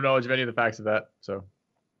 No knowledge of any of the facts of that. So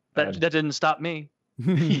that didn't stop me.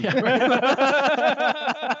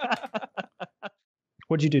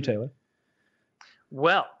 What'd you do, Taylor?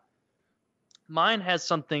 Well, mine has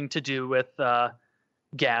something to do with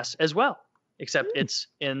gas as well, except it's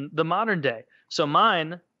in the modern day. So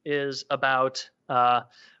mine is about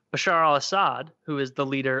Bashar al-Assad, who is the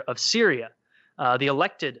leader of Syria, the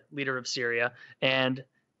elected leader of Syria. And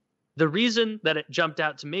the reason that it jumped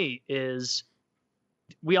out to me is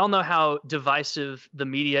we all know how divisive the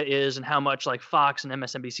media is and how much like Fox and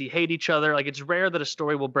MSNBC hate each other. Like it's rare that a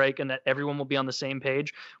story will break and that everyone will be on the same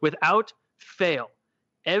page. Without fail,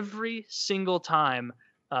 every single time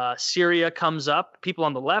Syria comes up, people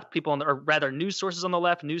on the left, or rather news sources on the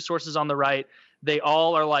left, news sources on the right, they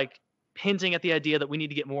all are like hinting at the idea that we need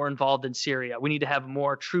to get more involved in Syria. We need to have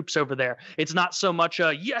more troops over there. It's not so much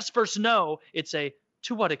a yes versus no. It's a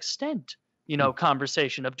to what extent,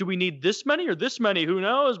 conversation of do we need this many or this many? Who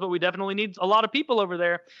knows? But we definitely need a lot of people over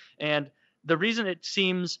there. And the reason it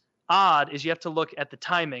seems odd is you have to look at the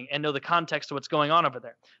timing and know the context of what's going on over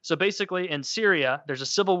there. So basically in Syria, there's a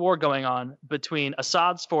civil war going on between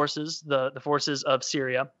Assad's forces, the forces of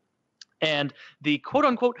Syria, and the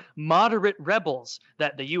quote-unquote moderate rebels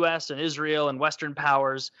that the U.S. and Israel and Western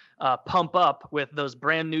powers pump up with those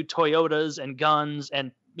brand new Toyotas and guns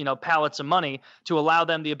and pallets of money to allow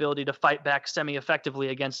them the ability to fight back semi-effectively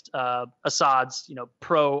against Assad's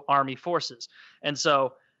pro-army forces. And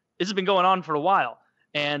so this has been going on for a while.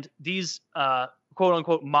 And these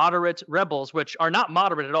quote-unquote moderate rebels, which are not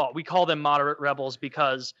moderate at all, we call them moderate rebels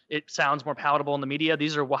because it sounds more palatable in the media.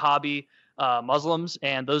 These are Wahhabi Muslims,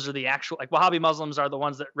 and those are the actual Wahhabi Muslims are the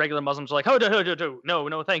ones that regular Muslims are like,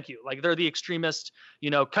 no, thank you. Like they're the extremist,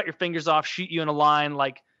 cut your fingers off, shoot you in a line,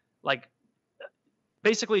 like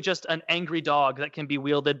basically just an angry dog that can be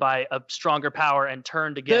wielded by a stronger power and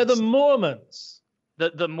turned against. They're the Mormons.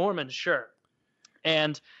 The Mormons, sure.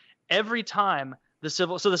 And every time the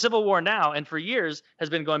Civil War now and for years has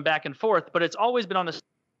been going back and forth, but it's always been on the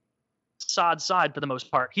Assad's side for the most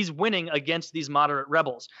part. He's winning against these moderate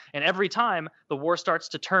rebels. And every time the war starts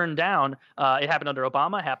to turn down, it happened under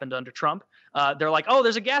Obama, happened under Trump. They're like, oh,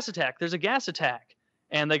 there's a gas attack. There's a gas attack.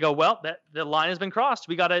 And they go, well, the line has been crossed.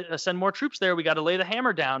 We got to send more troops there. We got to lay the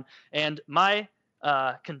hammer down. And my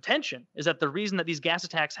contention is that the reason that these gas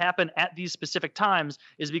attacks happen at these specific times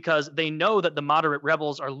is because they know that the moderate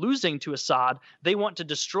rebels are losing to Assad. They want to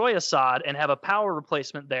destroy Assad and have a power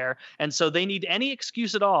replacement there. And so they need any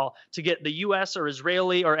excuse at all to get the U.S. or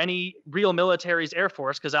Israeli or any real military's air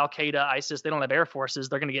force, because Al-Qaeda, ISIS, they don't have air forces.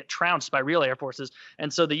 They're going to get trounced by real air forces.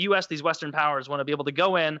 And so the U.S., these Western powers, want to be able to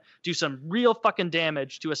go in, do some real fucking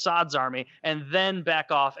damage to Assad's army, and then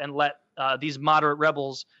back off and let these moderate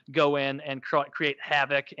rebels go in and create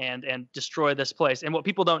havoc and destroy this place. And what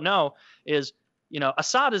people don't know is,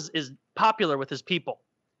 Assad is popular with his people.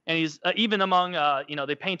 And he's even among,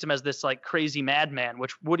 they paint him as this like crazy madman,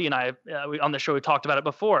 which Woody and I on the show, we talked about it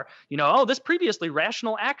before. This previously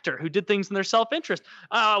rational actor who did things in their self-interest.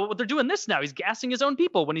 Well, they're doing this now. He's gassing his own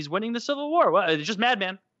people when he's winning the Civil War. Well, it's just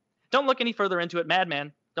madman. Don't look any further into it.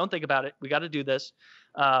 Madman. Don't think about it. We got to do this.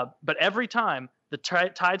 But every time the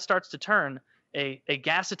tide starts to turn, a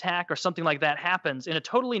gas attack or something like that happens in a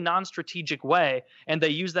totally non-strategic way, and they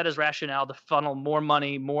use that as rationale to funnel more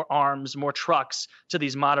money, more arms, more trucks to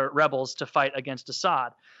these moderate rebels to fight against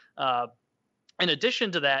Assad. In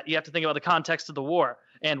addition to that, you have to think about the context of the war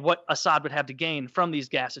and what Assad would have to gain from these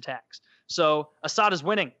gas attacks. So Assad is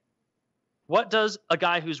winning. What does a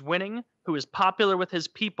guy who's winning, who is popular with his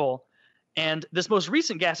people, and this most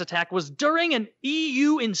recent gas attack was during an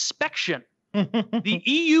EU inspection. The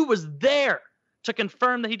EU was there to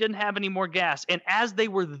confirm that he didn't have any more gas. And as they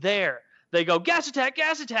were there, they go, gas attack,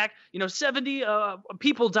 70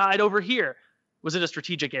 people died over here. Was it a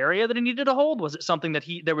strategic area that he needed to hold? Was it something that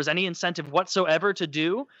there was any incentive whatsoever to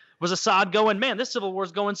do? Was Assad going, man, this civil war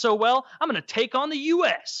is going so well, I'm going to take on the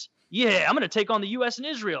U.S. Yeah, I'm going to take on the U.S. and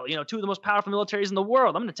Israel, two of the most powerful militaries in the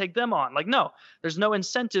world. I'm going to take them on. Like, no, there's no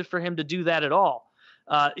incentive for him to do that at all.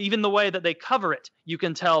 Even the way that they cover it, you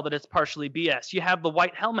can tell that it's partially BS. You have the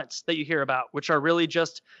white helmets that you hear about, which are really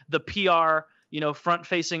just the PR,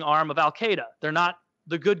 front-facing arm of Al-Qaeda. They're not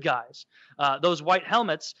the good guys. Those white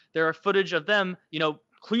helmets, there are footage of them,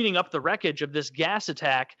 cleaning up the wreckage of this gas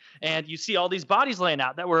attack, and you see all these bodies laying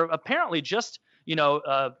out that were apparently just, in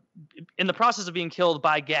the process of being killed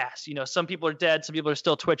by gas. Some people are dead, some people are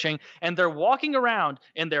still twitching, and they're walking around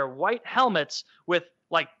in their white helmets with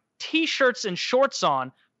like T-shirts and shorts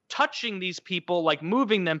on, touching these people, like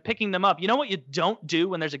moving them, picking them up. You know what you don't do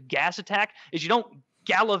when there's a gas attack is you don't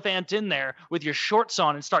gallivant in there with your shorts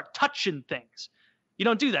on and start touching things. You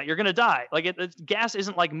don't do that. You're going to die. Like gas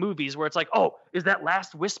isn't like movies where it's like, oh, is that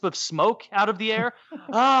last wisp of smoke out of the air?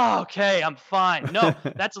 Oh, okay, I'm fine. No,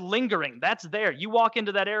 that's lingering. That's there. You walk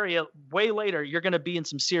into that area way later, you're going to be in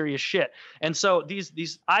some serious shit. And so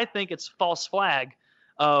these, I think it's false flag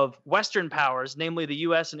of Western powers, namely the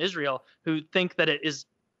U.S. and Israel, who think that it is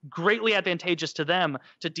greatly advantageous to them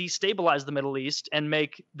to destabilize the Middle East and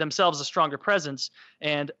make themselves a stronger presence.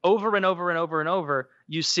 And over and over and over and over,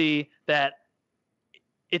 you see that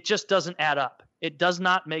it just doesn't add up. It does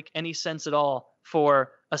not make any sense at all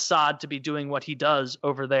for Assad to be doing what he does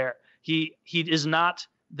over there. He is not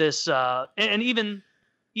this, and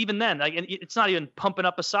even then, like, it's not even pumping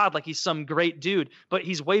up Assad like he's some great dude, but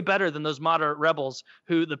he's way better than those moderate rebels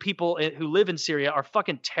who the people who live in Syria are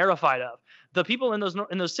fucking terrified of. The people in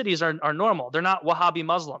those cities are normal. They're not Wahhabi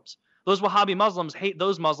Muslims. Those Wahhabi Muslims hate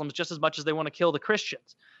those Muslims just as much as they want to kill the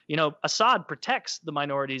Christians. Assad protects the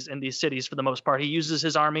minorities in these cities for the most part. He uses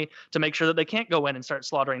his army to make sure that they can't go in and start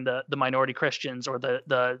slaughtering the minority Christians or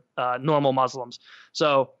the normal Muslims.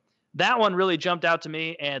 So that one really jumped out to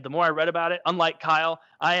me, and the more I read about it, unlike Kyle,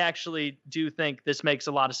 I actually do think this makes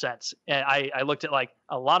a lot of sense. And I looked at like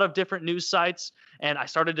a lot of different news sites, and I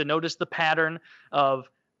started to notice the pattern of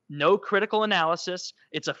no critical analysis.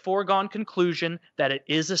 It's a foregone conclusion that it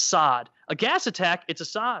is Assad. A gas attack, it's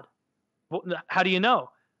Assad. Well, how do you know?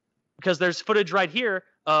 Because there's footage right here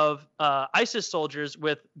of ISIS soldiers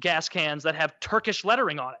with gas cans that have Turkish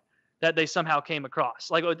lettering on it that they somehow came across.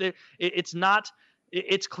 Like it's not...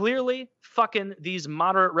 It's clearly fucking these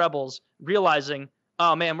moderate rebels realizing,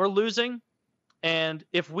 oh man, we're losing. And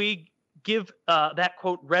if we give that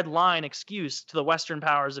quote red line excuse to the Western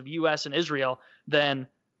powers of US and Israel, then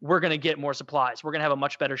we're going to get more supplies. We're going to have a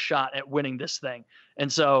much better shot at winning this thing. And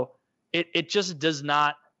so it just does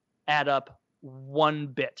not add up one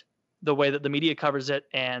bit, the way that the media covers it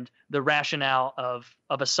and the rationale of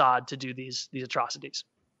Assad to do these atrocities.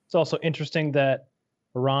 It's also interesting that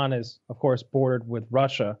Iran is, of course, bordered with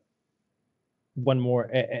Russia. One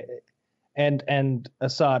more, and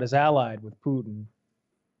Assad is allied with Putin.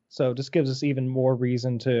 So this gives us even more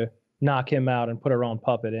reason to knock him out and put our own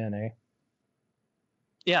puppet in, eh?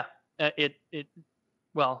 Yeah,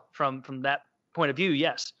 well, from that point of view,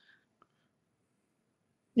 yes.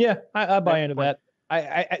 Yeah, I buy into that.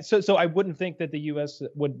 So I wouldn't think that the U.S.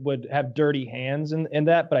 would have dirty hands in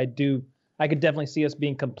that, but I could definitely see us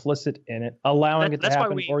being complicit in it, allowing it to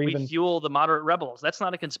happen, that's why we fuel the moderate rebels. That's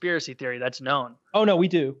not a conspiracy theory. That's known. Oh no, we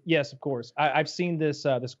do. Yes, of course. I've seen this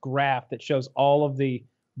this graph that shows all of the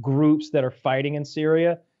groups that are fighting in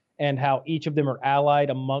Syria and how each of them are allied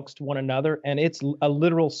amongst one another, and it's a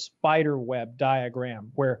literal spider web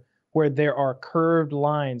diagram where there are curved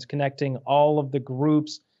lines connecting all of the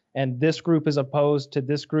groups, and this group is opposed to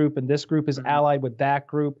this group, and this group is allied with that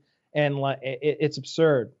group, and like it's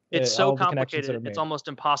absurd. It's so complicated. It's almost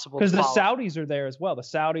impossible. Because the Saudis are there as well. The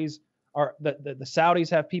Saudis are the Saudis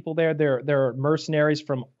have people there. There are mercenaries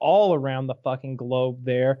from all around the fucking globe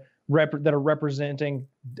there that are representing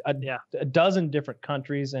a dozen different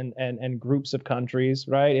countries and groups of countries.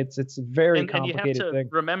 Right? It's a very complicated and you have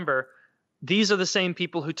to remember, these are the same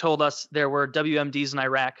people who told us there were WMDs in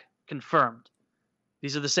Iraq confirmed.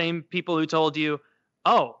 These are the same people who told you,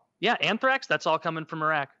 oh yeah, anthrax, that's all coming from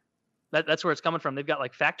Iraq. That's where it's coming from. They've got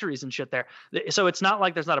like factories and shit there. So it's not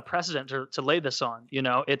like there's not a precedent to lay this on. You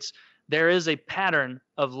know, there is a pattern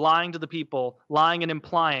of lying to the people, lying and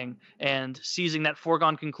implying, and seizing that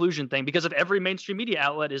foregone conclusion thing. Because if every mainstream media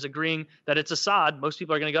outlet is agreeing that it's Assad, most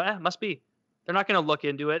people are going to go, must be. They're not going to look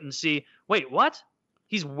into it and see, wait, what?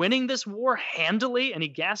 He's winning this war handily and he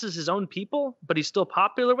gasses his own people, but he's still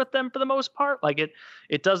popular with them for the most part. Like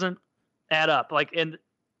it doesn't add up. Like in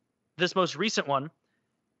this most recent one,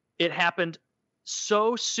 it happened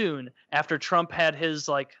so soon after Trump had his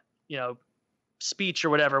speech or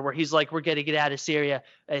whatever, where he's like, we're going to get out of Syria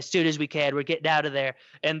as soon as we can. We're getting out of there.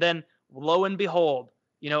 And then lo and behold,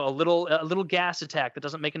 a little gas attack that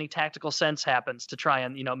doesn't make any tactical sense happens to try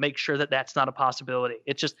and, make sure that that's not a possibility.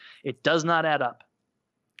 It does not add up.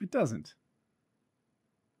 It doesn't.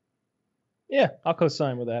 Yeah, I'll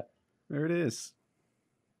co-sign with that. There it is.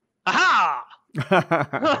 Aha!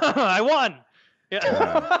 I won.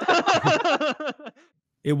 Yeah.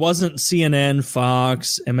 It wasn't CNN,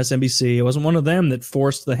 Fox, MSNBC. It wasn't one of them that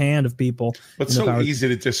forced the hand of people. But so easy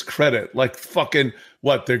to discredit. Like fucking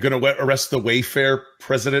what? They're going to arrest the Wayfair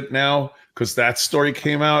president now because that story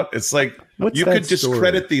came out. It's like you could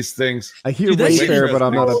discredit these things. I hear Wayfair, but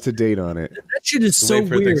I'm not up to date on it. That shit is so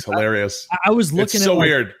weird. Thing's hilarious. I was looking it's so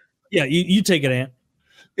weird. Yeah, you take it, Ant.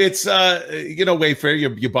 It's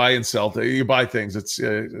Wayfair. You buy and sell. You buy things. It's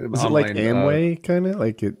is it like Amway kind of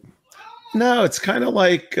like it? No, it's kind of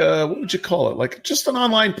like what would you call it? Like just an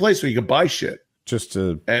online place where you can buy shit. Just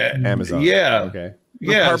to Amazon. Yeah. Okay.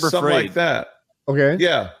 Yeah, something like that. Okay.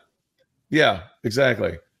 Yeah,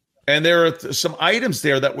 exactly. And there are some items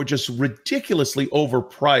there that were just ridiculously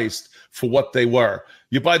overpriced for what they were.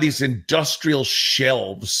 You buy these industrial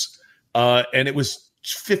shelves, and it was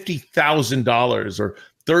 $50,000 or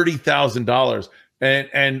 $30,000,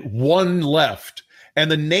 and one left. And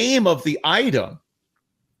the name of the item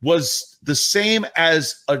was the same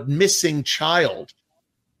as a missing child.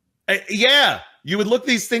 You would look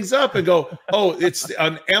these things up and go, oh, it's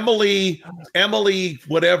an Emily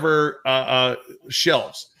whatever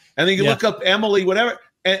shelves. And then you look up Emily whatever,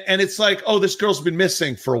 and it's like, oh, this girl's been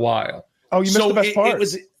missing for a while. Oh, you missed the best part. It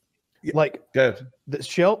was like good. The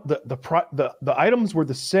shelf, the items were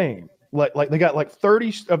the same. Like they got like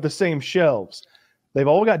 30 of the same shelves. They've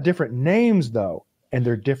all got different names though, and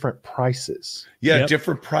they're different prices. Yeah,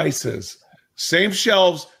 different prices. Same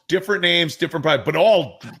shelves, different names, different price, but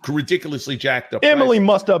all ridiculously jacked up. Emily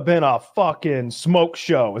must have been a fucking smoke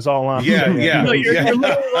show. Is all I'm saying. No, you're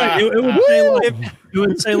literally right. It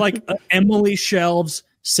would say like Emily shelves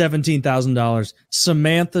 $17,000,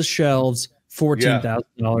 Samantha shelves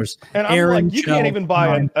 $14,000, and I'm Aaron like, you can't even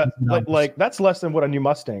buy like that's less than what a new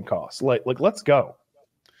Mustang costs. Like let's go.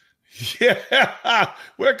 Yeah,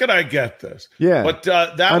 where can I get this? Yeah, but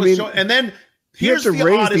and then here's you have to the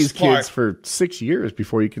raise oddest these part. kids for 6 years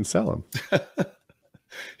before you can sell them.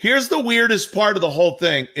 Here's the weirdest part of the whole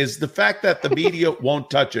thing is the fact that the media won't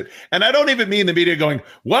touch it. And I don't even mean the media going,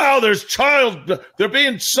 wow, they're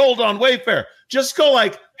being sold on Wayfair. Just go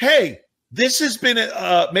like, hey, this has been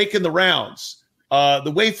making the rounds,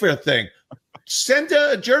 the Wayfair thing. Send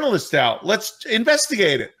a journalist out. Let's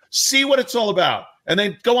investigate it. See what it's all about. And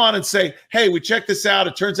then go on and say, hey, we checked this out.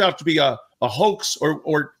 It turns out to be a hoax,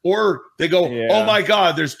 or they go, oh my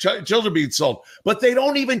God, there's children being sold. But they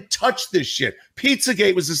don't even touch this shit.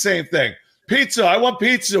 Pizzagate was the same thing. Pizza, I want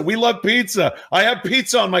pizza. We love pizza. I have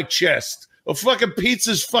pizza on my chest. A fucking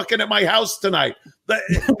pizza's fucking at my house tonight.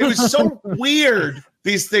 It was so weird,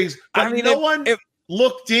 these things. But no one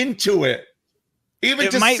looked into it. Even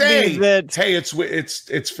to say that, hey,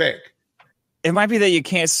 it's fake. It might be that you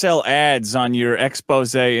can't sell ads on your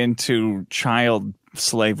expose into child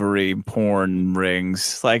slavery porn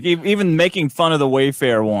rings. Like even making fun of the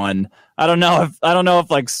Wayfair one. I don't know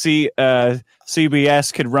if like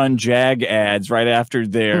CBS could run JAG ads right after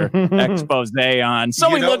their expose on.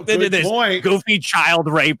 So we looked into this goofy child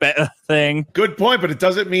rape thing. Good point, but it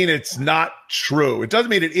doesn't mean it's not true. It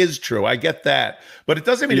doesn't mean it is true. I get that, but it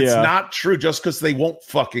doesn't mean it's not true just because they won't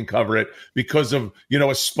fucking cover it because of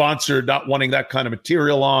a sponsor not wanting that kind of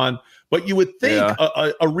material on. But you would think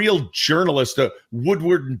a real journalist, a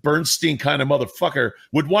Woodward and Bernstein kind of motherfucker,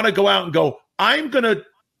 would want to go out and go, I'm going to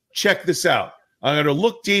check this out. I'm going to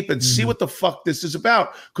look deep and see what the fuck this is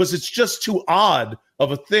about, because it's just too odd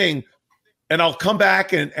of a thing. And I'll come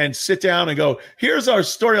back and sit down and go, here's our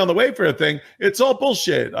story on the Wayfair thing. It's all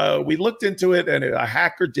bullshit. We looked into it and a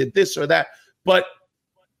hacker did this or that. But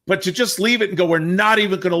to just leave it and go, we're not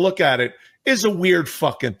even going to look at it is a weird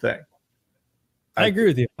fucking thing. I agree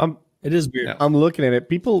with you. It is weird. I'm looking at it.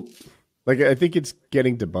 People, I think it's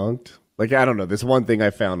getting debunked. I don't know. This one thing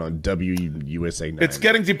I found on WUSA 9. It's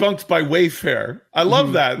getting debunked by Wayfair. I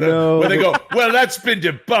love that. When they go, well, that's been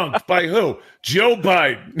debunked by who? Joe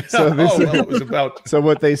Biden. It was about. So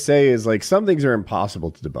what they say is some things are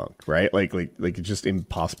impossible to debunk, right? Like it's just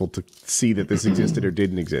impossible to see that this existed or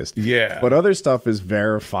didn't exist. Yeah. But other stuff is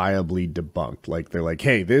verifiably debunked. They're like,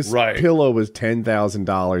 hey, this pillow was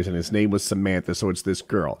 $10,000 and his name was Samantha, so it's this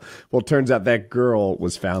girl. Well, it turns out that girl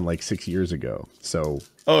was found 6 years ago. So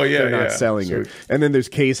they're not selling her. And then there's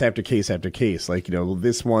case after case after case.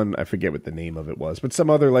 This one, I forget what the name of it was, but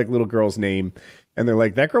some other little girl's name. And they're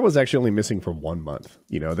like, that girl was actually only missing for 1 month.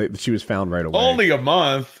 She was found right away. Only a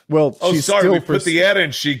month? Well, she's sorry, still we put the ad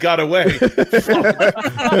in. She got away. So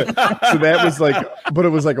that was but it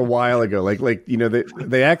was a while ago.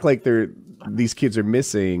 They act like these kids are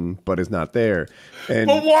missing, but it's not there. And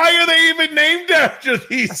but why are they even named after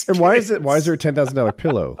these? And why is there a $10,000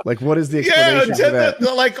 pillow? What is the explanation for that?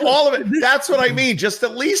 All of it. That's what I mean. Just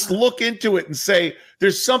at least look into it and say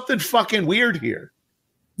there's something fucking weird here.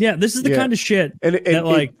 Yeah, this is the kind of shit can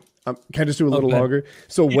I just do a little longer?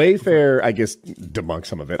 So Wayfair, I guess, debunk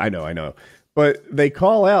some of it. I know. But they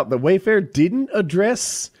call out that Wayfair didn't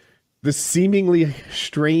address the seemingly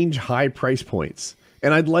strange high price points.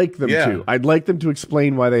 And I'd like them to. I'd like them to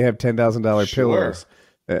explain why they have $10,000 pillows.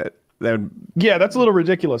 That's a little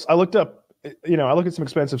ridiculous. I looked up, I look at some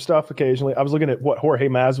expensive stuff occasionally. I was looking at what Jorge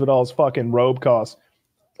Masvidal's fucking robe costs.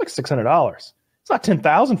 It's $600. It's not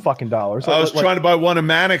 $10,000 fucking dollars. I was trying to buy one of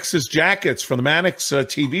Mannix's jackets from the Mannix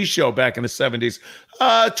TV show back in the 70s.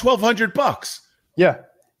 $1,200. Yeah.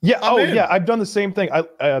 Yeah. Yeah. I've done the same thing. I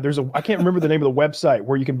can't remember the name of the website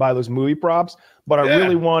where you can buy those movie props, but I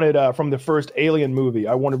really wanted from the first Alien movie.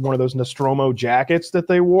 I wanted one of those Nostromo jackets that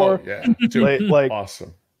they wore. Oh, yeah. Dude,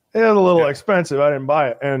 awesome. It was a little expensive. I didn't buy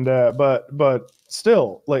it, and but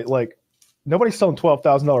still, nobody's selling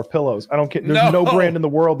 $12,000 pillows. I don't care. There's no brand in the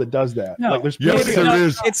world that does that. There's there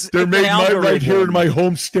is. They're made right here in my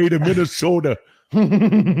home state of Minnesota.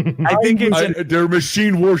 I think they're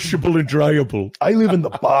machine washable and dryable. I live in the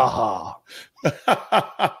Baja.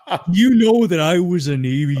 You know that I was a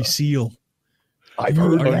Navy SEAL. I've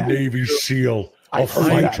heard a Navy SEAL, a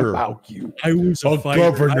fighter. About you. I was a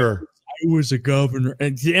governor. I was a governor.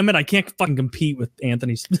 And damn it, I can't fucking compete with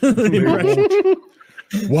Anthony's.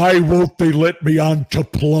 Why won't they let me onto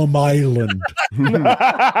Plum Island? You even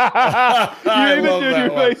did your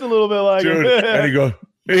face a little bit like it. And he goes,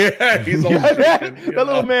 yeah, he's all that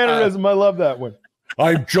little mannerism. I love that one.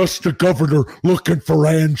 I'm just a governor looking for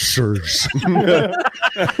answers.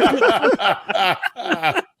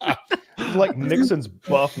 Like Nixon's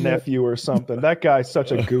buff nephew or something. That guy's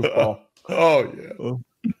such a goofball. Oh, yeah.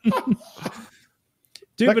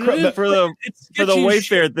 Dude, but for the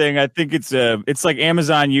Wayfair thing, I think it's like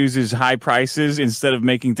Amazon uses high prices instead of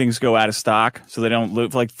making things go out of stock, so they don't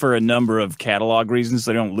lose, for a number of catalog reasons,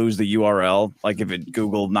 they don't lose the URL. Like if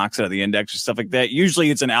Google knocks it out of the index or stuff like that.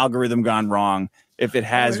 Usually, it's an algorithm gone wrong if it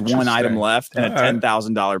has one item left and a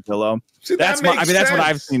 $10,000 pillow. See, that's what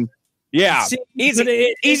I've seen. Yeah,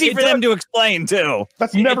 easy for them to explain too.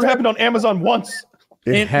 That's never happened on Amazon once.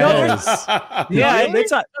 It has.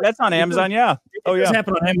 That's on Amazon. Yeah. Oh yeah. It's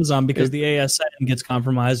happened on Amazon because the ASN gets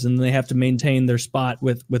compromised and they have to maintain their spot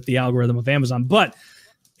with the algorithm of Amazon. But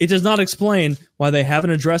it does not explain why they haven't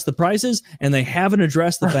addressed the prices and they haven't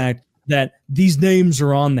addressed the fact that these names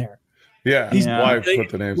are on there. Yeah, why put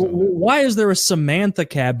the names on? Why is there a Samantha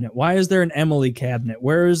cabinet? Why is there an Emily cabinet?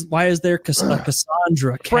 Why is there a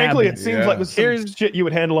Cassandra cabinet? Frankly, it seems like this is shit you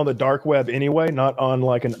would handle on the dark web anyway, not on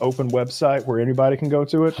like an open website where anybody can go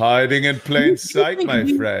to it. Hiding in plain sight, my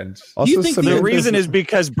friend. Also, the reason is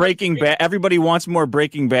because Breaking Bad, everybody wants more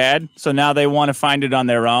Breaking Bad, so now they want to find it on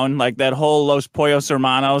their own. Like that whole Los Pollos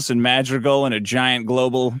Hermanos and Madrigal and a giant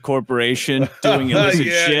global corporation doing illicit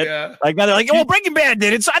shit. Yeah. Like now they're like, well, Breaking Bad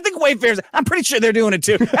did it, so I think Wayfair's, I'm pretty sure they're doing it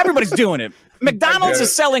too. Everybody's doing it. McDonald's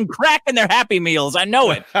is selling crack in their Happy Meals. I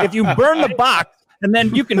know it. If you burn the box, and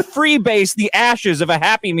then you can freebase the ashes of a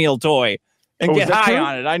Happy Meal toy and get high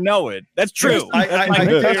on it. I know it. That's true.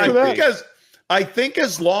 I think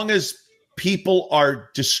as long as people are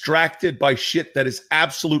distracted by shit that is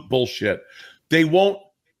absolute bullshit, they won't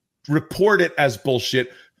report it as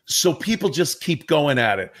bullshit. So people just keep going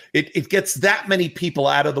at it. It gets that many people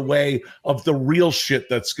out of the way of the real shit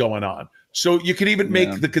that's going on. So you can even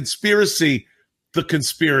make the conspiracy the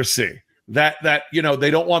conspiracy. That you know, they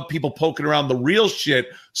don't want people poking around the real shit.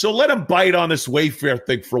 So let them bite on this Wayfair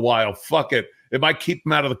thing for a while. Fuck it. It might keep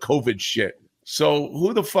them out of the COVID shit. So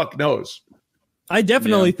who the fuck knows? I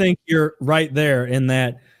definitely think you're right there in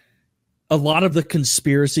that a lot of the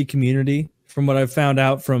conspiracy community, from what I've found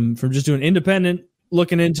out from just doing independent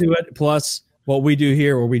looking into it, plus what we do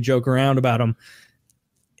here where we joke around about them,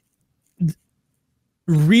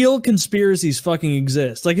 real conspiracies fucking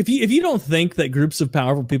exist. Like if you don't think that groups of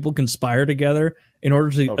powerful people conspire together in order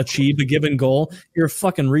to achieve a given goal, you're a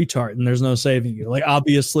fucking retard and there's no saving you. Like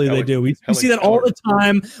obviously they do. We see that all the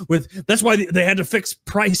time with, that's why they had to fix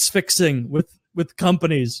price fixing with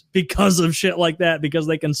companies because of shit like that, because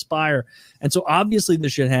they conspire. And so obviously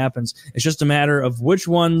this shit happens. It's just a matter of which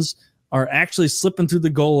ones are actually slipping through the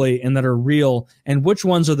goalie and that are real, and which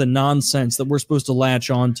ones are the nonsense that we're supposed to latch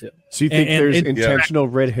onto. So you think there's intentional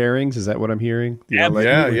red herrings? Is that what I'm hearing? Yeah,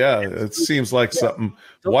 it seems like something.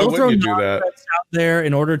 Why wouldn't you do that? Out there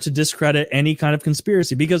in order to discredit any kind of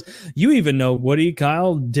conspiracy, because you even know Woody,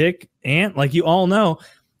 Kyle, Dick, Ant, like you all know,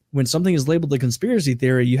 when something is labeled a conspiracy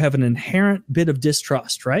theory, you have an inherent bit of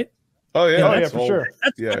distrust, right? Oh yeah, that's for sure.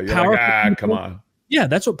 That's Like, come on. Yeah,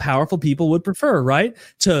 that's what powerful people would prefer, right?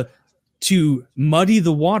 To muddy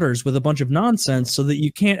the waters with a bunch of nonsense so that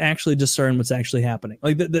you can't actually discern what's actually happening.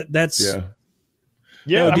 Like that's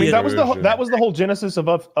yeah. I mean, that was the whole genesis of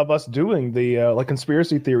us doing the like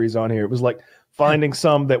conspiracy theories on here. It was like finding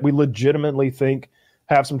some that we legitimately think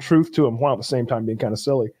have some truth to them, while at the same time being kind of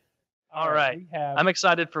silly. All right, I'm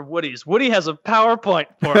excited for Woody's. Woody has a PowerPoint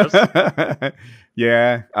for us.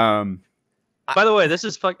 Yeah. By the way, this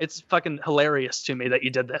is it's fucking hilarious to me that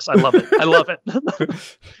you did this. I love it. I love it.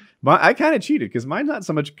 I kind of cheated because mine's not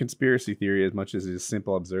so much a conspiracy theory as much as a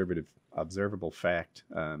simple observable fact.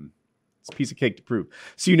 It's a piece of cake to prove.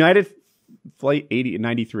 So United Flight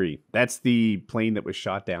 93, that's the plane that was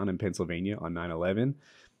shot down in Pennsylvania on 9/11.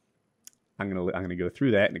 I'm gonna go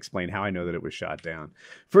through that and explain how I know that it was shot down.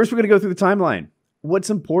 First, we're gonna go through the timeline. What's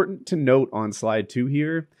important to note on slide 2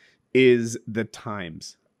 here is the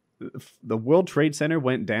times. The World Trade Center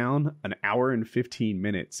went down an hour and 15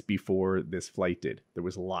 minutes before this flight did. There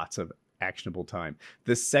was lots of actionable time.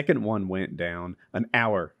 The second one went down an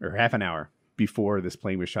hour or half an hour before this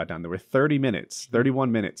plane was shot down. There were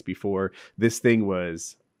 31 minutes before this thing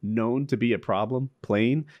was known to be a problem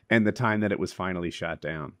plane and the time that it was finally shot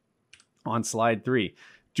down. On slide 3,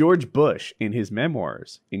 George Bush in his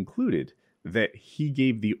memoirs included that he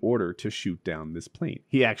gave the order to shoot down this plane.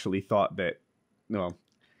 He actually thought that, well,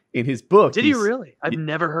 in his book. Did he really? I've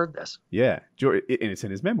never heard this. Yeah, and it's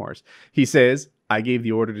in his memoirs. He says, I gave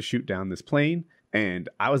the order to shoot down this plane, and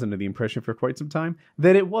I was under the impression for quite some time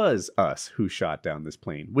that it was us who shot down this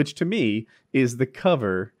plane, which to me is the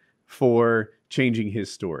cover for changing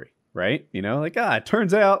his story, right? You know, like, it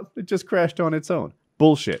turns out it just crashed on its own.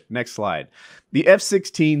 Bullshit. Next slide. The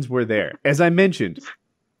F-16s were there. As I mentioned,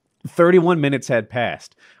 31 minutes had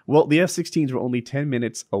passed. Well, the F-16s were only 10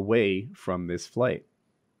 minutes away from this flight.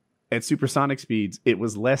 At supersonic speeds, it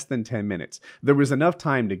was less than 10 minutes. There was enough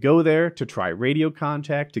time to go there, to try radio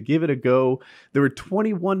contact, to give it a go. There were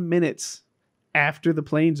 21 minutes after the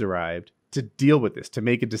planes arrived to deal with this, to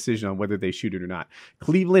make a decision on whether they shoot it or not.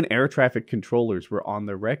 Cleveland air traffic controllers were on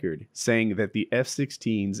the record saying that the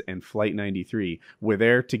F-16s and Flight 93 were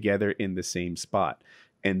there together in the same spot.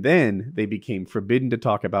 And then they became forbidden to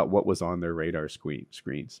talk about what was on their radar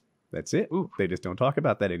screens. That's it. Ooh. They just don't talk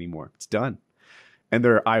about that anymore. It's done. And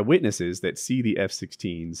there are eyewitnesses that see the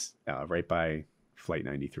F-16s right by Flight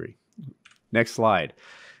 93. Next slide.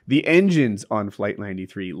 The engines on Flight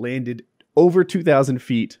 93 landed over 2,000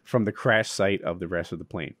 feet from the crash site of the rest of the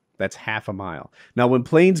plane. That's half a mile. Now, when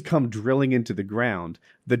planes come drilling into the ground,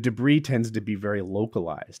 the debris tends to be very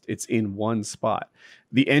localized. It's in one spot.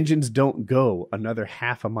 The engines don't go another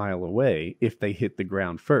half a mile away if they hit the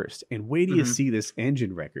ground first. And wait till you see this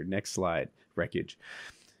engine record. Next slide, wreckage.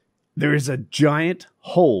 There is a giant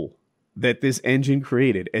hole that this engine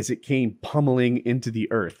created as it came pummeling into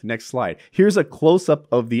the earth. Next slide. Here's a close-up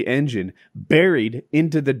of the engine buried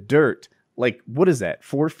into the dirt. Like, what is that?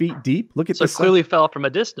 4 feet deep? Look at so this. It clearly fell from a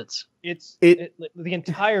distance. The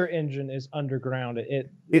entire engine is underground.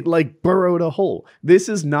 It like burrowed a hole. This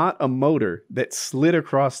is not a motor that slid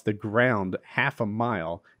across the ground half a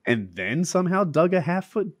mile and then somehow dug a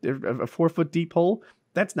 4 foot deep hole.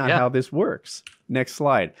 That's not how this works. Next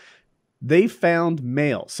slide. They found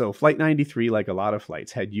mail. So Flight 93, like a lot of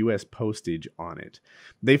flights, had U.S. postage on it.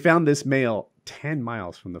 They found this mail 10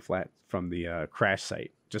 miles from the crash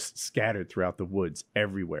site, just scattered throughout the woods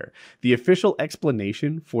everywhere. The official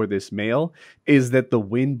explanation for this mail is that the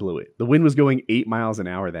wind blew it. The wind was going 8 miles an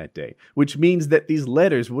hour that day, which means that these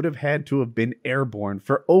letters would have had to have been airborne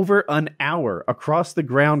for over an hour across the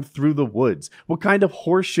ground through the woods. What kind of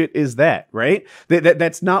horseshit is that, right?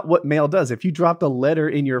 That's not what mail does. If you dropped a letter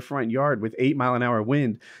in your front yard with 8 mile an hour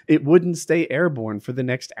wind, it wouldn't stay airborne for the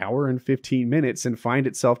next hour and 15 minutes and find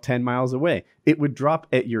itself 10 miles away. It would drop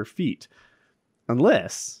at your feet.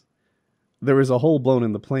 Unless there was a hole blown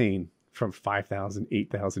in the plane from 5,000,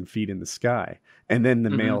 8,000 feet in the sky. And then the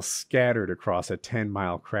mail scattered across a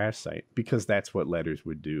 10-mile crash site, because that's what letters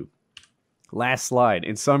would do. Last slide.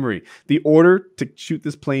 In summary, the order to shoot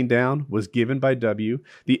this plane down was given by W.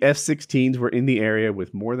 The F-16s were in the area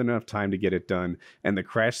with more than enough time to get it done. And the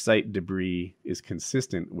crash site debris is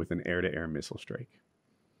consistent with an air-to-air missile strike.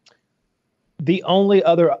 The only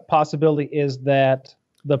other possibility is that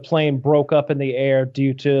the plane broke up in the air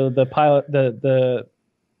due to the pilot, the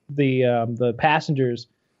passengers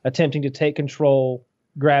attempting to take control,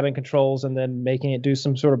 grabbing controls, and then making it do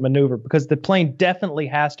some sort of maneuver. Because the plane definitely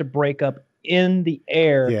has to break up in the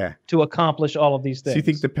air to accomplish all of these things. So you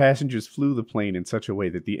think the passengers flew the plane in such a way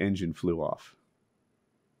that the engine flew off?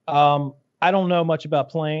 I don't know much about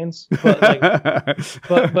planes, but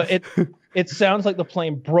but it sounds like the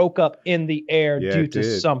plane broke up in the air due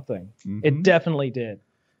to something. It definitely did.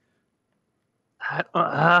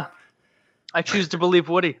 I choose to believe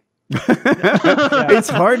Woody. It's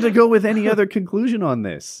hard to go with any other conclusion on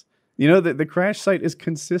this. You know, the crash site is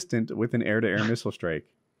consistent with an air-to-air missile strike.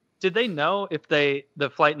 Did they know if the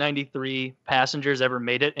Flight 93 passengers ever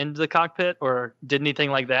made it into the cockpit or did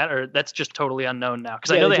anything like that? Or that's just totally unknown now?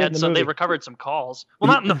 Because I know they recovered some calls. Well,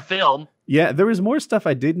 not in the film. Yeah, there was more stuff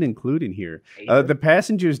I didn't include in here. The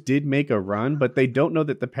passengers did make a run, but they don't know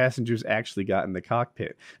that the passengers actually got in the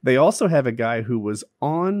cockpit. They also have a guy who was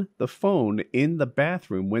on the phone in the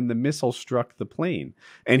bathroom when the missile struck the plane.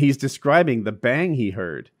 And he's describing the bang he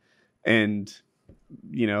heard. And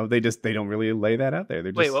you know, they don't really lay that out there.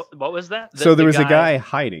 Wait, what was that? So there was a guy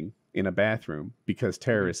hiding in a bathroom because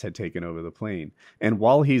terrorists had taken over the plane. And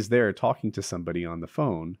while he's there talking to somebody on the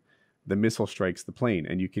phone, the missile strikes the plane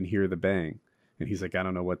and you can hear the bang. And he's like, I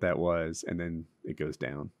don't know what that was. And then it goes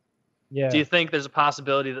down. Yeah. Do you think there's a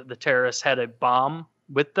possibility that the terrorists had a bomb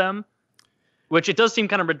with them? Which it does seem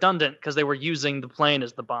kind of redundant because they were using the plane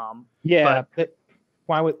as the bomb. Yeah. But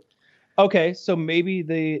why would... Okay, so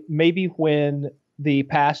maybe when the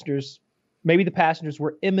passengers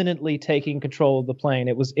were imminently taking control of the plane.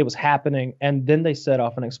 It was happening, and then they set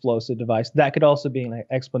off an explosive device. That could also be an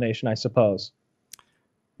explanation, I suppose.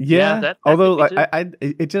 Yeah, although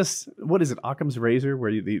it just, what is it, Occam's razor,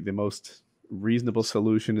 where the most reasonable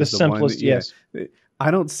solution is the simplest one. Yes.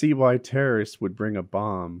 I don't see why terrorists would bring a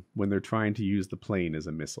bomb when they're trying to use the plane as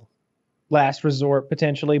a missile. Last resort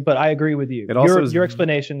potentially, but I agree with you. Your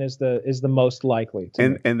explanation is the most likely.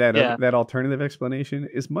 And that alternative explanation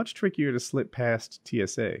is much trickier to slip past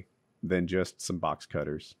TSA than just some box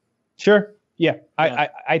cutters. Sure. Yeah.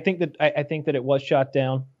 I think that it was shot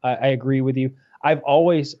down. I agree with you. I've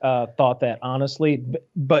always thought that, honestly,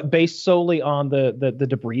 but based solely on the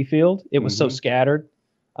debris field, it was so scattered.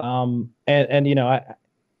 And you know,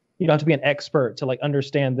 you don't have to be an expert to like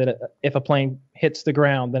understand that if a plane hits the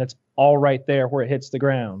ground, then it's all right there where it hits the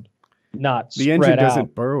ground, not the engine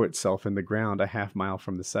doesn't burrow itself in the ground a half mile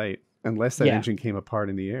from the site unless that engine came apart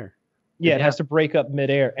in the air. Yeah, it has to break up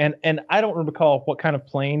midair. And I don't recall what kind of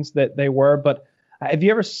planes that they were, but have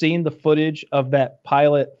you ever seen the footage of that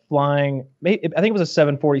pilot flying? I think it was a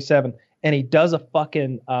 747, and he does a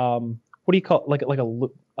fucking what do you call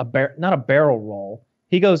it? Not a barrel roll.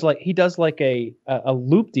 He does like a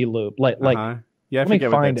loop-de-loop, Yeah, I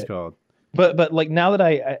forget what that's called. But like now that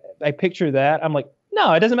I picture that, I'm like,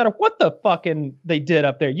 No, it doesn't matter what the fucking they did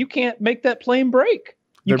up there. You can't make that plane break.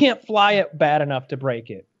 You can't fly it bad enough to break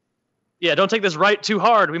it. Yeah, don't take this right too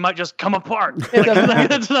hard. We might just come apart. Like,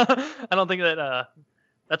 I don't think that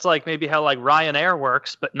that's like maybe how like Ryanair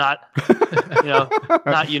works, but not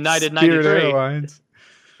not United 93. Airlines.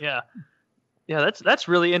 Yeah, that's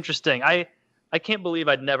really interesting. I can't believe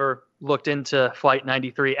I'd never looked into Flight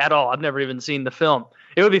 93 at all. I've never even seen the film.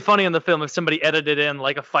 It would be funny in the film if somebody edited in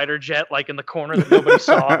like a fighter jet like in the corner that nobody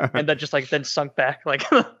saw, and that just like then sunk back like.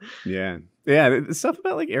 Yeah. The stuff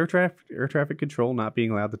about like air traffic control not being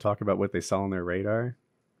allowed to talk about what they saw on their radar.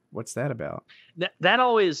 What's that about? That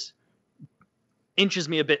always inches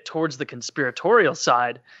me a bit towards the conspiratorial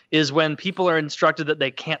side, is when people are instructed that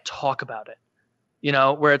they can't talk about it. You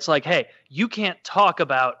know, where it's like, hey, you can't talk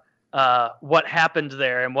about what happened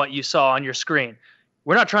there and what you saw on your screen.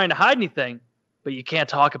 We're not trying to hide anything, but you can't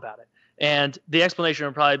talk about it. And the explanation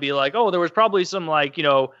would probably be like, oh, there was probably some like,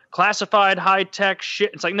 classified high-tech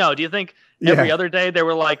shit. It's like, no, do you think every other day they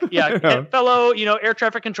were like, yeah, fellow, air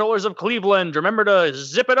traffic controllers of Cleveland, remember to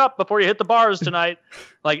zip it up before you hit the bars tonight?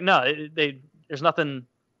 Like, no, there's nothing.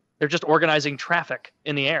 They're just organizing traffic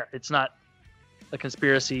in the air. It's not a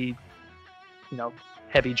conspiracy,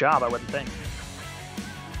 heavy job, I wouldn't think.